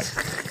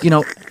disrespect. You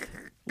know,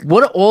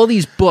 what do all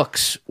these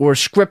books or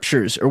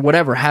scriptures or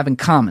whatever have in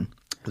common?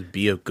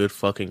 Be a good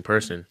fucking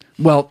person.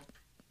 Well,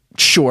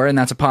 sure, and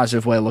that's a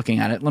positive way of looking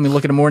at it. Let me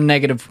look at a more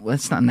negative. Well,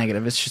 it's not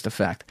negative. It's just a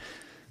fact.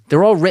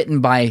 They're all written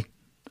by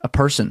a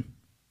person.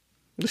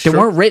 They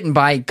weren't written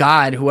by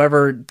God,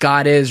 whoever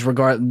God is,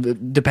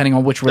 depending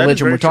on which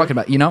religion we're talking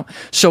about. You know,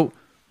 so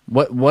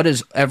what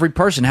does every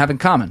person have in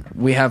common?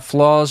 We have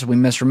flaws. We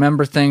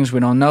misremember things.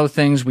 We don't know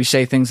things. We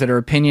say things that are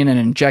opinion and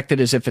inject it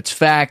as if it's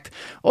fact.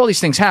 All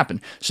these things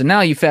happen. So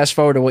now you fast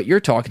forward to what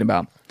you're talking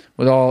about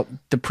with all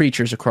the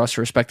preachers across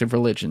the respective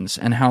religions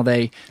and how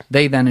they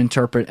then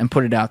interpret and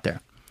put it out there.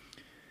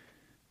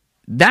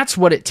 That's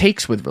what it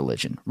takes with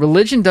religion.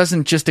 Religion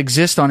doesn't just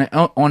exist on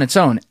its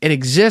own. It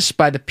exists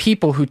by the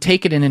people who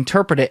take it and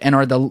interpret it and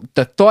are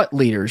the thought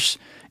leaders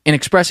in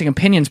expressing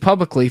opinions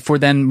publicly for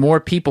then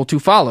more people to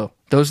follow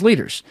those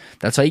leaders.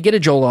 That's how you get a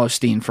Joel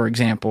Osteen, for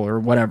example, or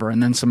whatever.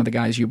 And then some of the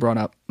guys you brought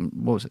up,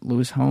 what was it,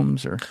 Lewis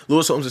Holmes?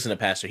 Lewis Holmes isn't a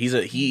pastor. He's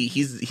a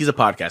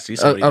podcaster.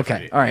 He's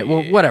okay. All right.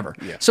 Well, whatever.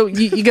 Yeah. So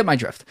you get my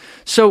drift.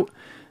 So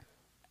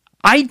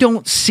I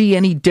don't see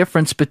any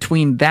difference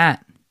between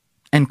that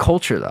and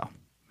culture, though.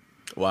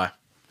 Why?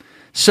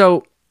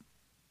 So,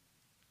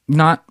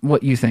 not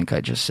what you think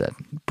I just said.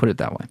 Put it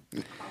that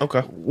way.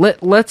 Okay.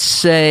 Let's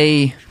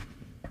say,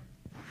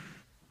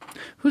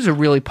 who's a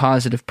really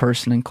positive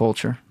person in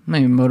culture?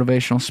 Maybe a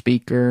motivational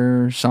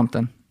speaker or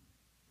something.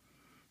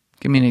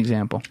 Give me an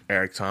example.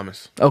 Eric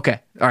Thomas. Okay.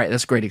 All right.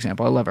 That's a great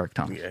example. I love Eric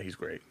Thomas. Yeah, he's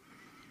great.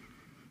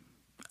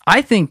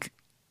 I think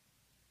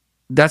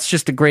that's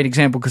just a great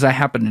example because I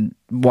happen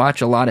to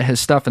watch a lot of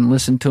his stuff and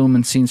listen to him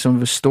and seen some of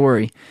his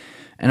story.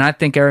 And I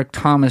think Eric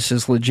Thomas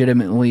is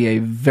legitimately a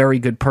very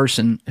good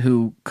person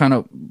who kind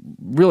of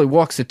really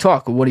walks the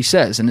talk of what he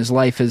says, and his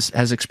life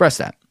has expressed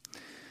that.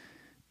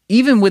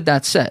 Even with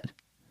that said,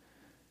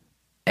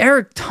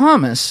 Eric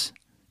Thomas,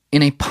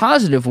 in a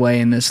positive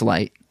way in this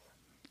light,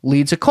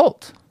 leads a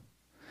cult.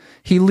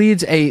 He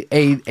leads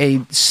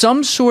a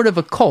some sort of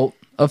a cult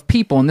of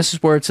people, and this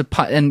is where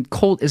and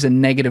cult is a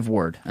negative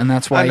word, and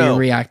that's why you're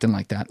reacting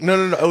like that.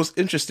 No. It was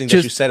interesting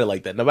that you said it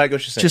like that. Nobody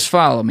goes to say just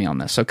follow me on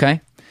this,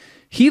 okay?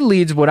 He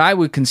leads what I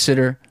would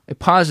consider a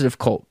positive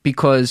cult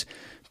because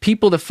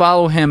people that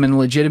follow him and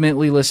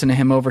legitimately listen to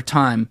him over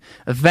time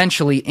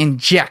eventually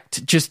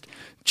inject just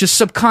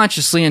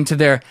subconsciously into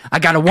their, I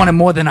gotta want it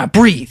more than I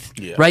breathe,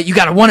 right? You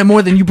gotta want it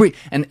more than you breathe.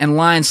 And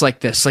lines like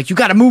this, like you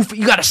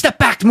gotta step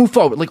back to move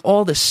forward, like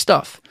all this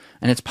stuff.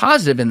 And it's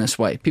positive in this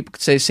way. People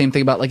could say the same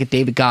thing about like a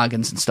David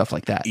Goggins and stuff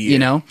like that, you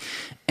know?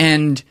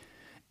 And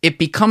it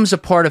becomes a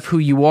part of who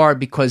you are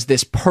because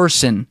this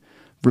person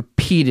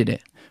repeated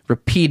it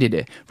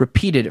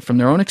from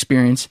their own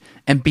experience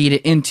and beat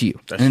it into you.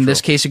 That's and in true. this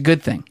case, a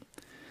good thing.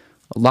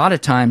 A lot of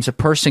times, a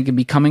person can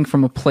be coming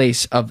from a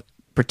place of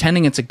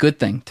pretending it's a good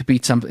thing to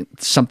beat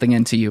something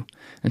into you.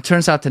 And it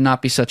turns out to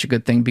not be such a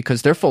good thing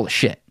because they're full of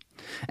shit.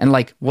 And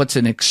like, what's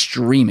an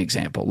extreme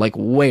example? Like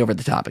way over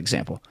the top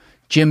example.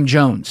 Jim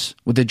Jones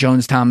with the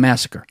Jonestown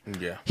Massacre.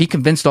 Yeah. He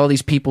convinced all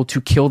these people to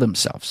kill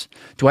themselves.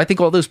 Do I think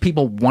all those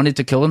people wanted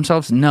to kill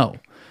themselves? No.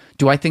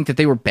 Do I think that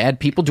they were bad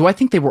people? Do I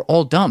think they were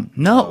all dumb?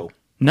 No.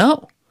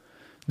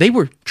 They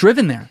were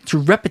driven there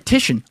through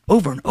repetition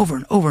over and over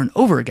and over and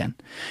over again.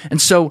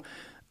 And so,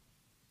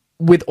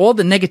 with all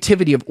the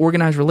negativity of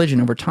organized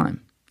religion over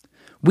time,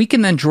 we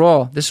can then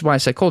draw, this is why I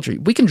say culture,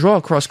 we can draw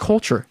across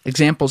culture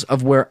examples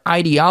of where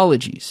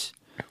ideologies,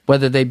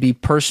 whether they be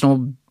personal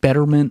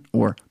betterment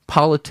or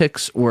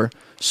politics or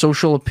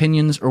social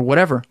opinions or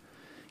whatever,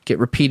 get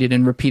repeated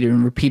and repeated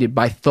and repeated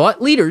by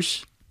thought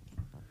leaders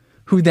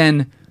who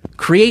then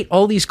create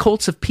all these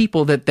cults of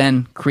people that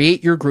then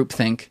create your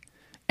groupthink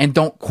and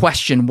don't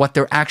question what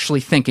they're actually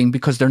thinking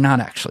because they're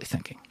not actually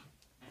thinking.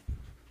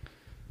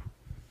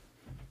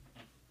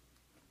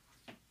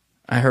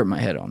 I hurt my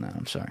head on that.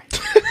 I'm sorry.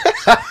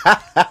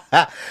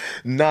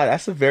 No,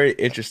 that's a very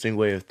interesting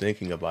way of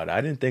thinking about it. I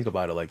didn't think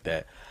about it like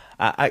that.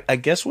 I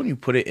guess when you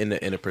put it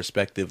in a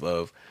perspective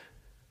of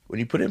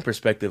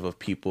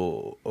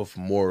people of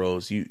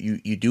morals,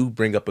 you do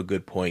bring up a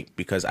good point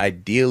because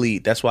ideally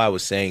that's why I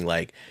was saying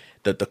like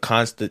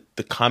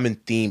the common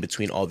theme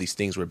between all these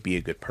things would be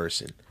a good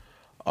person.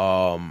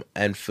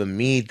 And for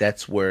me,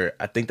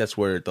 I think that's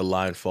where the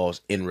line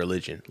falls in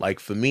religion. Like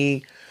for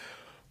me,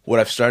 what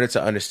I've started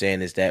to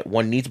understand is that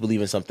one needs to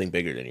believe in something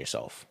bigger than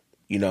yourself,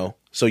 you know?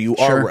 So you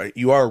are right.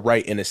 You are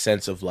right in a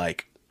sense of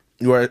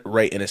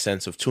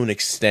to an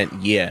extent,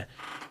 yeah,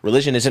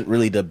 religion isn't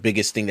really the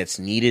biggest thing that's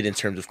needed in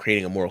terms of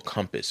creating a moral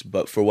compass.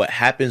 But for what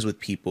happens with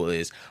people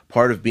is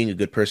part of being a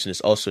good person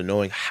is also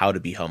knowing how to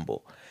be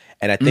humble.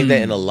 And I think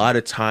that in a lot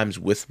of times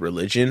with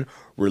religion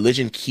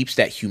keeps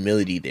that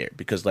humility there.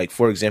 Because, like,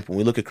 for example, when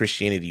we look at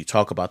Christianity, you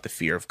talk about the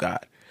fear of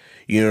God.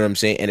 You know what I'm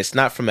saying? And it's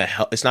not from a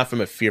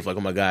fear of like,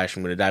 oh my gosh,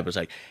 I'm going to die. But it's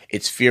like,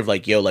 it's fear of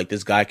like, yo, like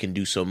this guy can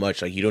do so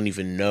much. Like, you don't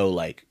even know,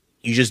 like,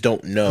 you just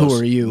don't know. Who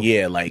are you?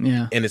 Yeah. Like,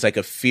 and it's like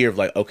a fear of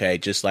like, okay,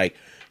 just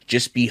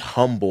be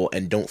humble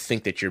and don't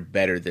think that you're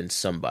better than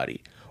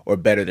somebody or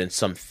better than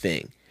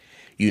something,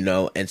 you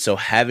know? And so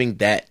having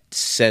that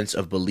sense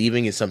of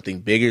believing in something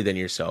bigger than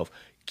yourself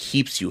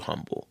keeps you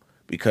humble,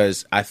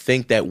 because I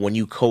think that when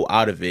you go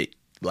out of it,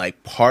 like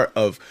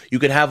you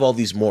can have all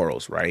these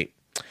morals, right?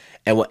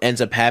 And what ends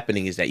up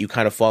happening is that you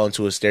kind of fall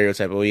into a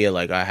stereotype. Oh yeah,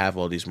 like I have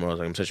all these morals.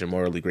 Like I'm such a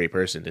morally great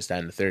person. This, that,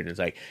 and the third. And it's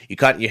like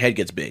your head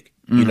gets big,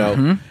 you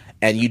know,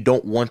 and you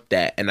don't want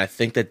that. And I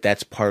think that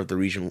that's part of the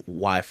reason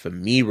why, for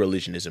me,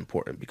 religion is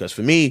important. Because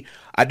for me,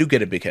 I do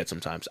get a big head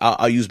sometimes.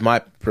 I'll use my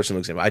personal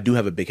example. I do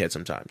have a big head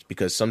sometimes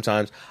because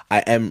sometimes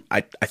I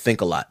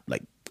think a lot.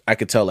 Like I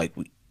could tell, like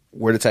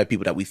we're the type of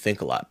people that we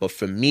think a lot. But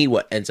for me,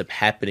 what ends up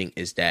happening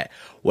is that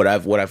what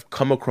I've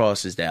come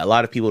across is that a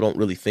lot of people don't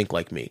really think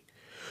like me.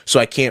 So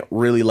I can't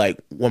really, like,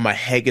 when my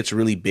head gets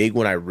really big,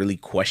 when I really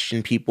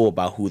question people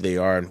about who they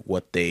are and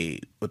what they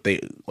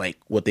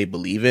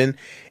believe in,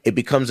 it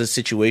becomes a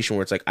situation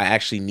where it's like I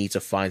actually need to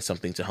find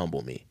something to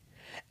humble me.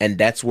 And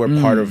that's where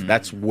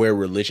that's where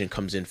religion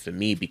comes in for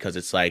me, because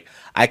it's like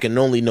I can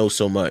only know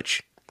so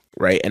much,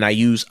 right? And I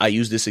use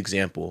this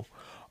example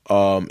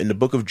in the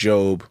book of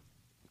Job.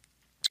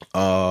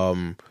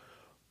 After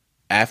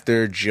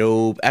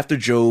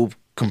Job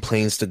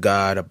complains to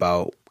God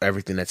about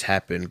everything that's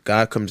happened,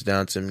 God comes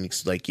down to him and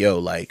he's like, yo,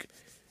 like,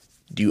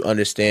 do you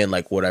understand,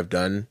 like, what I've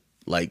done?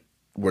 Like,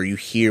 were you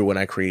here when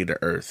I created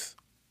the earth?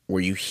 Were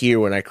you here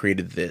when I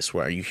created this?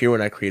 Were you here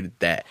when I created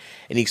that?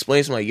 And he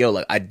explains to him, like, yo,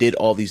 like, I did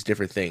all these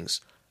different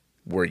things.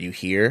 Were you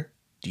here?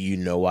 Do you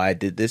know why I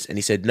did this? And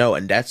he said no.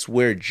 And that's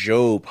where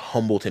Job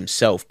humbled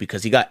himself,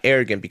 because he got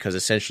arrogant, because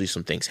essentially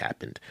some things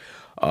happened.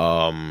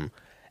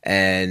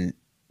 And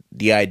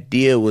the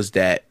idea was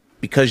that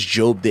because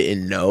Job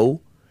didn't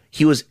know,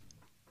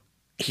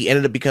 he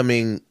ended up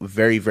becoming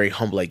very, very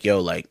humble. Like, yo,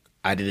 like,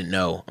 I didn't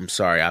know. I'm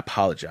sorry. I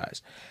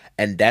apologize.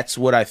 And that's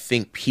what I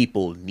think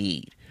people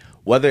need.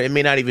 Whether it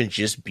may not even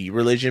just be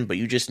religion, but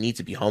you just need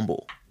to be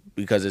humble,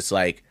 because it's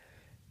like,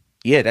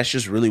 yeah, that's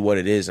just really what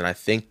it is. And I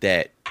think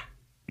that,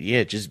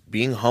 yeah, just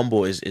being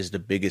humble is the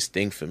biggest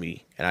thing for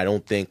me. And I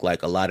don't think,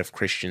 like, a lot of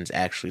Christians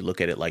actually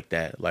look at it like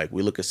that. Like,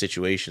 we look at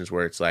situations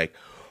where it's like,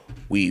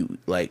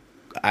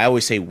 I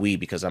always say we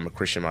because I'm a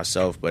Christian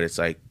myself, but it's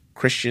like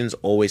Christians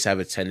always have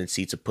a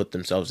tendency to put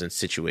themselves in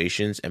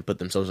situations and put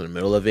themselves in the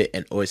middle of it,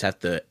 and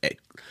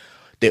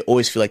they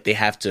always feel like they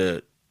have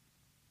to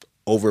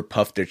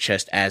overpuff their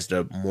chest as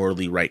the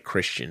morally right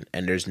Christian.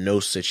 And there's no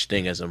such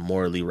thing as a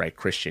morally right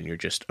Christian. You're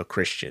just a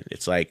Christian.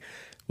 It's like,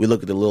 we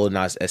look at the Lil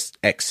Nas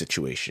X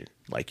situation.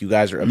 Like, you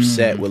guys are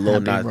upset with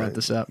Lil Nas. Brought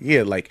this up.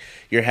 Yeah, like,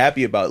 you're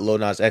happy about Lil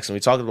Nas X, and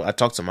I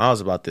talked to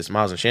Miles about this,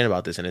 Miles and Shannon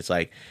about this, and it's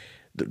like,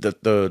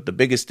 the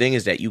biggest thing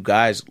is that you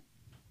guys,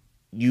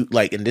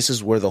 and this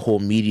is where the whole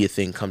media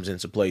thing comes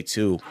into play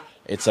too.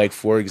 It's like,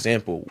 for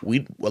example,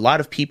 a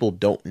lot of people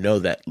don't know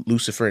that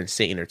Lucifer and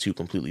Satan are two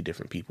completely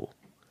different people.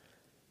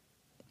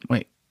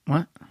 Wait,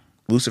 what?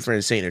 Lucifer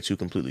and Satan are two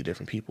completely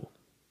different people.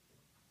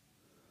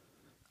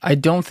 I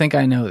don't think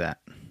I know that.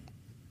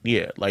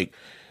 Yeah, like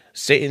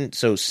Satan.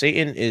 So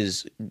Satan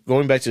is,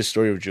 going back to the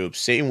story of Job.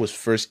 Satan was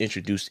first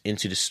introduced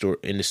into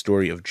the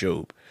story of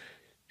Job.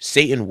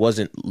 Satan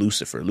wasn't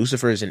Lucifer.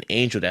 Lucifer is an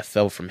angel that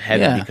fell from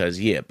heaven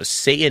but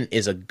Satan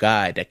is a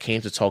guy that came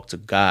to talk to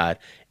God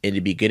in the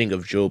beginning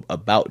of Job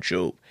about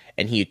Job.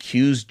 And he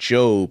accused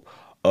Job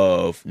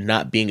of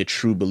not being a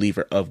true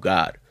believer of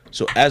God.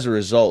 So as a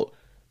result,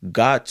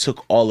 God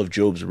took all of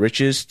Job's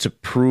riches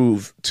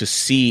to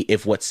see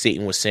if what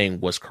Satan was saying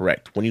was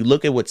correct. When you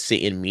look at what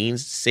Satan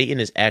means, Satan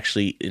is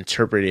actually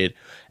interpreted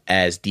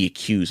as the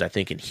accused, I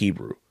think, in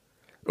Hebrew,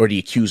 or the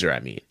accuser, I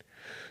mean.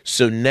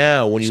 So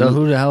now when you... So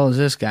who the hell is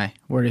this guy?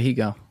 Where did he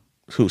go?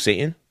 Who,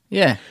 Satan?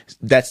 Yeah.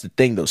 That's the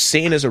thing, though.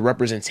 Satan is a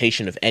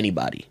representation of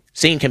anybody.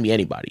 Satan can be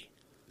anybody.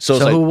 So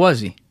who was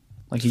he?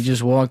 Like, he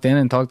just walked in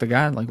and talked to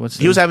God? Like,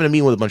 he was having a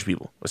meeting with a bunch of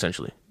people,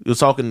 essentially. He was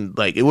talking,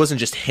 like, it wasn't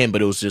just him,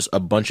 but it was just a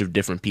bunch of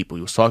different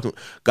people.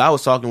 God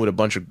was talking with a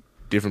bunch of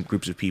different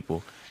groups of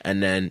people.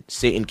 And then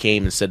Satan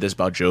came and said this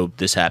about Job.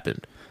 This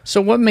happened. So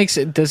what makes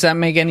it... Does that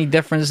make any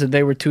difference that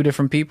they were two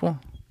different people?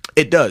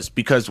 It does,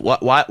 because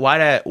why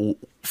that...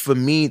 For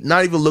me,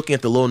 not even looking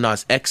at the Lil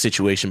Nas X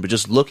situation, but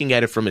just looking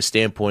at it from a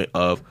standpoint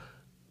of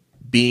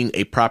being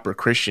a proper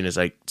Christian, is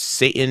like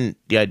Satan.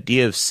 The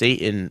idea of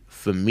Satan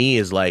for me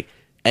is like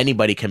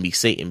anybody can be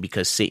Satan,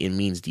 because Satan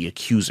means the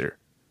accuser.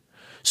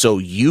 So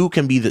you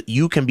can be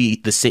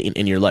the Satan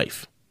in your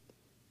life.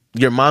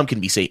 Your mom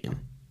can be Satan.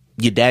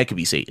 Your dad could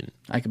be Satan.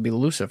 I could be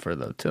Lucifer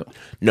though too.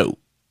 No.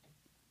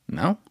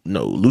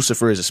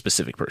 Lucifer is a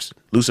specific person.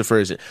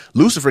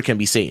 Lucifer can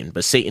be Satan,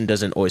 but Satan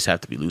doesn't always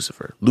have to be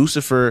Lucifer.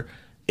 Lucifer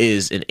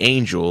is an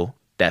angel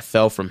that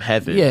fell from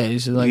heaven. Yeah,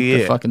 he's like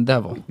the fucking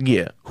devil.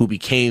 Yeah, who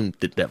became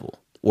the devil,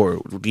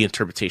 or the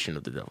interpretation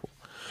of the devil.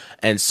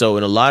 And so,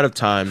 in a lot of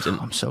times,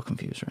 I'm so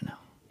confused right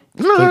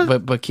now.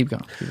 But keep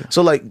going.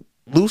 So, like,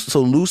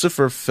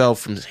 Lucifer fell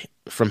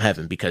from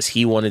heaven because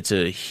he wanted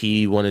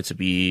to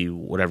be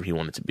whatever he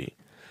wanted to be,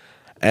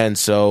 and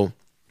so,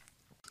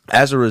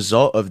 as a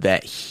result of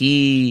that,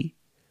 he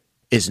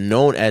is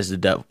known as the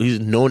devil. He's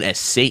known as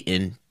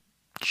Satan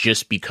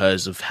just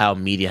because of how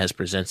media has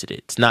presented it.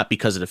 It's not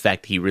because of the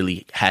fact that he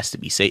really has to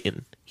be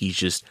Satan.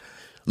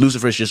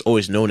 Lucifer is just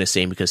always known as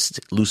Satan because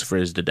Lucifer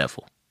is the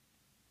devil.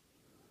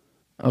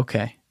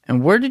 Okay.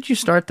 And where did you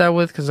start that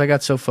with? Because I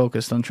got so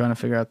focused on trying to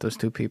figure out those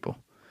two people,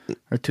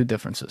 or two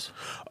differences.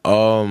 I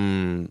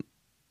don't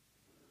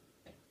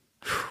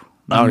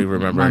even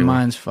remember. My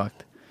mind's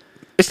fucked.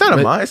 It's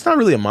not it's not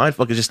really a mind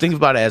fuck. Just think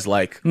about it as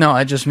like. No,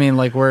 I just mean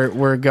like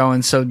we're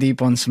going so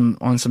deep on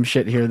some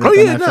shit here that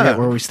I forget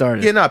where we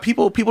started. Yeah,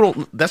 people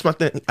don't. That's my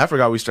thing. I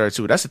forgot we started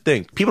too. That's the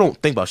thing. People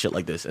don't think about shit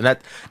like this, and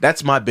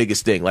that's my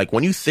biggest thing. Like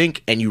when you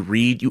think and you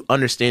read, you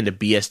understand the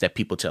BS that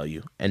people tell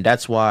you, and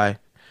that's why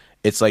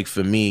it's like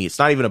for me, it's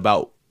not even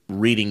about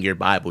reading your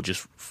Bible.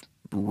 Just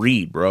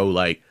read, bro.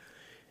 Like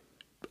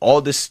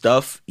all this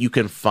stuff you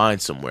can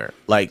find somewhere.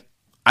 Like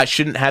I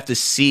shouldn't have to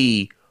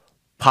see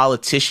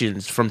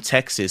politicians from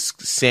Texas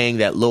saying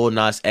that Lil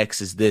Nas X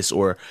is this,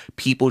 or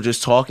people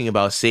just talking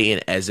about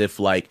Satan as if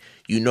like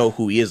you know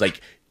who he is. Like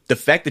the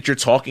fact that you're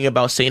talking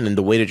about Satan and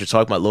the way that you're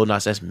talking about Lil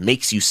Nas X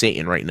makes you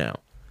Satan right now.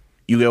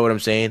 You get what I'm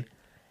saying?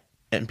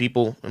 And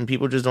people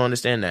just don't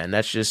understand that, and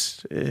that's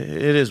just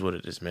it is what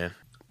it is, man.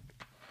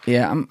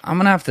 Yeah, I'm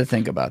gonna have to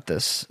think about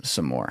this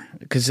some more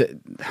because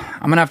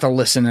I'm gonna have to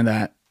listen to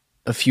that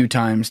a few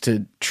times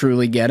to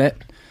truly get it.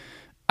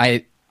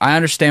 I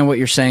understand what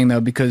you're saying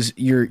though, because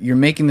you're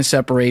making the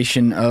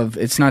separation of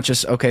it's not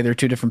just okay, they're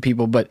two different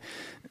people, but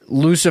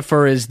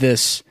Lucifer is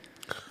this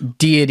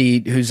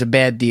deity who's a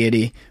bad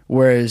deity,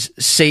 whereas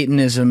Satan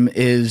is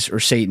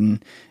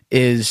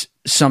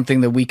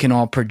something that we can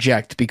all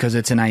project because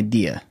it's an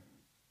idea.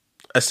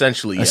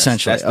 Essentially, yes.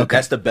 Essentially,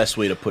 that's the best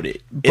way to put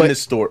it. In the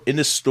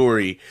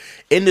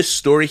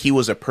story, he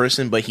was a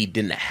person, but he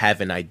didn't have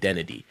an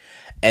identity,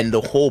 and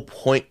the whole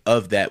point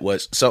of that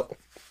was so.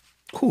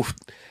 Whew,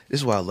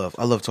 this is what I love.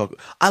 I love talking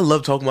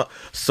about.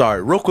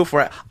 Sorry, real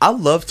quick I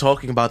love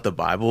talking about the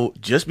Bible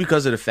just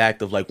because of the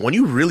fact of like when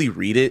you really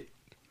read it.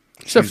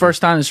 It's the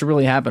first time this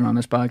really happened on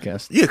this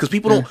podcast. Yeah, because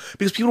people don't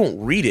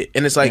read it,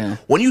 and it's like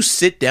when you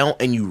sit down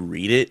and you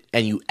read it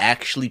and you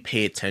actually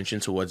pay attention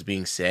to what's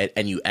being said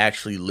and you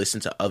actually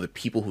listen to other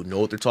people who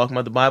know what they're talking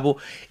about the Bible,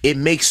 it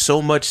makes so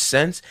much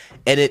sense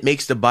and it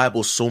makes the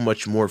Bible so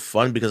much more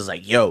fun because it's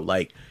like, yo,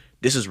 like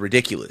this is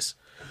ridiculous.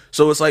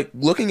 So it's like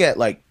looking at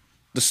like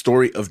the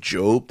story of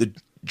Job.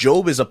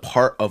 Job is a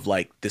part of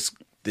like this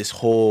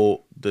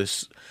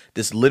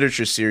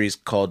literature series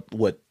called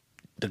what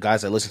the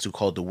guys I listen to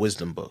called the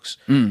wisdom books.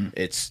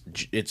 It's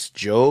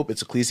Job,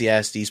 it's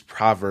Ecclesiastes,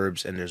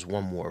 Proverbs, and there's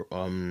one more.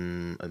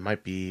 It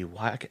might be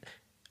I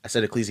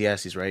said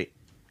Ecclesiastes, right?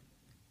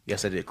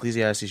 Yes, I did.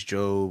 Ecclesiastes,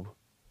 Job,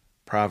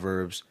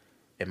 Proverbs.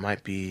 It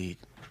might be.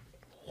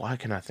 Why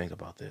can I think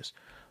about this?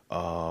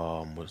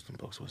 Wisdom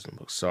books.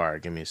 Sorry,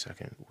 give me a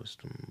second.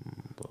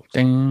 Wisdom books.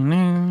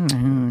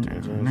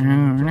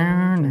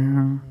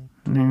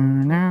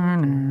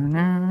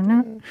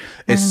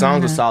 It's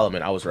Songs of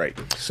Solomon. I was right.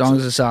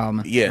 Songs of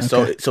Solomon. Yeah.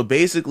 Okay. So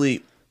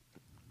basically,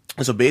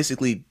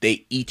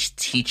 they each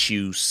teach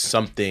you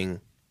something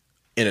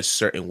in a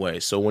certain way.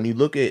 So when you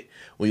look at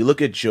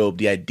Job,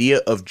 the idea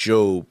of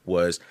Job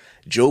was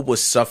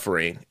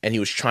suffering and he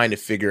was trying to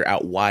figure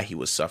out why he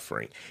was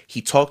suffering.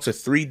 He talked to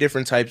three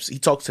different types. He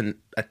talked to,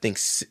 I think,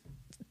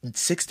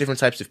 six different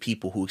types of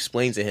people who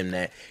explained to him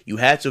that you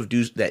had to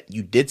do that.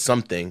 You did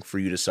something for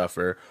you to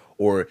suffer,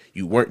 or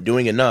you weren't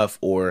doing enough,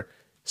 or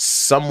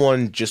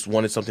someone just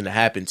wanted something to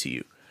happen to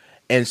you.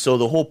 And so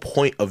the whole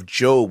point of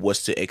Job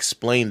was to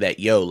explain that,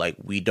 like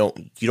you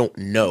don't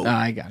know.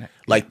 I got it.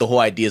 Like the whole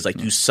idea is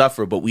like you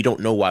suffer, but we don't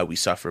know why we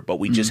suffer, but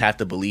we just have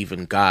to believe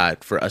in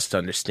God for us to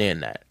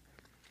understand that.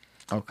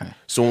 Okay.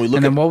 So when we look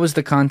and then what was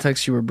the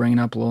context you were bringing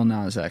up Lil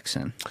Nas X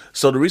in?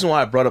 So the reason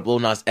why I brought up Lil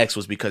Nas X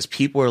was because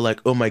people are like,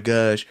 oh my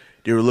gosh,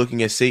 they were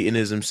looking at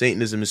Satanism.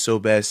 Satanism is so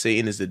bad.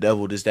 Satan is the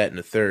devil, this, that, and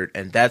the third.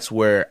 And that's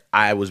where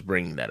I was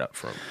bringing that up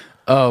from.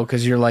 Oh,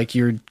 because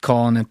you're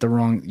calling it the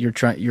wrong.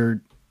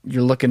 You're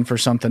looking for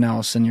something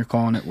else, and you're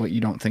calling it what you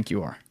don't think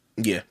you are.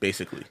 Yeah,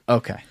 basically.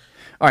 Okay.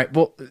 All right.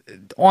 Well,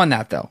 on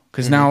that though,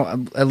 because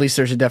now at least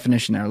there's a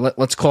definition there.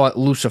 Let's call it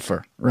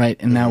Lucifer, right?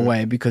 In that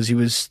way, because he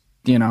was,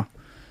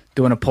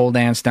 doing a pole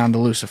dance down to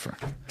Lucifer.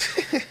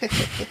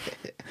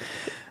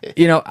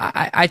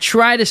 I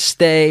try to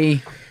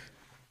stay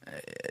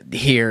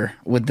here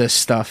with this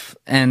stuff,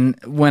 and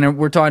when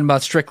we're talking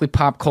about strictly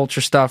pop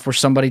culture stuff where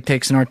somebody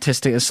takes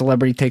a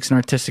celebrity takes an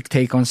artistic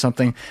take on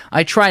something,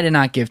 I try to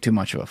not give too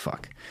much of a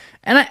fuck.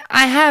 And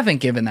I haven't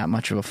given that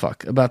much of a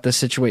fuck about this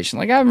situation.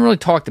 Like, I haven't really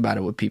talked about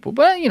it with people.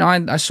 But,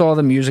 I saw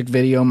the music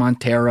video,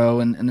 Montero,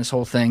 and this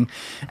whole thing.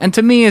 And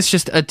to me, it's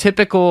just a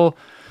typical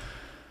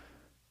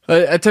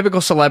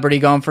celebrity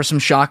going for some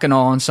shock and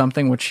awe on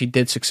something, which he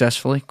did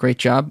successfully. Great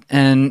job.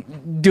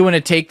 And doing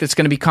a take that's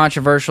going to be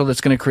controversial, that's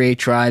going to create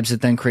tribes,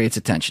 that then creates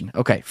attention.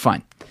 Okay,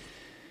 fine.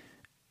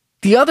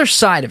 The other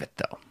side of it,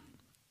 though,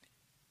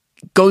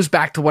 goes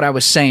back to what I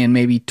was saying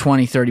maybe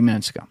 20, 30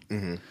 minutes ago,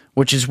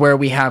 which is where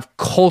we have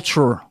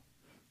cultural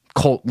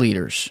cult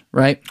leaders,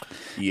 right?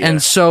 Yeah.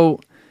 And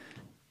so,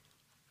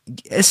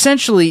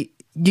 essentially,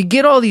 you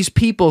get all these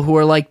people who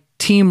are like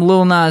Team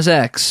Lil Nas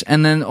X,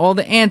 and then all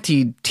the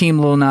anti-Team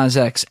Lil Nas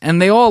X,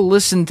 and they all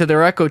listen to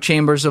their echo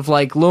chambers of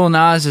like Lil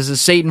Nas is a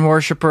Satan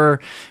worshiper,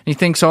 and he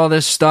thinks all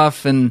this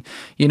stuff, and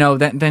it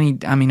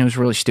was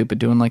really stupid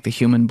doing like the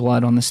human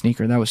blood on the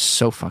sneaker. That was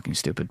so fucking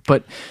stupid.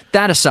 But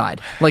that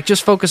aside, like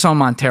just focus on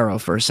Montero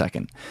for a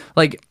second.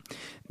 Like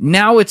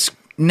now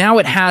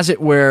it has it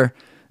where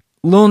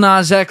Lil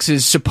Nas X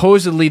is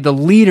supposedly the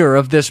leader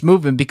of this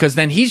movement because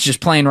then he's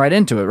just playing right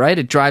into it, right?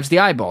 It drives the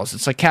eyeballs.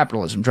 It's like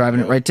capitalism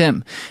driving it right to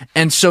him.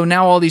 And so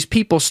now all these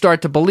people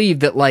start to believe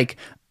that, like,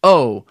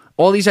 oh,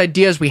 all these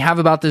ideas we have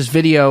about this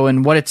video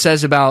and what it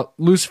says about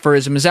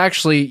Luciferism is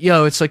actually,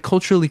 it's like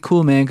culturally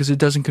cool, man, because it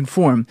doesn't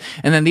conform.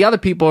 And then the other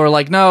people are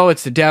like, no,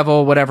 it's the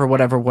devil, whatever,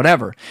 whatever,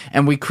 whatever.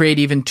 And we create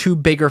even two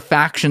bigger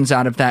factions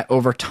out of that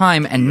over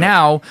time. And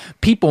now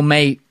people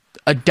may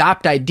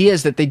adopt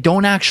ideas that they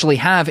don't actually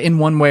have in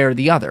one way or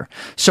the other.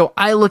 So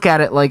I look at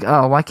it like,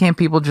 oh, why can't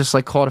people just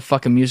like call it a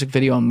fucking music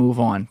video and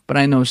move on? But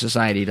I know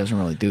society doesn't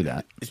really do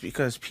that. It's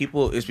because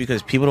people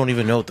don't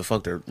even know what the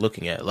fuck they're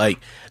looking at. Like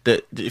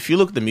if you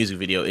look at the music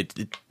video,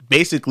 it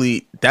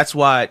basically that's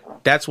why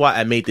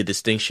I made the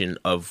distinction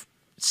of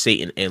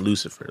Satan and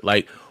Lucifer.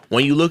 Like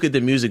when you look at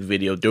the music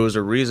video, there was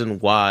a reason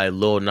why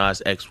Lil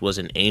Nas X was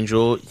an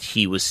angel.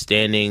 He was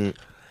standing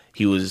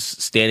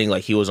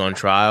like he was on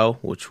trial,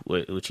 which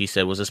he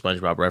said was a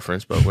SpongeBob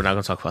reference, but we're not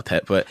going to talk about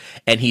that.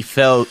 And he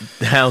fell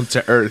down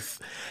to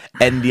earth,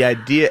 and the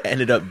idea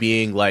ended up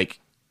being like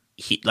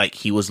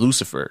he was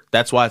Lucifer.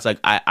 That's why it's like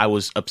I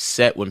was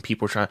upset when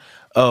people were trying,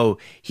 oh,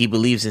 he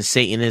believes in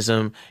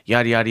Satanism,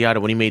 yada yada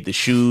yada. When he made the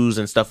shoes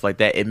and stuff like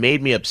that, it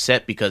made me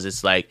upset because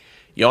it's like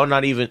y'all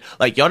not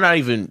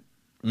even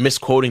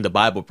misquoting the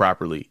Bible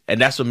properly, and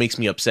that's what makes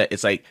me upset.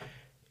 It's like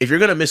if you're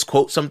gonna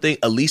misquote something,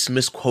 at least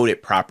misquote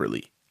it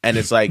properly. And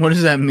it's like, what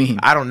does that mean?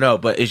 I don't know,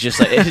 but it's just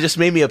like it just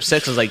made me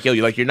upset. Cause like,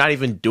 you're not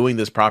even doing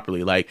this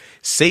properly. Like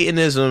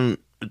Satanism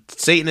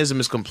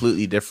is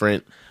completely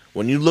different.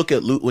 When you look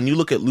at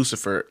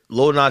Lucifer,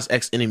 Lil Nas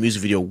X in a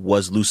music video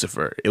was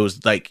Lucifer. It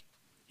was like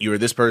you were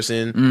this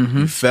person,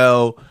 you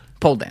fell,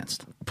 pole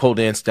danced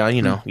down.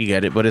 You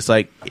get it. But it's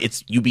like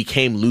you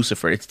became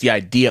Lucifer. It's the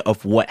idea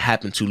of what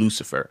happened to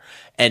Lucifer,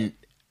 and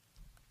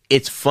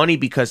it's funny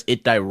because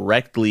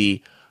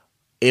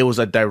it was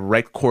a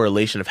direct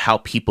correlation of how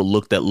people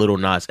looked at Lil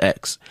Nas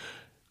X.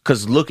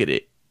 Because look at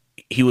it.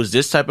 He was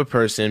this type of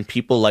person.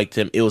 People liked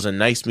him. It was a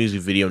nice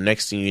music video.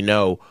 Next thing you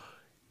know,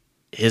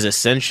 his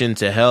ascension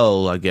to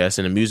hell, I guess,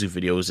 in a music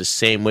video was the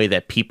same way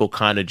that people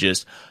kind of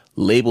just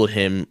labeled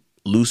him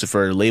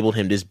Lucifer, labeled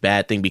him this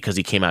bad thing because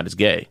he came out as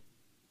gay.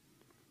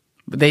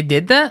 But they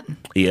did that?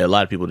 Yeah, a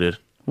lot of people did.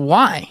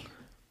 Why?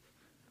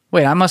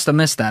 Wait, I must have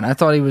missed that. I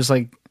thought he was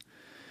like...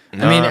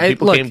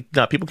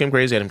 people came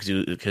crazy at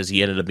him because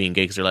he ended up being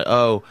gay. Because they're like,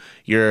 "Oh,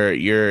 you're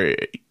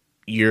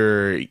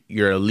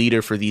a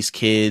leader for these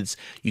kids.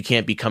 You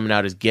can't be coming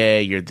out as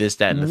gay. You're this,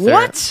 that, and the third."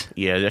 What?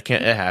 Yeah, it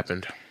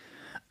happened.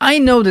 I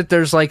know that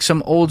there's like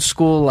some old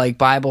school like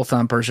Bible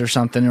thumpers or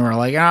something who are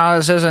like, "Oh,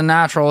 this isn't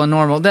natural and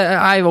normal."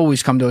 I've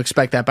always come to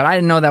expect that, but I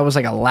didn't know that was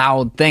like a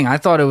loud thing. I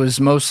thought it was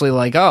mostly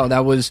like, "Oh,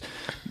 that was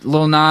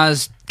Lil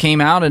Nas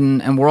came out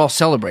and we're all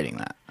celebrating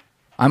that."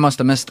 I must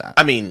have missed that.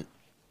 I mean,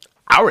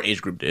 our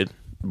age group did,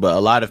 but a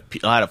lot of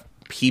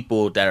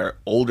people that are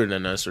older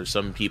than us, or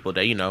some people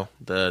that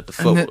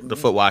the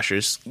foot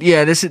washers.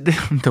 Yeah, this is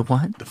the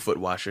what? The foot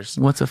washers.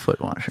 What's a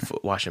foot washer?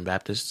 Foot washing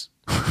Baptists.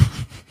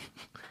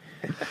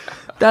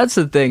 That's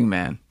the thing,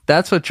 man.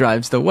 That's what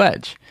drives the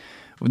wedge.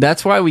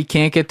 That's why we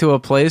can't get to a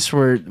place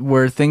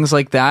where things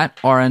like that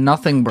are a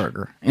nothing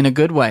burger. In a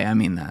good way, I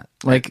mean that.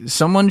 Like,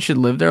 someone should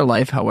live their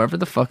life however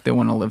the fuck they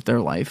want to live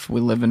their life.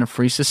 We live in a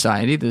free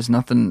society. There's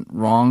nothing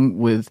wrong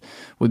with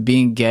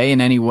being gay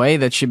in any way.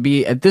 That should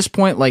be, at this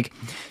point, like,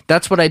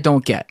 that's what I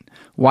don't get.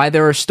 Why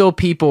there are still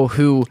people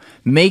who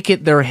make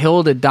it their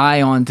hill to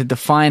die on to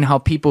define how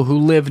people who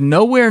live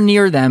nowhere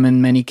near them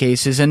in many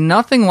cases and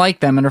nothing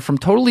like them and are from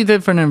totally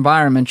different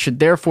environments should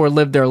therefore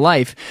live their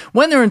life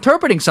when they're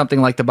interpreting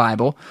something like the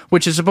Bible,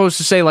 which is supposed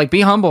to say, like,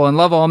 be humble and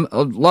love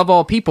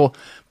all people,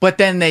 but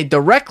then they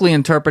directly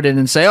interpret it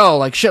and say, oh,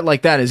 like, shit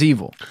like that is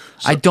evil.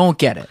 So, I don't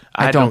get it.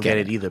 I don't get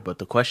it either, but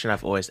the question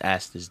I've always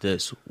asked is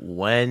this: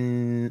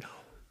 when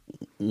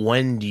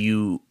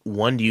is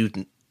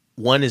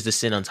the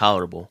sin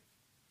intolerable?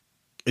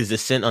 Is the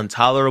sin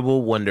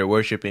intolerable when they're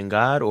worshiping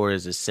God, or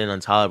is the sin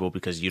intolerable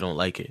because you don't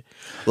like it?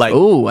 Like,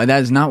 oh,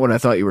 that is not what I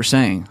thought you were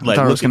saying. I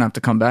thought I was going to have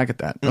to come back at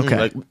that. Okay,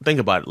 like, think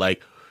about it.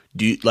 Like,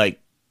 do you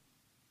like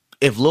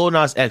if Lil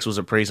Nas X was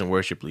a praise and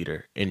worship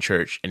leader in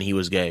church and he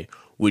was gay?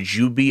 Would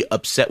you be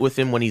upset with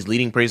him when he's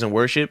leading praise and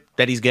worship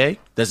that he's gay?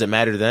 Does it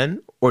matter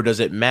then, or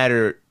does it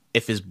matter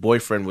if his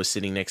boyfriend was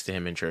sitting next to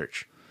him in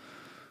church?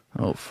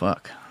 Oh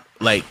fuck!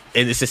 Like,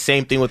 and it's the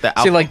same thing with the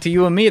album. See, like, to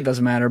you and me, it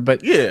doesn't matter,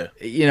 but yeah,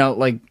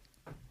 like.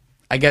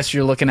 I guess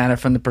you're looking at it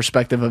from the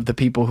perspective of the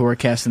people who are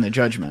casting the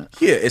judgment.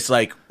 Yeah, it's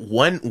like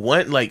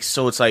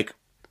so it's like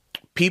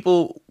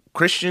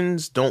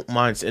Christians don't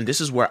mind, and this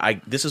is why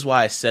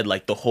I said,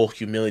 like, the whole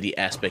humility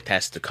aspect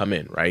has to come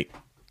in, right?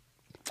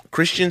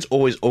 Christians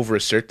always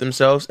overassert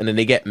themselves, and then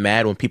they get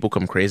mad when people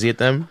come crazy at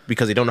them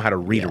because they don't know how to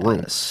read a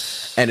room.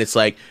 And it's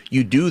like,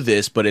 you do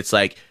this, but it's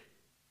like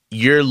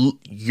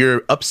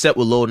you're upset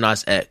with Lil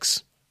Nas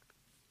X,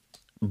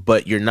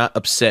 but you're not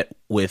upset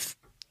with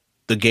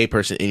the gay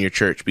person in your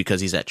church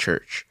because he's at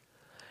church.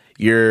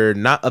 You're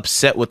not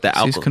upset with the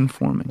alcohol. He's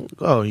conforming.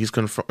 Oh, he's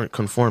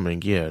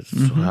conforming. Yeah,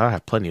 I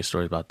have plenty of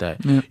stories about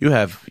that. Yeah. You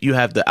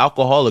have the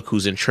alcoholic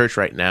who's in church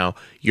right now.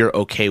 You're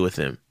okay with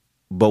him,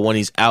 but when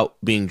he's out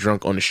being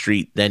drunk on the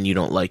street, then you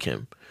don't like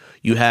him.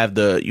 You have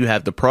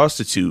the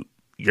prostitute.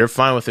 You're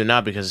fine with her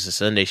now because it's a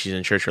Sunday. She's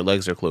in church. Her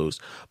legs are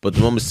closed. But the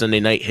moment Sunday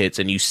night hits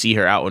and you see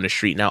her out on the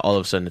street, now all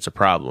of a sudden it's a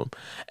problem.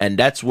 And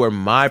that's where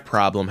my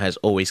problem has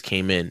always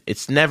came in.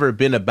 It's never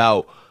been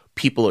about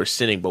people are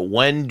sinning, but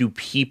when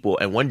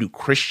do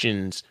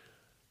Christians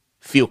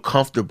feel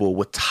comfortable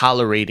with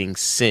tolerating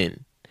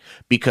sin?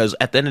 Because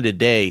at the end of the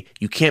day,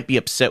 you can't be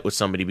upset with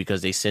somebody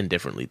because they sin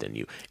differently than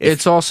you.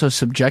 It's also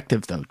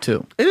subjective, though,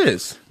 too. It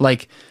is.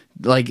 Like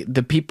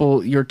the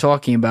people you're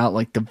talking about,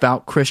 like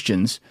devout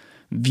Christians,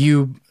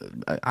 view,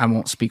 I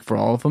won't speak for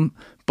all of them,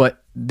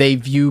 but they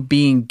view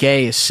being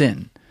gay as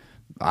sin.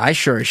 I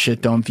sure as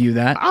shit don't view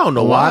that. I don't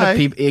know why. A lot of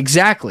people,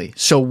 exactly.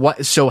 So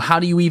what? So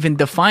how do you even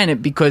define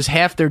it? Because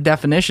half their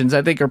definitions,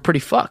 I think, are pretty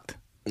fucked.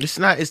 It's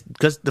not. It's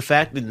because the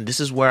fact that this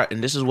is what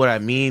I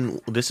mean.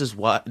 This is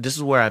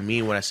where I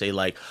mean when I say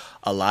like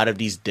a lot of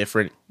these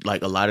different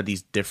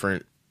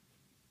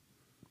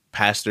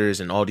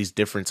pastors and all these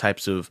different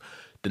types of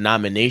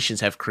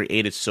denominations have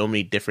created so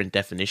many different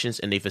definitions,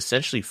 and they've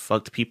essentially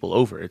fucked people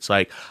over. It's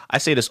like I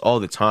say this all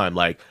the time.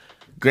 Like,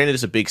 granted,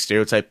 it's a big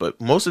stereotype,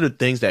 but most of the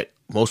things that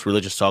most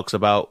religious talks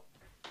about,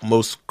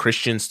 most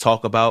Christians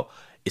talk about,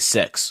 is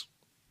sex.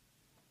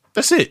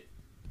 That's it.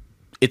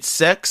 It's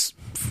sex.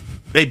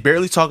 They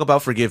barely talk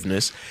about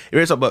forgiveness. They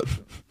barely talk about,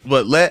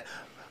 but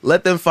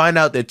let them find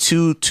out that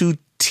two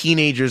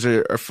teenagers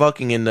are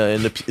fucking in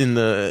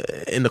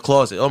the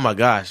closet. Oh my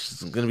gosh,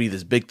 it's gonna be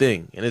this big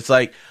thing. And it's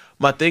like,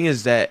 my thing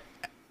is that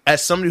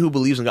as somebody who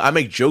believes in God, I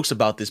make jokes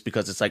about this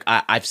because it's like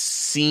I've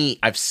seen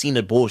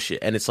the bullshit,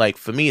 and it's like,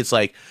 for me, it's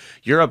like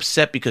you're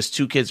upset because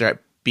two kids are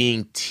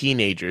being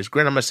teenagers.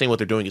 Granted, I'm not saying what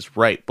they're doing is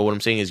right, but what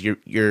I'm saying is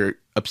you're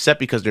upset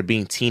because they're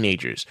being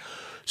teenagers.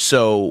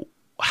 So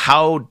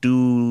how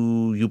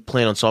do you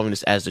plan on solving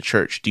this as the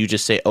church? Do you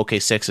just say, okay,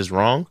 sex is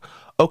wrong?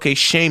 Okay,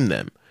 shame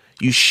them.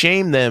 You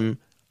shame them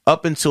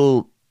up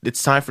until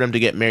it's time for them to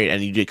get married,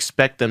 and you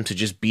expect them to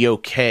just be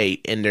okay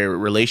in their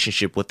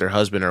relationship with their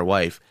husband or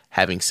wife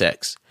having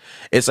sex.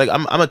 It's like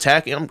I'm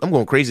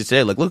going crazy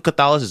today. Like, look at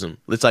Catholicism.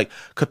 It's like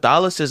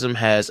Catholicism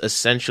has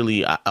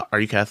essentially. Are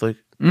you Catholic?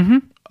 Mm-hmm.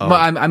 Oh.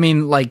 Well, I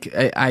mean, like,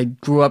 I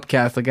grew up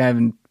Catholic. I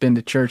haven't been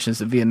to church since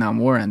the Vietnam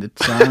War ended,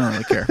 so I don't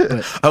really care.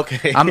 But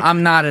okay,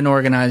 I'm not an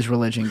organized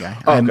religion guy.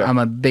 Okay. I'm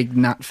a big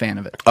not fan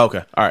of it.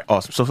 Okay, all right,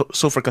 awesome.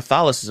 So for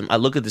Catholicism, I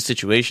look at the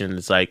situation.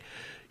 It's like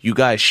you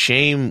guys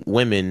shame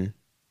women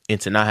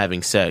into not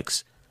having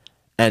sex,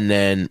 and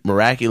then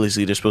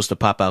miraculously they're supposed to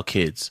pop out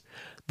kids.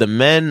 The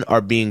men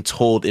are being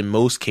told in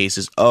most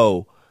cases,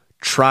 oh,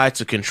 try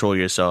to control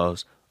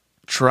yourselves.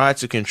 Try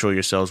to control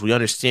yourselves. We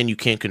understand you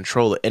can't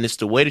control it. And it's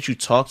the way that you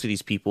talk to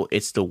these people.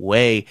 It's the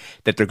way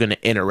that they're going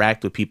to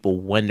interact with people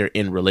when they're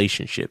in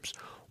relationships.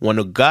 When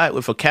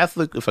if a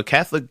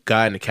Catholic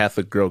guy and a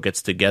Catholic girl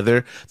gets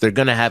together, they're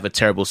going to have a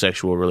terrible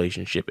sexual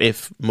relationship.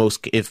 If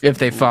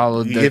they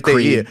follow the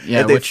creed.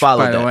 If they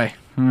follow by that. the way,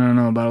 I don't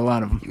know about a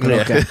lot of them. But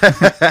yeah.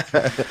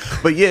 Okay.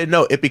 But yeah,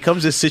 no, it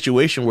becomes a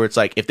situation where it's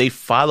like if they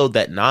follow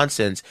that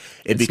nonsense,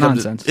 it's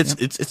nonsense.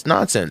 It's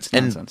nonsense.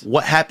 And nonsense.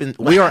 What happened?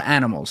 We are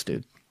animals,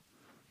 dude.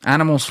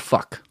 Animals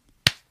fuck.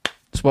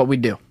 It's what we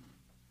do.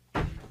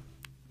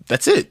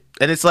 That's it.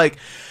 And it's like,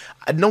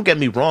 don't get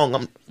me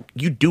wrong.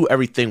 You do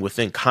everything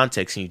within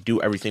context and you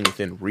do everything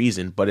within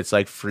reason. But it's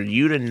like for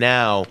you to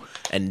now,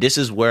 and this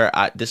is where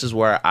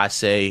I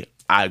say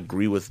I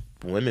agree with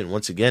women.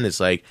 Once again,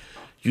 it's like,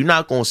 you're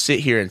not going to sit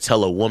here and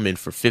tell a woman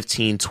for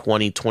 15,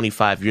 20,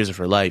 25 years of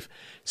her life,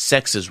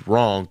 sex is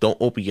wrong. Don't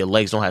open your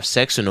legs. Don't have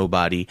sex with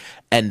nobody.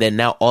 And then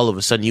now all of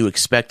a sudden you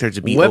expect her to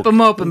be... Whip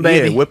them open,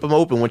 baby. Yeah, whip them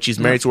open when she's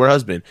married to her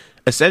husband.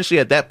 Essentially,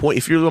 at that point,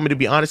 if you want me to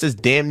be honest, it's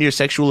damn near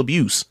sexual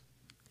abuse.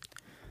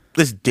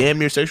 It's damn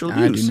near sexual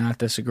abuse. I do not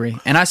disagree.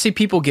 And I see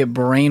people get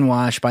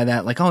brainwashed by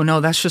that. Like, oh, no,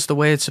 that's just the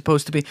way it's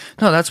supposed to be.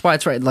 No, that's why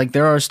it's right. Like,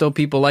 there are still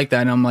people like that.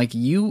 And I'm like,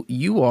 you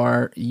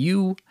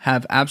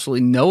have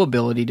absolutely no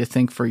ability to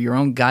think for your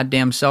own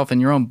goddamn self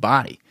and your own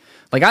body.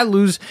 Like,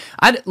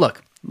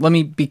 look, let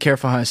me be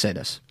careful how I say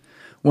this.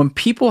 When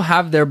people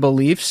have their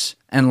beliefs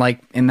and,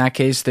 like, in that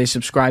case, they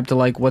subscribe to,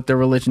 like, what their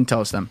religion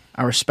tells them,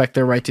 I respect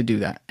their right to do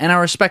that. And I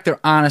respect their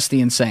honesty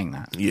in saying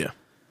that. Yeah.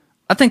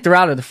 I think they're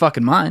out of their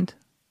fucking mind.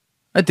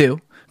 I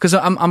do. Because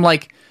I'm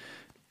like,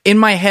 in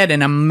my head,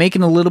 and I'm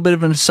making a little bit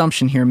of an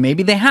assumption here,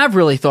 maybe they have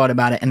really thought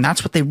about it, and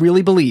that's what they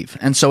really believe.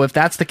 And so if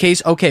that's the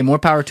case, okay, more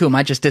power to them.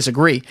 I just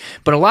disagree.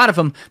 But a lot of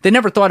them, they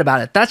never thought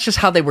about it. That's just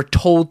how they were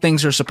told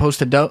things are supposed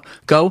to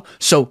go,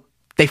 so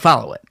they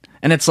follow it.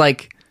 And it's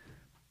like,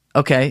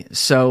 okay,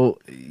 so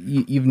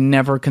you've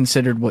never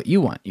considered what you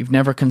want. You've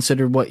never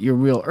considered what your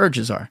real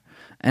urges are.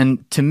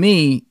 And to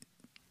me,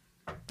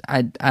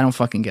 I don't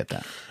fucking get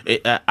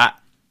that.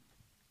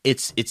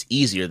 It's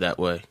easier that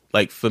way.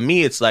 Like for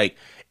me, it's like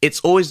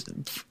it's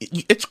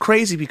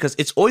crazy because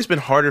it's always been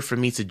harder for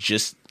me to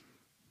just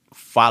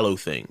follow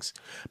things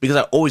because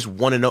I always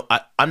want to know.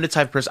 I'm the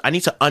type of person, I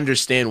need to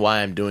understand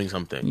why I'm doing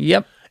something.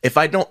 Yep. If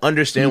I don't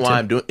understand why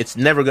I'm doing, it's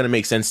never going to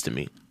make sense to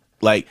me.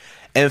 Like,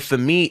 and for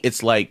me,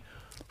 it's like,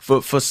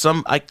 for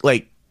some,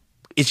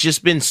 it's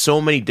just been so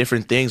many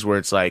different things where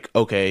it's like,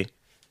 okay,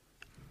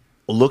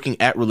 looking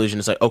at religion,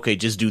 it's like, okay,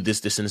 just do this,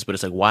 this, and this, but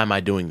it's like, why am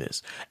I doing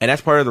this? And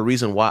that's part of the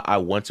reason why I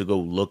want to go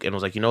look, and I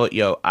was like, you know what,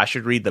 yo, I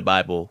should read the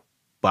Bible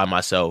by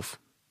myself.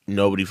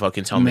 Nobody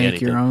fucking tell me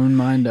anything. Make your own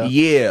mind up.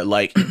 Yeah,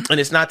 like, and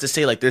it's not to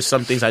say, like, there's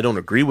some things I don't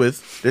agree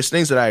with. There's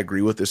things that I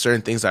agree with. There's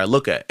certain things that I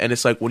look at. And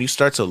it's like, when you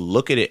start to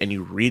look at it and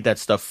you read that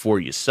stuff for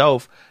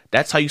yourself,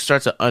 that's how you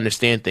start to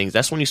understand things.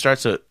 That's when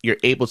you're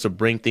able to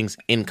bring things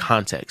in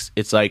context.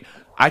 It's like,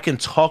 I can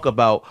talk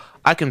about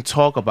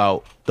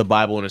the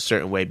Bible in a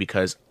certain way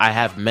because I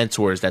have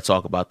mentors that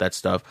talk about that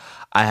stuff.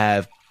 I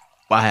have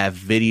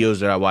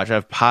videos that I watch. I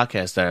have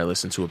podcasts that I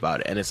listen to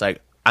about it. And it's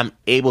like, I'm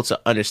able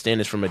to understand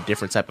this from a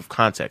different type of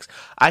context.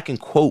 I can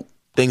quote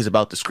things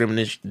about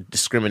discrimination,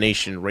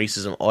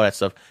 racism, all that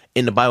stuff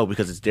in the Bible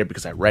because it's there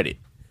because I read it.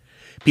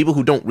 People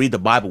who don't read the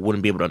Bible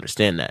wouldn't be able to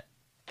understand that.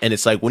 And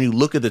it's like, when you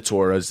look at the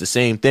Torah, it's the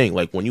same thing.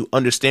 Like, when you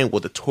understand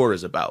what the Torah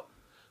is about,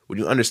 when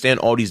you understand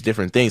all these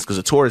different things, because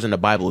the Torah is in the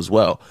Bible as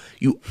well,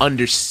 you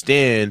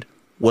understand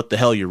what the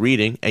hell you're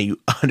reading and you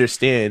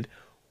understand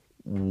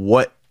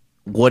what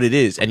it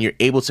is, and you're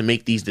able to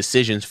make these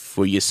decisions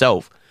for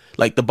yourself.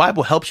 Like, the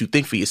Bible helps you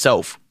think for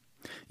yourself.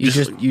 You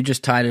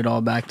just tied it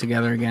all back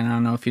together again. I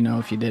don't know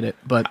if you did it,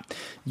 but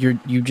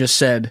you just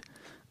said,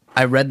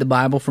 I read the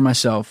Bible for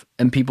myself,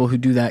 and people who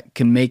do that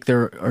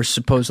are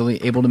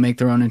supposedly able to make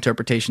their own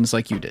interpretations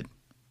like you did.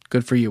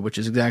 Good for you, which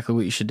is exactly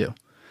what you should do.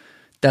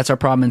 That's our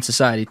problem in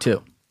society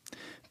too.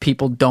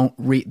 People don't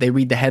read, they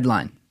read the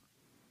headline.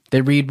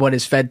 They read what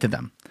is fed to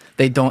them.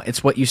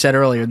 It's what you said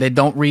earlier. They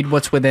don't read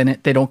what's within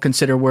it. They don't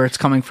consider where it's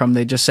coming from.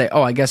 They just say,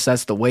 oh, I guess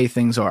that's the way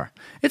things are.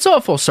 It's all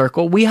full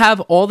circle. We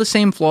have all the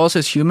same flaws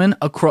as humans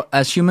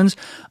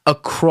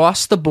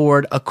across the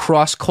board,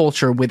 across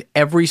culture, with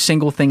every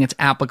single thing it's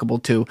applicable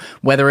to,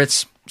 whether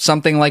it's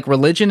something like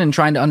religion and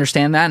trying to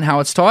understand that and how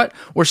it's taught,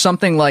 or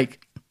something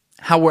like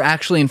how we're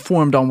actually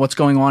informed on what's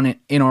going on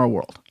in our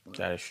world.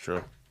 That is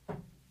true.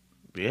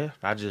 Yeah,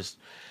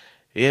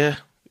 it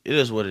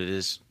is what it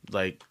is.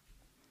 Like,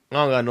 I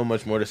don't got no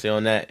much more to say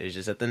on that. It's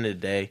just, at the end of the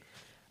day,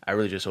 I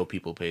really just hope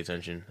people pay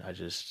attention.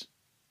 It's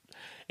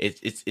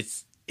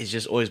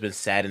just always been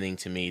saddening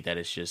to me that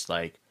it's just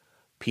like,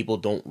 people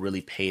don't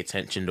really pay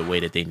attention the way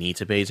that they need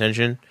to pay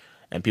attention,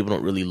 and people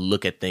don't really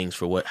look at things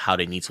for how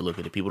they need to look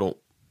at it. People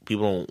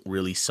don't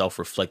really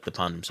self-reflect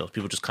upon themselves.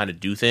 People just kind of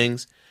do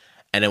things,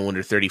 and then when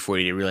they're 30,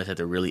 40, they realize that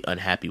they're really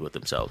unhappy with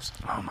themselves.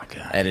 Oh my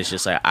God. And it's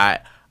just like,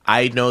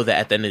 I know that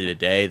at the end of the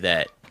day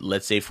that,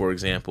 let's say, for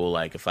example,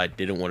 like, if I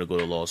didn't want to go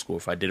to law school,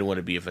 if I didn't want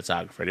to be a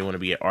photographer, I didn't want to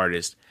be an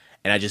artist,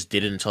 and I just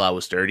did it until I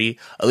was 30,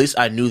 at least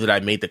I knew that I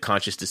made the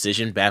conscious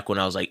decision back when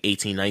I was like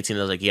 18, 19. I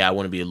was like, yeah, I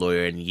want to be a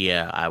lawyer, and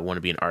yeah, I want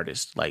to be an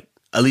artist. Like,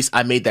 at least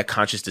I made that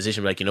conscious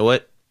decision. Like, you know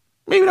what?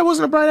 Maybe that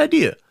wasn't a bright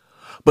idea.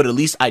 But at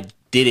least I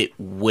did it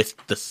with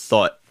the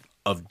thought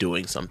of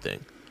doing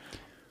something.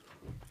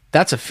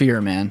 That's a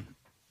fear, man.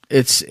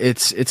 It's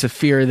a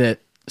fear that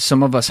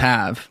some of us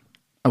have.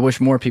 I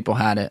wish more people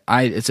had it.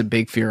 It's a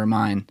big fear of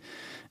mine.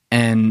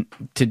 And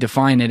to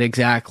define it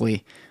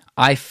exactly,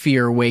 I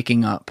fear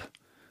waking up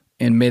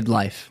in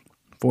midlife,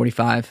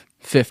 45,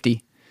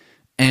 50,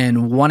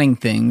 and wanting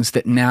things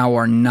that now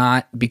are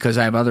not, because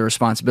I have other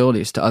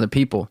responsibilities to other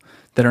people,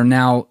 that are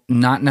now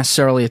not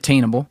necessarily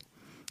attainable.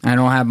 I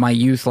don't have my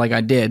youth like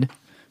I did,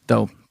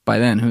 though by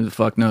then, who the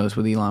fuck knows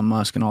with Elon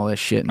Musk and all this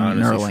shit and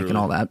Neuralink and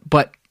all that.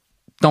 But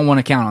don't want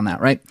to count on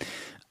that, right?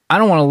 I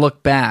don't want to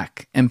look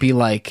back and be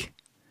like,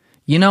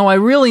 you know, I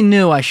really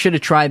knew I should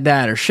have tried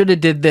that, or should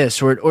have did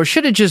this, or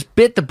should have just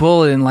bit the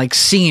bullet and like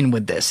seen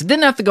with this. It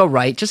didn't have to go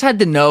right. Just had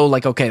to know,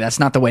 like, okay, that's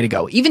not the way to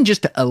go. Even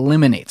just to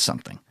eliminate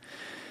something.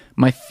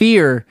 My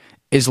fear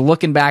is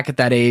looking back at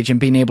that age and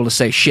being able to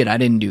say, shit, I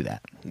didn't do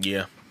that.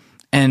 Yeah.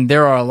 And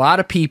there are a lot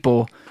of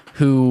people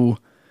who,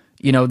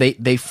 you know,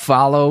 they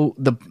follow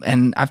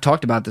and I've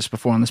talked about this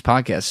before on this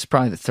podcast. It's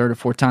probably the third or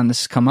fourth time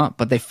this has come up,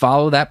 but they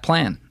follow that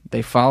plan.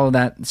 They follow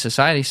that.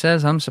 Society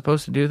says I'm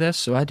supposed to do this,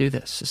 so I do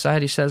this.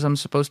 Society says I'm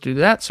supposed to do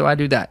that, so I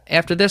do that.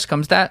 After this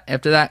comes that.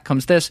 After that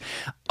comes this.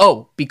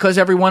 Oh, because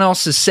everyone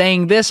else is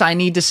saying this, I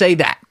need to say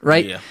that,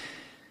 right? Yeah.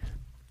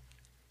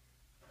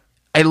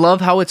 I love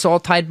how it's all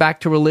tied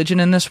back to religion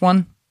in this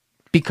one,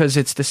 because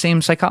it's the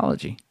same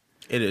psychology.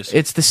 It is.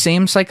 It's the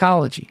same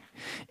psychology.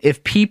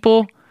 If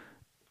people,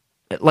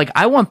 like,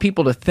 I want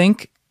people to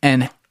think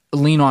and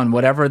lean on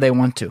whatever they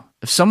want to.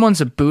 If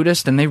someone's a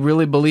Buddhist and they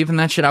really believe in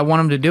that shit, I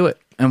want them to do it.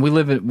 And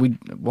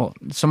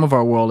some of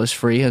our world is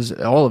free, as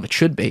all of it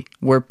should be,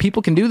 where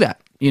people can do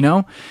that, you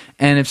know?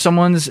 And if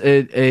someone's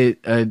a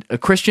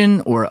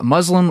Christian or a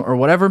Muslim or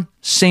whatever,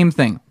 same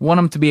thing. Want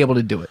them to be able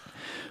to do it.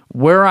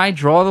 Where I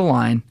draw the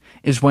line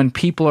is when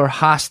people are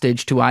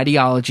hostage to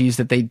ideologies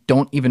that they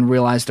don't even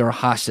realize they're a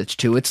hostage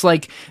to. It's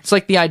like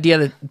the idea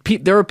that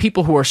there are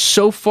people who are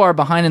so far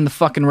behind in the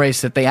fucking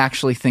race that they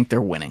actually think they're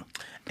winning.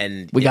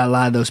 And we got a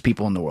lot of those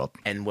people in the world.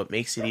 And what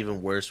makes it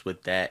even worse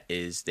with that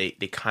is they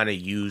kind of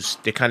use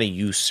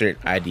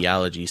certain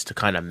ideologies to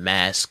kind of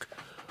mask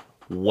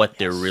what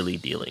they're really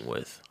dealing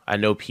with. I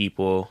know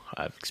people,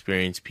 I've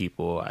experienced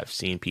people, I've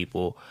seen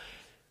people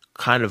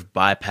kind of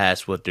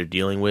bypass what they're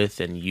dealing with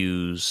and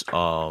use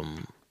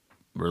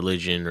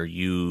religion or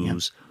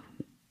use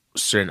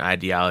certain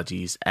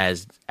ideologies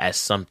as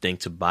something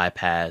to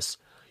bypass,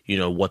 you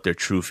know, what their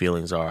true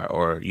feelings are,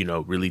 or, you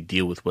know, really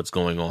deal with what's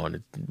going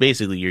on.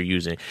 Basically,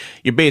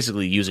 you're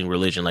basically using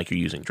religion like you're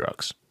using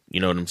drugs. You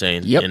know what I'm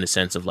saying? Yep. In the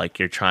sense of like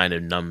you're trying to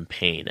numb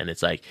pain, and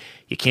it's like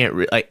you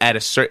can't like at a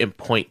certain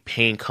point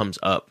pain comes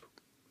up.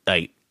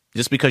 Like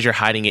just because you're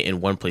hiding it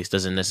in one place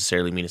doesn't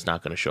necessarily mean it's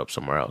not going to show up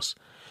somewhere else.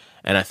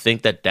 And I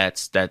think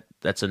that's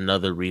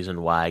another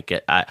reason why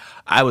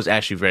I was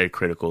actually very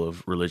critical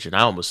of religion.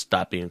 I almost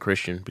stopped being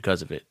Christian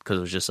because of it, because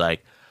it was just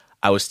like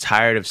I was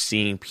tired of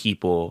seeing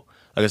people,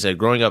 like I said,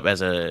 growing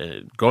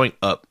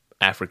up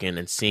African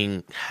and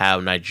seeing how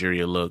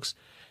Nigeria looks,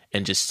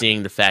 and just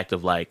seeing the fact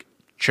of like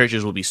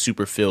churches will be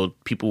super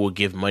filled, people will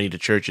give money to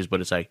churches,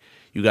 but it's like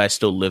you guys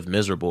still live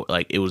miserable.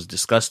 Like it was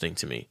disgusting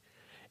to me.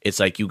 It's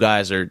like you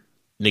guys are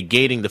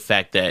negating the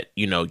fact that,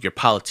 you know, your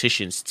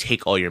politicians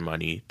take all your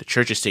money, the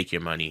churches take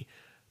your money,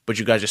 but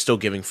you guys are still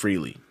giving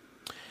freely.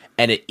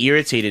 And it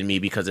irritated me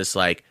because it's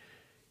like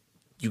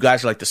you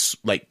guys are like this,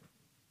 like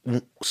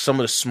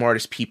some of the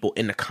smartest people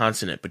in the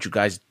continent, but you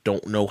guys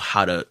don't know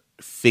how to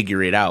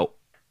figure it out.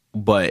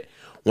 But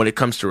when it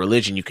comes to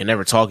religion, you can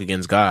never talk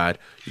against God.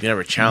 You can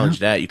never challenge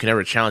that. You can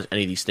never challenge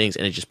any of these things.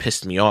 And it just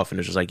pissed me off. And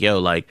it was just like, yo,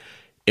 like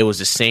it was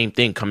the same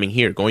thing coming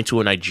here, going to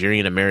a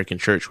Nigerian American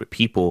church with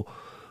people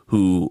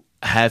who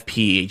have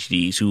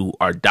PhDs, who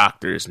are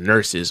doctors,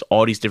 nurses,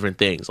 all these different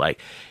things. Like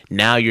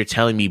now you're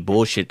telling me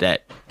bullshit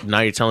that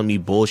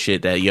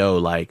yo,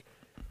 like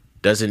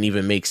doesn't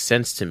even make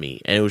sense to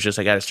me. And it was just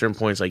like at a certain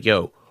point, it's like,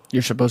 yo,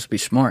 you're supposed to be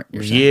smart.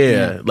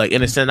 Yeah. Like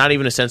in a sense, not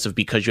even a sense of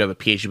because you have a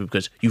PhD, but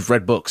because you've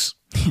read books.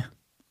 Yeah.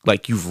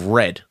 Like you've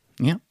read.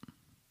 Yeah.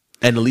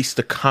 And at least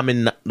the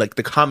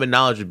common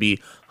knowledge would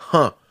be,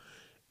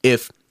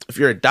 if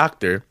you're a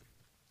doctor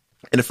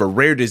and if a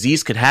rare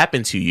disease could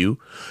happen to you,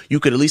 you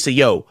could at least say,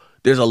 yo,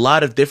 there's a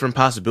lot of different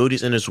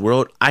possibilities in this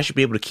world. I should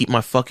be able to keep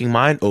my fucking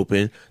mind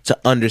open to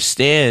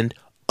understand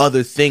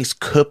other things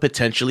could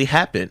potentially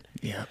happen.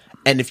 Yeah.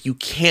 And if you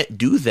can't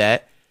do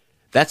that,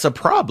 that's a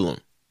problem.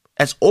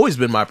 That's always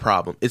been my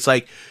problem. It's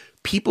like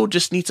people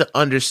just need to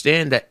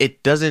understand that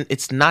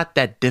it's not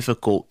that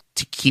difficult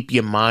to keep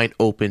your mind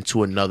open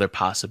to another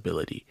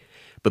possibility.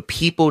 But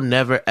people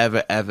never,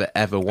 ever, ever,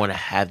 ever want to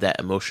have that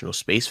emotional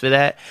space for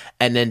that.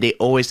 And then they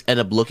always end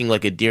up looking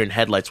like a deer in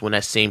headlights when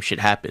that same shit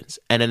happens.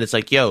 And then it's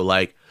like, yo,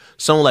 like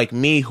someone like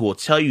me who will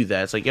tell you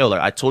that, it's like, yo, like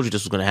I told you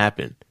this was going to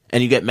happen.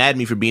 And you get mad at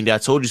me for being the I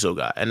told you so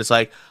guy. And it's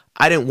like,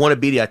 I didn't want to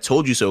be the I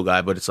told you so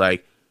guy, but it's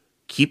like,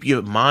 keep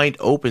your mind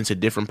open to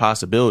different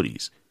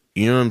possibilities.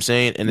 You know what I'm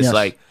saying? And it's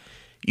like,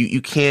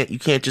 you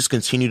can't just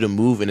continue to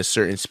move in a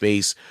certain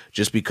space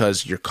just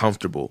because you're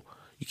comfortable.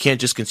 You can't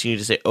just continue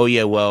to say, oh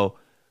yeah, well,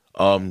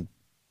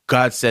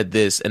 God said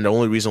this, and the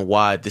only reason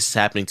why this is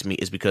happening to me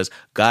is because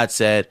God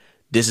said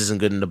this isn't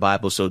good in the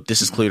Bible, so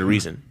this is clearly the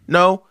reason.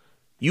 No,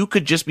 you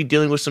could just be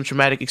dealing with some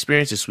traumatic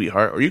experiences,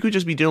 sweetheart, or you could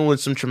just be dealing with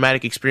some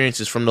traumatic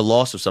experiences from the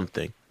loss of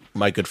something,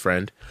 my good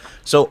friend.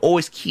 So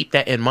always keep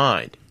that in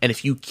mind. And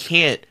if you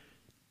can't,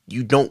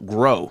 you don't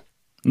grow.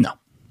 No.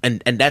 And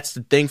that's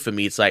the thing for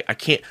me. It's like I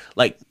can't,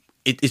 like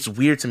it's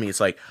weird to me. It's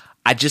like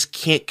I just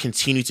can't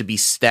continue to be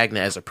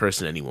stagnant as a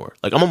person anymore.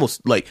 Like I'm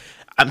almost like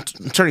I'm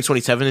turning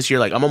 27 this year.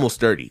 Like I'm almost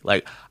 30.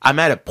 Like I'm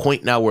at a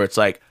point now where it's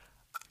like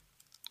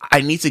I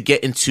need to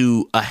get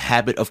into a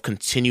habit of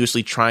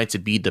continuously trying to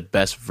be the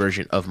best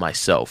version of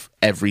myself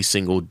every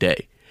single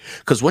day.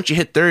 Because once you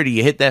hit 30,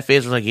 you hit that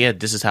phase where it's like, yeah,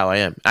 this is how I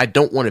am. I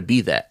don't want to be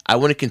that. I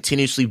want to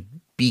continuously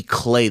be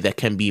clay that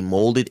can be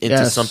molded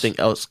into something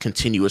else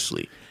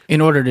continuously. In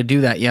order to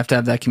do that, you have to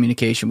have that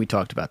communication we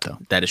talked about, though.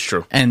 That is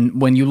true.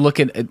 And when you look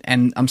at it,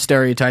 and I'm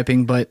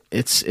stereotyping, but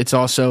it's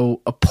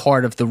also a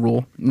part of the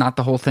rule. Not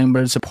the whole thing,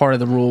 but it's a part of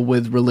the rule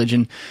with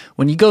religion.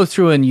 When you go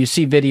through and you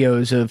see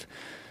videos of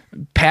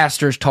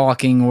pastors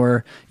talking,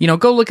 or, you know,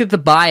 go look at the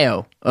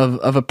bio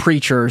of a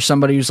preacher or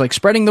somebody who's like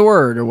spreading the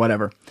word or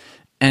whatever.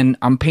 And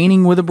I'm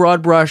painting with a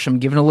broad brush. I'm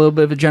giving a little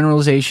bit of a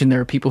generalization.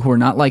 There are people who are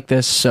not like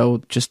this,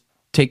 so just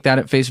take that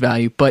at face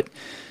value. But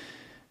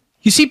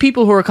you see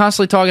people who are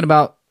constantly talking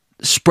about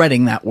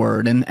spreading that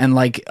word and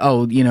like,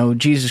 oh, you know,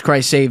 Jesus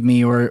Christ saved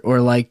me, or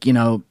like, you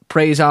know,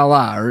 praise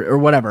Allah or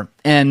whatever.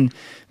 And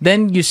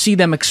then you see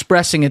them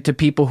expressing it to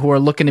people who are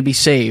looking to be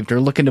saved or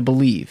looking to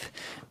believe.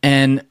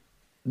 And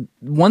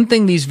one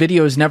thing these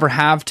videos never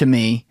have to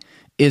me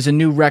is a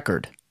new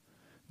record.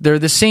 They're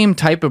the same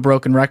type of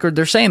broken record.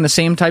 They're saying the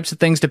same types of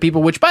things to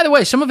people, which, by the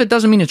way, some of it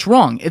doesn't mean it's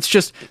wrong. It's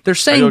just they're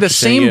saying the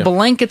same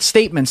blanket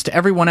statements to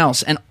everyone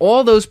else. And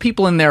all those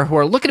people in there who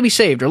are looking to be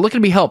saved or looking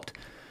to be helped,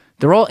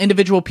 they're all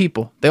individual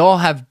people. They all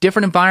have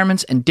different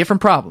environments and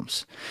different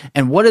problems.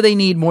 And what do they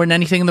need more than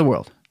anything in the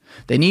world?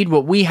 They need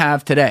what we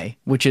have today,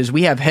 which is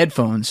we have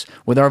headphones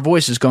with our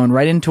voices going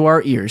right into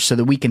our ears so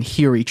that we can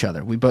hear each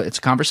other. It's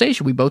a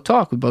conversation. We both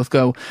talk. We both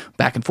go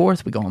back and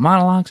forth. We go on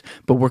monologues,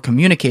 but we're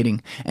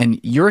communicating. And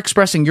you're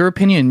expressing your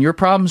opinion, your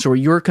problems, or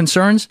your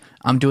concerns.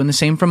 I'm doing the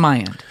same from my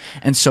end.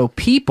 And so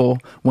people,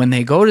 when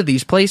they go to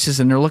these places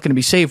and they're looking to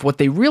be saved, what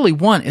they really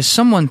want is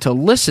someone to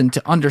listen,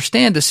 to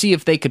understand, to see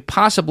if they could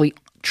possibly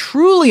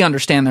truly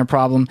understand their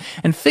problem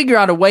and figure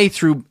out a way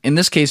through, in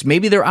this case,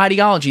 maybe their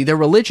ideology, their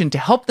religion, to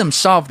help them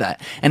solve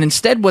that. And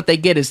instead what they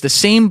get is the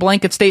same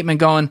blanket statement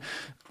going,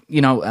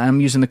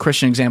 I'm using the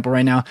Christian example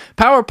right now.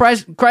 Power of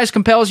Christ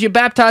compels you,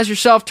 baptize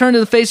yourself, turn to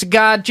the face of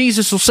God,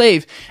 Jesus will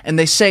save. And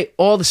they say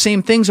all the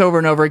same things over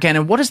and over again.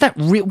 And what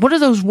do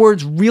those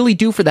words really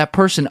do for that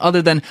person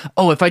other than,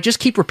 if I just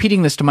keep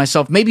repeating this to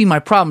myself, maybe my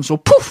problems will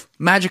poof,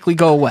 magically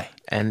go away.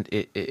 And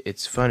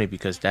it's funny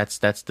because that's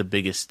the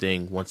biggest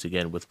thing, once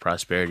again, with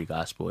prosperity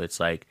gospel. It's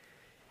like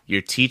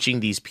you're teaching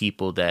these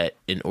people that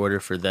in order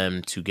for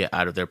them to get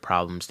out of their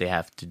problems, they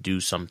have to do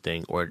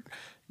something, or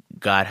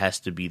God has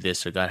to be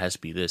this, or God has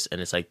to be this.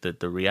 And it's like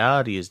the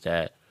reality is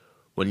that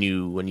when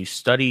you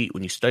study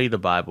the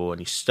Bible, when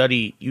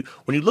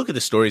you look at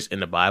the stories in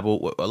the Bible,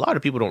 what a lot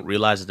of people don't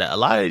realize is that a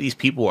lot of these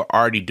people are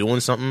already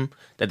doing something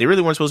that they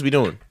really weren't supposed to be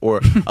doing.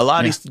 Or a lot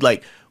of these,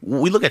 like,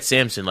 we look at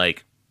Samson,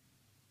 like,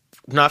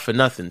 not for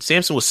nothing,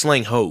 Samson was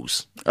slaying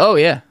hoes. Oh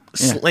yeah,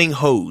 slaying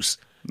hoes.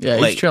 Yeah,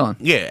 he's chilling.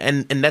 Yeah,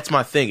 and that's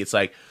my thing. It's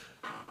like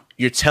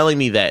you're telling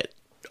me that,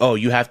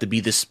 you have to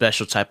be this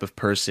special type of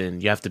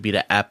person. You have to be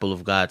the apple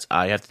of God's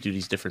eye. You have to do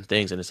these different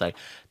things. And it's like,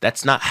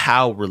 that's not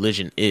how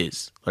religion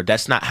is. Or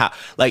that's not how,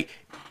 like,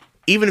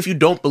 even if you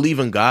don't believe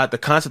in God, the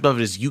concept of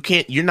it is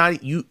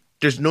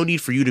there's no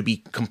need for you to be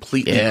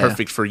completely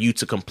perfect for you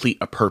to complete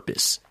a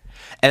purpose.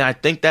 And I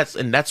think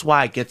that's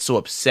why I get so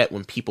upset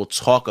when people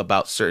talk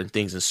about certain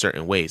things in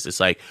certain ways. It's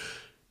like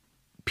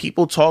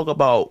people talk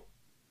about,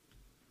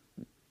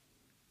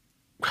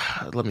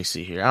 let me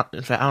see here.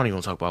 In fact, I don't even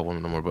want to talk about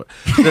women no more. But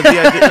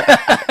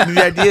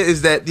the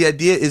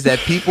idea is that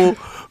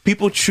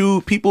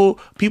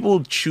people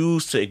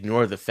choose to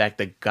ignore the fact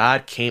that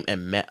God came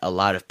and met a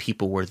lot of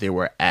people where they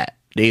were at.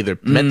 They either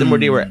met them where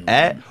they were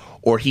at,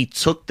 or he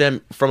took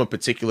them from a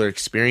particular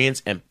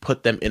experience and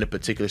put them in a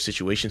particular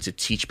situation to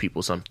teach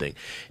people something.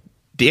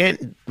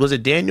 Was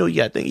it Daniel?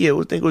 Yeah, I think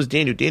it was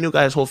Daniel. Daniel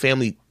got his whole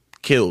family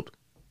killed.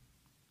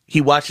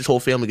 He watched his whole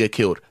family get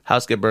killed,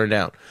 house get burned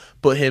down.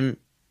 Put him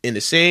in the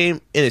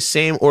same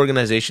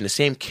organization, the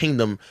same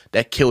kingdom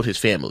that killed his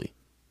family.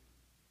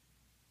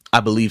 I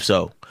believe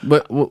so.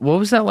 But what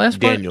was that last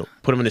part? Daniel.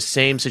 Put him in the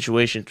same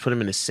situation. Put him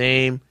in the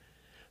same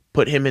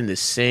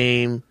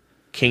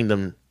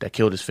kingdom that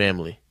killed his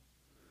family.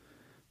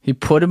 He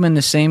put him in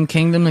the same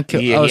kingdom that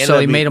killed. Yeah, so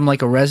he made him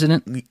like a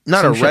resident.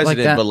 Not a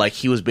resident, but like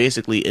he was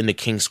basically in the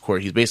king's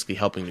court. He's basically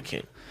helping the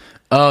king.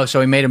 Oh, so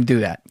he made him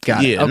do that.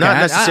 Got it. Yeah, okay,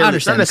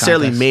 not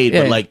necessarily made,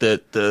 but like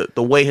the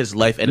way his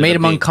life ended made up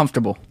him being.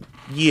 uncomfortable.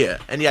 Yeah,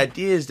 and the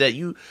idea is that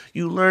you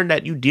learn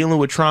that you dealing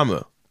with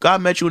trauma.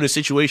 God met you in a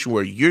situation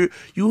where you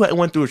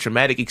went through a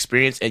traumatic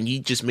experience, and you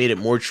just made it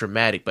more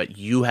traumatic. But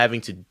you having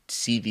to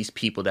see these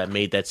people that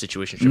made that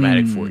situation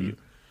traumatic for you.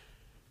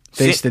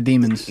 Face the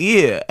demons.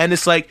 Yeah, and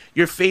it's like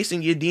you're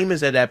facing your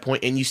demons at that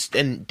point,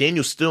 and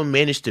Daniel still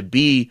managed to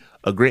be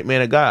a great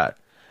man of God.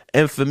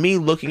 And for me,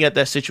 looking at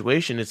that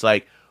situation, it's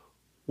like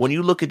when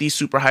you look at these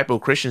super hypo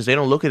Christians, they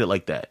don't look at it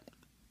like that.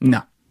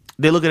 No,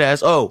 they look at it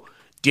as,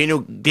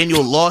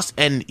 Daniel lost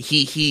and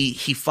he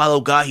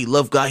followed God, he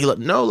loved God,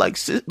 no,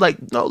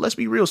 let's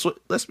be real,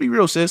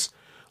 sis.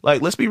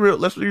 Like, let's be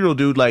real,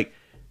 dude. Like,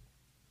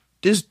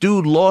 this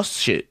dude lost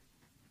shit.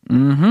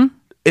 Mm-hmm.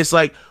 It's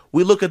like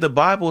we look at the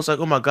Bible, it's like,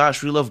 oh my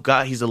gosh, we love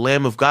God, he's the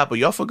Lamb of God, but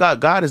y'all forgot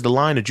God is the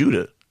Lion of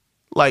Judah.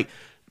 Like,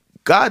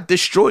 God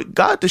destroyed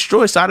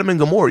Sodom and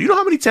Gomorrah. You know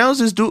how many towns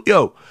this dude?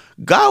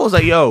 God was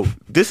like,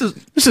 this is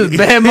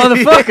bad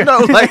motherfucker. No,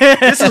 like,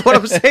 this is what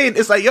I'm saying.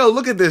 It's like,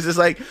 look at this. It's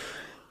like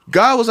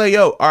God was like,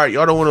 all right,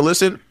 y'all don't want to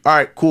listen? All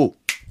right, cool.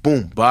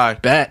 Boom, bye.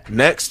 Bet.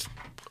 Next.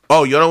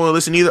 Oh, y'all don't want to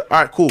listen either?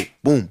 All right, cool.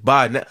 Boom,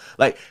 bye.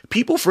 Like,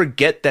 people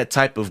forget that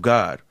type of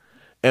God.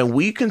 And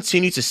we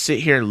continue to sit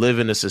here and live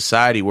in a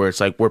society where it's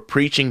like we're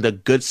preaching the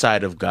good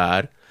side of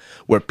God,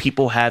 where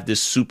people have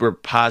this super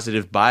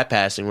positive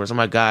bypassing where it's, oh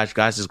my gosh,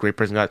 God's this great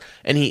person, God.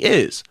 And he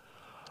is.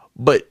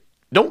 But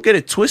don't get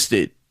it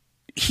twisted.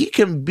 He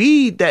can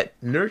be that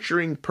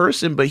nurturing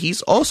person, but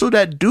he's also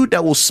that dude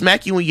that will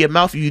smack you in your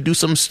mouth if you do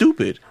something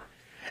stupid.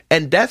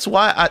 And that's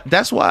why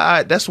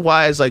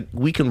it's like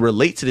we can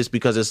relate to this,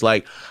 because it's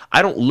like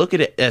I don't look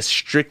at it as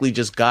strictly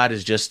just God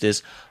is just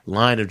this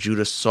Lion of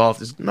Judah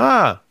soft. He's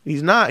not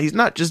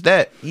just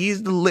that. He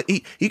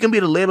can be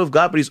the Lamb of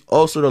God, but he's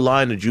also the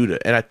Lion of Judah.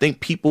 And I think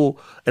people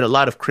and a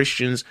lot of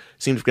Christians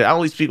seem to forget. I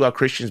only speak about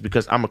Christians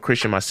because I'm a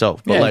Christian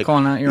myself. But like,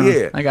 calling out your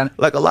own. I got it.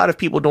 Like, a lot of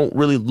people don't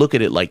really look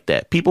at it like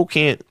that. People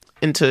can't.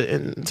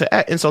 To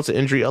add insult to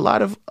injury, a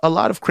lot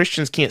of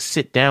Christians can't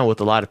sit down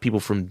with a lot of people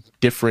from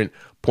different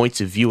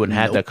points of view and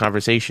have that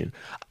conversation.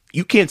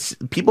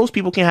 Most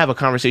people can't have a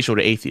conversation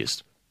with an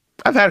atheist.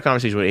 I've had a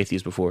conversation with an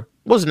atheist before.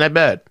 It wasn't that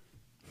bad.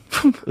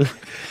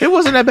 It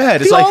wasn't that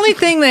bad. It's The like, only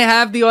thing they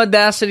have the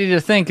audacity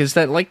to think is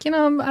that, like,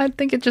 I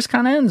think it just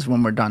kind of ends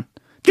when we're done.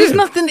 There's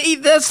nothing.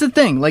 That's the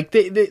thing. Like,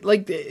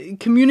 the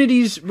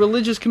communities,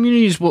 religious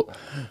communities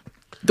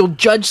they'll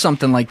judge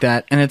something like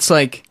that, and it's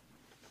like,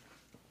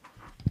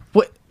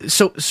 what?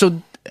 So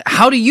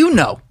how do you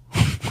know?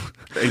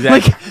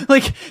 exactly.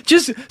 Like,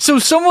 just so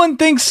someone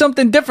thinks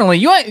something differently,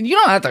 you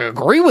don't have to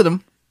agree with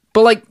them,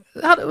 but like,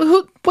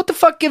 what the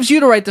fuck gives you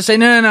the right to say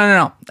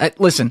no?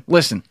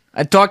 Listen.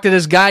 I talked to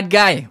this God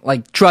guy.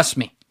 Like, trust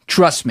me.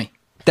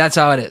 That's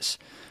how it is.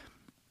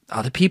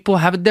 Other people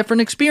have a different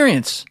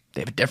experience.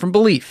 They have a different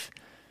belief.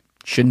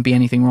 Shouldn't be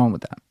anything wrong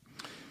with that.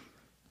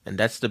 And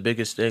that's the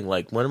biggest thing.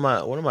 Like, one of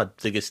my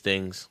biggest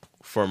things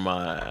for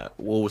what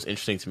was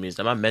interesting to me is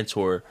that my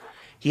mentor,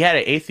 he had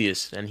an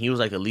atheist, and he was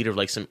like a leader of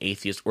like some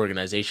atheist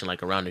organization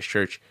like around his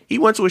church. He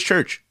went to his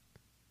church.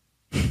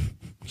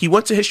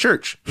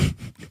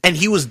 And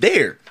he was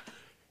there.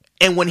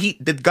 And when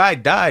the guy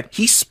died,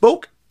 he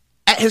spoke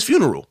at his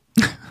funeral.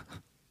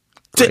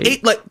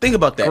 Think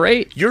about that.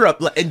 Great. You're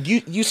up, and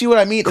you see what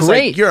I mean? It's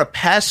Great. like you're a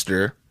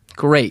pastor.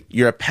 Great.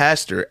 You're a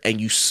pastor,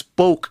 and you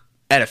spoke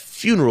at a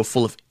funeral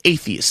full of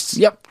atheists.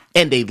 Yep.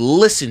 And they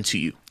listened to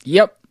you.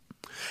 Yep.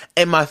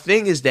 And my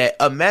thing is that,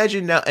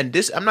 imagine now, and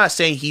this, I'm not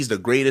saying he's the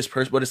greatest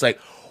person, but it's like,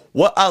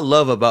 what I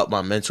love about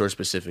my mentor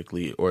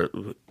specifically, or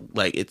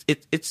like,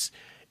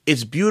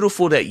 it's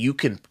beautiful that you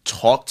can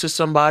talk to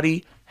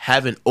somebody,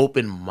 have an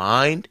open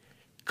mind,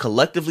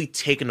 collectively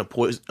take an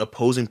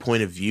opposing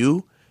point of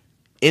view,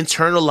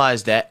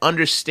 internalize that,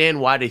 understand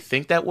why they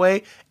think that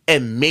way,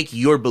 and make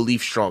your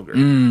belief stronger.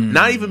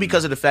 Not even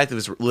because of the fact of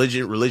his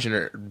religion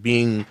or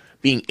being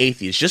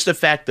atheist, just the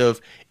fact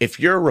of, if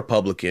you're a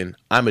Republican,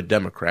 I'm a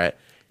Democrat,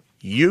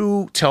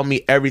 you tell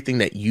me everything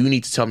that you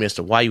need to tell me as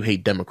to why you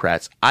hate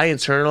Democrats. I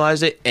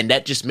internalize it, and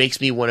that just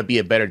makes me want to be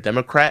a better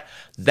Democrat.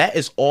 That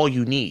is all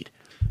you need.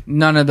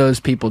 None of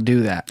those people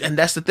do that. And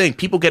that's the thing.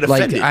 People get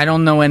offended. Like, I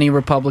don't know any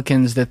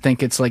Republicans that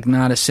think it's like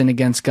not a sin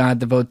against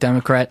God to vote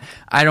Democrat.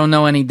 I don't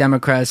know any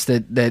Democrats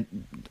that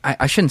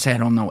I shouldn't say I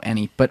don't know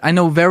any, but I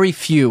know very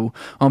few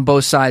on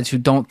both sides who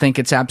don't think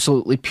it's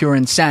absolutely pure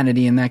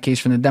insanity, in that case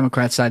from the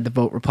Democrat side, to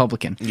vote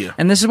Republican. Yeah.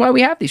 And this is why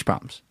we have these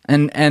problems.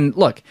 And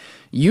look,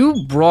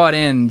 you brought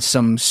in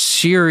some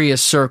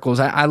serious circles.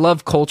 I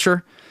love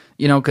culture,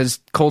 because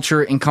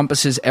culture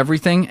encompasses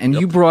everything. And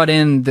you brought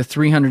in the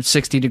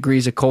 360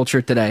 degrees of culture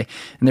today.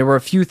 And there were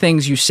a few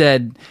things you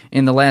said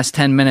in the last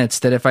 10 minutes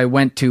that if I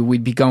went to,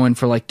 we'd be going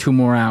for like 2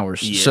 more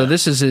hours. Yeah. So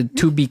this is a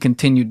to be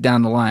continued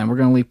down the line. We're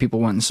going to leave people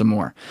wanting some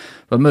more.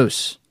 But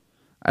Moose,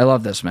 I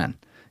love this, man.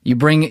 You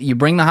bring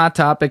the hot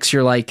topics.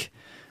 You're like,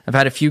 I've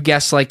had a few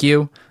guests like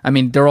you. I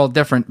mean, they're all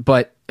different,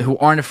 but who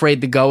aren't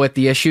afraid to go at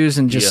the issues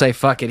and just say,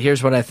 fuck it,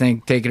 here's what I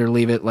think, take it or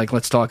leave it, like,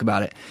 let's talk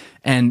about it.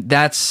 And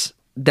that's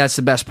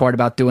the best part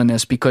about doing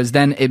this, because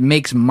then it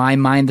makes my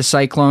mind a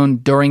cyclone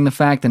during the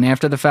fact and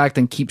after the fact,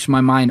 and keeps my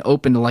mind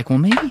open to like, well,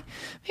 maybe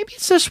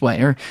it's this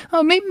way, or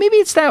maybe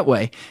it's that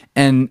way.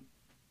 And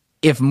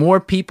if more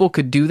people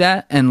could do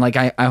that, and like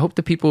I hope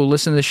the people who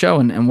listen to the show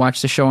and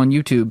watch the show on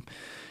YouTube,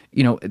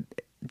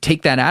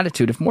 take that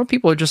attitude. If more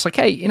people are just like,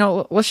 hey,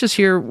 let's just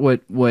hear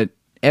what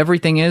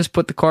everything is,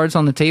 put the cards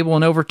on the table,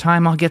 and over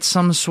time I'll get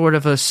some sort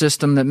of a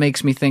system that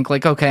makes me think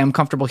like, okay, I'm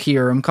comfortable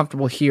here,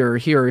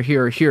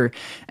 here,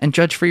 and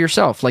judge for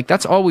yourself. Like,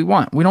 that's all we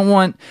want. We don't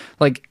want,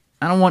 like,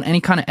 I don't want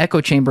any kind of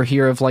echo chamber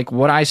here of like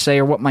what I say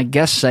or what my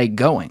guests say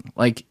going.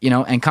 Like,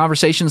 and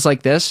conversations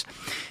like this,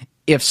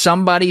 if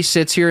somebody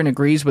sits here and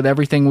agrees with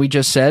everything we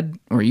just said,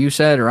 or you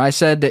said, or I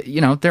said,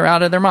 that, they're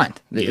out of their mind.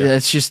 Yeah.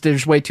 It's just,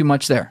 there's way too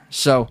much there.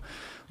 So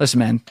listen,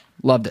 man,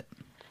 loved it.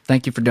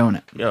 Thank you for doing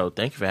it. Yo,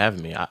 thank you for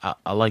having me.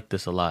 I like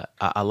this a lot.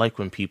 I like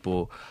when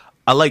people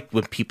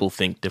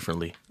think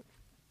differently.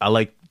 I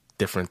like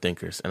different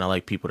thinkers, and I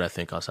like people that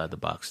think outside the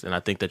box. And I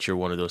think that you're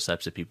one of those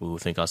types of people who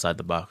think outside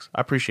the box.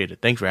 I appreciate it.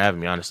 Thanks for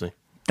having me, honestly.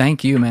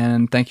 Thank you, man,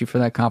 and thank you for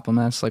that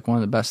compliment. It's like one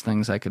of the best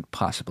things I could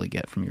possibly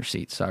get from your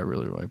seat, so I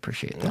really, really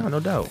appreciate that. Yeah, no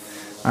doubt.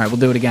 All right,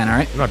 we'll do it again, all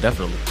right? No,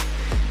 definitely.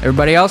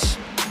 Everybody else,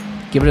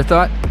 give it a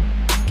thought.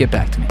 Get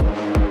back to me.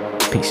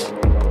 Peace.